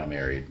now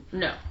married?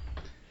 No.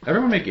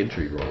 Everyone make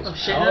intrigue rolls. Oh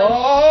shit.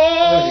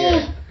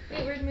 Oh!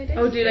 Wait, where's my dice?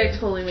 Oh dude, I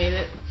totally made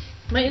it.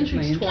 My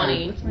intrigue's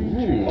 20.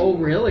 Ooh. Oh,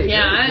 really?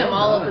 Yeah, I am Well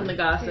all done. up in the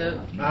gossip.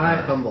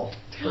 I'm humble.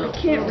 I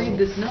can't read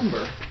this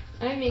number.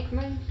 I make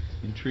mine.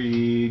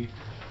 Intrigue.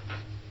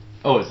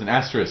 Oh, it's an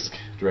asterisk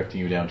directing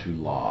you down to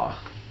law.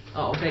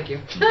 Oh, thank you.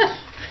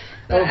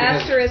 The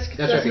asterisk That's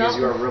does right, because not.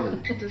 you are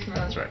Roman. It does not.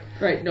 That's right.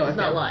 Right, no, It's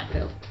not lying.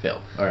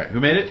 Failed. All right, who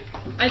made it?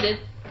 I did.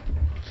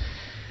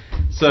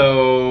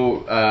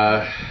 So,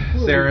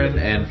 Saren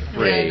and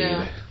Freyd. Yeah,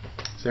 I know.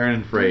 Saren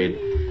and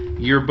Freyd,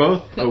 you're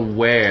both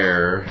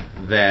aware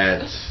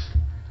that,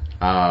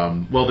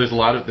 there's a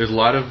lot of there's a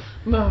lot of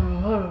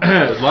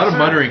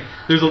muttering.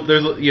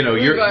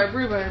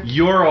 Rhubarb.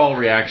 Your all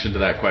reaction to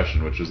that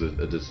question, which was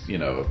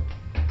a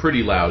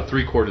pretty loud.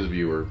 3/4 of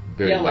you were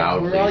very Yelling.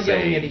 loudly We're all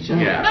saying, yelling at each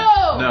other. Yeah,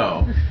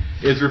 No!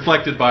 is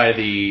reflected by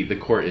the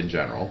court in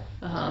general.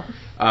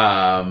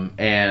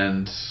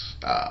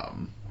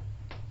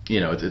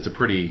 It's a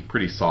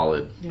pretty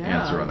solid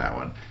answer on that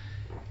one.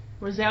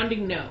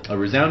 Resounding no. A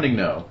resounding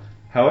no.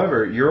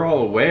 However, you're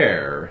all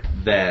aware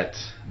that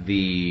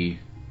the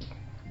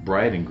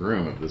bride and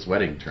groom of this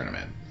wedding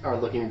tournament, Are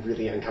looking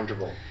really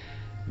uncomfortable.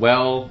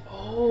 well,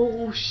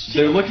 Oh shit.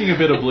 they're looking a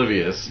bit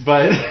oblivious,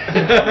 but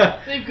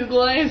They have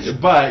Google eyes.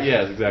 but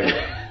yes, exactly.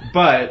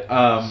 But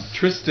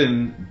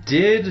Tristan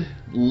did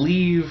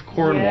leave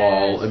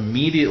Cornwall Yes.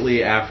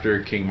 immediately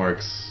after King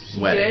Mark's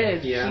He wedding.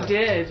 did. Yeah. He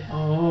did.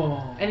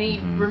 Oh. And he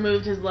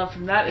removed his love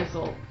from that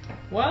insult.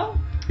 Well,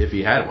 If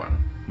he had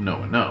one, no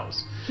one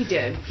knows. He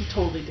did. He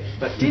totally did.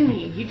 But Didn't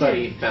he? He but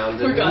did. he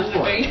found a We're new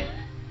gossiping. one.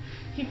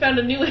 He found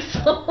a new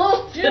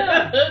insult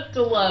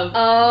to love.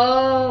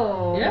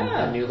 Oh. A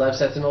yeah. new love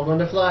sets an old one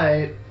to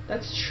flight.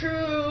 That's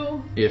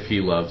true. If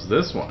he loves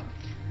this one.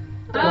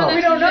 Well,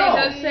 we don't know. It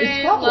does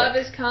say It's public. love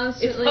is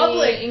constantly It's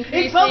public.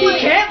 increasing. It's public.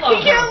 He can't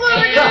love He can't love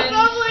her. It's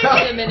public.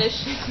 and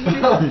diminishing.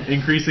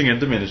 Increasing and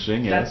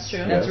diminishing, yes. That's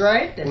true. That's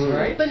right. That's Mm.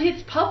 right. But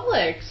it's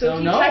public, so So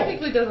he no.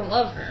 technically doesn't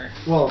love her.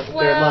 Well,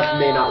 their love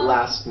may not Well-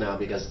 last now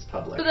because it's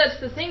public. But that's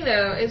the thing,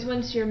 though, is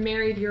once you're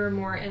married, your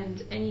amour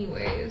ends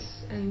anyways.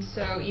 And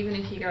so even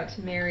if he got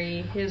to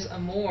marry his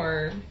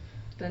amour,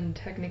 then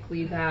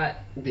technically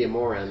that. The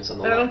amour ends on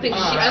the But I don't love. think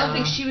I don't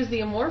think she was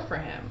the amour for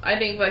him. I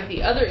think like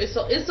the other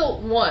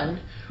Iseult 1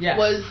 Yes.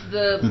 was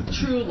the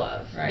true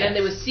love, Right. and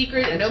it was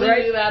secret and That's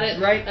nobody right. knew about it. That's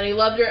right. And he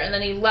loved her, and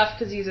then he left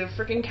because he's a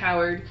freaking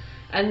coward.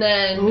 And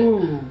then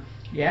Ooh.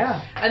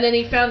 Yeah. and then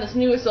he found this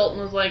new Iseult and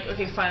was like,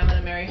 okay, fine, I'm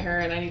gonna marry her,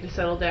 and I need to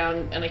settle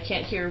down, and I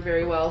can't hear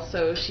very well,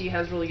 so she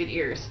has really good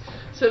ears.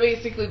 So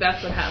basically,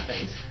 that's what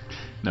happened.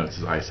 No, it's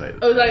his eyesight.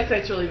 Oh, his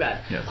eyesight's really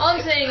bad. Yes. All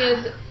I'm saying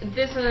is,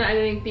 this one, I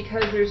think,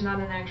 because there's not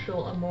an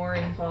actual amour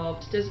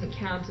involved, doesn't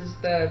count as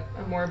the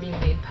amour being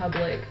made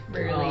public,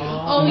 really.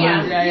 Oh,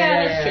 yeah.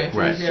 That's true.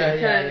 Right.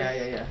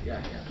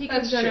 Yeah. He could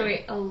That's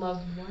generate a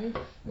loved wife,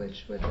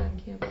 which would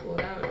then cancel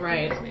it out if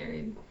Right. he was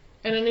married.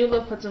 And a new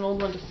love puts an old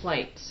one to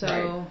flight, so...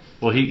 Right.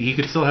 Well, he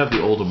could still have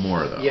the old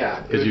amour, though. Yeah,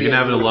 it Because would you be can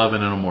have a- a love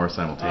and an amour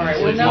simultaneously, All right,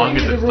 well, as now long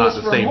we as need it's the not rules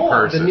the for same amour.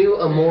 person. The new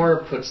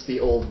amour puts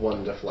the old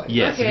one to flight.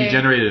 Yes, if Okay. he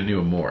generated a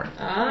new amour.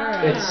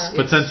 Ah.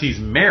 But since he's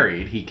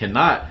married, he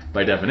cannot,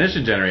 by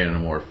definition, generate an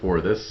amour for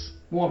this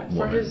Woman.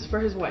 For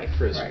his wife.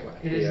 For his Right. wife.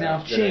 It is Yeah,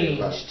 now generated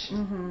love changed.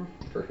 Mm-hmm.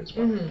 for his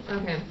wife.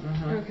 Okay.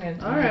 Okay.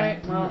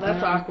 Alright, well,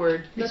 that's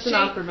awkward. That's an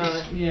awkward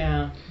moment.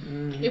 Yeah.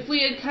 If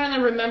we had kind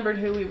of remembered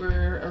who we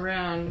were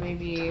around,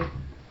 maybe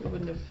we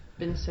wouldn't have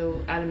been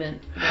so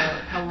adamant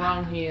about how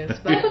wrong he is.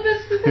 Well, But but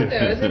that's the thing,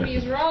 though, is if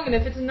he's wrong, and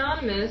if it's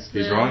anonymous,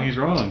 He's then... wrong, he's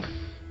wrong.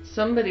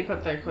 somebody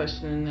put that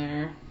question in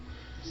there.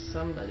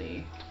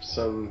 Somebody.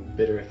 Some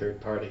bitter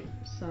third party.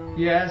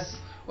 Yes.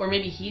 Or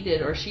maybe he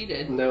did, or she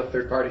did. No,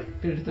 third party.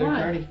 Did a third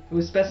Why? party. It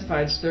was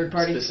specified as third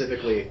party.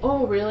 Specifically,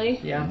 Oh, really?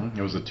 Yeah. Mhm.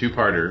 It was a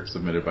two-parter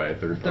submitted by a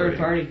third party. Third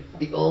party.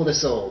 the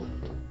oldest old.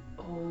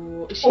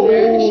 Oh, is she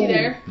there? Is she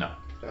there? No.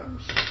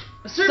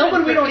 A servant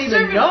Someone we for- don't even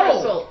servant know.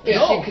 vessel. Is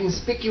No. she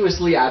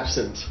conspicuously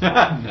absent? No.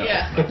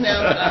 Yeah.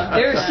 No.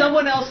 There is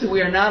someone else that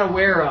we are not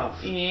aware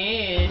of.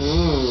 Yes.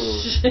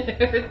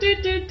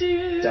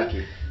 Do.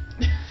 Ducky.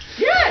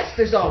 Yes!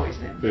 There's always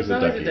them. There's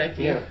There's a always ducky. a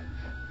ducky. Yeah.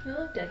 I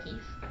love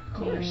duckies. Of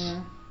course.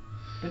 Yeah.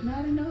 But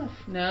not enough.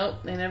 Nope,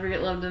 they never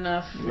get loved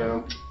enough.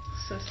 No.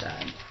 So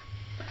sad.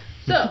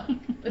 So,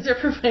 is there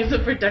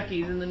proviso for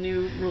duckies in the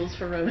new rules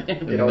for romance?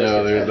 It always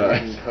No, gets there's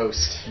added not. in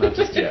post. Not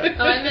just yet.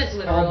 Oh, I meant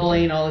literal. All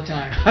Blaine all the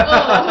time.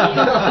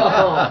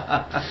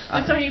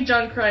 I'm talking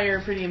John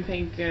Cryer, Pretty in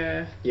Pink.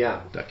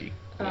 Yeah. Ducky.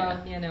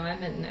 Yeah, no, I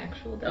meant an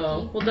actual ducky.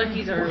 Oh, well,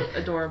 duckies are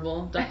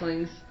adorable.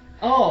 Ducklings.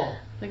 Oh.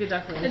 Like a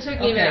duckling. It took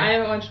me a minute. Okay. I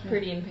haven't watched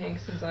Pretty in Pink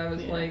since I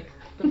was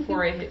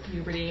before I hit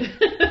puberty.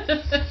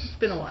 It's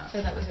been a while.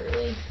 And that was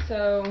early.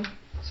 So,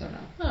 So no.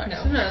 Alright,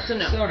 No. so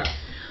no. So no.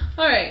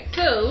 Alright,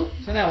 so.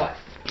 So now what?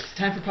 It's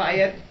time for pie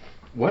yet?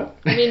 What?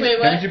 I mean, Wait,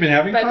 what? Haven't you been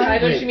having by pie? pie,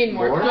 don't Wait, you mean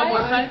more more? pie? Do you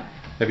want more pie?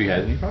 Have you had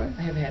any pie?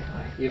 I haven't had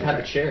pie. You've had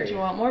the Do cherry. you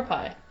want more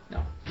pie?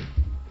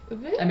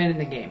 I meant in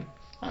the game.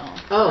 Oh.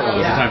 Oh, Oh,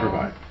 it's yeah. time for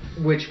pie.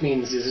 Which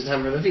means is it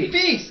time for the feast?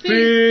 Feast!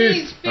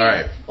 Feast!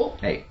 Alright. Oh,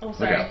 Hey, oh, look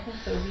sorry. out.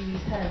 So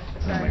Vivi's head.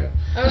 Oh my Sorry. god.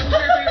 I wasn't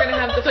sure if we were going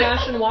to have the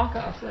fashion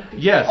walk-off. Like before.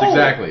 Yes,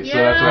 exactly. So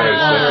that's why I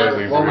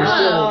was While looking we're for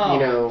still, you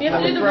know, We have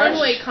to do having the brunch.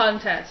 runway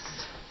contest.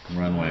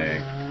 runway.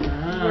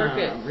 Work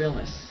it.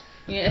 Realness.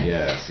 Yeah.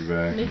 Yes,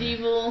 exactly.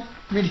 Medieval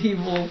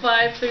Medieval.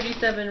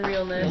 537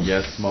 realness.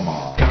 Yes,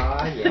 mama.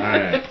 Ah, yeah.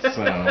 Alright,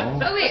 Oh,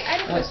 so. wait, I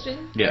had a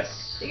question.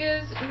 Yes.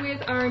 Because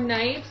with our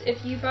knights,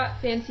 if you bought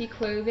fancy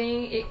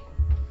clothing,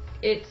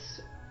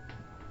 it's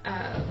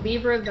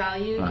Libra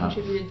value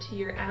contributed to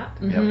your app.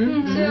 Yep.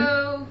 Mm-hmm.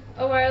 So,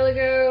 a while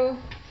ago,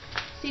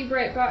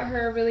 Seabright bought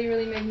her a really,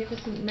 really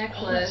magnificent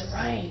necklace That's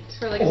right.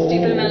 for like a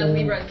stupid amount of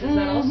Libra. Does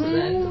that also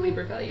then, the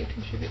Libra value,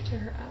 contribute to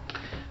her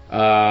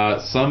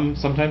app?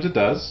 Sometimes it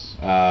does.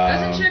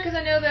 I wasn't sure because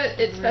I know that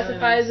it Really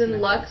specifies nice in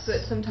Lux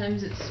that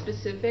sometimes it's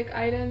specific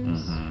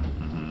items.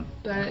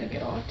 But I think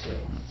it ought to.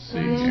 Let's see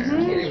I here.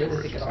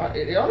 really think it ought.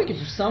 It ought to give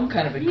you some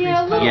kind of increased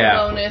Yeah, a little power. Yeah.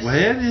 bonus. Well,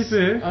 it's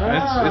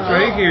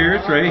right here.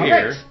 It's right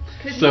here.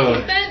 because So-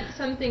 he spent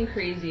something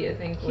crazy, I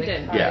think. He Like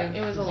did. Yeah.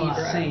 It was a Libra.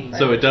 lot. Insane.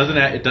 So it doesn't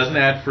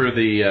add for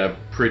the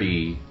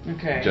pretty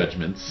Okay.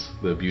 judgments,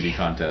 the beauty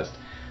contest,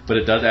 but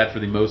it does add for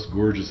the most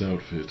gorgeous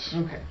outfit.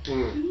 Okay.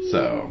 Mm.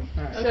 So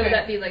Alright. So Okay. would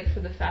that be like for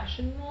the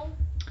fashion wall?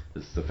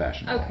 this is the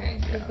fashion. wall. Okay.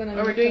 'Cause then I'm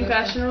Are we gonna doing put it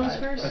fashion on rules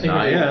five. first? I think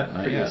Not we're doing yet,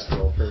 not prettiest yet.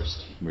 roll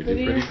first. We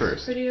do pretty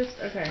first. Prettiest?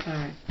 Okay.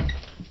 Alright.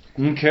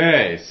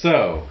 Okay,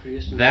 so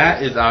Prettiest and that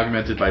prettiest. is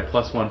augmented by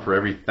 +1 for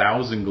every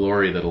 1,000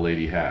 glory that a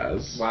lady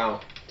has. Wow.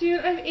 Dude,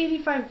 I have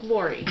 85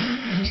 glory.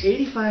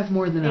 85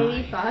 more than I.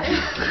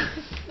 85?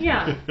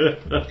 Yeah.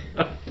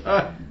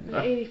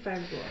 85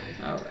 glory.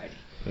 Alright.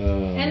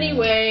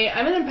 Anyway,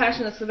 I'm an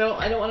impassionist because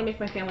I don't want to make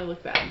my family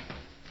look bad.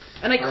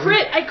 And I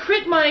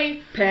crit my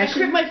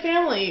Passion?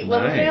 family,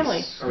 love of Nice.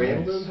 family. Are we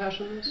able to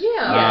impassion this?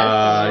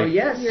 Yeah. Oh,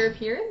 yes. Your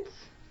appearance?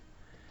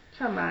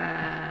 Come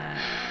on.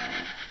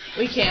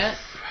 We can't.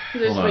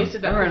 Because Hold there's on.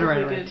 wasted that Alright,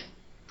 perfectly alright, good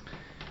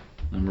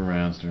Number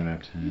rounds start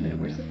at 10. Yeah,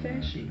 where's the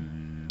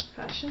fashion?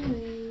 fashion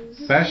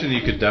news. Fashion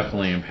you could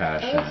definitely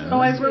impassion. Oh,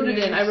 I wrote it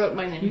in. I wrote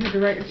mine in. You had to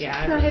write.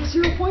 Yeah, I had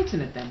 0 points in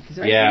it then. 'Cause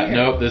right Yeah, here.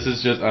 nope, this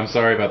is just, I'm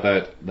sorry about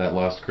that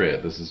lost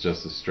crit. This is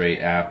just a straight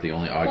app, the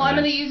only augment. Well, I'm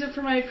going to use it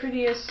for my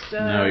prettiest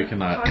No, you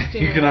cannot.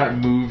 costume You cannot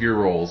award. move your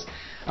rolls.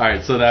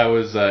 Alright, so that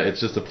was,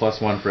 it's just a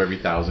 +1 for every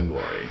 1,000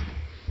 glory.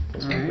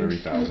 +1 for every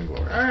 1,000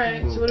 glory.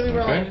 Alright, so what are we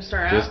rolling? Okay? Just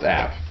start out? Just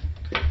app.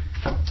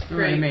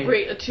 Alright, I made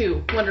Great, a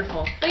 2.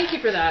 Wonderful. Thank you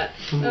for that.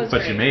 That was But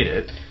great. you made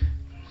it.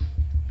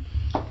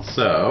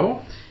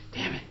 So,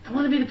 Damn it, I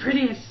want to be the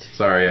prettiest.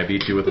 sorry, I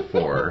beat you with a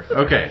 4.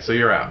 Okay, so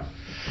you're out.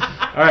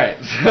 Alright,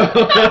 so.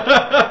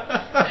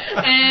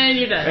 And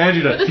you're done. And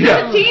you're done. With the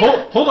Yeah.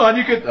 17, Hold on,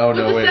 you could. Oh, with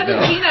no, the wait,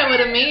 17 no. I would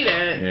have made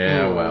it.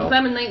 Yeah, well. So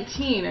I'm a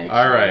 19, actually.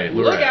 Alright,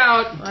 Look Lorette.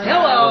 out! An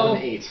Hello.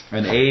 8.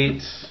 An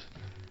 8.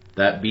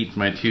 That beats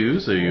my 2,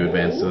 so you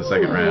advance to the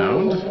second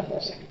round.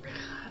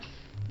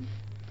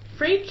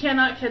 Freak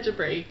cannot catch a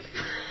break.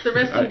 The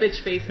resting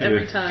bitch face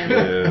every time.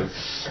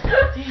 Yes.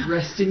 Damn.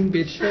 Resting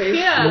bitch face.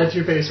 Yeah. Let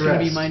your face Gonna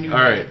be rest. my new.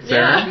 Alright,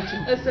 Sarah.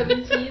 Yeah. A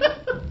 17.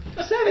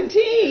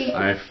 17.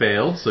 I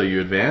failed, so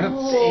you advance.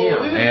 Oh,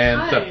 we were And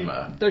tied.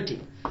 Septima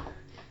 13.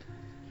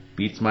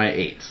 beats my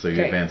 8, so you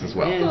Okay. advance as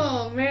well. Yes.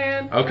 Oh,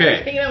 man. Okay. I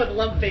was hanging out with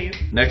lump face.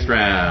 Next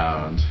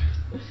round.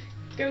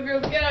 Go,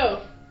 girls,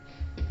 go.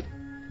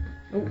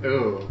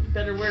 Ooh.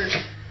 Better word.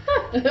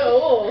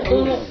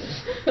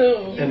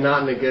 Oh. And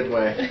not in a good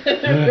way.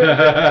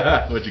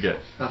 What'd you get?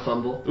 A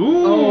fumble.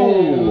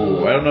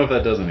 Ooh! Oh. I don't know if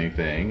that does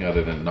anything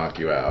other than knock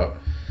you out.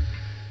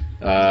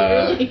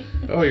 Really?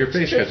 Oh, your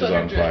face Trips catches on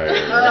on your fire.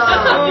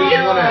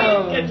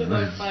 Oh. Your face catches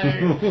on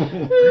fire.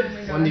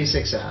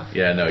 1d6 half.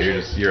 Yeah, no,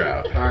 you're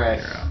out. Alright.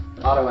 You're out.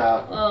 Auto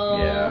out. Oh.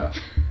 Yeah.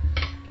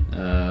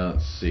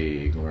 Let's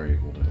see. Glory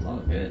equal to. Oh,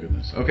 my good.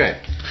 goodness.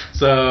 Okay.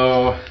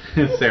 So,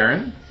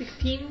 Saren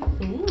 16.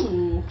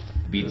 Ooh.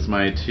 beats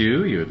my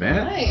 2. You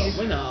advance. Nice.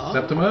 Winner.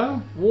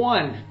 Septima.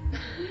 1.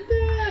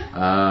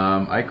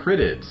 I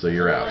critted, so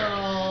you're out.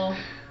 Oh.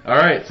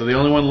 Alright, so the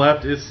only one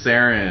left is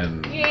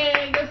Saren.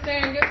 Yay, go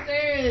Saren, go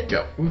Saren.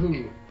 Go.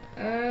 Woohoo.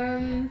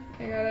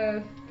 I got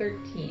a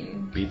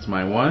 13. Beats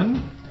my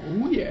 1.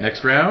 Oh yeah.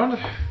 Next round.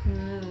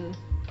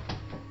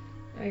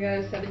 I got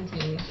a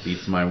 17.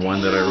 Beats my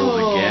 1 that I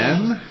rolled Oh.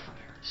 again.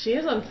 She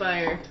is on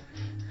fire.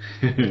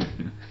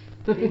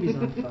 Baby's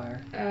on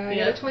fire. I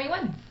Yeah. got a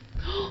 21.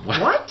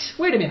 What?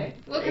 Wait a minute.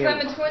 Well, because I'm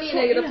a 20 and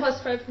I get a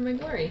 +5 for my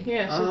glory.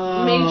 Yeah, she's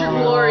Oh. major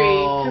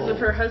glory because of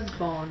her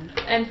husband.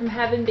 And from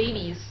having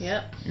babies.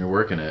 Yep. You're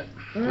working it.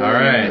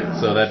 Alright,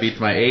 so that beats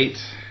my 8.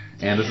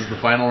 And this is the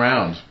final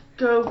round.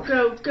 Go,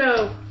 go,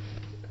 go.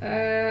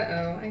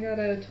 I got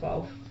a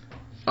 12.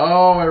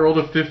 Oh, I rolled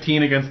a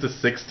 15 against a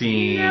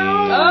 16.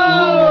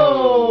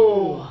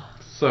 Oh.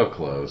 So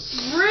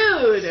close.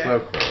 Rude. So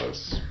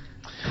close.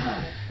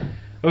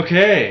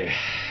 Okay.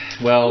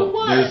 Well, Who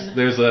won?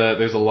 there's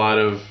a lot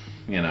of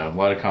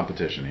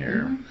competition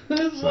here.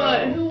 Who's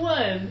won? Who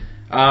won?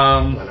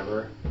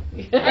 Whatever. I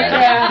was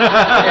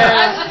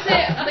gonna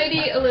say,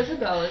 Lady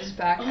Elizabeth is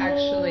back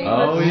actually.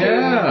 Oh,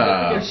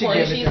 yeah. Good She point.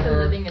 gave it She's to still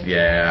her. living in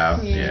Yeah,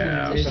 France.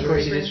 yeah. So she's Of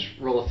course, you super- just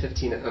roll a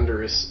 15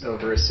 over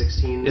a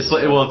 16. It's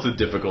like, well, it's a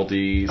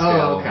difficulty scale.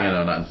 Oh, okay.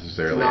 Not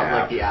necessarily. Not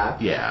app. like the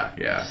app. Yeah,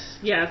 yeah.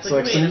 Yeah, it's It's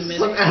like, like wait a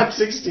some minute. app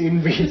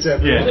 16 beats Yeah.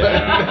 everyone.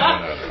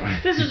 No.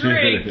 This is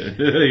rigged.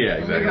 Yeah,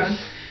 exactly.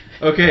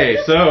 Okay,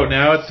 so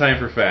now it's time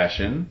for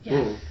fashion.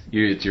 Mm.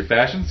 It's your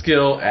fashion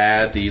skill.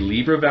 Add the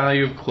Libra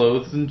value of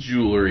clothes and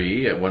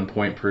jewelry at 1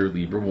 point per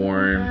Libra I don't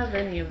worn. have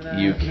any of that.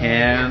 You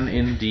can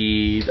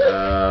indeed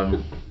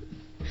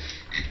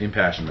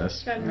impassion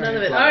this. Got none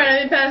of it.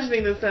 Alright, I'm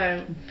impassioning this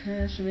time.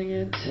 Passioning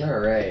it.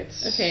 Alright.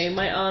 Okay,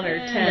 my honor,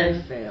 And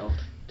 10. I failed.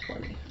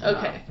 20.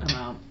 Okay. I'm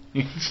out.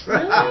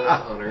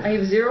 Honor. I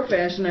have 0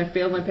 fashion. I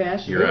failed my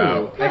passion. You're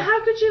out. Well,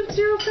 how could you have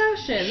 0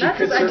 fashion? That's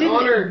could Because I Her didn't,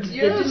 honor, I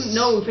yes. didn't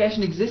know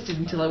fashion existed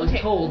until I was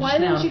Okay, told. why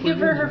just now didn't you to give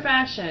put it her in her there.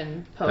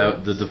 fashion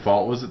pose? The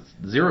default was at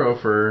 0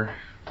 for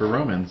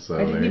Romans. So I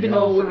didn't there you even go.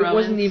 know For it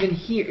wasn't Romans. even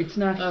here. It's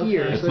not Okay.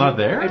 here. It's so not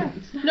there?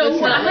 it's not No,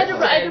 it's not. I had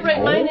to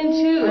write mine in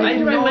too. I had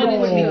to write mine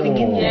in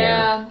too.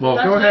 Yeah. Well,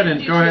 That's go what ahead I and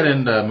do go ahead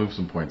too. and move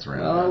some points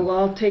around. Well,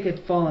 I'll take a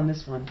fall on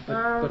this one, but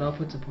Um, I'll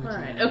put some points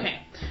Alright, in. okay.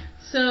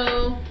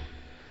 So,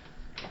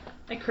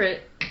 I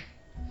crit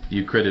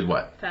You critted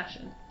what?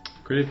 fashion.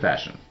 Critted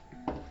fashion.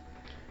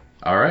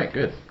 All right,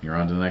 good. You're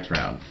on to the next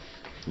round.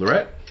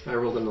 Lorette? I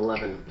rolled an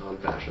 11 on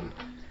fashion.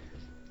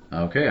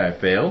 Okay, I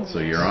failed, so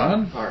you're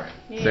on. Alright.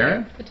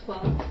 Saren? A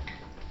 12.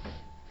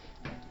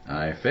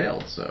 I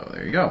failed, so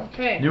there you go.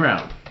 Okay. New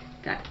round.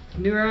 Got it.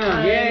 New round.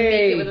 I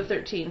Yay! make it with a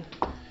 13.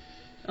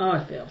 Oh,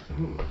 I failed.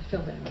 I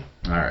failed anyway.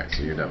 All right,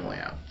 so you're definitely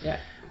out. Yeah.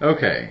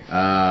 Okay,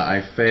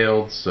 I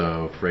failed,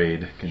 so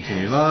Frayed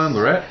continues on.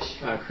 Lorette?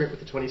 Crit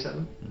with the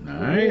 27.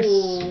 Nice.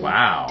 Ooh.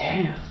 Wow.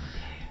 Damn.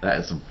 That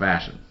is some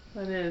fashion.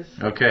 That is.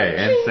 Okay,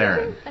 and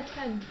Saren. A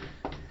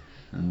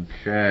 10.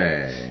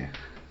 Okay.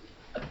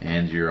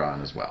 And you're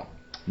on as well.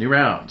 New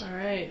round.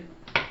 Alright.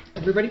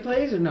 Everybody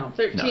plays or no?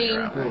 13. No,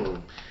 you're out.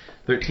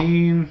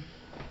 13 Hmm.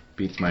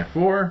 beats my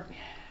 4,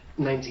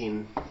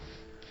 19.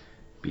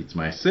 beats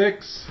my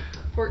 6,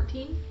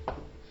 14.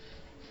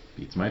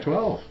 beats my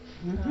 12.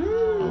 Mm-hmm.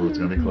 Oh, it's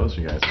gonna be close,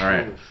 you guys. All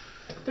right,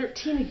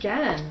 13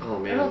 again. Oh,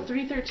 man. I rolled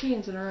 3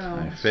 13s in a row.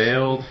 I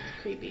failed.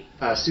 Creepy.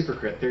 Super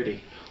crit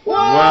 30.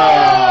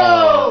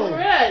 Wow!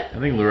 Lorette! I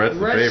think Lorette's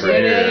the Lorette's favorite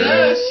winning.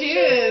 here. Oh, she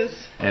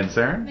is. And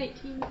Saren?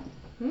 19.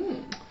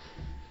 Hmm.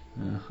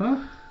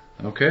 Uh-huh.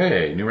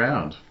 Okay, new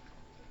round.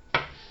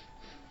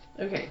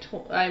 Okay,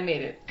 I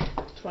made it.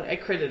 20. I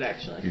critted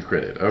actually. You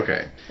critted.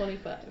 Okay.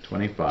 25.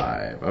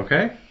 25.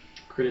 Okay.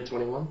 Critted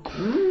 21.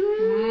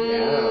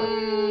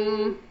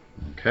 Mm.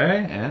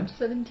 Okay, and?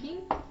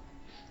 17.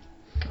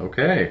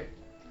 Okay.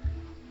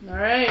 All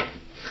right.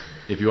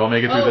 If you all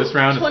make it through this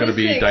round, it's going to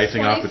be 26,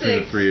 dicing off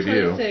between the three of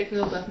you. 26.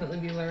 It'll definitely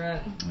be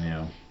Lorette.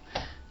 Yeah.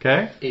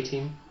 Okay.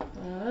 18.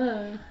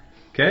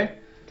 Okay.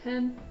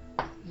 10.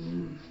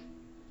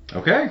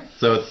 Okay.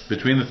 So it's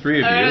between the three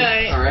of you.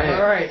 Alright.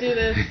 Alright. Do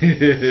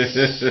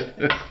this.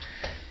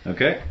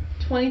 Okay.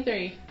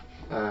 23.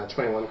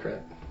 21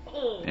 crit.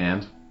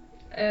 And?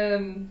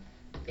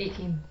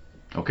 18.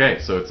 Okay,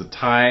 so it's a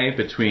tie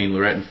between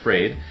Lorette and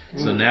Frayed.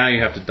 So now you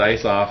have to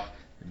dice off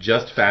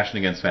just fashion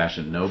against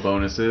fashion. No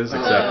bonuses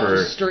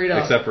straight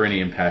up. except for any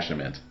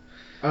impassionment.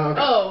 Oh,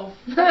 okay. Oh.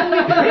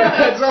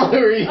 That's all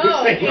we were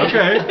using.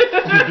 Okay.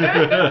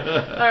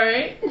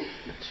 Alright.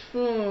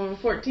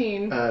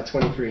 14.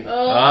 23. Hey!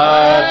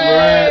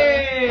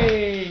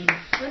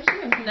 What'd you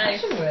have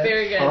Nice. passion with?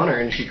 Very good. Honor,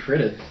 and she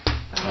critted.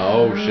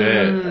 Oh,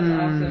 shit.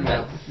 That's awesome.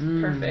 That's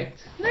perfect.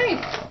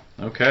 Nice.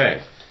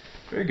 Okay.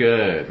 Very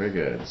good, very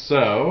good.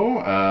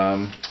 So,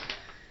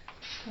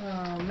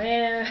 Oh,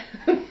 man.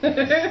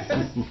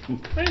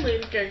 My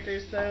lady character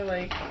is so,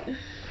 like...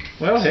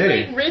 well, she's,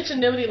 hey. like, rich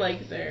and nobody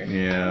likes her.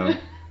 Yeah.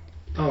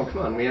 Oh,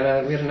 come on. We had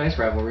a nice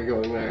rivalry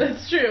going there.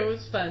 That's true. It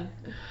was fun.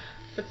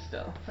 But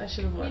still, I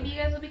should have won. Maybe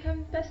you guys will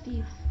become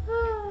besties.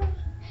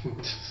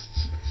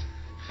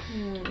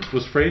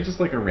 Was Frey just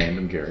like a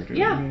random character?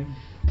 Yeah. to me?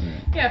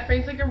 Yeah,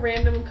 Frank's like a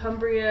random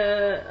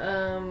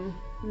Cumbria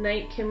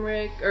knight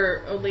Kimrick,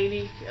 or a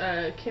lady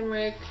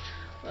Kimrick,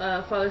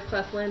 Father's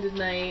Class landed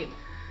knight.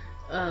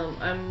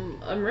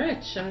 I'm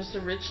rich. I'm just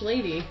a rich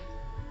lady.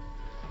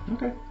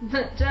 Okay.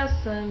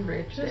 Just some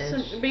rich Just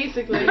bitch. some,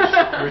 basically. Rich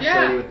lady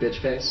Yeah. with bitch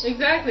face.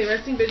 Exactly.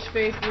 Resting bitch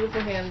face,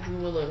 beautiful hands,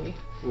 and willowy.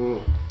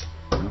 Ooh.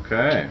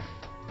 Okay.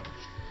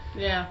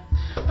 Yeah.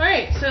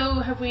 Alright, so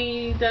have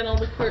we done all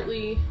the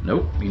courtly...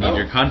 Nope. You need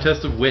your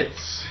contest of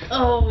wits.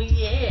 Oh,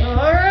 yeah.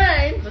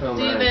 Alright. Let's Oh,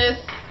 do my. this.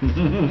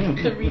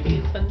 The reading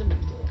is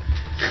fundamental.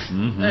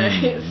 Mm-hmm.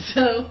 Alright,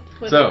 so...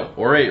 So,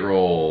 orate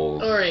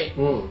rolls. Alright.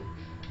 Mm.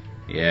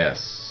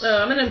 Yes.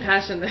 Oh, I'm gonna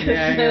impassion this.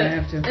 Yeah, I'm gonna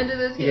have to. And do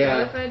those get Yeah.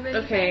 modified by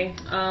Okay,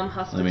 Let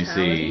hospitality. me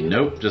see.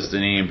 Nope, just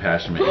any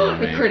impassionment you want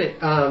to I make. crit it.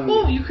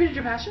 Oh, you created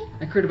your passion?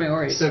 I critted my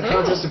orate. So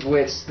contest of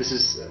wits. This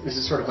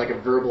is sort of like a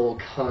verbal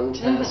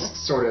contest,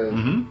 sort of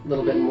a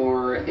little bit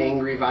more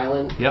angry,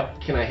 violent. Yep.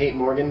 Can I hate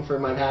Morgan for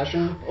my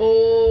passion?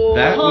 Oh.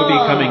 That will be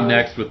coming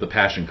next with the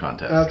passion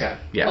contest. Okay.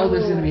 Yeah. Oh,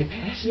 there's gonna be a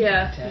passion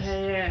Yeah, contest.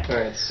 yeah. All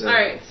right. So.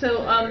 Alright,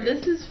 so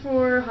this is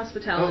for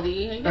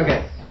hospitality. I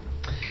guess.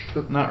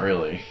 Okay. Not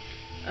really.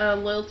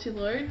 Loyalty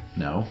Lord.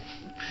 No.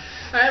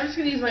 Alright, I'm just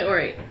gonna use my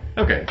orate.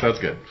 Okay, that's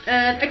good.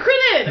 And I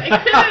critted! I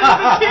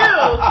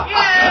critted with a 2!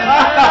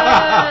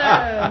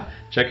 Yeah!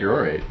 Check your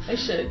orate. I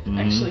should, Mhm.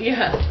 actually,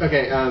 yeah.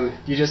 Okay.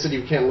 You just said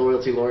you can't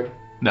loyalty lord.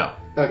 No.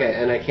 Okay,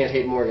 and I can't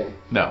hate Morgan.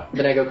 No.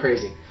 Then I go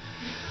crazy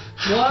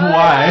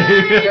Why?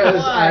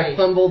 because Why? I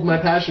fumbled my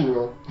passion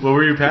rule. What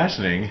were you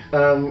passioning?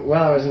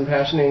 Well, I was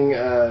impassioning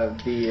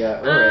the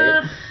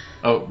orate.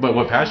 Oh, but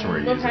what passion were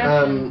you What using?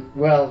 passion?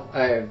 Well,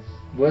 I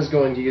was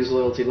going to use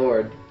loyalty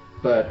lord,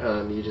 but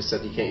you just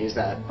said you can't use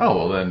that. Oh,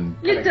 well then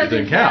It doesn't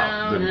didn't count.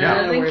 count. Didn't It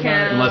count. doesn't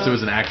count. Unless it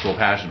was an actual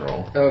passion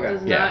roll. Okay.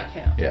 Does Yeah. not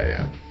count.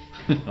 Yeah.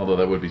 Although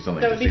that would be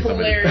something That to would be see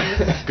somebody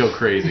hilarious. go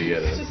crazy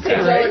at Just it. takes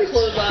all Right. her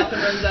clothes off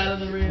and runs out of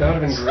the room. That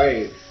would have been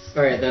great.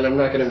 All right, then I'm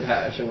not going to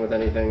impassion with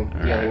anything. All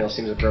Nothing right. else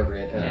seems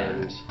appropriate,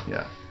 and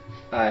Yeah.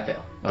 I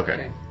fail.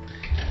 Okay.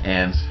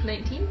 And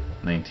 19?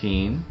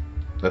 19.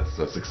 That's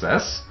a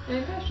success. I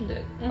impassioned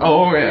it.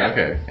 Oh, yeah,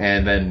 okay.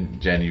 And then,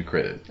 Jen, you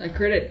critted. I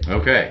crit it.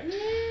 Okay.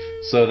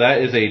 So that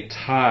is a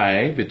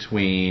tie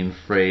between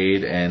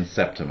Frayed and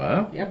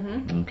Septima. Yep.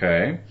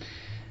 Okay.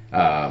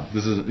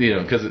 This is,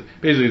 because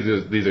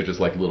basically these are just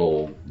like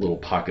little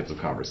pockets of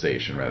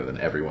conversation rather than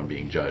everyone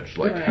being judged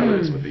like how it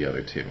is with the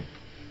other two.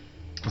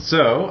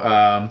 So,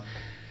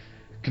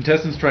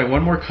 contestants try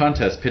one more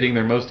contest, pitting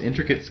their most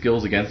intricate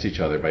skills against each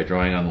other by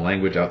drawing on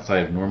language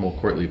outside of normal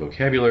courtly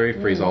vocabulary,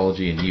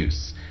 phraseology, and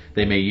use.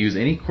 They may use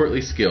any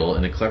courtly skill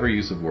in a clever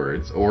use of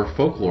words, or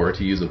folklore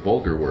to use a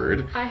vulgar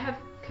word. I have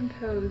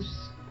composed.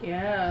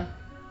 Yeah.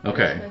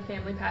 Okay. That's my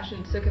family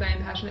passion. So could I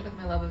impassion it with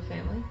my love of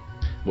family?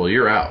 Well,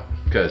 you're out,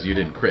 because you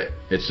didn't crit.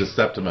 It's just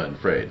Septima and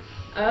Frayed.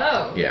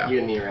 Oh. Yeah. You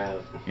and me are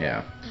out.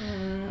 Yeah.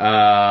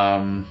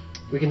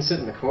 We can sit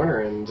in the corner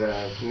and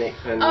make.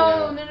 And,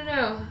 Oh,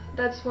 no.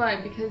 That's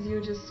why, because you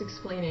were just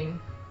explaining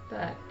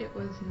that it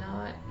was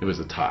not. It was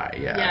a tie,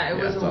 yeah. Yeah, it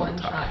was it's a on the one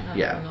tie. shot, not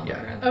Yeah, going all the way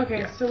yeah. around. Okay,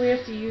 Yeah. so we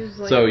have to use,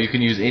 like... So you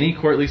can use any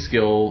courtly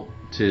skill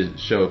to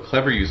show a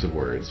clever use of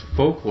words,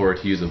 folklore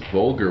to use a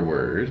vulgar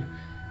word,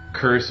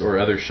 curse or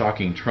other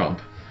shocking trump,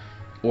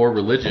 or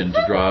religion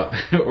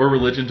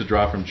to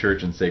draw from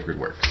church and sacred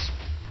works.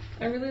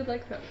 I really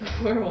like that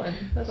folklore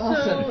one. That's So,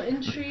 awesome.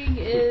 intrigue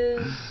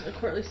is a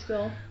courtly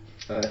skill.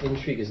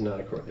 intrigue is not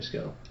a courtly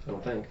skill, I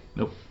don't think.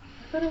 Nope.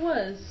 I thought it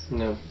was.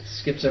 No,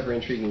 skips over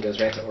intrigue and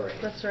goes right to orate.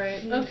 That's right.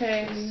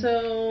 Okay,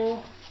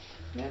 so...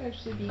 That'd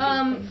actually be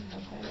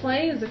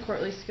play is a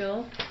courtly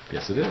skill.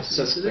 Yes, it is.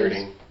 So it's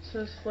flirting. So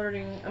it's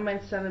flirting.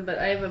 Mine's 7, but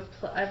I have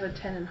a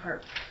 10 in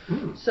harp.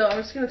 Mm. So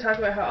I'm just going to talk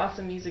about how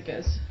awesome music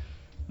is.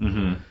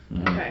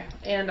 Mm-hmm. Okay,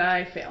 and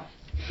I fail.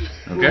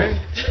 Okay.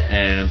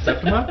 And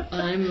Septima?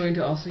 I'm going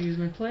to also use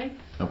my play.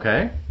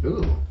 Okay.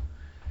 Ooh.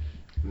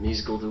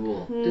 Musical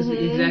duel. This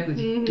is exactly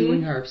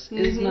dueling harps.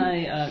 Is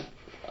my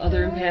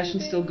other impassion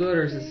still good,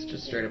 or is this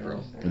just straight up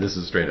roll? This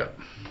is straight up.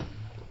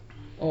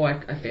 Oh, I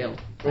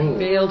failed. I Ooh.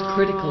 failed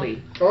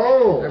critically.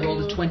 Oh. I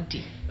rolled a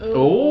 20.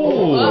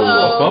 Oh,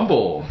 a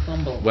fumble.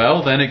 Fumble.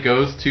 Well, then it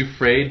goes to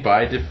Frayed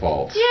by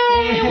default.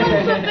 Yay!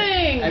 What's the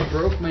thing? I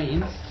broke my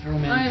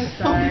instrument. I'm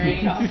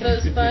sorry.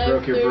 Those You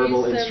broke your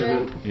verbal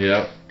instrument.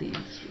 Yep. The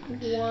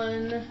instrument.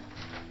 1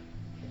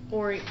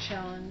 orate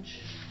challenge.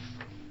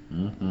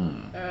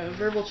 Mm-hmm.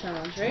 Verbal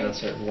challenge, right?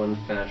 That's it. One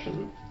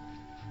fashion.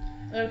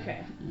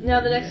 Okay. Now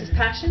the next is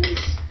passions.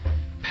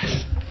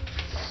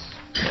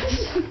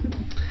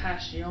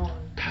 Passion.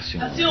 Passion.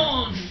 Passion.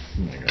 Oh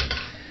my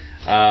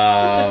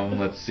god.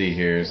 Let's see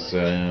here. So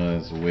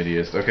that's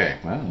wittiest. Okay,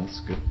 wow,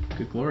 that's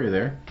good glory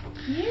there.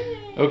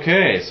 Yay.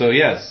 Okay, so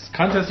yes,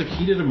 contest of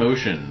heated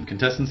emotion.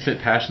 Contestants pit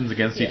passions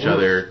against each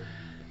other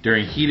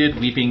during heated,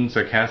 weeping,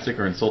 sarcastic,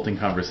 or insulting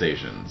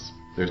conversations.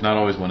 There's not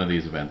always one of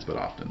these events, but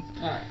often.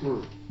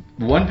 Alright.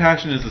 One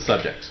passion is the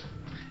subject,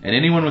 and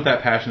anyone with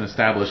that passion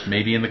established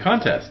may be in the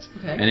contest,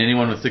 Okay. and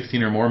anyone with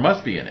 16 or more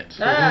must be in it.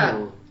 Ah!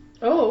 Ooh.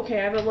 Oh, okay.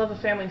 I have a love of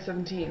family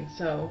 17,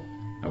 so.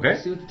 Okay.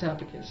 Let's see what the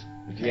topic is.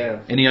 Yeah.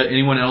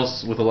 Anyone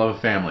else with a love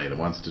of family that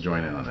wants to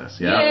join in on this?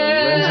 Yeah.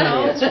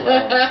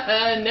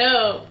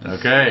 No.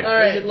 Okay. All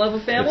right. Is it love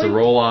of family? It's a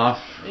roll off.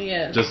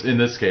 Yes. Just in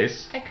this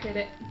case. I crit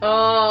it.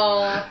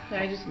 Oh,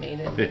 I just made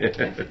it.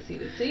 I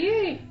succeeded. So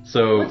yay.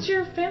 So What's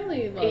your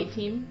family love?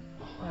 18.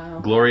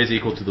 Wow. glory is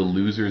equal to the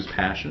loser's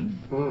passion.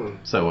 Mm.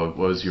 So what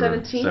was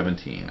your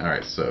 17? All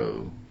right.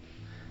 So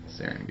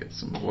Saren gets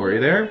some glory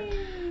there.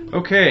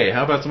 Okay.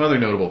 How about some other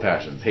notable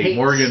passions? Hate Hates.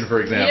 Morgan,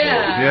 for example.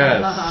 Yeah.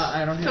 Yes.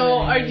 I don't have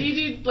So, any. do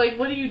you do like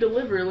what do you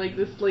deliver? Like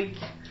this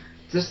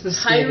Just the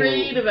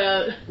tirade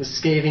about? the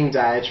scathing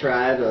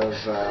diatribe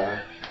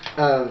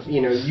of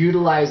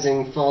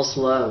utilizing false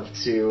love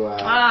to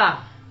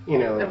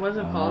It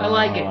wasn't false. I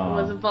like it. It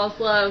wasn't false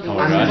love.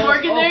 Oh, Is God.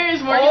 Morgan there?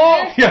 Is Morgan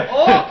there?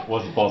 Yeah.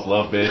 Wasn't false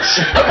love, bitch.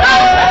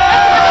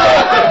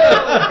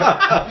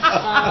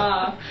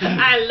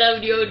 I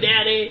loved your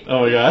daddy.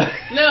 Oh my god.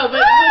 No,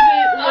 but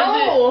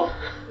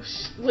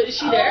was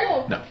she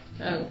there? No.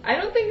 Oh. I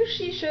don't think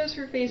she shows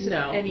her face in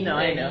anything. No,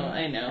 I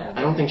know.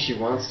 I don't think she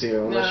wants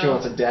to, unless she No.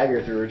 wants a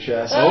dagger through her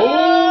chest.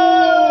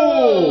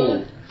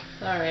 Oh!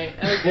 All right.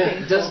 I was Yeah,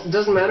 painful.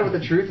 doesn't matter what the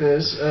truth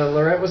is.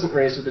 Lorette wasn't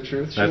raised with the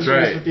truth. She That's was right.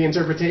 raised with the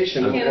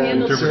interpretation. That's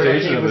And the Sir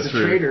interpretation Kate of was the a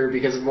truth. traitor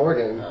because of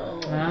Morgan. Oh,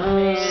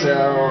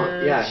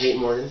 So, yeah, hate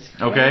Morgan.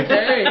 Okay.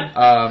 Hey.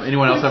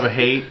 Anyone else have a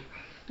hate?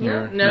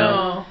 Here?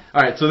 No.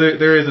 All right. So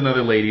there is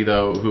another lady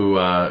though who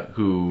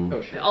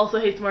Oh, shit. Also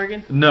hates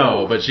Morgan.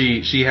 no, but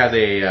she has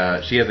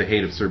a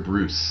hate of Sir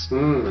Bruce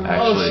Mm.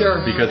 actually sure.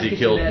 because I he can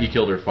see killed that. he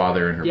killed her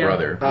father and her Yeah.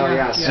 brother. Oh,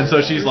 Yeah. yeah. And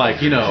so she's like,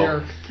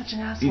 Jerk. Such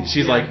an asshole.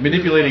 she's like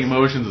manipulating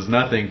emotions is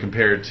nothing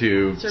compared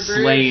to Sir Bruce.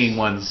 slaying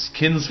one's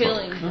kinsfolk.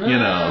 Killing. You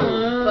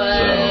know.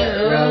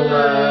 But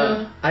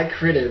Well, I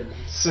critted.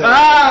 So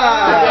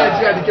Ah!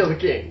 I tried to kill the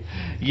king.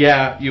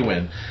 Yeah, you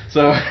win.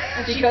 So.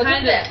 she Because of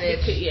kind that of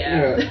bitch.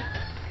 yeah.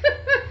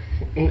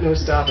 Ain't no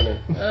stopping it.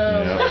 Oh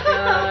Yeah. my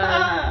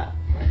god.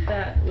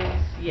 That was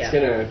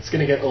It's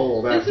gonna get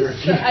old after a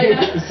few I know.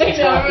 years. I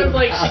know. Everyone's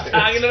like, she's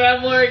talking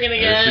about Morgan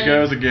again. There she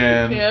goes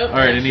again. Yep. All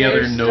right. Any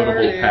other There's notable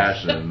stories.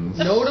 passions?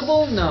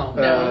 Notable? No.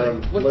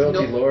 What's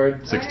Loyalty no-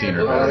 Lord. 16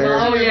 or Honor. more.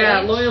 Oh yeah,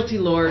 loyalty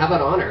lord. How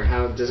about honor?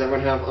 Does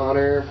everyone have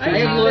honor? I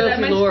have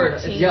loyalty Mine's lord.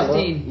 14. At Yeah,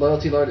 16.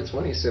 loyalty Lord at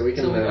 20, so we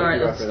can So, all right,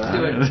 go let's after that.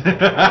 do it.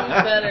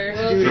 Better.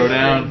 Throw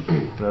down.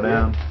 Throw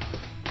down.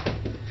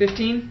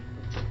 15.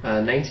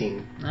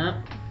 19. Nah.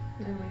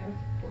 There we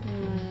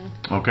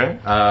go. Okay.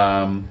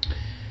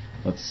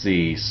 Let's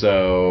see.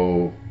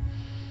 So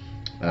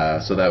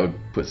that would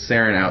put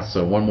Saren out.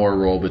 So one more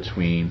roll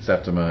between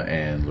Septima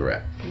and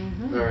Lorette.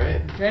 All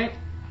right. Okay.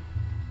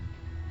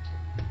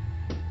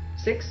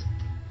 6.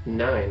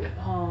 9.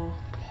 Oh.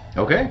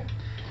 Okay.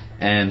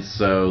 And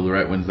so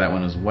Lorette wins that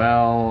one as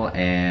well.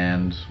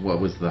 And what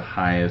was the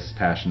highest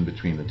passion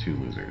between the two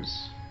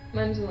losers?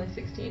 Mine's only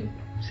 16.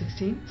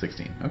 16.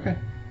 16. Okay.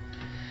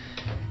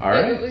 All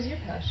Wait, right. what was your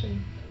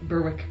passion?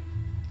 Berwick.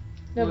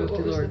 No, but Loyalty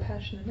what was Lord. the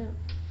passion about?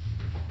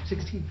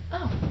 16.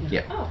 Oh.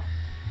 Yeah. Oh.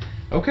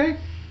 Okay.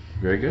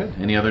 Very good.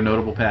 Any other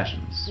notable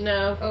passions?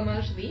 No.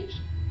 Homage to Liege?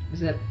 Is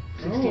that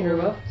 16 or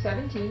above?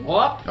 17.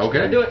 Oh, Okay.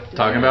 Gotta do it.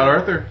 Talking about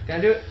Arthur.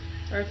 Gotta do it.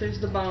 Arthur's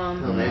the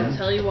bomb. Oh, man. I'll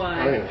tell you I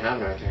don't why. even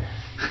have an Arthur.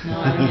 No,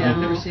 yeah, I've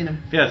never seen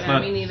him. Yeah, it's Yeah,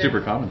 not me neither.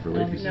 super common for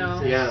ladies.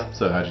 No. Yeah.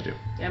 So how'd you do?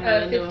 Yeah, I'm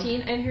really into him.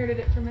 15. I inherited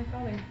it from my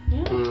father.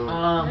 Yeah.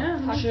 Mm.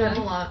 Yeah, Talked sure. about it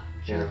a lot.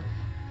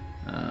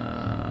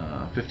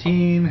 Yeah.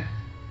 15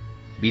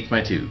 beats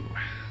my 2. So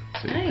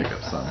you pick Nice.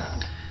 up some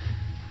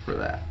for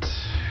that.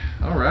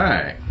 All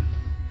right.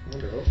 I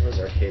wonder what was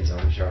Arcade's on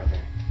Arthur.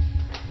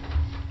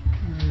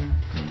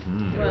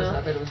 Mhm. Well-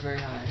 I bet it was very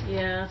high.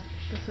 Yeah.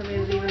 That's what made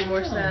it even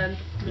more sad.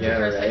 Yeah,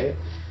 right?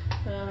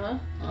 Uh-huh.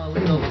 Oh,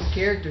 look at all those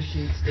character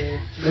sheets, Dave.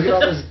 Look at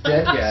all those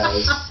dead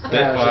guys.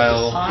 Dead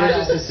pile. It's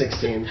just a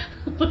 16.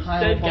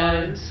 Dead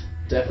guys.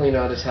 Definitely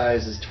not as high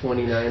as his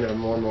 29 or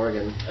more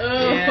Morgan.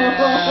 Oh.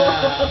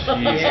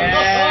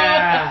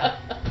 Yeah.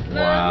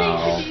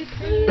 Wow.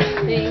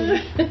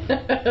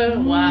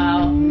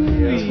 Wow.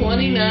 Yeah.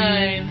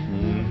 29.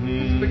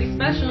 Mm-hmm. Pretty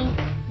special.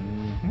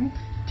 Mm-hmm.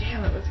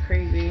 Damn, that was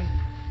crazy.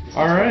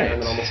 All right.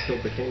 And almost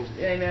killed the king.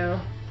 Yeah, I know.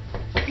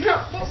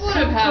 What would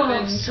have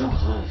happened? So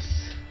close.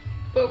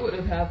 What would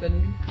have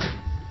happened?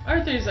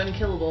 Arthur's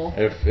unkillable.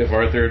 If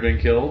Arthur had been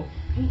killed,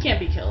 He can't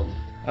be killed.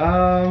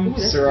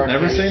 Sir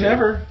never Arcade- say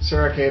never.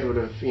 Sir Arcade would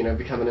have,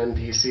 become an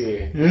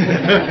NPC.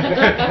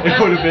 It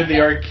would have been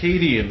the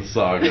Arcadian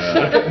saga.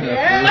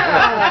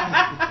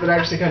 Yeah. But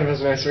actually kind of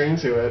has a nice ring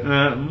to it.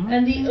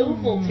 And the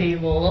oval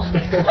table.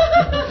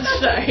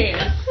 Sorry.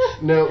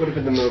 No, it would have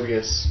been the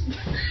Mobius.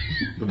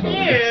 The Ew.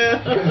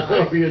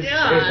 Mobius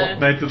God. table.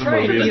 Knights of the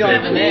Trying to Mobius beat all the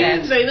table.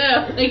 net. I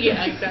know.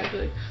 Yeah,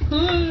 exactly.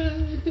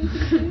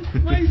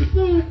 My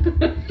soup.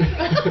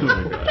 Oh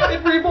my god.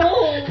 It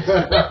revolves.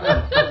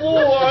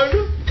 Lord.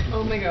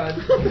 Oh my god.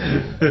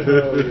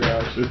 Oh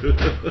gosh.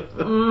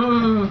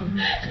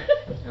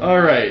 All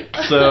right,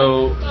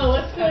 so Oh,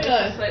 what's going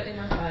on? Slightly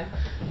more high.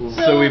 so we've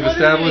what are we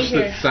established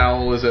doing that here?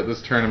 Sal is at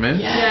this tournament,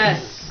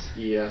 Yes.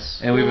 Yes.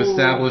 and we've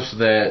established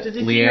that Did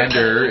you see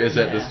Leander her? is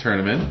at Yeah. this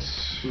tournament,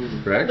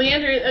 correct?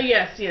 Leander, oh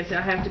yes, I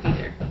have to be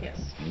there. Yes.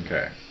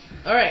 Okay.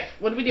 All right,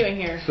 what are we doing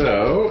here?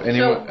 So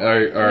anyone no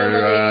more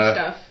lady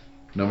stuff.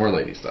 no more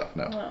lady stuff?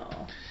 No.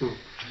 Oh.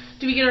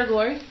 Do we get our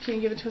glory? Can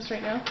you give it to us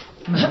right now?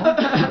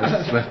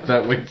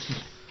 that waits.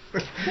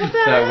 What the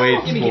That hell?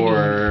 waits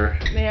for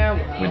Yeah.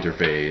 Well. winter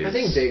phase. I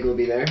think D.A.I.G will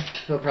be there.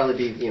 He'll probably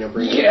be,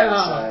 bringing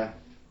Yeah.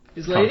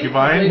 his, His lady?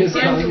 Concubine? His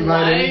His concubine.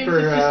 concubine in wives, for,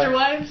 his sister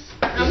wives.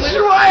 I'm with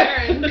Sister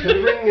Sharon.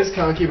 could bring his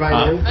concubine in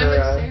I'm with for,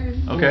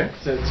 Sharon. Okay.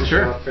 to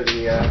Sure. show up for the,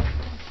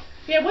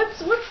 Yeah. What's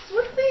the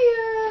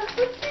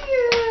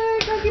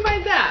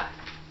concubine's app?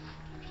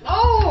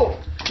 Oh!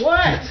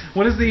 What?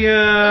 What is the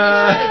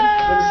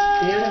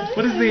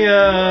what is the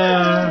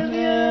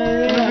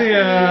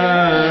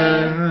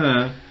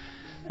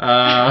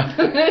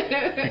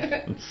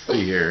let's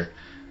see here.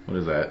 What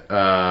is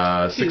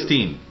that?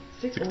 16.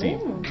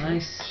 16. Ooh.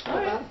 Nice. All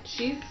right.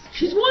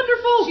 She's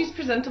wonderful. She's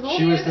presentable.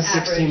 she was the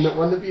 16 that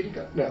won the beauty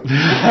cup. No.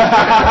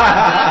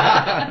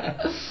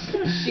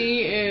 She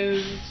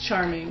is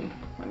charming,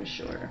 I'm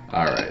sure.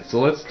 All right, so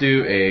let's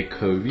do a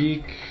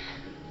Kovik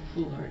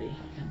Foolhardy.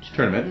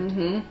 tournament.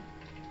 Mm-hmm.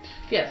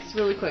 Yes,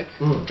 really quick.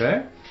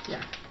 Okay.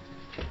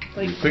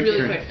 Like, Quick really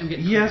turn. quick. I'm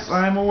getting Yes,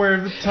 I'm aware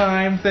of the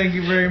time. Thank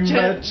you very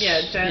Jen, much.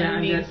 Jen Yeah,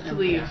 I'm needs just- to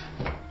leave.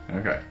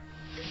 Okay.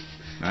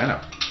 I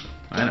know.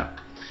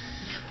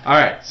 All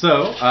right,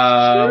 so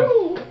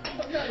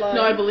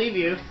No, I believe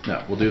you.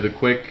 no, we'll do the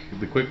quick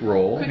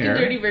roll Quick here. and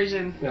dirty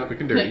version. No, Quick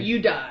and No, dirty.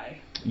 you die.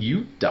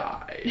 You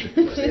died.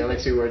 Those are the only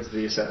two words that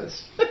he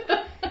says.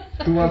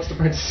 Who wants to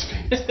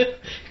participate?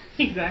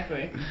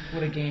 Exactly.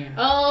 What a game.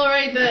 All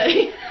right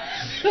then.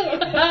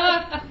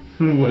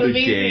 What a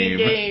Amazing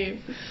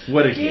game.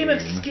 What a Game of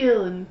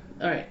skill and.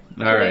 All right. All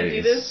Can I right,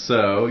 do this?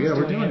 so yeah,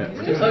 we're doing it.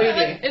 We're doing Oh, it. you're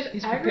doing it. Is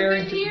He's Agravain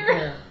preparing to here?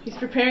 prepare. He's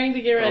preparing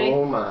to get ready.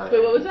 Oh my.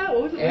 Wait, what was that?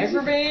 What was it?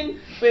 Agravain?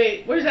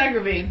 Wait, where's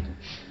Agravain? Do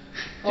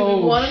Oh,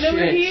 we want to know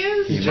where shit. he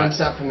is? He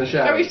jumps out from the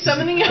shadows. Are we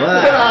summoning him?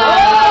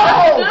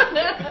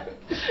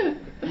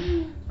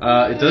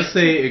 It does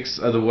say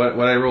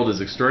what I rolled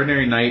is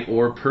extraordinary knight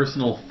or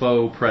personal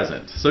foe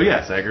present. So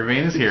yes,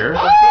 Agravain is here,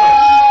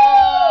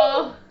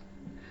 Oh!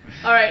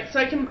 All right, so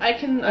I can.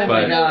 Oh but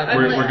my God.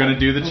 we're gonna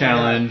do the Oh my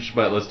challenge.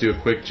 But let's do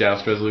a quick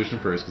joust resolution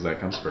first because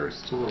that comes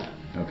first. Cool.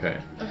 Okay.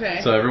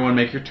 Okay. So everyone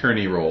make your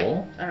tourney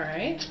roll. All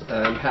right.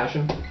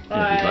 Passion.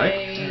 like.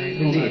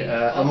 Indeed.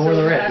 I'm Also more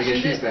than red passioned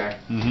because she's it. there.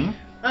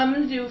 Mm-hmm. I'm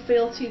gonna do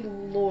fealty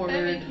lord. I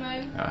make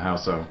mine. How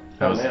so?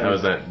 Oh, How man.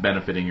 is that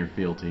benefiting your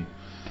fealty?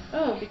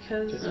 Oh,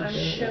 because Just I'm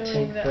okay,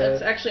 showing that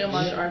that's actually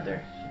homage to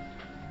Arthur.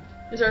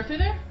 Is Arthur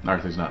there?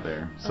 Arthur's not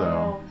there, so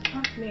Oh,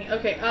 fuck me.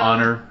 Okay.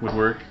 honor would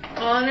work.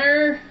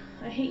 Honor.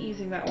 I hate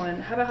using that one.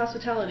 How about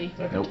hospitality?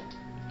 Nope.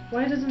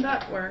 Why doesn't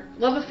that work?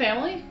 Love of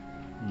family?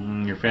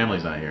 Your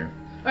family's not here.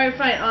 Alright,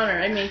 fine.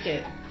 Honor. I make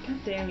it. God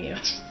damn you.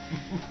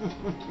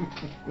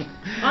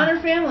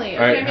 Honor family.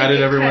 All right. Okay, How did make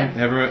it everyone?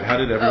 10. How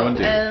did everyone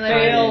do? And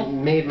I I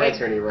made my I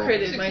tourney roll.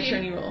 critted my 16.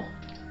 tourney roll.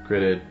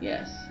 Critted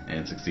Yes.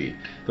 and succeed.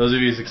 Those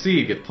of you who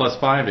succeed get +5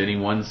 to any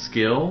one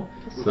skill.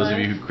 Plus Those of 5.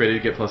 you who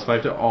critted get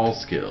 +5 to all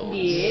skills.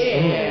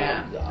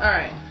 Yeah.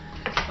 Alright.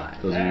 Five.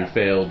 Those of you who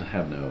failed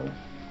have no.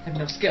 Have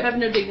no skill. Have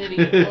no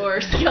dignity or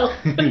skill.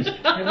 Have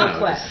no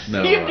class.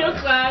 No. You have no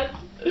class.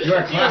 You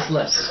are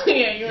classless.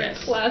 Yeah, you're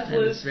Yes, a that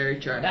is classless very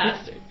true.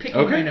 bastard. Picking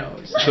Okay. my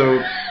nose. So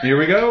here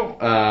we go.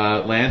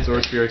 Lance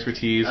or spear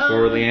expertise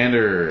for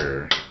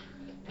Leander.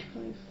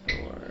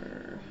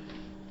 24.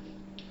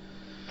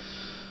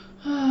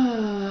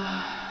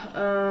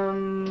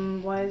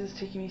 Why is this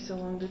taking me so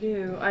long to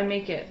do? I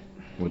make it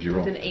What'd you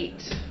roll? with an 8.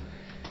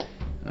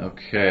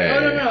 Okay.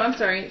 Oh, no, I'm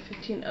sorry.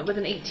 15, with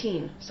an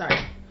 18. Sorry.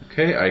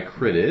 Okay, I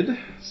critted,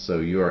 so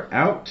you are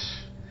out.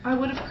 I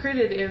would have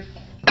critted if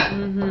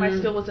my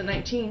skill was at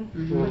 19,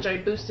 which I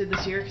boosted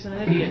this year because I'm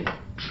an idiot.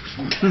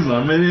 Because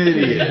I'm an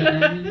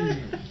idiot.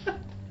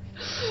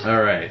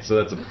 All right, so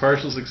that's a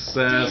partial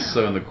success.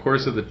 So in the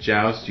course of the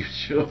joust, you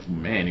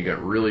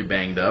got really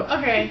banged up.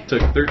 Okay.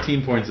 Took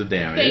 13 points of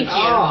damage. Thank you.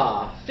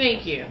 Ah.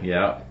 Thank you.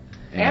 Yeah.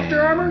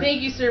 After armor?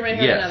 Thank you, sir. Might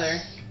have another.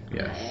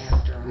 Yes.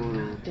 After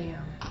armor.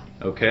 Damn.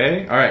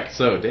 Okay. All right.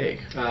 So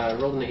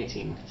D.A.I.G. Rolled an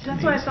 18.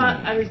 That's why I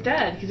thought I was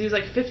dead, because he was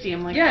like 50.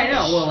 I'm like, Yeah, I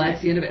know. Well,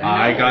 that's the end of it.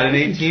 I got an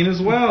 18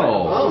 as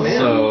well. Oh, man.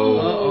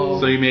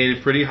 So you made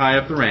it pretty high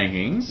up the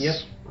rankings. Yep.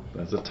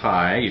 That's a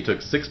tie. You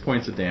took 6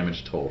 points of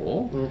damage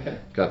total. Okay.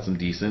 Got some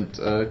decent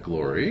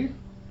glory.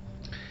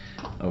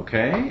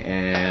 Okay,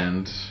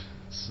 and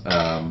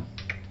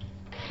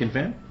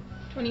Kinfan?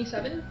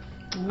 27.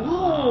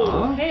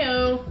 whoa,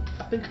 heyo,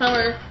 big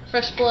color,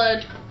 fresh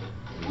blood.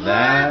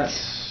 That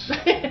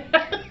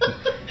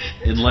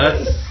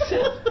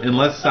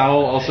unless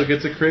Sowell also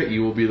gets a crit,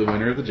 you will be the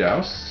winner of the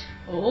joust.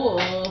 Oh,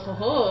 ho,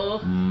 ho.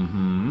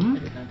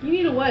 Mm-hmm. You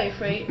need a wife,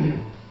 right?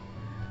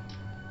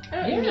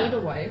 I don't need a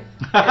wife.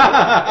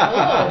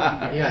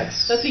 Oh.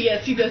 Yes. That's a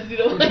yes, he does need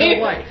a wife. No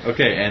wife.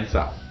 Okay, and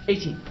Sal.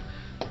 18.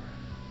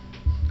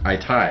 I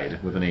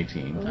tied with an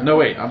 18. No,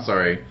 wait, I'm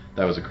sorry.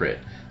 That was a crit.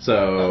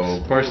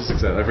 So, partial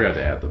success. I forgot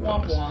to add the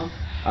Womp bonus. womp.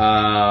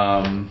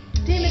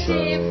 Damn it,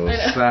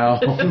 Dave.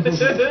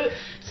 So,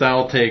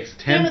 Sal takes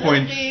 10 Damn it,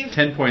 points. Dave.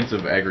 10 points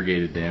of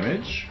aggregated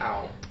damage.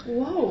 Ow.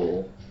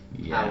 Whoa.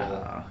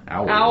 Yeah.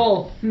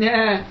 Owl.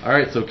 Nah. All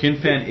right, so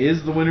Kinfan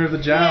is the winner of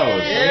the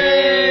joust.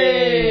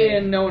 Yay!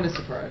 And no one is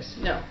surprised.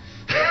 No.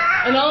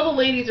 And all the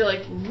ladies are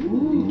like,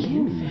 ooh.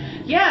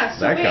 Yeah,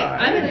 so That wait, guy.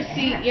 I'm gonna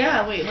see.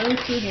 Yeah, wait, let me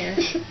see here.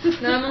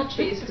 No, I'm all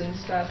chased and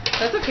stuff.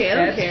 That's okay, I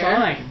don't That's care.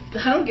 fine.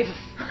 I don't give a.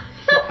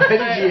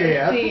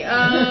 Yeah.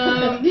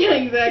 Let's see. Yeah,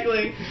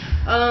 exactly.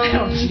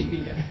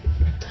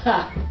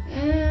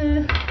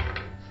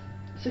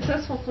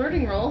 Successful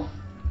flirting roll.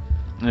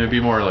 It would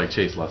be more like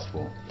Chase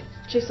Lustful.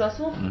 Chase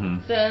Hustle?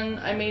 Mhm. Then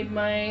I made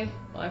my.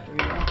 Well, I have to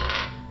reroll.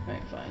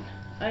 Alright, fine.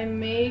 I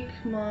make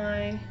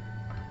my.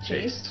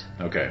 Chased.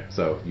 Okay,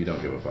 so you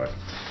don't give a fuck.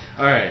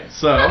 All right,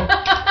 so.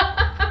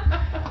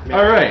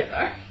 All right.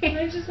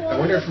 I just want I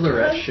wonder if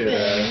Lorette a should,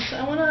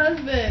 husband. I want a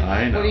husband.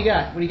 I know. What do you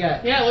got? What do you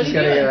got? Yeah, what She's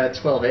are you got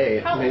doing? a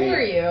 12-8. How old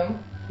are you?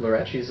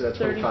 Lorette, she's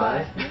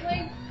 25. I'm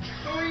like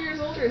 4 years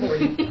older than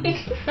you.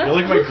 You're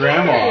like my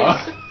grandma.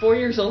 4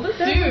 years older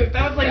than Dude,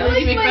 that was like You're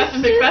Lady like my Macbeth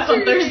and Macbeth on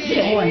sister.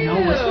 Thursday. Oh, I know.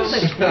 It was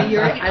like 20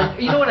 years.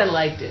 You know what? I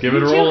liked it. Give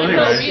it a roll It's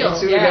anyway. real.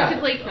 Let's see what we Yeah. got.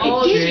 Because like It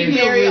all gives you you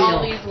marry real.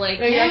 all these like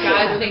Yeah.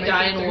 guys when they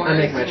die in war. I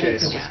make my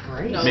chase. It was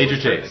great. No. Major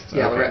Chase.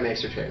 Yeah, Okay. Lorette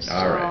makes her chase.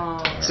 All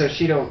right. So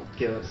she don't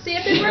give it. See,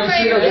 if it were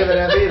She don't give it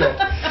my up either.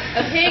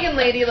 a pagan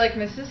lady like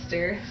my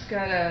sister who's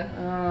got a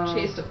Oh.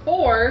 chase to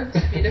 4,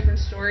 this would be a different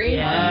story.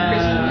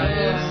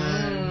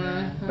 Yeah.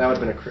 That would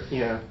have been a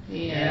Yeah.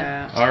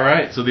 Yeah. All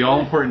right, so the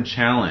all-important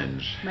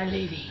challenge. My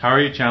lady. How are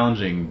you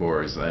challenging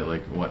Boris?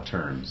 Like what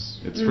terms?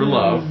 It's for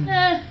love.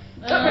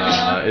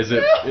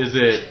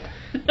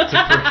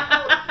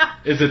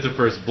 Is it to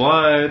first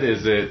blood?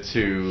 Is it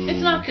to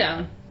It's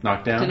knockdown.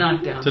 knockdown? To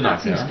knock down. To That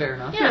knock seems down. fair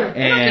enough. Yeah. I'm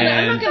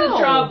And not gonna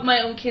draw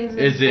my own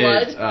kinsman's is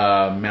blood.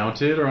 it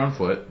mounted or on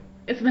foot?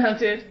 It's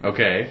mounted.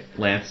 Okay,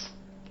 Lance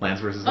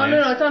versus Oh Lance.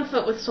 no, it's on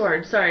foot with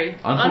sword. Sorry.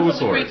 On foot with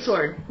great swords.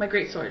 sword. My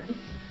great sword.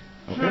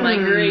 Okay. My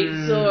great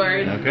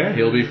sword. Okay,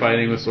 he'll be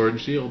fighting with sword and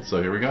shield.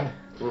 So here we go.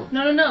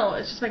 No.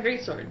 It's just my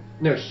great sword.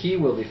 No, he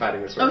will be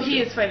fighting with sword. Oh, he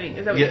is fighting.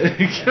 Is that what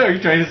Yeah, are you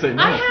trying to say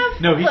no? I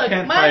have. No, he look,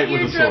 can't my fight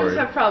with a eardrums sword.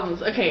 have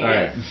problems. Okay. All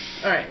right.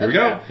 All right. Here we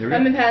let's go. Here we go.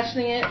 I'm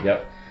impassioning it.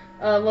 Yep.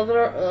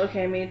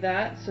 Okay, I made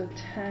that. So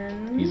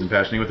 10. He's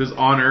impassioning with his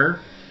honor.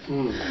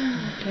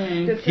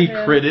 Okay. Good for He him.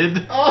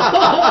 critted.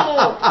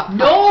 Oh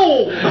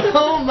No!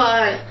 Oh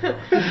my!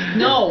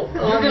 No!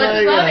 Oh You're my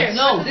gonna God.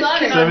 No, this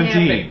cannot 17.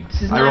 happen.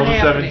 This is I not rolled a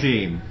happening.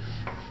 17.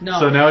 No.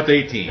 So now it's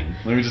 18.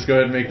 Let me just go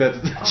ahead and make that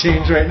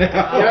change right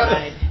now.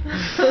 Alright.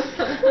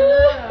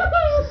 Yeah.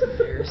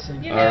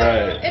 Embarrassing. You All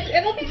know, right.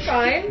 it'll be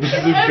fine. This is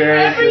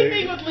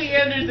Everything embarrassing. with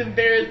Leander's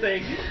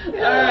embarrassing. All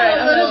A right,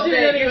 I'm little gonna do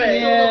it bit. anyway.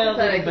 Yeah, a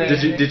little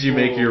bit. Did you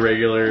make your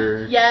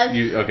regular? Yes.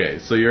 Okay,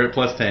 so you're at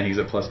plus 10. He's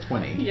at plus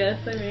 20. Yes,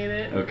 I made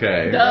it.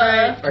 Okay.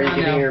 Duh. Are you I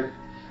giving know. your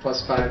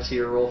 +5 to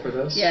your roll for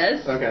this?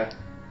 Yes. Okay.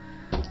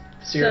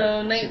 you're-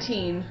 So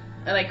 19,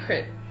 and I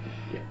crit.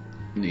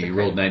 You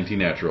rolled 19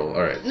 natural.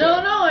 All right. So, No,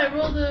 I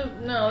rolled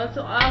that's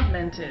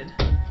augmented.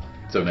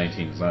 So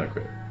 19 is not a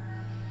crit.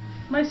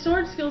 My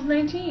sword skill's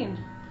 19.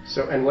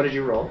 So, and what did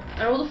you roll?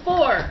 I rolled a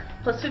 4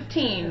 plus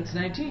 15. It's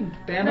 19.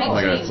 Bam. Oh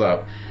my god, 19. it's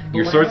up.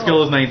 Your sword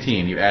skill is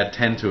 19. You add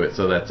 10 to it,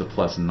 so that's a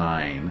plus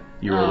 9.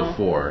 You rolled Oh. a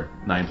 4.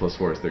 9 plus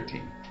 4 is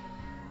 13.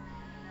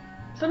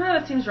 Somehow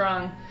that seems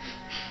wrong.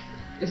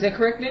 Is that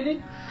correct,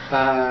 Mindy?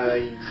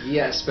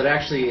 Yes, but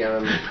actually, We're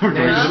going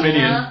to the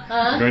minion.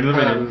 We're going to the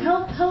minion.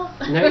 Help.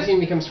 19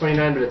 becomes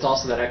 29, but it's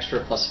also that extra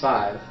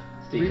 +5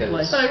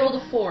 because But I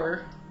rolled a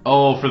 4.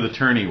 Oh, for the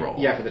tourney roll.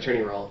 yeah, for the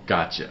turning roll.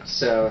 Gotcha.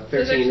 So it's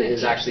 13 actually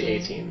is actually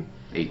 18.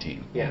 18.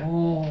 18. Yeah.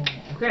 Oh.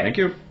 Okay. Thank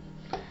you.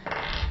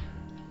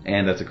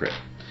 And that's a crit.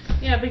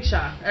 Yeah, big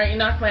shock. All right, you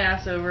knocked my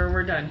ass over.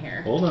 We're done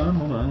here. Hold on.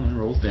 Let me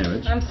roll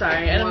damage. I'm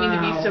sorry. I don't mean to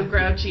be so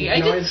grouchy.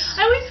 I always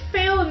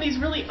fail in these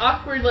really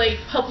awkward, like,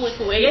 public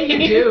ways. Yeah,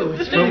 you do.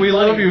 It's But we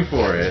love you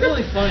for It's it.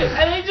 really funny.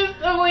 And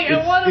I'm like, I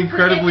It's want to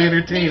incredibly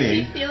Makes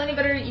entertaining. you feel any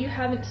better? You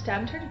haven't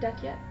stabbed her to death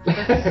yet.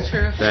 That's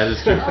true. That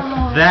is true.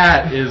 Oh.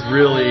 That is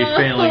really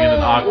failing in an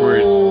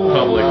awkward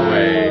public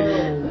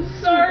way.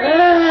 Sorry.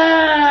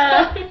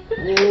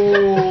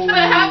 But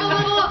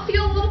I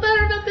feel a little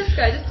better about this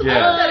guy. Just a Yeah.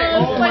 little better.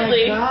 Oh my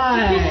Slightly.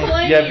 God.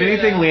 Slightly, Yeah, if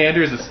anything, though.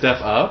 Leander is a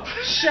step up.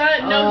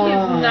 No,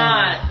 he's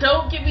not.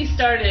 Don't get me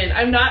started.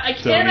 I Don't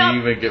cannot.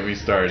 even get me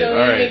started. Don't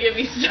All even right. get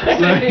me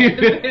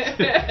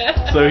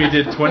started. So he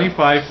did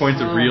 25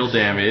 points of real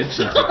damage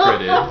since he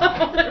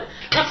critted.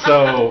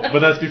 So, but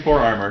that's before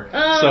armor.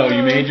 So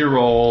you made your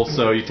roll.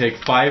 So you take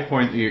 5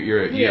 points. You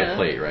Yeah. have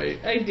plate, right?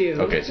 I do.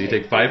 Okay, so you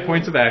take 5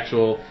 points of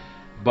actual,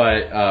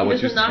 but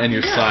what's your does it knock and me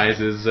your down? size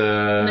is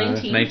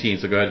 19. 19.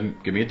 So go ahead and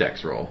give me a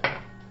dex roll.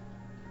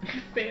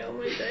 Fail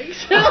my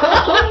dice.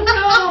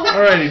 Oh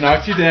All right, he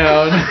knocked you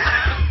down. no!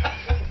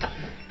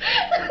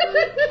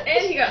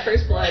 And he got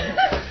first blood.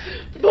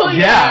 Well,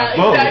 Yeah,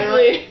 both.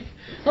 exactly.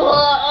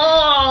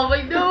 Oh,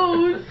 my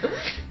nose.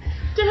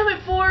 Damn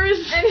it,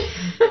 Forrest.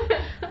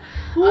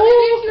 Maybe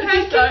if you If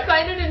had he sucked.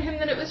 confided in him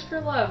that it was for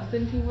love,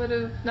 then he would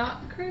have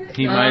not critted.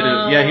 He might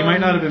have, he might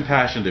not have been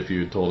passionate if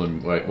you had told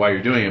him why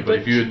you're doing it, but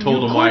if you had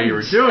told him why you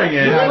were doing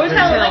it, Yeah. Couldn't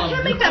Tell him. tell I him.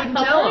 can't make that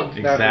Couldn't tell public.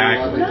 him.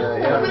 exactly.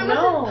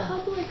 No.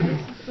 Public.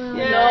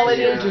 No, it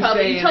is You're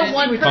public. saying You tell it.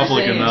 one You're person.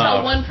 Public You enough.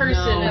 tell one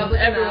person, No. and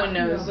everyone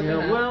knows. Public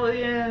Yeah, well,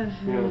 yeah.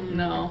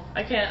 No,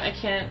 I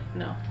can't.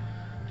 No.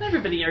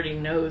 Everybody already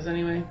knows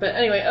anyway. But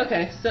anyway,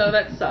 okay. So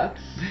that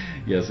sucks.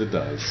 Yes, it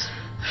does.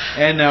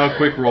 And now a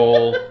quick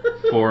roll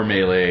for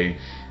melee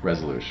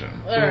resolution.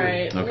 All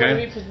right.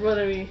 Okay. What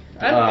are we?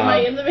 Am I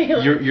in the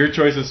melee? Your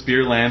choice is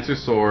spear, lance, or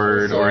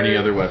sword, or any Sword.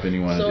 other weapon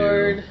you want to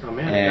Sword. do. Oh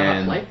man, I got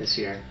And- off light this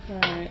year. All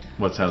right.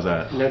 How's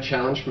that? No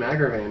challenge from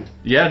Agravain.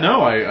 Yeah,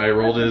 no, I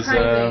rolled his.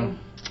 Surprising.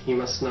 He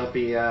must not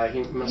be. He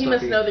must He not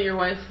must be. know that your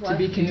wife To left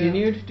be you.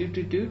 continued. Doot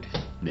doot doot.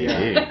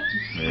 Maybe.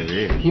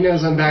 Maybe. He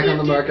knows I'm back on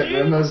the market, and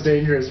I'm most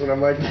dangerous when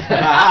I'm like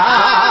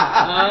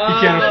that.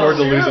 You can't afford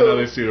to lose true.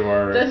 another suit of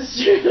armor.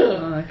 That's true.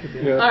 Oh, that could be.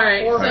 Yeah. All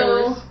right. Or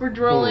So hers. we're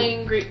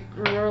rolling. Great.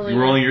 We're rolling.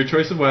 You're rolling your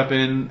choice of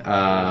weapon.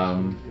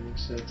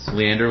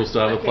 Leander will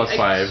still have a Okay, plus I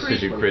 5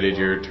 because you crit- critted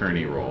your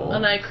tourney roll.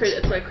 And I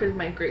crit. So I critted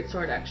my great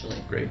sword actually.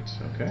 Great.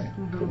 Okay.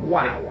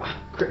 Wow.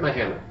 Crit my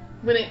hammer.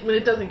 When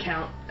it doesn't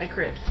count, I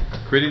crit.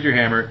 Critted your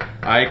hammer.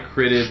 I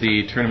critted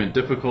the tournament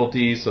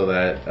difficulty, so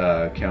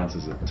that counts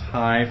as a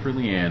tie for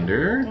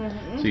Leander.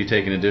 Mm-hmm. So you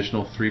take an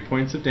additional 3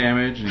 points of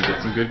damage, and you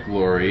get some good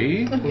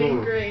glory. Okay,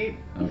 great.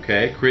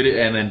 Okay,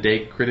 critted, and then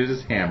Dake critted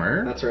his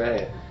hammer. That's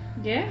right.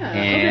 Yeah.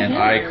 And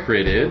over I here.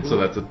 critted, so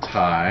that's a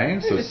tie.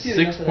 So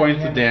 6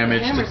 points of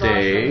damage to Hammer's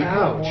Dake.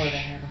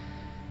 Ouch.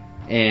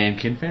 And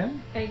Kinfan,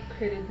 I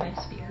critted my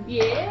spear.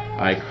 Yeah.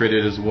 I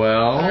critted as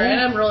well. All right,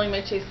 I'm rolling my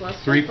chase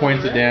lustful. 3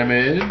 points of Alright.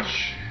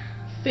 damage.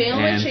 Fail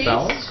my And chase.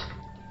 fouls.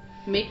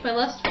 Make my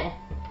lustful.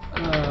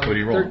 What do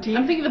you roll? 13.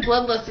 I'm thinking the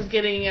bloodlust is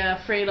getting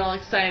Frayed all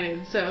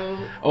excited, so.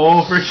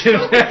 Oh, for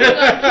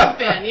Kinfan.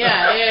 Fan.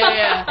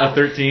 Yeah. A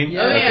 13?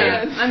 Oh Okay.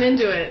 yeah, I'm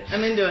into it.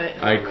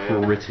 I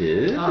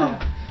critted. Oh.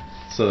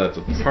 So that's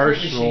a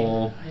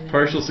partial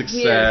success.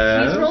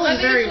 He's rolling I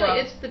think very it's, rough.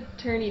 it's the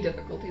tourney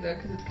difficulty though,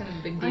 because it's kind of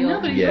a big deal. I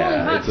know, but he's rolling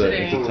Yeah, hot it's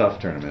today. a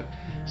tough tournament.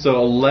 So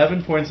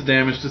 11 points of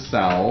damage to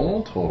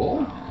Sal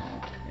total.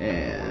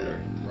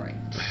 And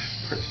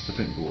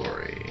participant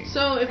glory.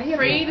 So if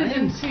Frayed is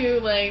into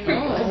like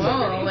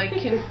like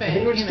It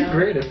Kinfang, would you be know.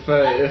 great if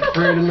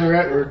Fred and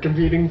Lorette were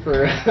competing for.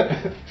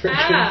 for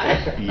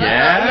Yeah.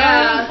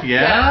 But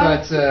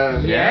Yes.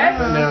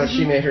 but no,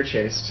 she made her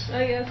chaste.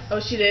 I guess. Oh,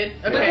 she did.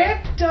 But Okay.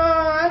 that,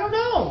 I don't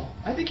know.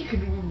 I think you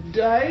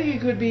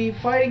could be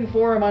fighting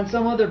for him on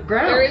some other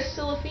ground. There is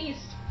still a feast.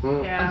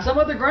 Mm. Yeah. On some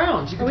other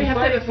grounds. You could We be have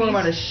to have fighting a for him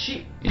on a feast.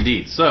 sheep.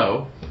 Indeed.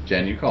 So,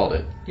 Jen, you called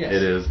it.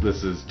 Yes.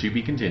 This is to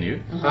be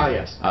continued. Ah,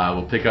 yes.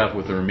 We'll pick up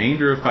with the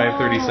remainder of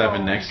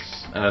 537 next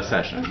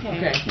session.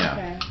 Okay.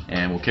 Yeah.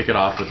 And we'll kick it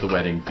off with the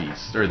wedding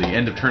feast, or the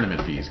end of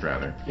tournament feast,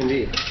 rather.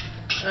 Indeed.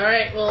 All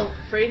right. Well,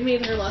 Frayed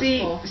made her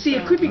lustful. See,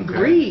 it so- could be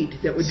greed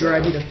that would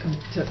drive you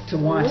to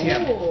want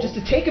him, Ooh. just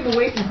to take him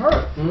away from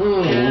her.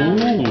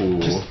 Ooh.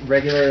 Just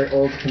regular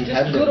old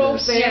competitiveness. good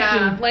old-fashioned-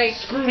 Yeah, like,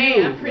 Screw hey,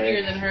 you. I'm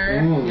prettier than her.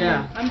 Mm.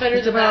 Yeah. I'm better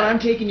It's than about that. I'm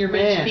taking your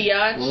Rich man.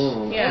 biatch.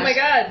 Mm. Yeah. Oh my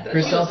god. Her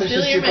That's selfish steal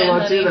is your super man,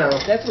 one too, honey. though.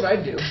 That's what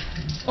I'd do.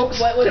 Oops,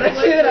 what would Did I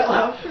say that out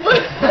loud?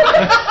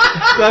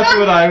 That's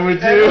what I would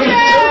do.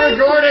 We're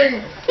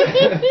recording.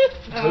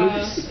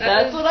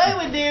 That's what I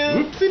would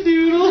do. Oopsie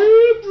doodle.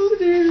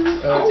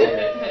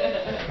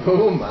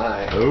 Oh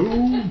my. Oh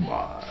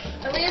my.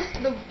 At least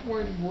the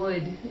word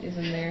would is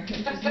in there.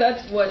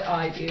 That's what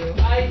I do.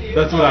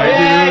 That's what I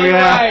do.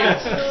 Yeah. A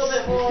little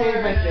bit more.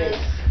 Save my face.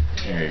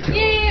 There you go.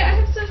 Yay! I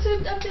have stuff to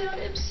update on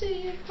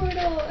MC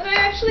Portal, and I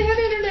actually have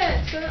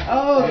internet. So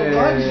Oh, the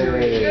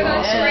luxury. good on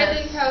Awesome.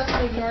 Brandon's house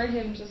and ignored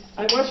him. Just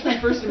I watched my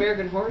first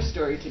American Horror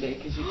Story today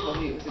because you told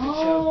me it was a good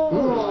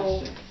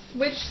Oh. show.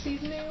 Which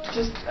season are you on?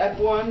 Just at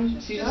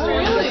 1, season 3,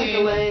 really? Jessica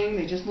Lange,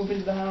 they just moved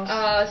into the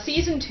house.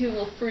 Season 2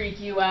 will freak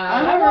you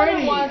out. I'm I already,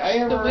 haven't watched I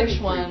am the already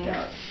witch one. freaked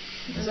out.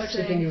 I was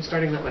actually thinking of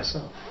starting that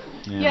myself.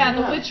 Yeah,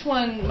 the Yeah. witch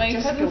one. My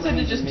Jessica cousin said to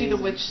Lange's just do the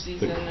amazing. witch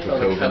season. The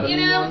Oh, Coven. You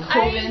know,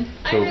 Coven.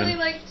 I Coven. really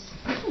liked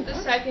the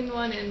second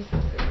one and the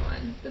third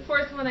one. The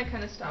fourth one I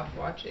kind of stopped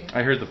watching.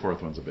 I heard the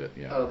fourth one's a bit,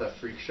 yeah. Oh, the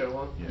freak show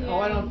one? Yeah. Oh,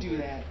 I don't do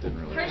that.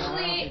 Didn't really.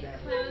 Personally,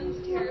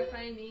 clowns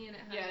terrify me, and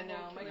it has Yeah, a no,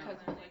 whole my trauma.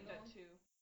 cousin likes